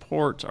to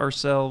support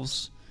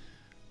ourselves,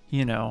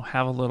 you know,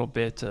 have a little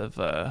bit of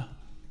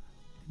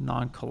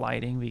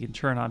non-colliding, we can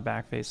turn on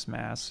backface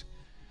mask,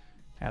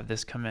 have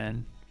this come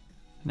in.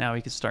 Now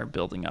we can start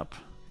building up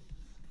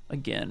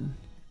again.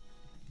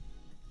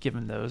 Give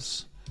him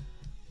those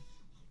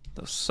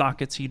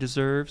sockets he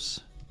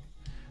deserves.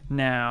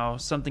 Now,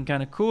 something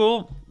kind of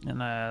cool, and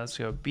let's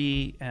go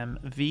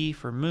BMV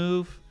for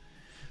move.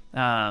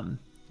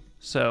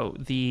 So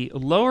the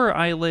lower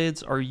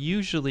eyelids are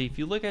usually, if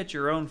you look at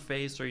your own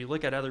face or you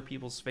look at other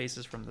people's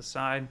faces from the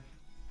side,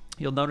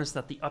 you'll notice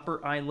that the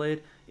upper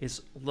eyelid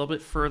is a little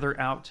bit further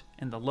out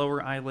and the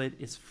lower eyelid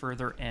is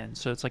further in.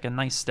 So it's like a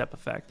nice step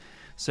effect.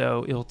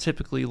 So it'll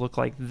typically look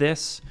like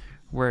this,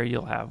 where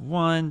you'll have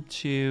 1,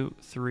 2,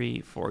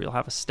 3, 4. You'll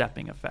have a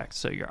stepping effect.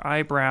 So your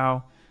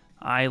eyebrow,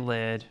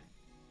 eyelid,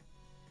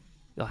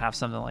 you'll have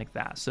something like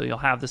that. So you'll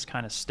have this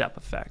kind of step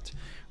effect.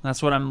 And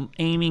that's what I'm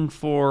aiming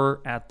for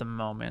at the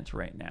moment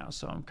right now.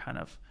 So I'm kind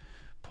of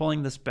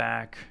pulling this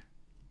back,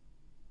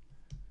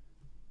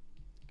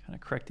 kind of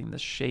correcting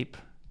this shape,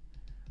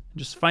 and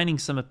just finding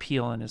some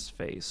appeal in his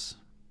face.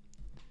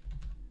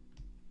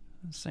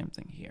 Same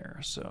thing here.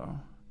 So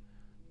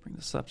bring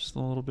this up just a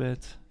little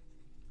bit.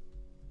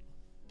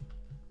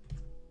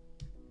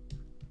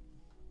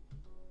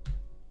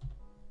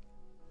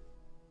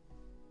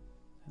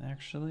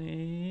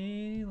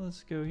 Actually,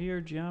 let's go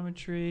here,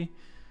 geometry.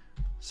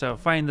 So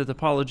find the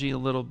topology a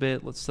little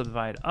bit. Let's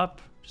subdivide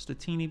up just a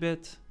teeny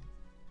bit.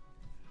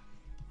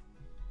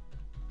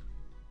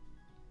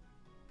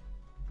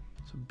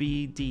 So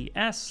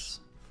BDS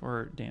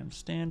for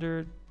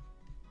DamStandard.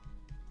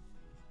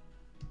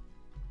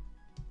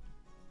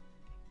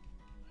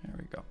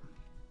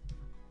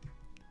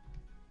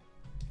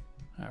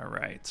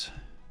 right.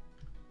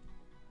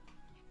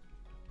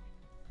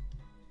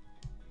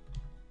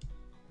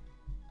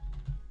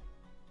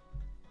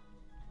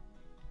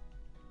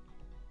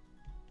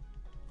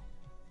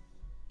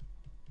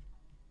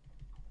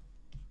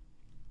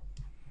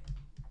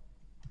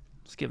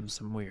 Let's give him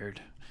some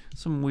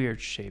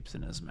weird shapes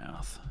in his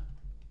mouth.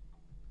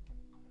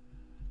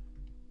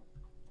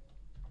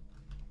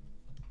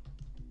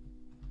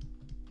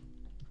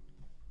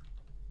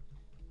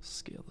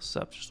 Scale this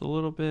up just a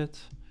little bit.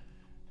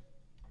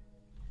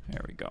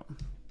 There we go.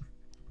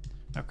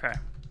 Okay.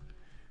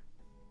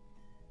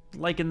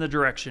 Liking the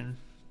direction.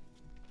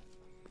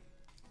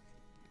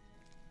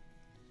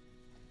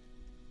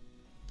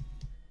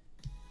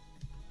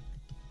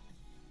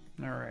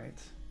 All right.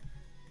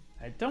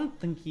 I don't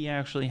think he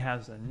actually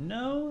has a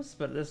nose,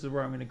 but this is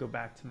where I'm going to go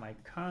back to my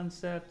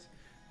concept.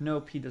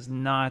 Nope, he does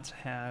not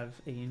have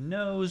a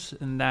nose,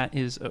 and that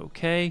is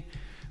okay.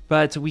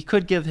 But we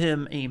could give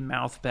him a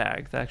mouth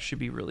bag. That should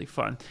be really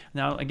fun.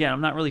 Now, again, I'm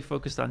not really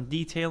focused on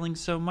detailing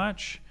so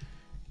much,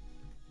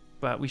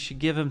 but we should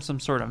give him some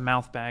sort of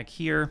mouth bag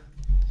here.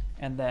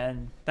 And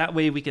then that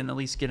way we can at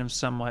least get him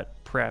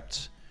somewhat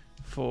prepped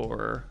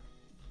for,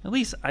 at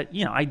least,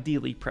 you know,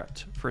 ideally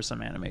prepped for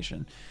some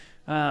animation.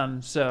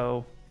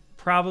 So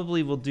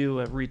probably we'll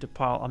do a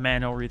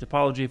manual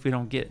retopology if we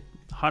don't get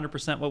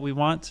 100% what we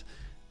want,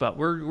 but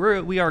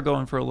we are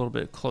going for a little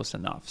bit close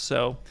enough.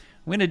 So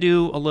I'm going to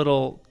do a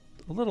little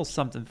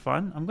something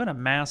fun. I'm going to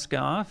mask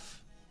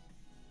off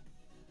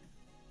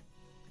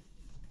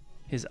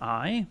his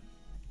eye,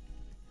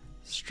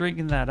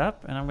 straighten that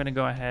up, and I'm going to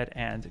go ahead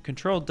and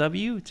Control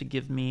W to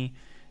give me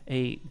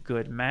a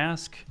good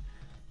mask.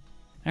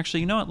 Actually,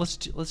 you know what?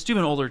 Let's do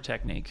an older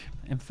technique.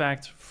 In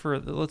fact,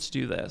 let's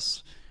do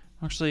this.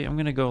 Actually, I'm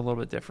going to go a little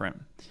bit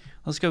different.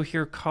 Let's go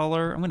here,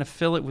 color. I'm going to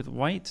fill it with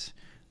white.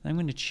 Then I'm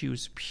going to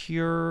choose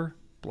pure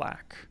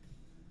black.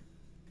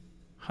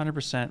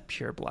 100%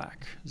 pure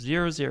black.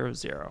 0, 0,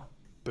 0.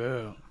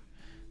 Boom.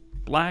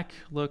 Black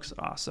looks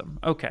awesome.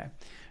 Okay.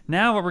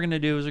 Now what we're going to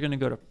do is we're going to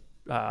go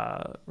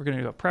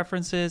to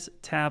Preferences,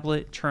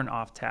 Tablet, turn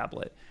off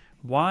Tablet.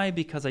 Why?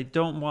 Because I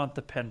don't want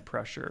the pen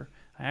pressure.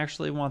 I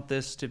actually want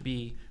this to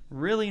be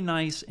really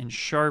nice and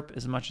sharp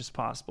as much as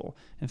possible.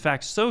 In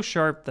fact, so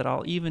sharp that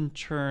I'll even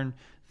turn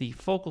the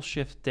focal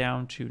shift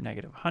down to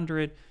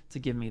 -100 to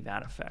give me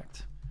that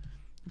effect.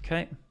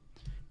 Okay.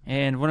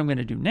 And what I'm going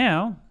to do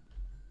now,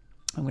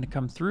 I'm going to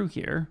come through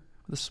here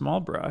with a small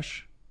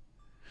brush.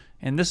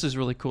 And this is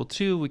really cool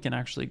too. We can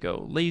actually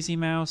go lazy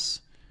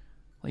mouse,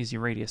 lazy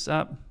radius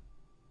up.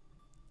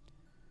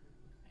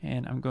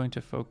 And I'm going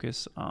to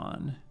focus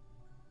on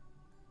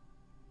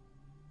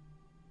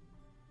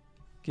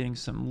getting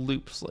some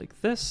loops like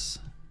this.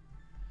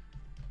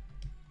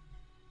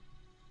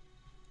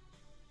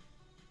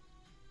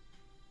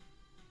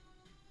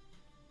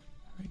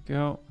 There we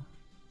go.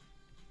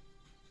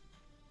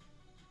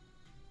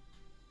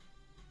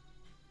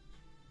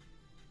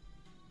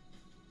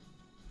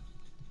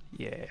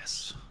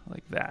 Yes,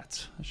 like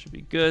that. That should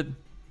be good.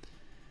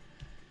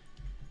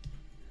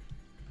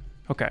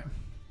 Okay,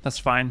 that's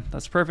fine.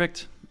 That's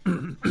perfect.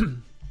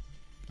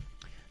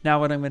 Now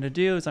what I'm going to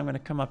do is I'm going to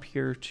come up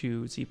here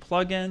to Z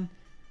plugin,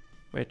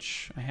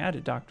 which I had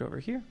it docked over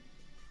here.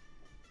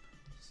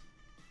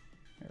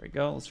 There we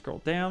go. Let's scroll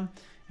down,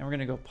 and we're going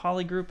to go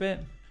polygroup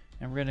it,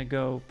 and we're going to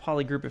go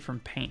polygroup it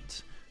from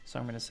paint. So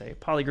I'm going to say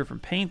polygroup from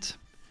paint.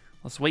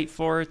 Let's wait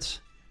for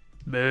it.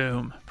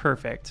 Boom.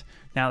 Perfect.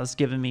 Now it's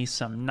giving me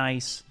some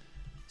nice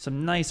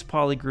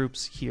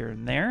polygroups here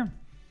and there.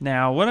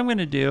 Now what I'm going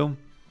to do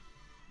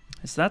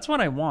is that's what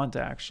I want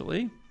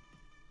actually.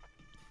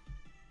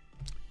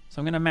 So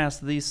I'm going to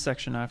mask these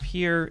section off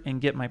here and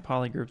get my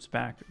polygroups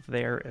back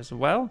there as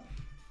well.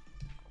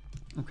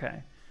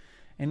 Okay.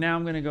 And now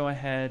I'm going to go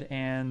ahead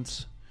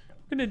and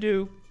we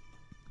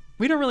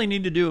don't really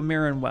need to do a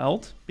mirror and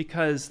weld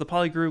because the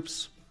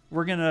polygroups,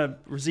 we're going to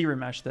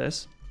ZBrush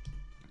this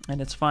and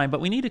it's fine,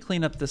 but we need to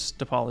clean up this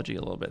topology a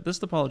little bit. This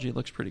topology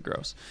looks pretty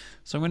gross.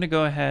 So I'm going to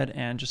go ahead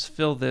and just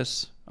fill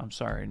this, I'm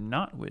sorry,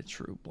 not with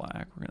true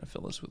black. We're going to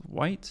fill this with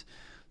white.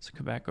 So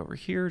come back over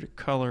here to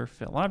color,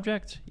 fill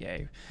object,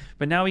 yay.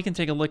 But now we can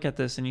take a look at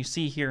this and you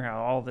see here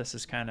how all this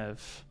is kind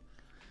of,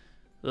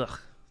 ugh,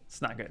 it's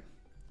not good.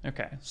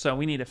 Okay, so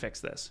we need to fix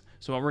this.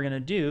 So what we're gonna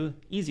do,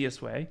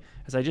 easiest way,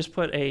 is I just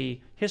put a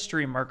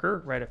history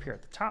marker right up here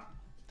at the top.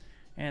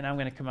 And I'm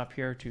gonna come up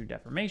here to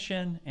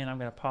deformation and I'm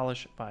gonna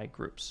polish by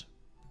groups.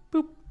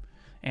 Boop.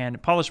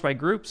 And polish by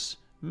groups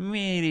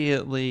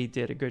immediately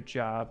did a good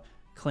job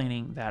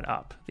cleaning that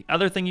up. The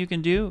other thing you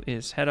can do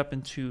is head up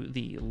into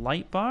the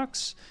light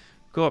box,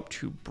 go up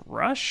to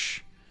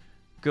brush,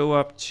 go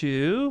up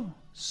to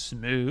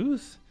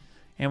smooth,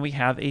 and we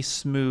have a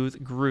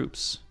smooth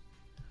groups.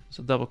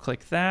 So double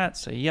click that,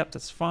 say, yep,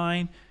 that's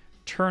fine.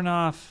 Turn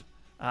off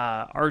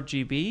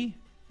RGB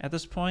at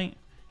this point,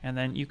 and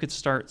then you could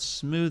start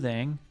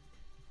smoothing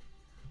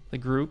the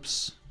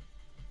groups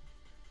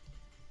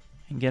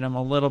and get them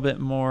a little bit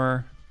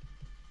more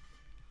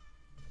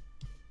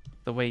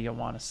the way you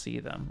want to see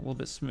them, a little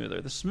bit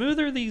smoother. The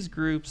smoother these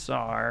groups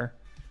are,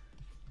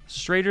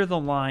 straighter the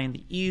line,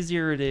 the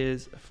easier it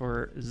is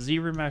for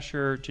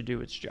ZRemesher to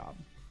do its job.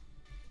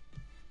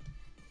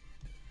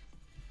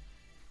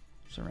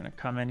 So we're going to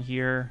come in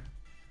here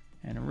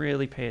and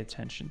really pay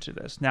attention to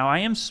this. Now I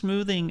am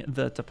smoothing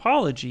the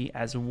topology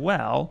as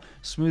well.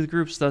 Smooth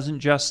groups doesn't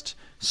just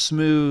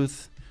smooth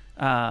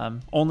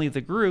only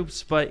the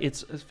groups, but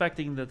it's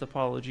affecting the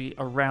topology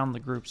around the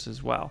groups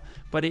as well.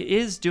 But it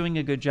is doing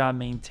a good job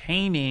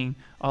maintaining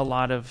a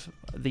lot of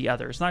the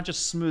others, not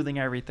just smoothing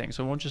everything,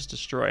 so it won't just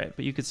destroy it.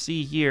 But you can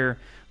see here,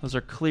 those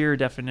are clear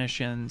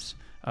definitions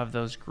of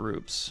those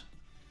groups.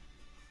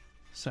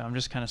 So I'm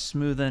just kind of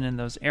smoothing in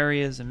those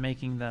areas and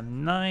making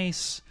them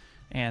nice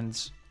and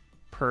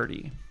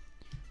pretty.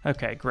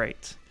 Okay,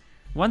 great.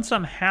 Once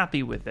I'm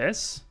happy with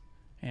this,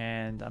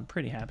 and I'm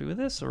pretty happy with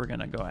this, so we're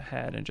gonna go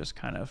ahead and just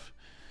kind of,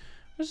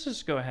 let's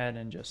just go ahead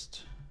and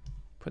just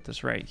put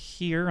this right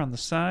here on the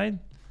side.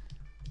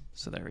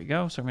 So there we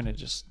go. So I'm gonna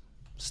just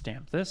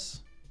stamp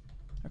this.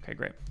 Okay,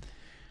 great.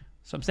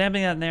 So I'm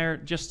stamping that in there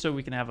just so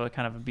we can have a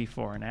kind of a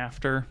before and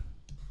after,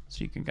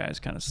 so you can guys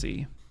kind of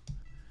see.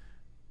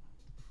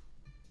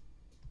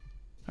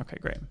 Okay,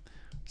 great.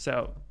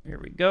 So here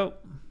we go.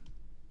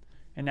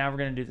 And now we're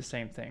going to do the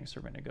same thing. So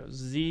we're going to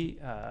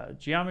go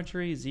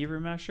geometry,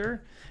 ZRemesher.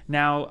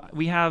 Now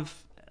we have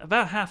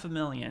about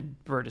 500,000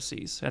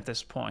 vertices at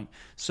this point.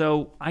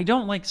 So I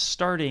don't like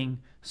starting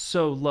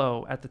so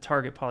low at the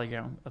target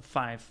polygon of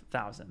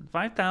 5,000.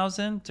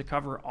 5,000 to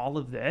cover all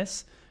of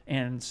this,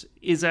 and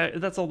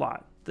that's a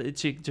lot.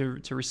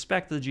 To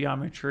respect the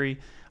geometry,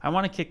 I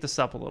want to kick this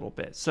up a little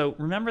bit. So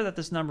remember that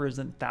this number is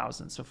in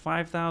thousands, so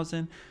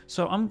 5,000.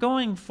 So I'm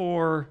going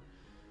for,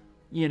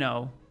 you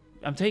know,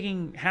 I'm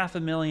taking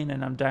 500,000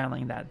 and I'm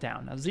dialing that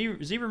down. Now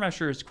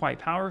ZRemesher is quite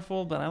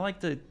powerful, but I like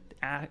to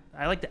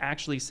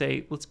actually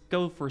say, let's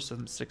go for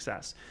some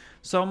success.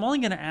 So I'm only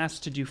going to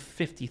ask to do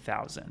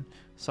 50,000.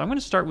 So I'm going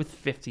to start with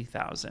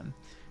 50,000,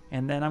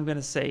 and then I'm going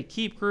to say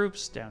keep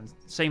groups down,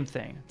 same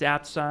thing,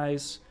 adapt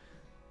size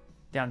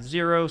down to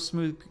 0,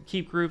 smooth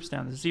keep groups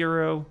down to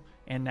 0,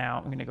 and now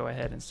I'm going to go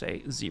ahead and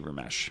say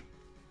ZRemesh.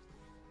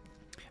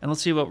 And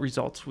let's see what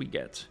results we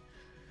get.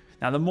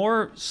 Now, the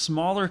more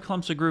smaller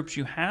clumps of groups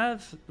you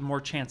have, the more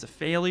chance of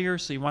failure.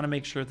 So you want to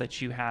make sure that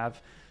you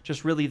have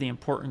just really the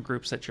important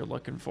groups that you're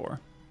looking for.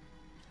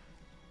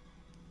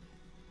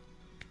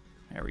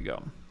 There we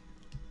go.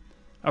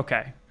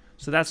 Okay,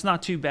 so that's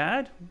not too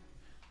bad.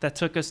 That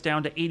took us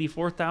down to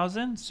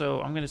 84,000.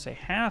 So I'm going to say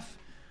half.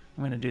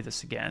 I'm going to do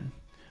this again.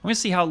 I'm going to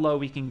see how low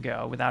we can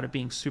go without it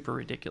being super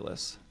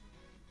ridiculous.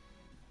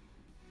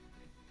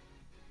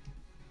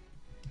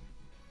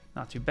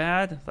 Not too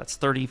bad. That's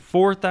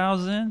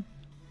 34,000.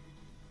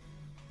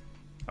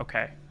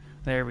 Okay,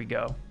 there we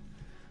go.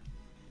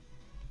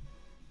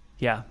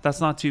 Yeah, that's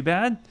not too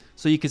bad.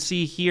 So you can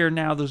see here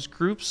now those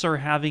groups are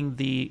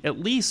having at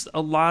least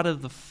a lot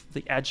of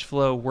the edge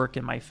flow work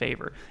in my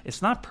favor.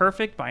 It's not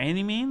perfect by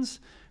any means,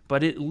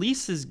 but at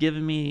least is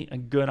giving me a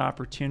good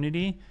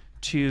opportunity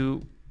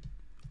to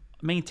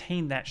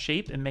maintain that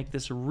shape and make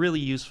this really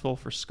useful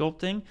for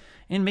sculpting,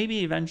 and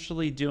maybe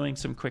eventually doing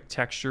some quick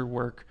texture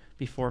work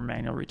before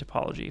manual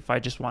retopology if I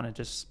just want to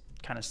just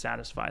kind of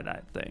satisfy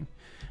that thing.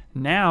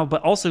 Now,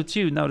 but also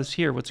too, notice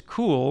here, what's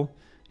cool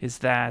is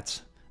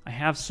that I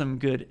have some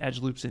good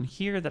edge loops in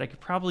here that I could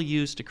probably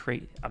use to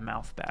create a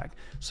mouth bag.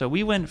 So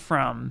we went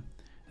from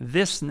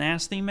this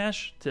nasty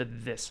mesh to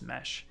this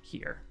mesh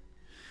here.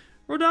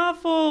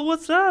 Rodolfo,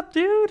 what's up,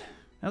 dude?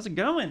 How's it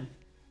going?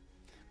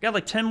 We got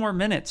like 10 more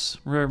minutes.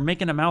 We're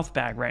making a mouth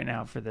bag right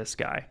now for this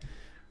guy.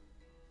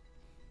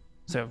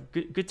 So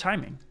good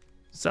timing.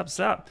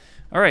 Sup.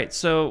 All right,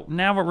 so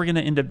now what we're going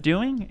to end up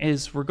doing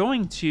is we're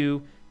going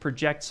to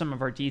project some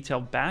of our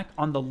detail back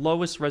on the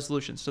lowest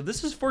resolution. So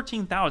this is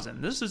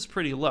 14,000. This is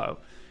pretty low.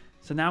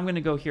 So now I'm going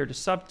to go here to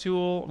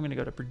Subtool. I'm going to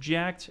go to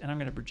Project, and I'm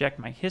going to project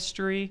my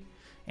history.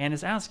 And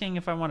it's asking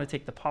if I want to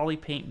take the poly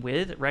paint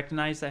with. It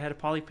recognized I had a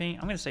poly paint.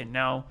 I'm going to say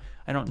no,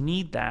 I don't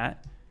need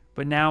that.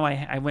 But now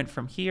I went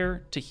from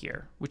here to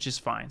here, which is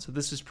fine. So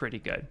this is pretty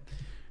good.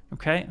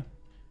 Okay.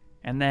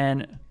 And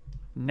then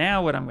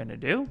now what I'm going to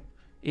do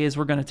is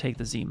we're going to take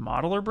the Z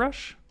modeler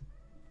brush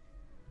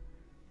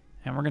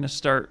and we're going to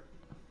start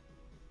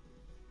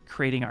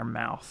creating our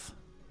mouth.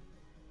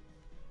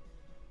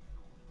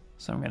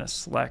 So I'm going to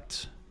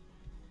select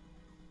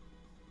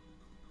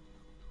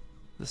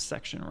this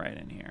section right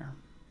in here.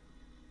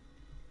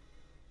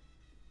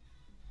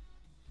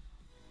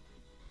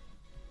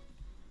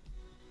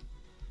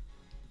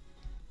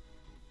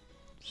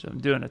 So I'm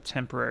doing a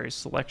temporary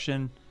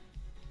selection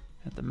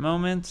at the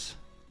moment.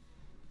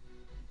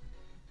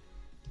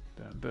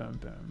 Boom, boom,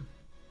 boom.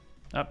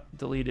 Oh,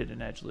 deleted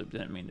an edge loop.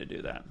 Didn't mean to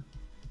do that.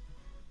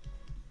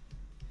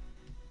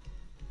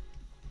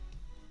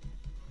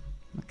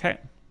 Okay.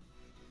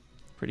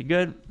 Pretty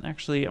good.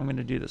 Actually, I'm going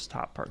to do this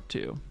top part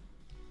too.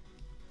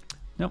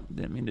 Nope,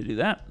 didn't mean to do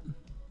that.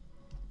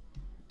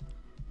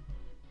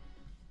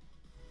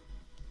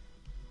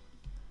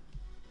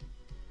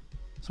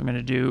 So I'm going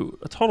to do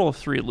a total of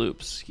 3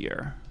 loops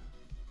here.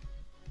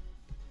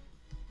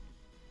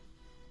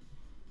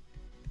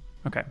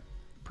 Okay.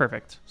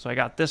 Perfect. So I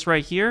got this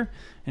right here.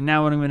 And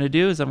now what I'm going to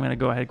do is I'm going to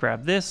go ahead and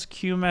grab this,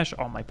 Q mesh,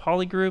 all my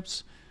poly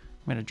groups.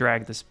 I'm going to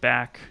drag this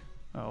back.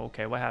 Oh,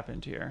 okay. What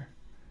happened here?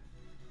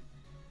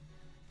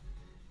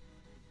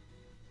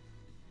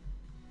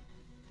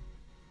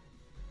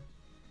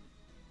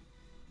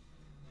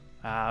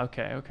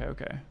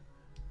 Okay.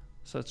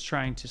 So it's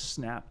trying to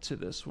snap to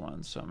this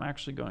one. So I'm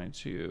actually going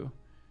to,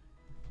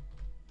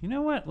 you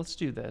know what? Let's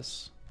do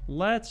this.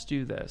 Let's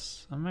do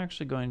this. I'm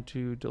actually going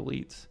to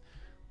delete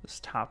this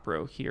top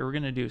row here. We're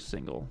going to do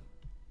single.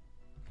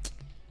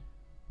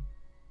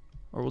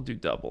 Or we'll do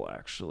double,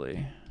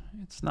 actually.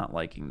 It's not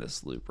liking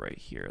this loop right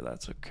here.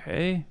 That's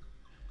okay.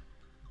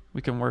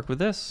 We can work with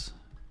this.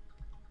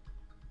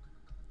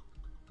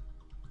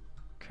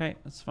 Okay,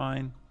 that's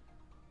fine.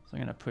 So I'm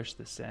going to push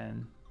this in.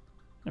 I'm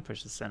going to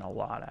push this in a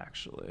lot,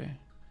 actually.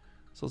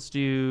 So let's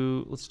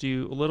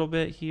do a little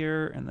bit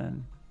here, and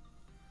then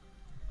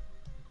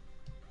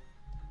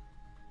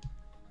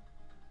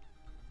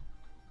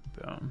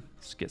boom.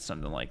 Let's get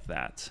something like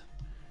that.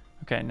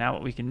 Okay, now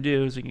what we can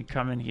do is we can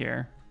come in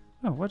here.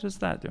 Oh, what is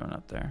that doing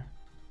up there?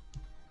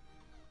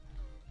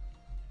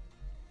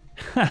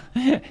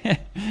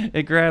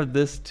 It grabbed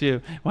this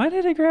too. Why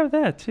did it grab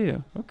that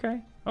too?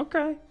 Okay. Well,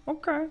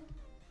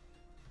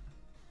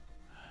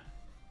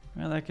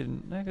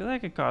 that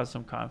could cause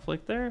some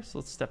conflict there. So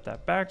let's step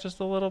that back just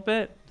a little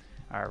bit.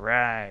 All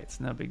right, it's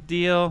no big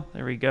deal.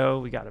 There we go.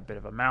 We got a bit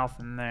of a mouth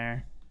in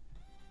there.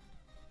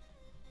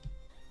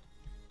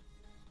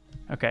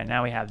 Okay,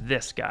 now we have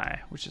this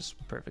guy, which is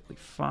perfectly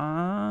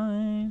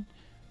fine.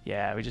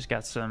 Yeah, we just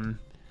got some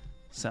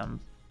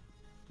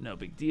no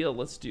big deal.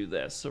 Let's do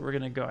this. So we're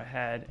gonna go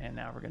ahead and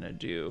now we're gonna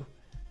do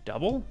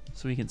double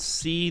so we can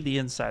see the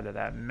inside of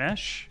that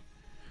mesh.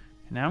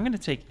 And now I'm gonna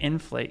take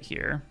inflate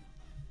here.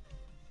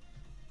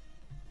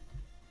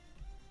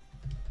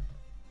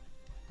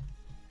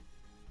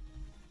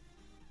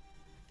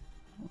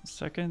 One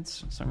second.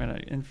 So I'm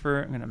gonna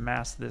invert, I'm gonna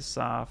mask this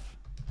off.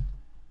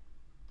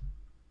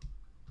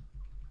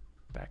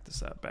 Back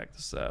this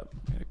up.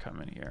 I'm gonna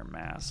come in here,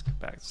 mask,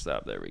 back this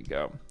up. There we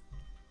go.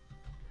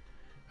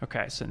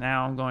 Okay, so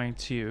now I'm going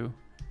to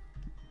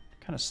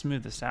kind of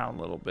smooth this out a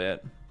little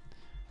bit.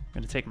 I'm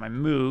gonna take my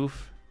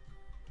move.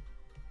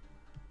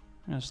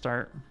 I'm gonna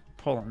start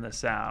pulling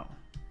this out.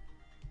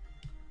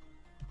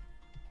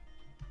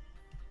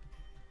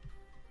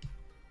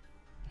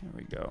 Here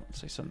we go.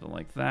 Say something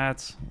like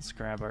that. Let's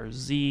grab our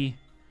Z.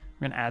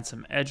 We're gonna add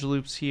some edge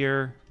loops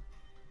here.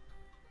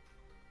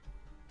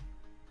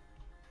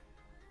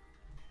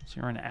 So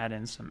we're going to add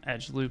in some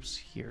edge loops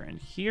here and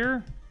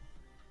here.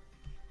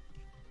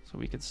 So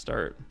we could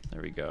start,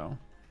 there we go.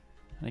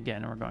 And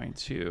again, we're going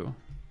to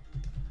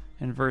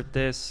invert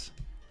this,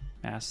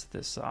 mask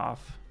this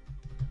off.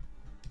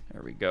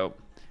 There we go.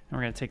 And we're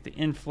going to take the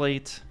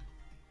inflate.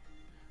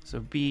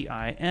 So BIN.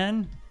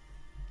 I'm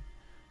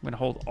going to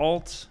hold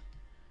Alt.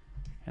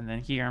 And then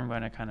here I'm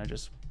going to kind of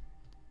just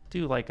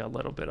do like a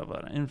little bit of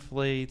an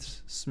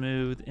inflate,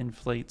 smooth,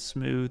 inflate,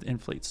 smooth,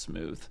 inflate,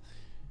 smooth.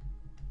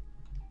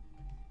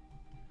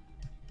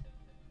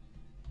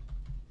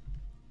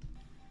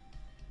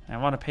 I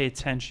want to pay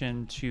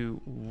attention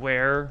to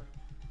where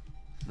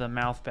the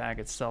mouth bag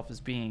itself is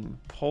being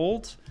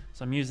pulled.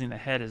 So I'm using the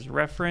head as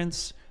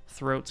reference.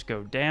 Throats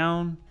go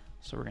down.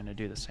 So we're going to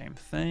do the same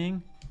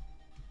thing.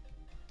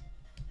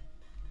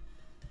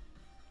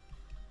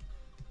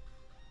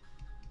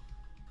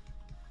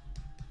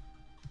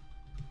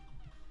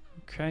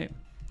 Okay.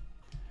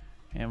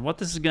 And what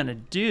this is going to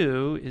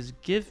do is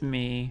give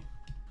me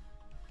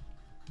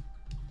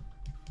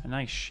a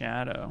nice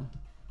shadow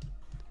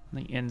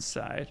on the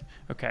inside.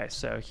 Okay,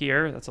 so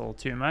here, that's a little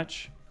too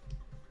much.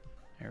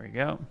 There we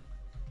go.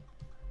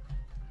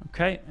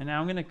 Okay, and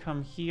now I'm gonna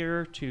come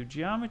here to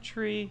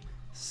geometry,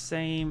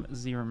 same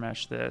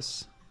ZBrush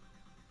this.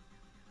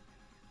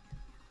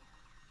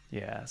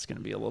 Yeah, it's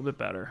gonna be a little bit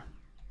better.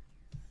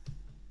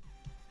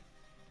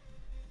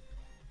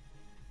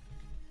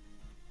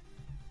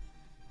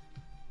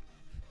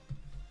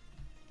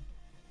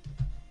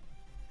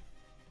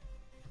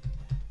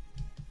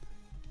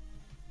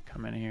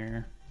 Come in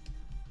here.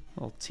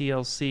 Little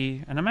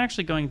TLC, and I'm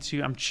actually going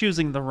to, I'm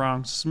choosing the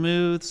wrong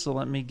smooth, so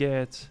let me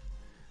get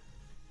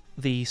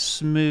the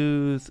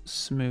smooth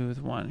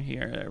one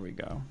here. There we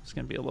go. It's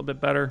gonna be a little bit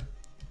better.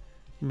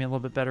 Give me a little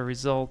bit better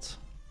result.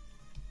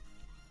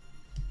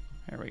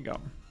 There we go.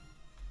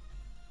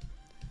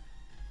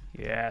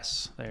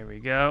 Yes, there we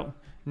go.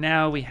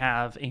 Now we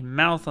have a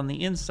mouth on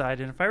the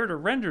inside, and if I were to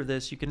render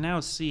this, you can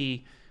now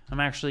see I'm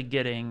actually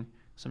getting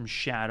some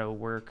shadow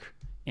work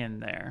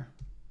in there.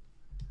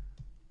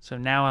 So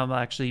now I'll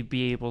actually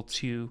be able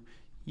to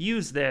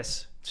use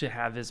this to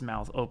have his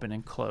mouth open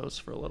and close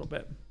for a little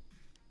bit.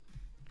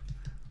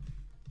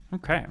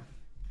 Okay,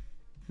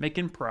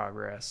 making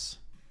progress.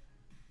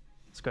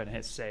 Let's go ahead and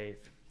hit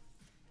save.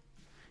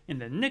 In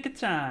the nick of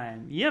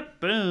time. Yep,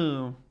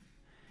 boom.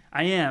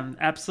 I am,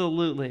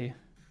 absolutely.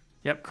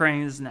 Yep,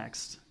 Krang is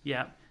next.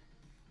 Yep.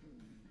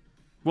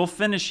 we'll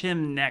finish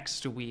him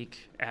next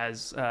week,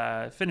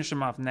 finish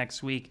him off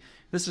next week.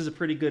 This is a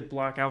pretty good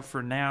block out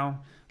for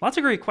now. Lots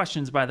of great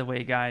questions, by the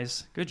way,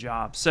 guys. Good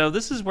job. So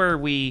this is where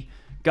we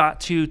got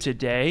to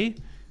today.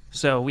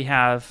 So we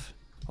have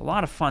a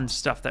lot of fun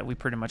stuff that we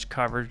pretty much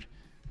covered.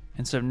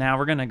 And so now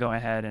we're going to go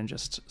ahead and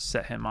just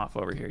set him off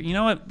over here. You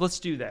know what? Let's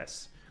do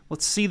this.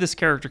 Let's see this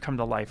character come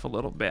to life a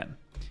little bit.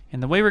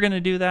 And the way we're going to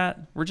do that,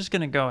 we're just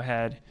going to go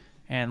ahead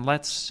and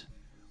let's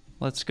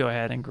go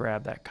ahead and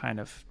grab that kind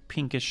of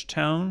pinkish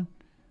tone.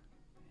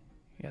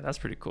 Yeah, that's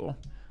pretty cool.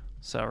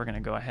 So we're going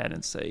to go ahead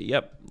and say,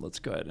 yep, let's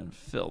go ahead and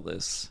fill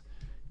this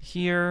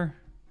here.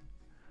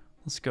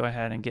 Let's go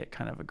ahead and get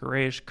kind of a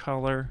grayish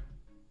color.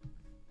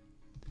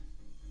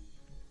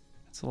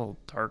 It's a little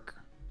dark.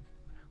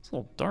 It's a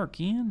little dark,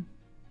 Ian.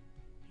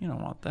 You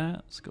don't want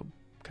that. Let's go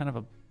kind of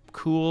a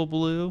cool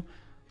blue.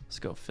 Let's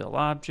go fill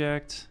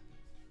object.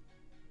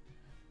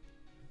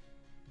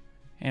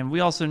 And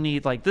we also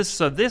need like this.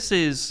 So this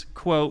is,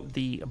 quote,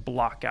 the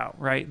block out,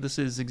 right? This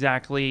is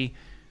exactly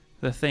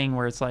the thing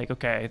where it's like,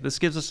 okay, this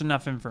gives us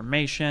enough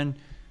information.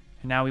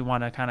 And now we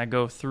want to kind of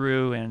go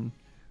through and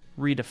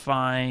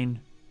redefine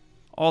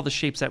all the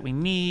shapes that we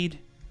need.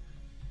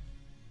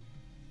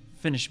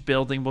 Finish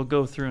building. We'll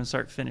go through and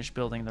start finish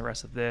building the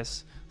rest of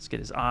this. Let's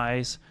get his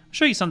eyes. I'll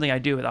show you something I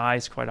do with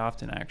eyes quite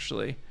often,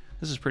 actually.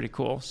 This is pretty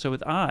cool. So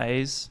with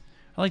eyes,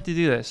 I like to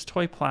do this.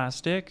 Toy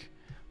plastic.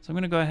 So I'm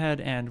going to go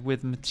ahead and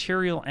with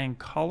material and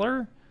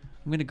color,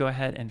 I'm going to go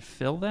ahead and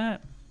fill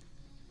that.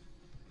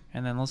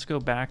 And then let's go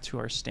back to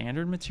our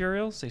standard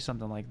materials, say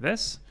something like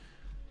this.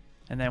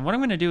 And then what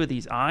I'm going to do with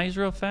these eyes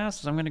real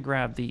fast is I'm going to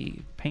grab the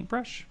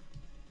paintbrush.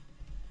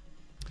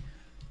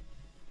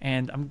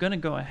 And I'm going to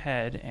go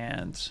ahead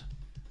and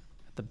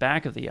at the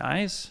back of the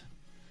eyes,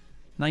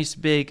 nice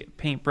big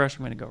paintbrush,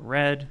 I'm going to go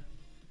red.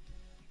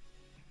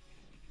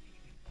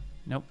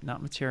 Nope,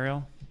 not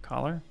material,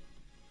 color.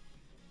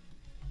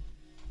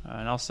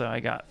 And also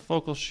I got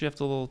focal shift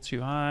a little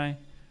too high.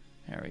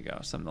 There we go,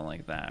 something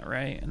like that,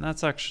 right? And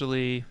that's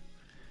actually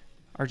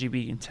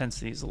RGB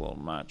intensity is a little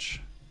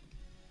much.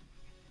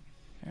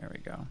 There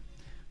we go.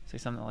 Say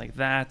something like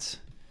that.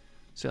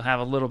 So you'll have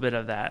a little bit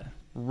of that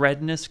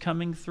redness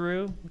coming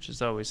through, which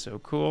is always so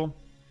cool.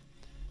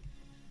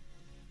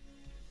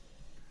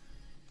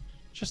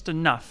 Just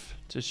enough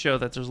to show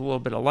that there's a little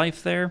bit of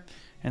life there.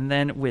 And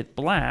then with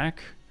black,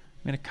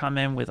 I'm going to come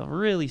in with a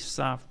really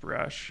soft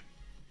brush.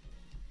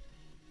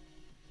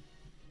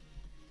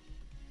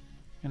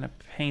 I'm going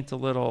to paint a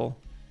little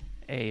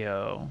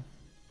AO.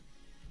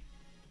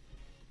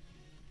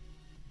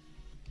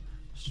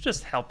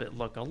 Just help it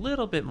look a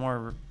little bit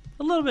more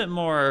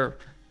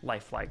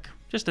lifelike,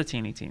 just a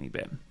teeny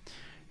bit.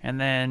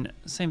 And then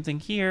same thing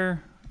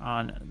here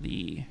on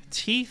the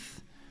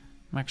teeth.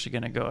 I'm actually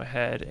going to go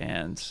ahead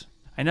and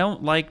I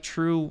don't like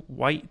true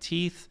white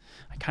teeth.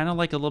 I kind of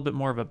like a little bit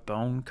more of a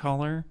bone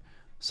color.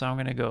 So I'm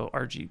going to go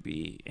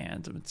RGB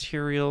and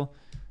material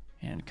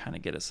and kind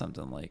of get it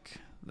something like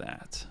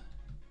that.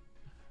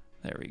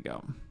 There we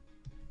go.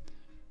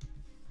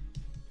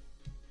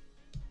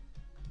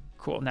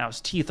 Cool. Now his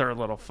teeth are a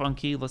little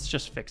funky. Let's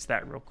just fix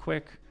that real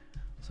quick.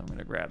 So I'm going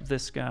to grab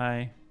this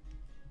guy.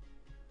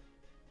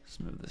 Let's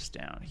move this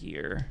down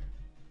here.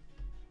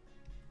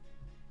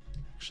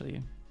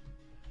 Actually,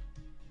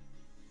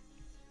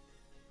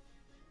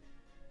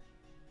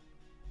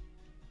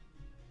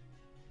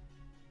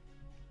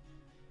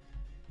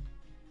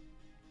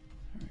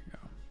 there we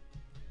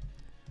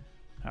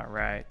go. All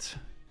right.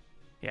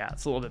 Yeah,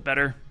 it's a little bit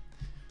better.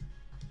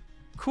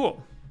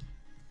 Cool.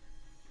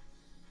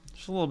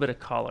 Just a little bit of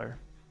color.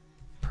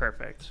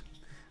 Perfect.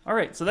 All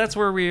right, so that's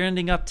where we're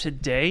ending up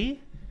today.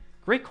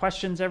 Great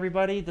questions,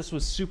 everybody. This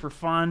was super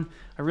fun.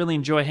 I really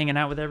enjoy hanging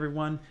out with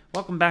everyone.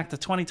 Welcome back to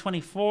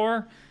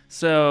 2024.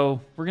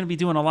 So we're going to be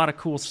doing a lot of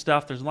cool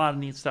stuff. There's a lot of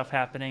neat stuff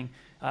happening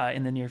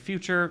in the near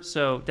future.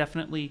 So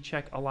definitely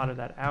check a lot of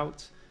that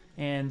out.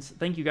 And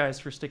thank you guys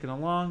for sticking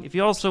along. If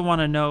you also want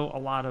to know a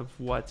lot of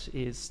what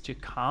is to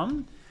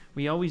come,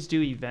 we always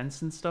do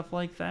events and stuff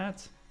like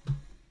that.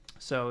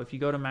 So if you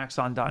go to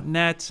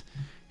maxon.net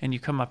and you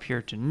come up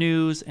here to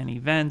news and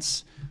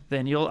events,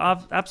 then you'll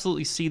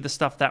absolutely see the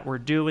stuff that we're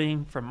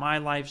doing, from my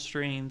live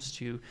streams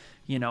to,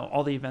 you know,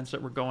 all the events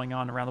that we're going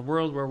on around the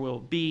world where we'll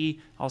be.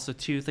 Also,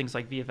 too, things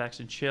like VFX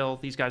and Chill.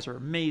 These guys are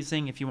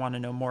amazing. If you want to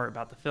know more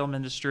about the film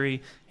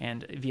industry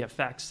and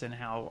VFX and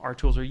how our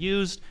tools are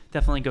used,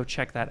 definitely go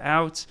check that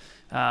out.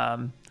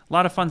 A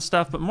lot of fun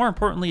stuff, but more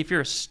importantly, if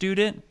you're a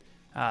student,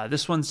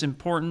 this one's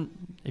important.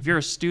 If you're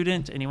a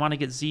student and you want to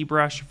get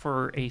ZBrush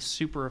for a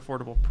super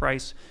affordable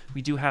price,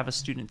 we do have a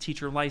student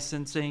teacher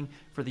licensing.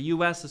 For the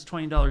US, it's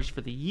 $20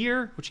 for the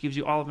year, which gives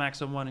you all of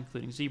Maxon 1,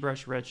 including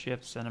ZBrush,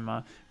 Redshift,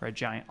 Cinema, Red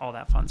Giant, all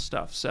that fun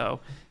stuff. So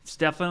it's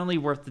definitely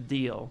worth the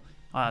deal.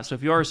 So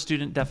if you are a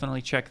student,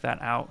 definitely check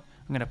that out.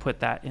 I'm going to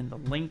put that in the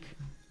link.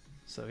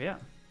 So yeah.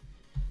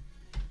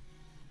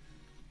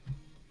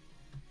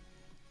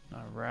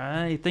 All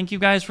right. Thank you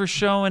guys for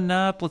showing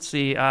up. Let's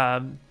see.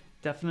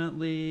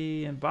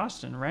 definitely in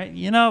Boston, right?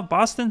 You know,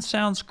 Boston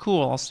sounds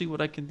cool. I'll see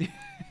what I can do.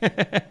 All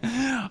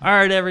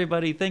right,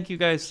 everybody. Thank you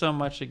guys so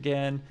much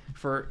again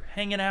for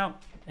hanging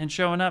out and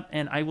showing up.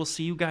 And I will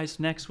see you guys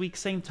next week,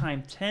 same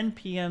time, 10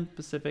 p.m.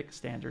 Pacific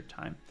Standard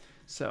Time.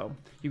 So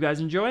you guys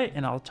enjoy it,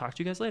 and I'll talk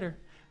to you guys later.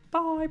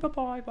 Bye, bye,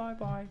 bye, bye,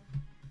 bye.